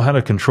know how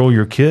to control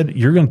your kid.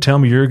 You're going to tell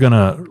me you're going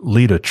to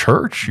lead a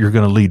church. You're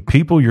going to lead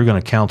people. You're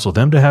going to counsel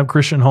them to have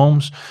Christian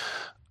homes.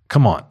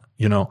 Come on,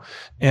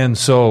 And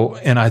so,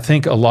 and I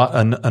think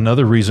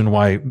another reason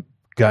why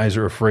guys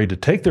are afraid to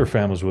take their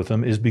families with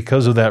them is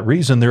because of that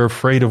reason. They're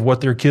afraid of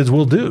what their kids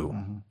will do,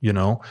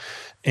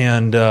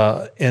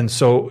 And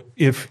so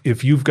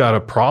if you've got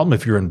a problem,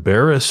 if you're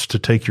embarrassed to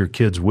take your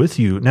kids with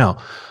you, now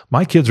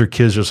my kids are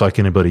kids just like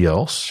anybody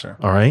else. Sure.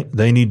 All right.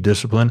 They need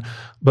discipline,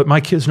 but my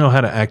kids know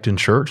how to act in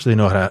church. They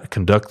know how to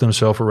conduct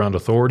themselves around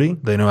authority.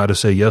 They know how to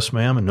say yes,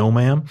 ma'am, and no,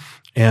 ma'am.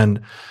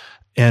 And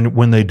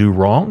when they do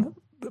wrong,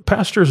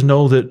 pastors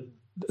know that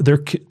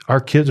our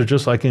kids are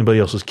just like anybody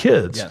else's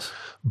kids. Yes.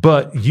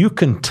 But you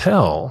can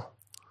tell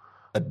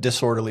a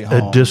disorderly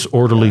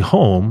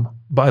home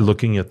by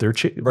looking at their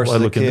kids.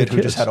 Versus the kid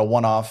who just had a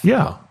one-off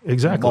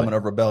moment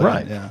of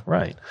rebellion. Right,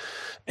 right.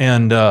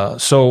 And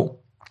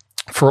so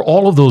for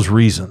all of those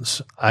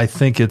reasons, I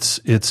think it's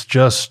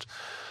just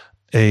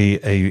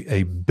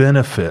a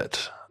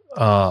benefit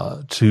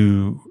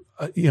to,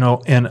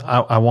 and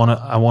I want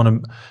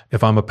to,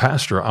 if I'm a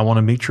pastor, I want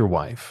to meet your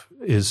wife.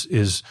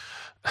 Is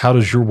how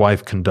does your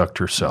wife conduct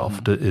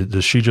herself?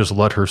 Does she just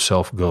let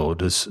herself go?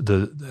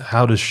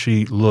 How does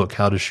she look?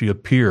 How does she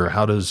appear?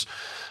 How does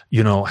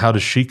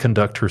she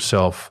conduct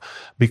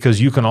herself?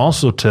 Because you can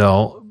also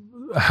tell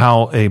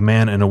how a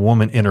man and a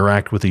woman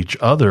interact with each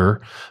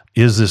other.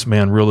 Is this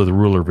man really the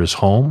ruler of his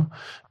home?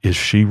 Is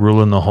she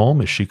ruling the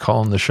home? Is she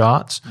calling the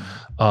shots?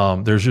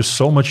 There's just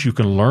so much you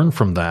can learn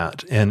from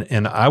that.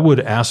 And I would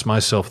ask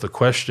myself the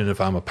question, if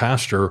I'm a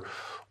pastor,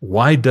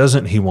 why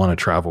doesn't he want to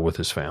travel with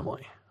his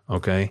family?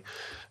 Okay.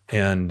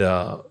 And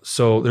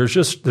so there's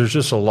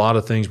just a lot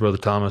of things, Brother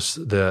Thomas,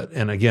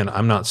 and again,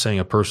 I'm not saying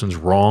a person's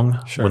wrong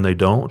when they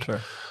don't. Sure.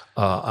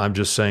 I'm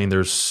just saying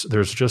there's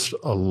just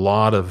a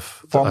lot of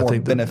far more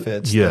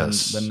benefits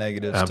than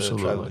negatives to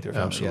travel with your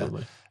family.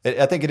 Absolutely.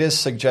 Yeah. I think it is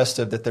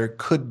suggestive that there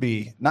could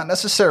be, not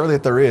necessarily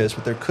that there is,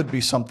 but there could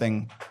be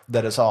something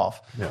that is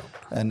off. Yeah.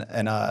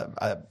 And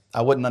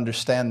I wouldn't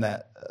understand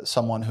that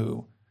someone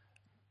who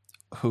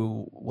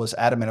was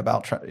adamant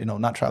about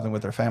not traveling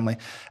with their family.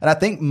 And I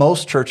think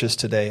most churches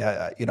today,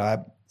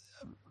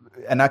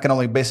 and I can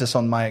only base this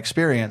on my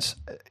experience.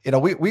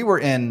 We were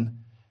in,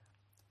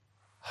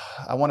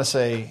 I want to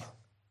say,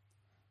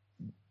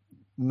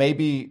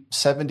 maybe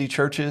 70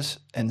 churches,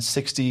 and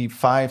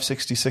 65,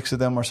 66 of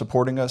them are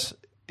supporting us.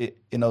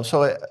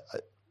 So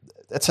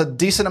it's a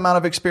decent amount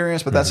of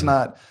experience, but that's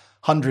not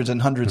hundreds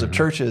and hundreds of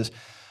churches.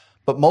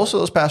 But most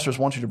of those pastors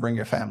want you to bring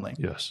your family.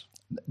 Yes.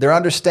 They're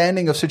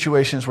understanding of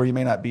situations where you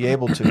may not be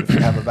able to if you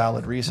have a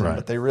valid reason,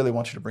 but they really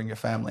want you to bring your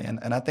family.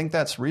 And I think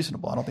that's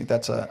reasonable. I don't think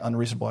that's an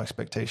unreasonable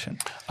expectation.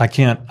 I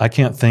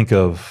can't think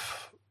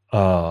of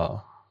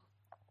one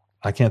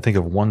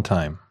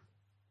time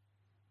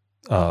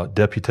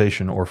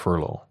deputation or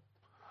furlough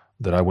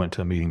that I went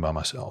to a meeting by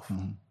myself.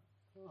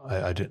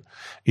 I did.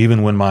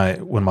 Even when my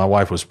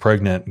wife was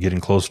pregnant, getting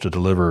close to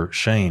deliver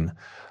Shane,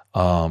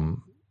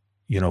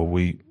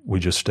 we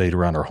just stayed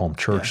around our home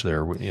church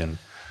there, and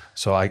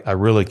so I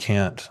really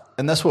can't.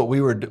 And that's what we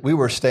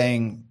were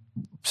staying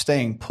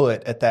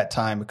put at that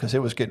time because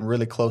it was getting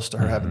really close to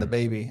her having the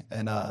baby,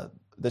 and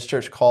this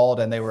church called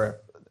and they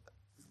were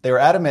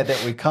adamant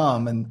that we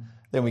come, and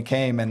then we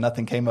came and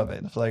nothing came of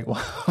it. It's like, what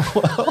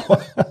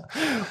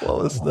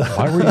was the?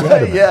 Why were you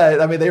adamant? Yeah,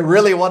 I mean, they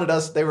really wanted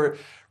us. They were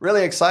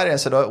really excited. I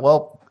said, let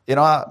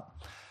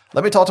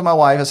me talk to my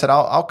wife. I said,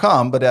 I'll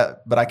come, but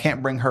I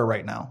can't bring her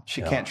right now.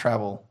 She can't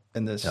travel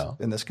in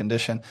this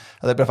condition.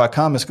 I said, but if I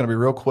come, it's going to be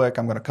real quick.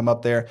 I'm going to come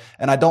up there,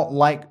 and I don't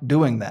like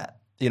doing that,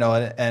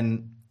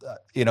 and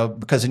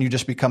because then you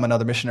just become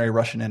another missionary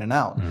rushing in and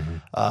out.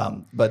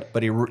 But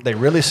they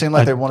really seemed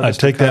like they wanted us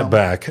to come. I take that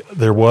back.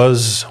 There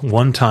was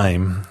one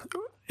time,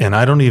 and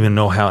I don't even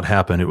know how it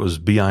happened. It was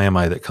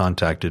BIMI that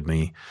contacted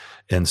me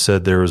and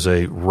said there was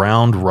a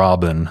round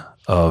robin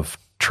of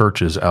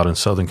churches out in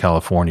Southern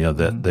California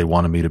that they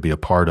wanted me to be a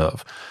part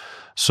of.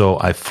 So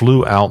I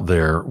flew out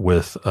there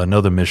with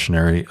another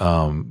missionary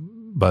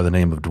by the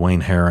name of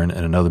Dwayne Herron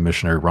and another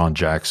missionary, Ron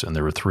Jackson.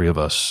 There were three of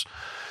us,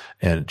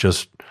 and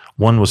just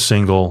one was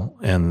single,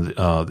 and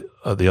the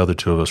other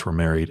two of us were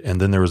married. And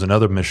then there was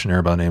another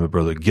missionary by the name of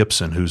Brother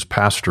Gibson, who's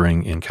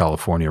pastoring in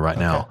California right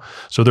now.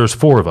 So there's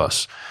four of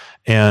us,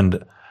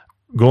 and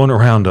going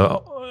around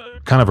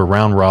kind of a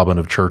round robin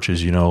of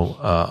churches,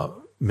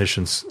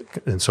 missions.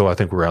 And so I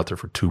think we were out there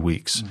for 2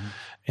 weeks,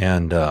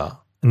 and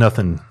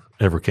nothing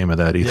ever came of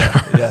that either.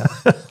 Yeah.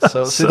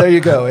 So there you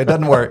go. It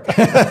doesn't work.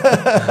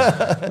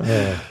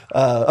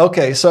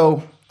 Okay.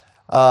 So,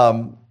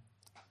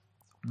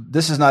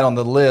 this is not on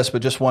the list,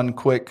 but just we'll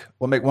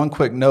make one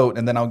quick note,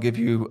 and then I'll give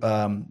you,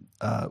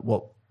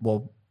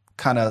 we'll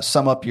kind of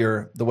sum up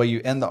the way you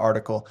end the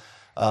article.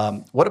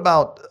 What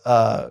about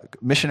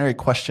missionary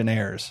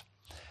questionnaires?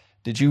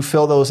 Did you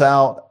fill those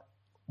out?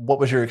 What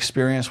was your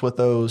experience with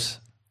those?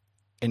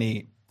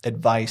 Any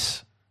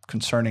advice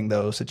concerning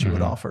those that you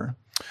would offer?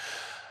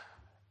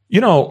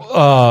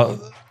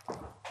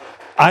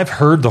 I've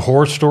heard the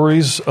horror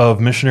stories of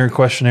missionary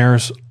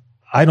questionnaires.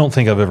 I don't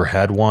think I've ever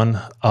had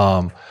one.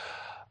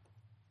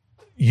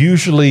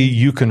 Usually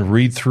you can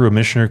read through a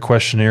missionary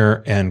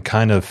questionnaire and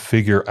kind of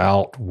figure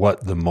out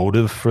what the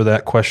motive for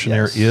that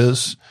questionnaire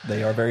is.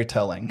 They are very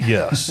telling.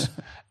 Yes.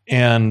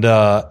 And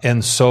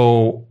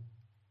so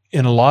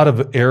in a lot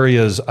of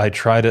areas I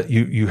try to,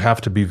 you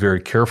have to be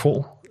very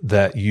careful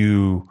that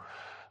you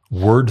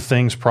word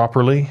things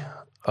properly,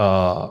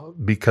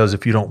 because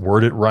if you don't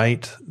word it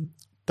right,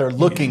 they're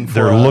looking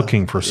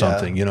for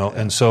something,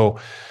 And so,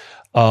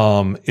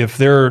 if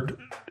they're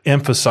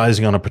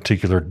emphasizing on a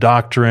particular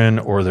doctrine,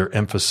 or they're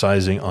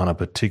emphasizing on a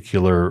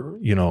particular,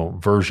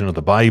 version of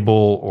the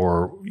Bible,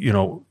 or,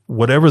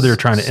 whatever they're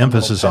trying to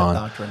emphasis on,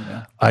 doctrine,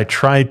 I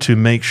try to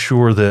make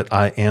sure that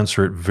I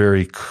answer it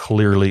very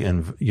clearly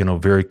and,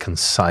 very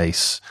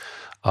concise,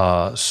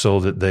 so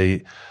that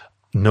they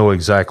know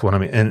exactly what I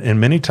mean. And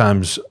many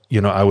times,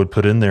 I would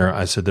put in there,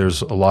 I said,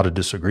 there's a lot of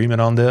disagreement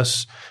on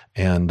this.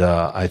 And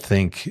I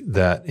think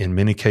that in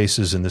many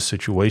cases in this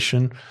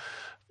situation,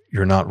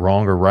 you're not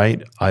wrong or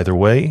right either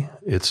way.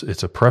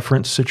 It's a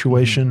preference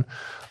situation,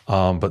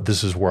 but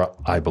this is where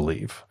I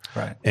believe.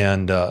 Right.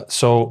 And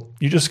so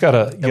you just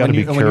gotta be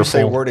careful. When you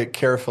say word it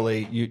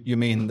carefully, you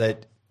mean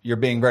that you're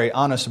being very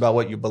honest about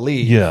what you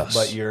believe. Yes.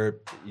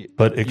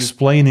 But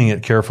explaining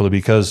it carefully,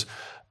 because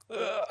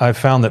I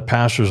found that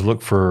pastors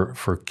look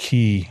for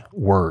key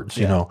words.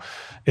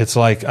 It's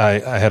like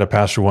I had a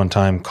pastor one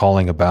time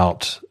calling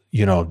about,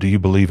 do you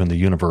believe in the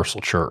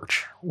universal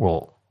church?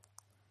 Well,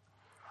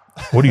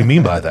 what do you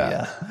mean by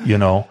that?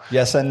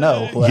 Yes and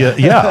no.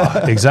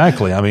 Yeah,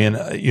 exactly. I mean,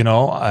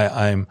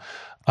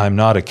 I'm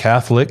not a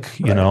Catholic,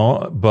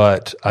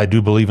 but I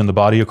do believe in the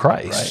body of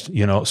Christ,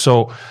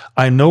 so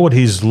I know what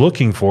he's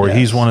looking for.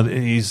 Yes.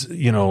 He's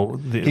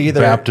the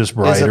Baptist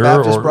writer. He's a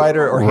Baptist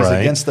writer, or he's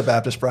against the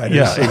Baptist writers.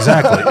 Yeah,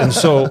 exactly. And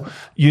so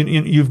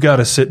you've got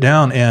to sit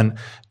down and,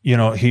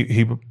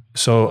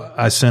 so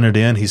I sent it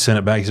in, he sent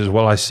it back. He says,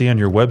 well, I see on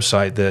your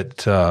website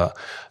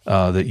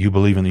that you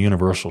believe in the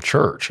universal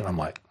church. And I'm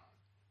like,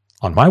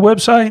 on my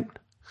website?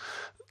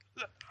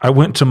 I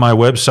went to my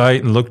website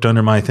and looked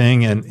under my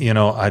thing, and,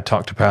 I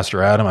talked to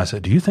Pastor Adam. I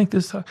said, do you think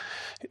this?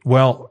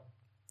 Well,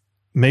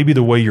 maybe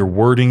the way you're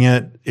wording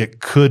it,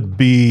 it could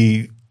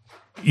be,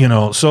 so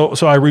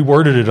I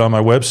reworded it on my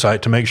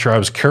website to make sure I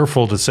was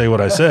careful to say what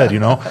I said,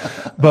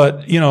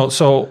 but,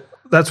 so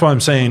that's why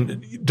I'm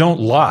saying don't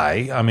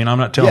lie. I mean, I'm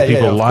not telling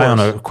people to lie on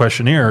a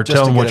questionnaire.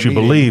 Tell them what you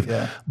believe.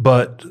 Yeah.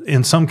 But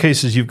in some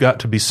cases, you've got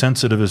to be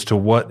sensitive as to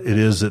what it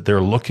is that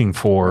they're looking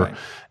for. Right.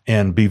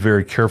 And be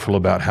very careful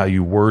about how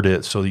you word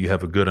it so that you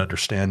have a good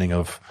understanding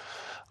of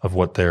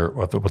what they're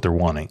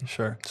wanting.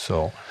 Sure.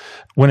 So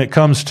when it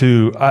comes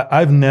to,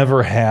 I've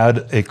never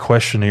had a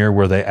questionnaire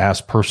where they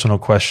ask personal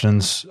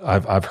questions.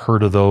 I've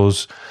heard of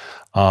those.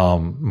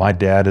 My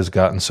dad has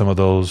gotten some of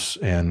those,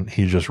 and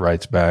he just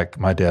writes back.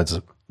 My dad's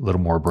little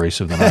more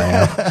abrasive than I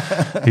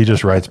am. He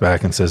just writes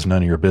back and says,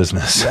 none of your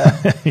business,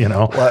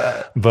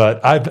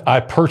 But I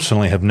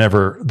personally have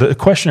never, the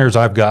questionnaires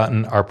I've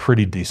gotten are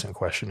pretty decent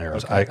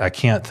questionnaires. Okay. I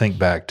can't think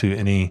back to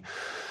any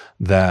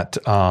that,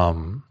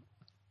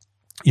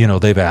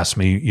 they've asked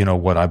me,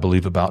 what I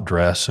believe about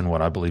dress and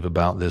what I believe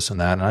about this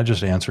and that. And I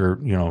just answer,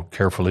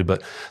 carefully,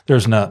 but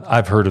there's not,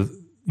 I've heard of,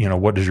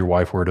 what does your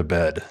wife wear to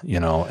bed,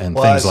 and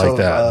things like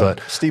that.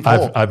 But Steve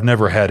Holt, I've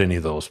never had any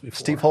of those before.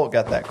 Steve Holt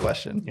got that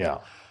question. Yeah.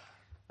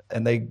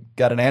 And they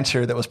got an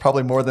answer that was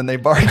probably more than they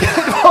bargained for.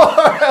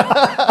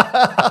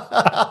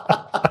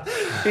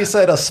 He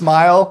said a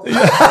smile.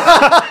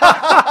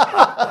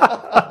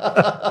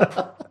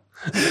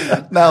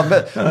 Now,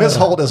 Miss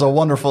Holt is a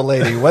wonderful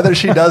lady. Whether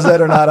she does that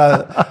or not,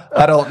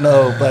 I don't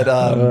know. But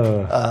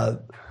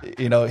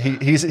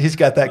he's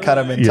got that kind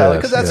of mentality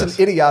because that's an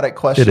idiotic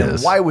question. It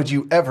is. Why would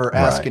you ever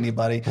ask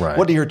anybody? Right.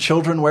 What do your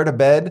children wear to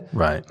bed?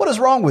 Right. What is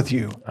wrong with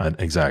you?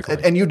 Exactly.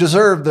 And you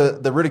deserve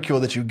the ridicule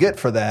that you get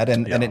for that,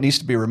 and it needs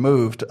to be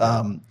removed.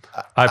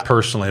 I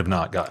personally have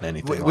not gotten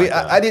anything like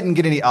that. I didn't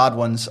get any odd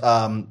ones.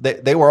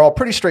 They were all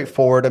pretty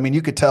straightforward. I mean,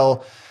 you could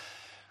tell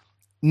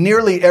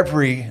nearly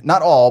every,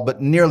 not all, but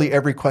nearly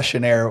every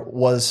questionnaire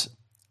was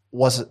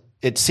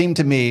it seemed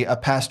to me a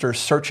pastor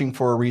searching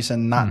for a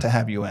reason not to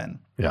have you in.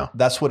 Yeah.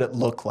 That's what it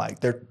looked like.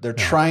 They're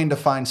trying to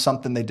find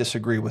something they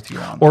disagree with you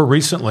on. Or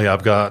recently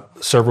I've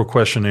got several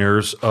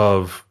questionnaires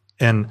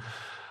and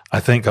I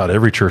thank God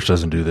every church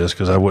doesn't do this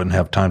because I wouldn't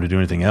have time to do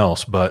anything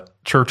else,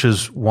 but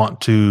churches want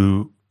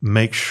to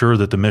make sure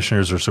that the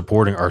missionaries they're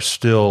supporting are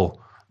still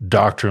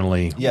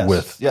doctrinally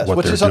with what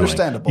which they're is doing.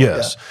 Understandable.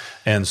 Yes.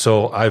 Yeah. And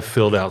so I've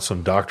filled out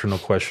some doctrinal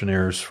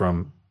questionnaires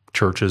from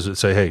churches that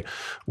say, hey,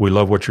 we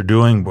love what you're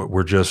doing, but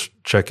we're just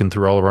checking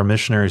through all of our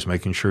missionaries,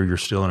 making sure you're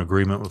still in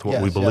agreement with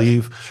what we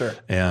believe. Yes, sure.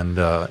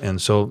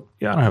 And so,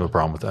 I don't have a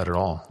problem with that at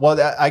all. Well,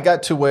 I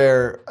got to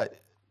where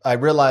I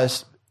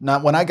realized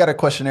when I got a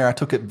questionnaire, I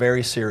took it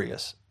very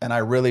serious, and I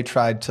really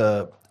tried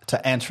to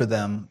answer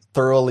them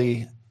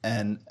thoroughly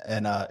and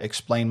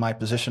explain my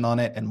position on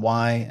it and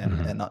why.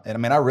 And I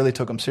mean, I really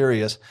took them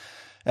serious,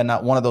 and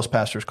not one of those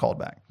pastors called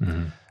back.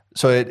 Mm-hmm.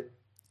 So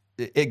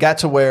it got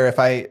to where if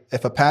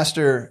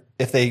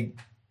they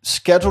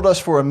scheduled us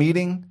for a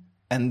meeting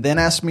and then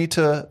asked me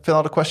to fill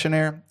out a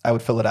questionnaire, I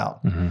would fill it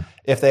out. Mm-hmm.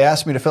 If they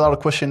asked me to fill out a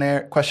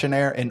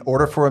questionnaire in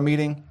order for a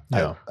meeting,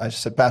 I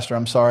just said, Pastor,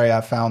 I'm sorry.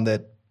 I found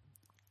that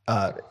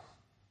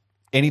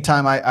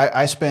anytime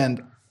I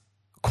spend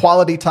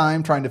quality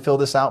time trying to fill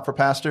this out for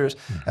pastors,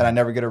 and I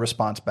never get a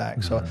response back.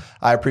 Mm-hmm. So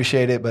I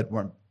appreciate it, but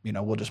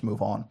we'll just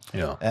move on.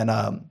 Yeah. And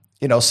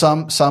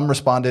some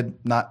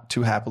responded not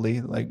too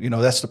happily. Like,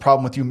 that's the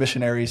problem with you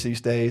missionaries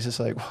these days. It's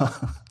like,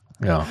 well,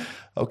 yeah,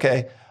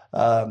 okay.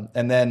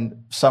 And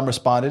then some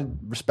responded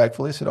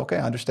respectfully, said, okay,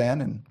 I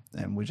understand.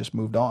 And we just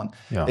moved on.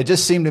 Yeah. It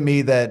just seemed to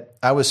me that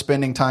I was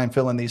spending time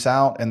filling these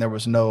out and there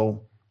was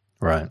no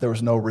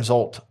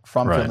result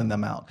from filling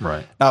them out.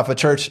 Right. Now, if a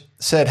church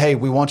said, hey,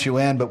 we want you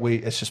in, but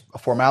it's just a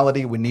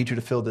formality. We need you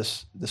to fill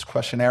this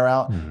questionnaire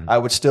out. Mm-hmm. I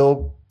would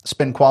still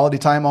spend quality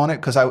time on it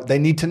because they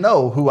need to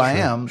know who I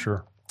am.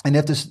 Sure. And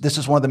if this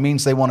is one of the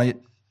means they want to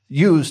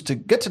use to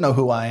get to know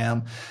who I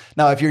am.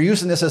 Now, if you're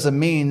using this as a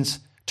means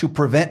to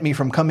prevent me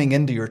from coming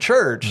into your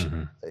church,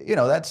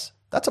 that's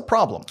a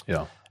problem.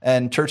 Yeah.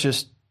 And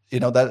churches,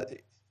 that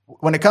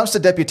when it comes to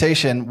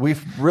deputation,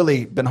 we've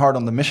really been hard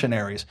on the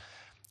missionaries.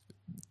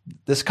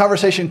 This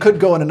conversation could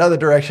go in another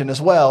direction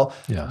as well,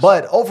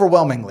 but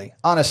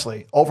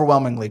honestly,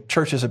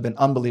 churches have been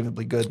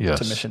unbelievably good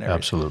to missionaries.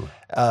 Absolutely.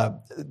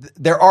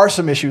 There are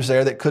some issues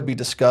there that could be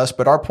discussed,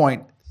 but our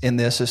point in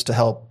this is to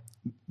help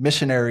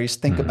missionaries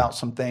think about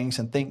some things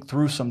and think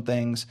through some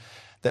things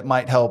that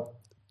might help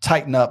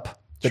tighten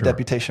up the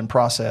deputation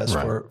process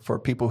for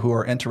people who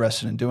are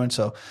interested in doing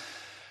so.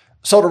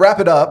 So to wrap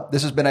it up,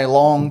 this has been a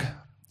long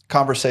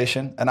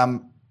conversation, and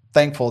I'm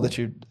thankful that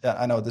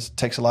I know this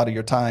takes a lot of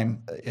your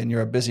time and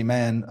you're a busy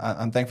man.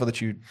 I'm thankful that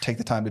you take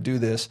the time to do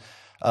this.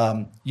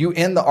 You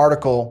end the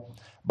article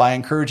by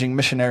encouraging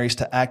missionaries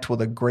to act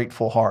with a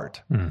grateful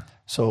heart. Mm.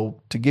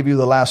 So to give you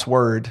the last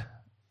word,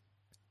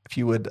 if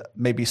you would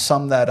maybe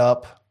sum that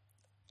up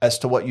as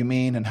to what you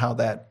mean and how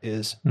that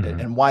is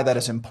and why that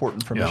is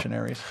important for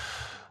missionaries.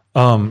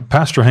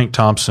 Pastor Hank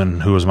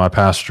Thompson, who was my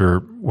pastor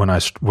when I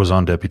was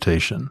on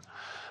deputation,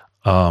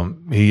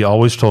 he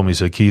always told me, he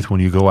said, Keith, when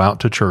you go out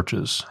to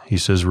churches, he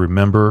says,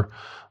 remember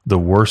the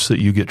worse that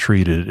you get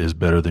treated is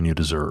better than you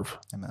deserve.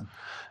 Amen.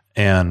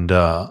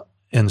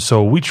 And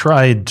so we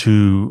tried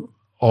to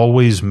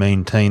always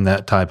maintain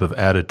that type of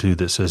attitude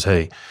that says,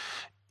 hey,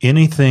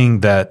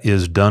 anything that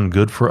is done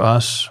good for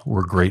us,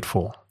 we're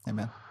grateful.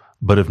 Amen.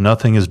 But if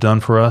nothing is done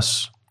for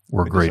us,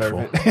 we're grateful.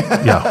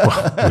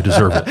 We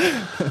deserve it.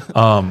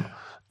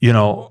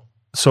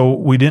 So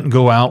we didn't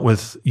go out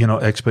with,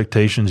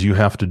 expectations you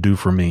have to do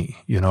for me,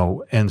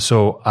 and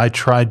so I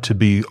tried to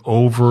be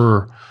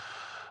over,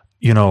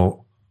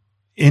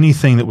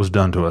 anything that was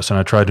done to us. And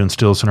I tried to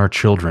instill this in our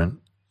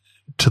children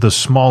to the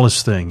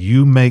smallest thing.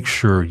 You make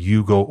sure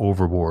you go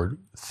overboard.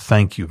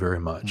 Thank you very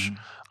much.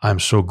 I'm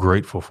so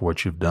grateful for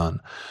what you've done.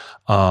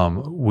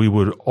 We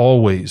would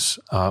always,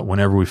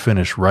 whenever we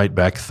finish, write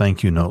back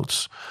thank you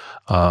notes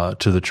to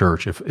the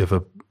church. If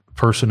a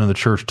person in the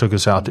church took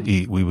us out to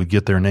eat, we would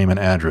get their name and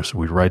address.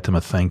 We'd write them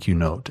a thank you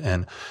note,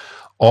 and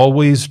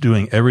always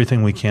doing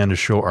everything we can to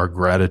show our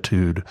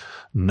gratitude,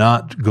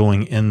 not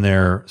going in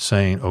there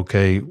saying,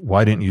 okay,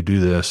 why didn't you do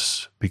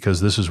this?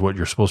 Because this is what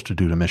you're supposed to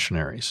do to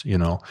missionaries, you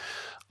know?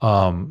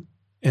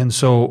 And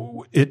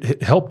so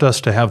it helped us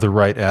to have the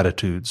right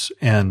attitudes.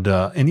 And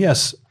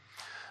yes,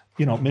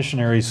 you know,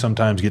 missionaries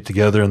sometimes get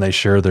together and they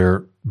share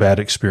their bad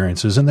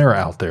experiences, and they're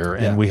out there,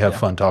 and we have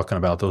fun talking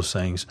about those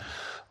things.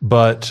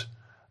 But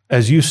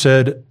as you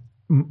said,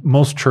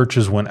 most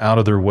churches went out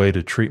of their way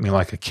to treat me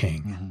like a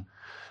king. Mm-hmm.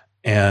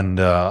 And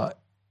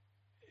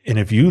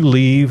if you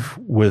leave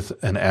with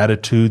an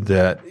attitude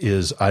that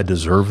is, I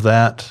deserve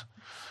that,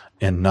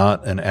 and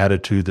not an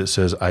attitude that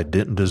says, I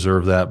didn't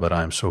deserve that, but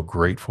I'm so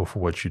grateful for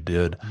what you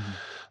did,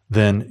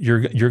 then you're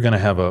going to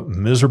have a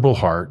miserable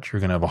heart. You're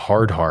going to have a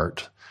hard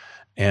heart.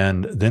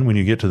 And then when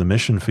you get to the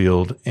mission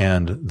field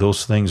and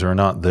those things are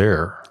not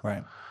there,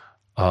 right?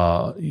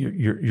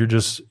 You're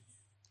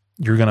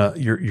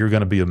going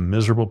to be a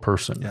miserable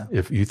person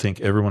if you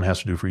think everyone has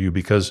to do for you,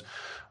 because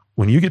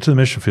when you get to the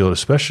mission field,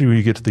 especially when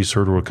you get to these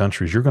third world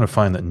countries, you're going to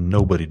find that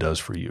nobody does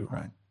for you.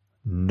 Right.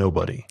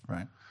 Nobody.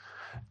 Right.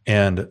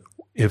 And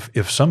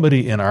if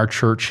somebody in our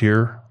church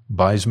here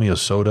buys me a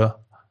soda,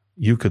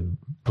 you could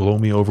blow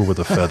me over with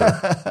a feather.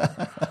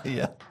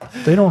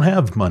 They don't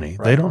have money.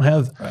 Right. They don't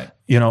have,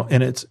 you know,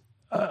 and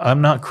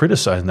I'm not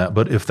criticizing that,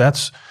 but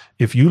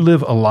if you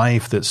live a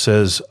life that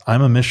says,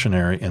 I'm a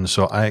missionary, and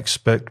so I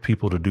expect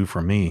people to do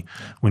for me,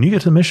 when you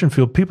get to the mission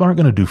field, people aren't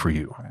going to do for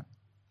you. Right.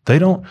 They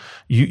don't,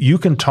 you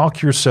can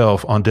talk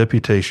yourself on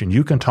deputation.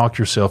 You can talk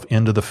yourself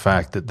into the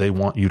fact that they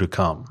want you to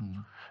come.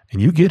 Mm-hmm.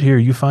 And you get here,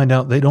 you find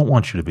out they don't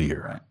want you to be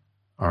here. Right.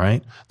 All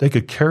right. They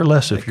could care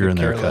less if you're in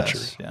their country.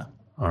 Yeah.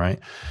 All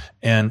right.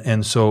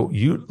 And so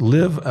you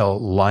live a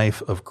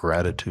life of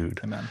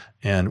gratitude. Amen.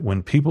 And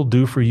when people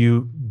do for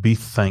you, be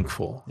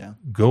thankful. Yeah.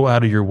 Go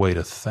out of your way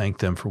to thank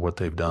them for what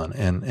they've done.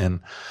 And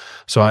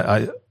so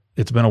I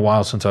it's been a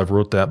while since I've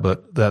wrote that,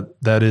 but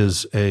that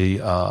is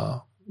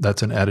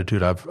that's an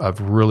attitude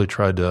I've really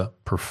tried to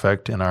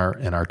perfect in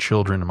our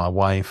children and my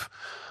wife.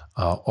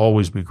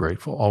 Always be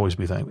grateful, always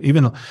be thankful.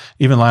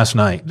 Even last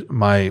night,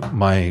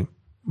 my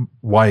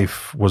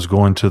wife was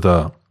going to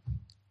the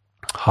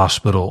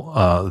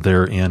hospital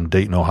there in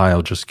Dayton,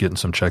 Ohio, just getting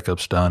some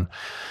checkups done.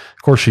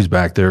 Of course, she's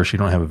back there. She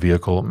don't have a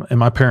vehicle, and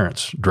my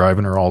parents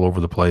driving her all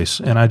over the place.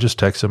 And I just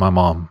texted my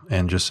mom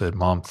and just said,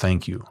 "Mom,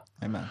 thank you.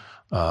 Amen.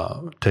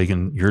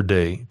 Taking your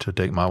day to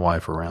take my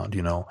wife around.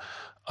 You know,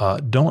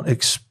 don't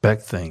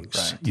expect things.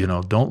 Right. You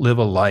know, don't live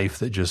a life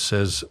that just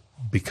says,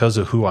 because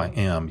of who I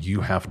am,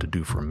 you have to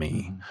do for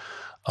me."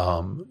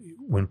 Mm-hmm.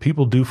 When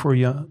people do for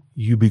you,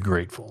 you be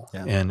grateful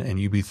and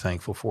you be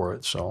thankful for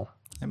it. So,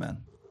 amen.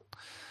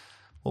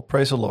 Well,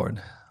 praise the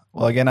Lord.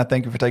 Well, again, I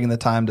thank you for taking the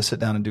time to sit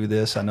down and do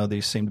this. I know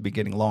these seem to be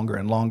getting longer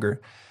and longer,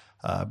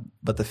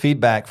 but the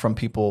feedback from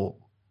people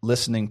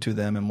listening to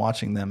them and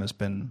watching them has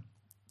been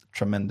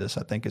tremendous.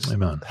 I think it's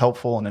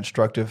helpful and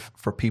instructive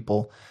for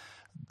people.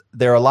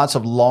 There are lots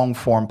of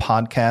long-form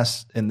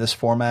podcasts in this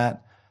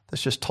format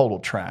that's just total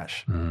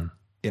trash. Mm-hmm.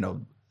 You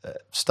know,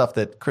 stuff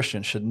that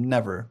Christians should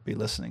never be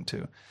listening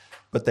to.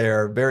 But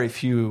there are very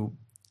few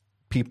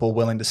people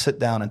willing to sit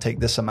down and take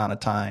this amount of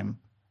time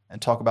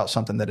and talk about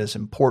something that is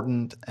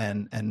important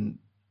and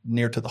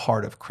near to the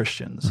heart of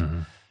Christians.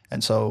 Mm-hmm.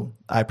 And so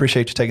I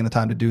appreciate you taking the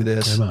time to do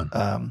this.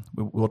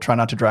 We'll try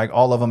not to drag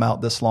all of them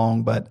out this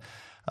long, but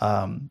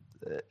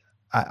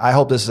I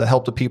hope this is a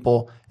help to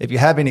people. If you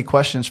have any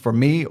questions for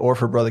me or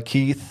for Brother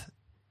Keith,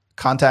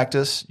 contact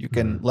us. You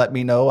can let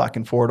me know. I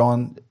can forward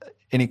on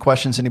any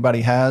questions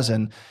anybody has.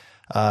 And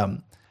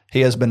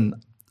he has been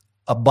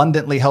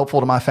abundantly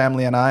helpful to my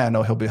family and I. I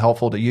know he'll be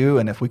helpful to you.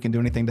 And if we can do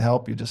anything to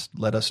help, you just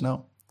let us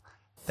know.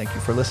 Thank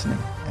you for listening,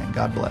 and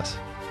God bless.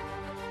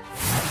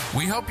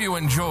 We hope you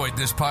enjoyed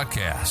this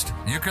podcast.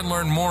 You can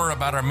learn more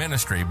about our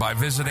ministry by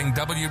visiting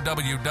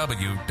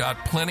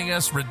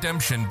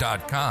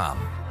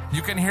www.plenteousredemption.com.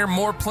 You can hear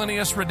more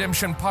Plenteous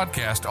Redemption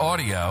podcast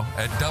audio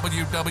at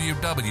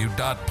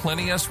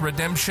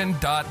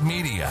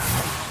www.plenteousredemption.media.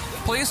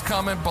 Please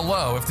comment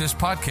below if this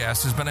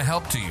podcast has been a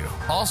help to you.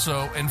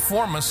 Also,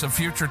 inform us of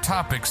future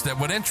topics that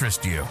would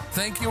interest you.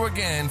 Thank you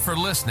again for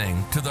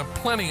listening to the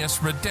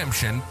Plenteous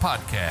Redemption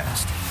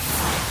podcast.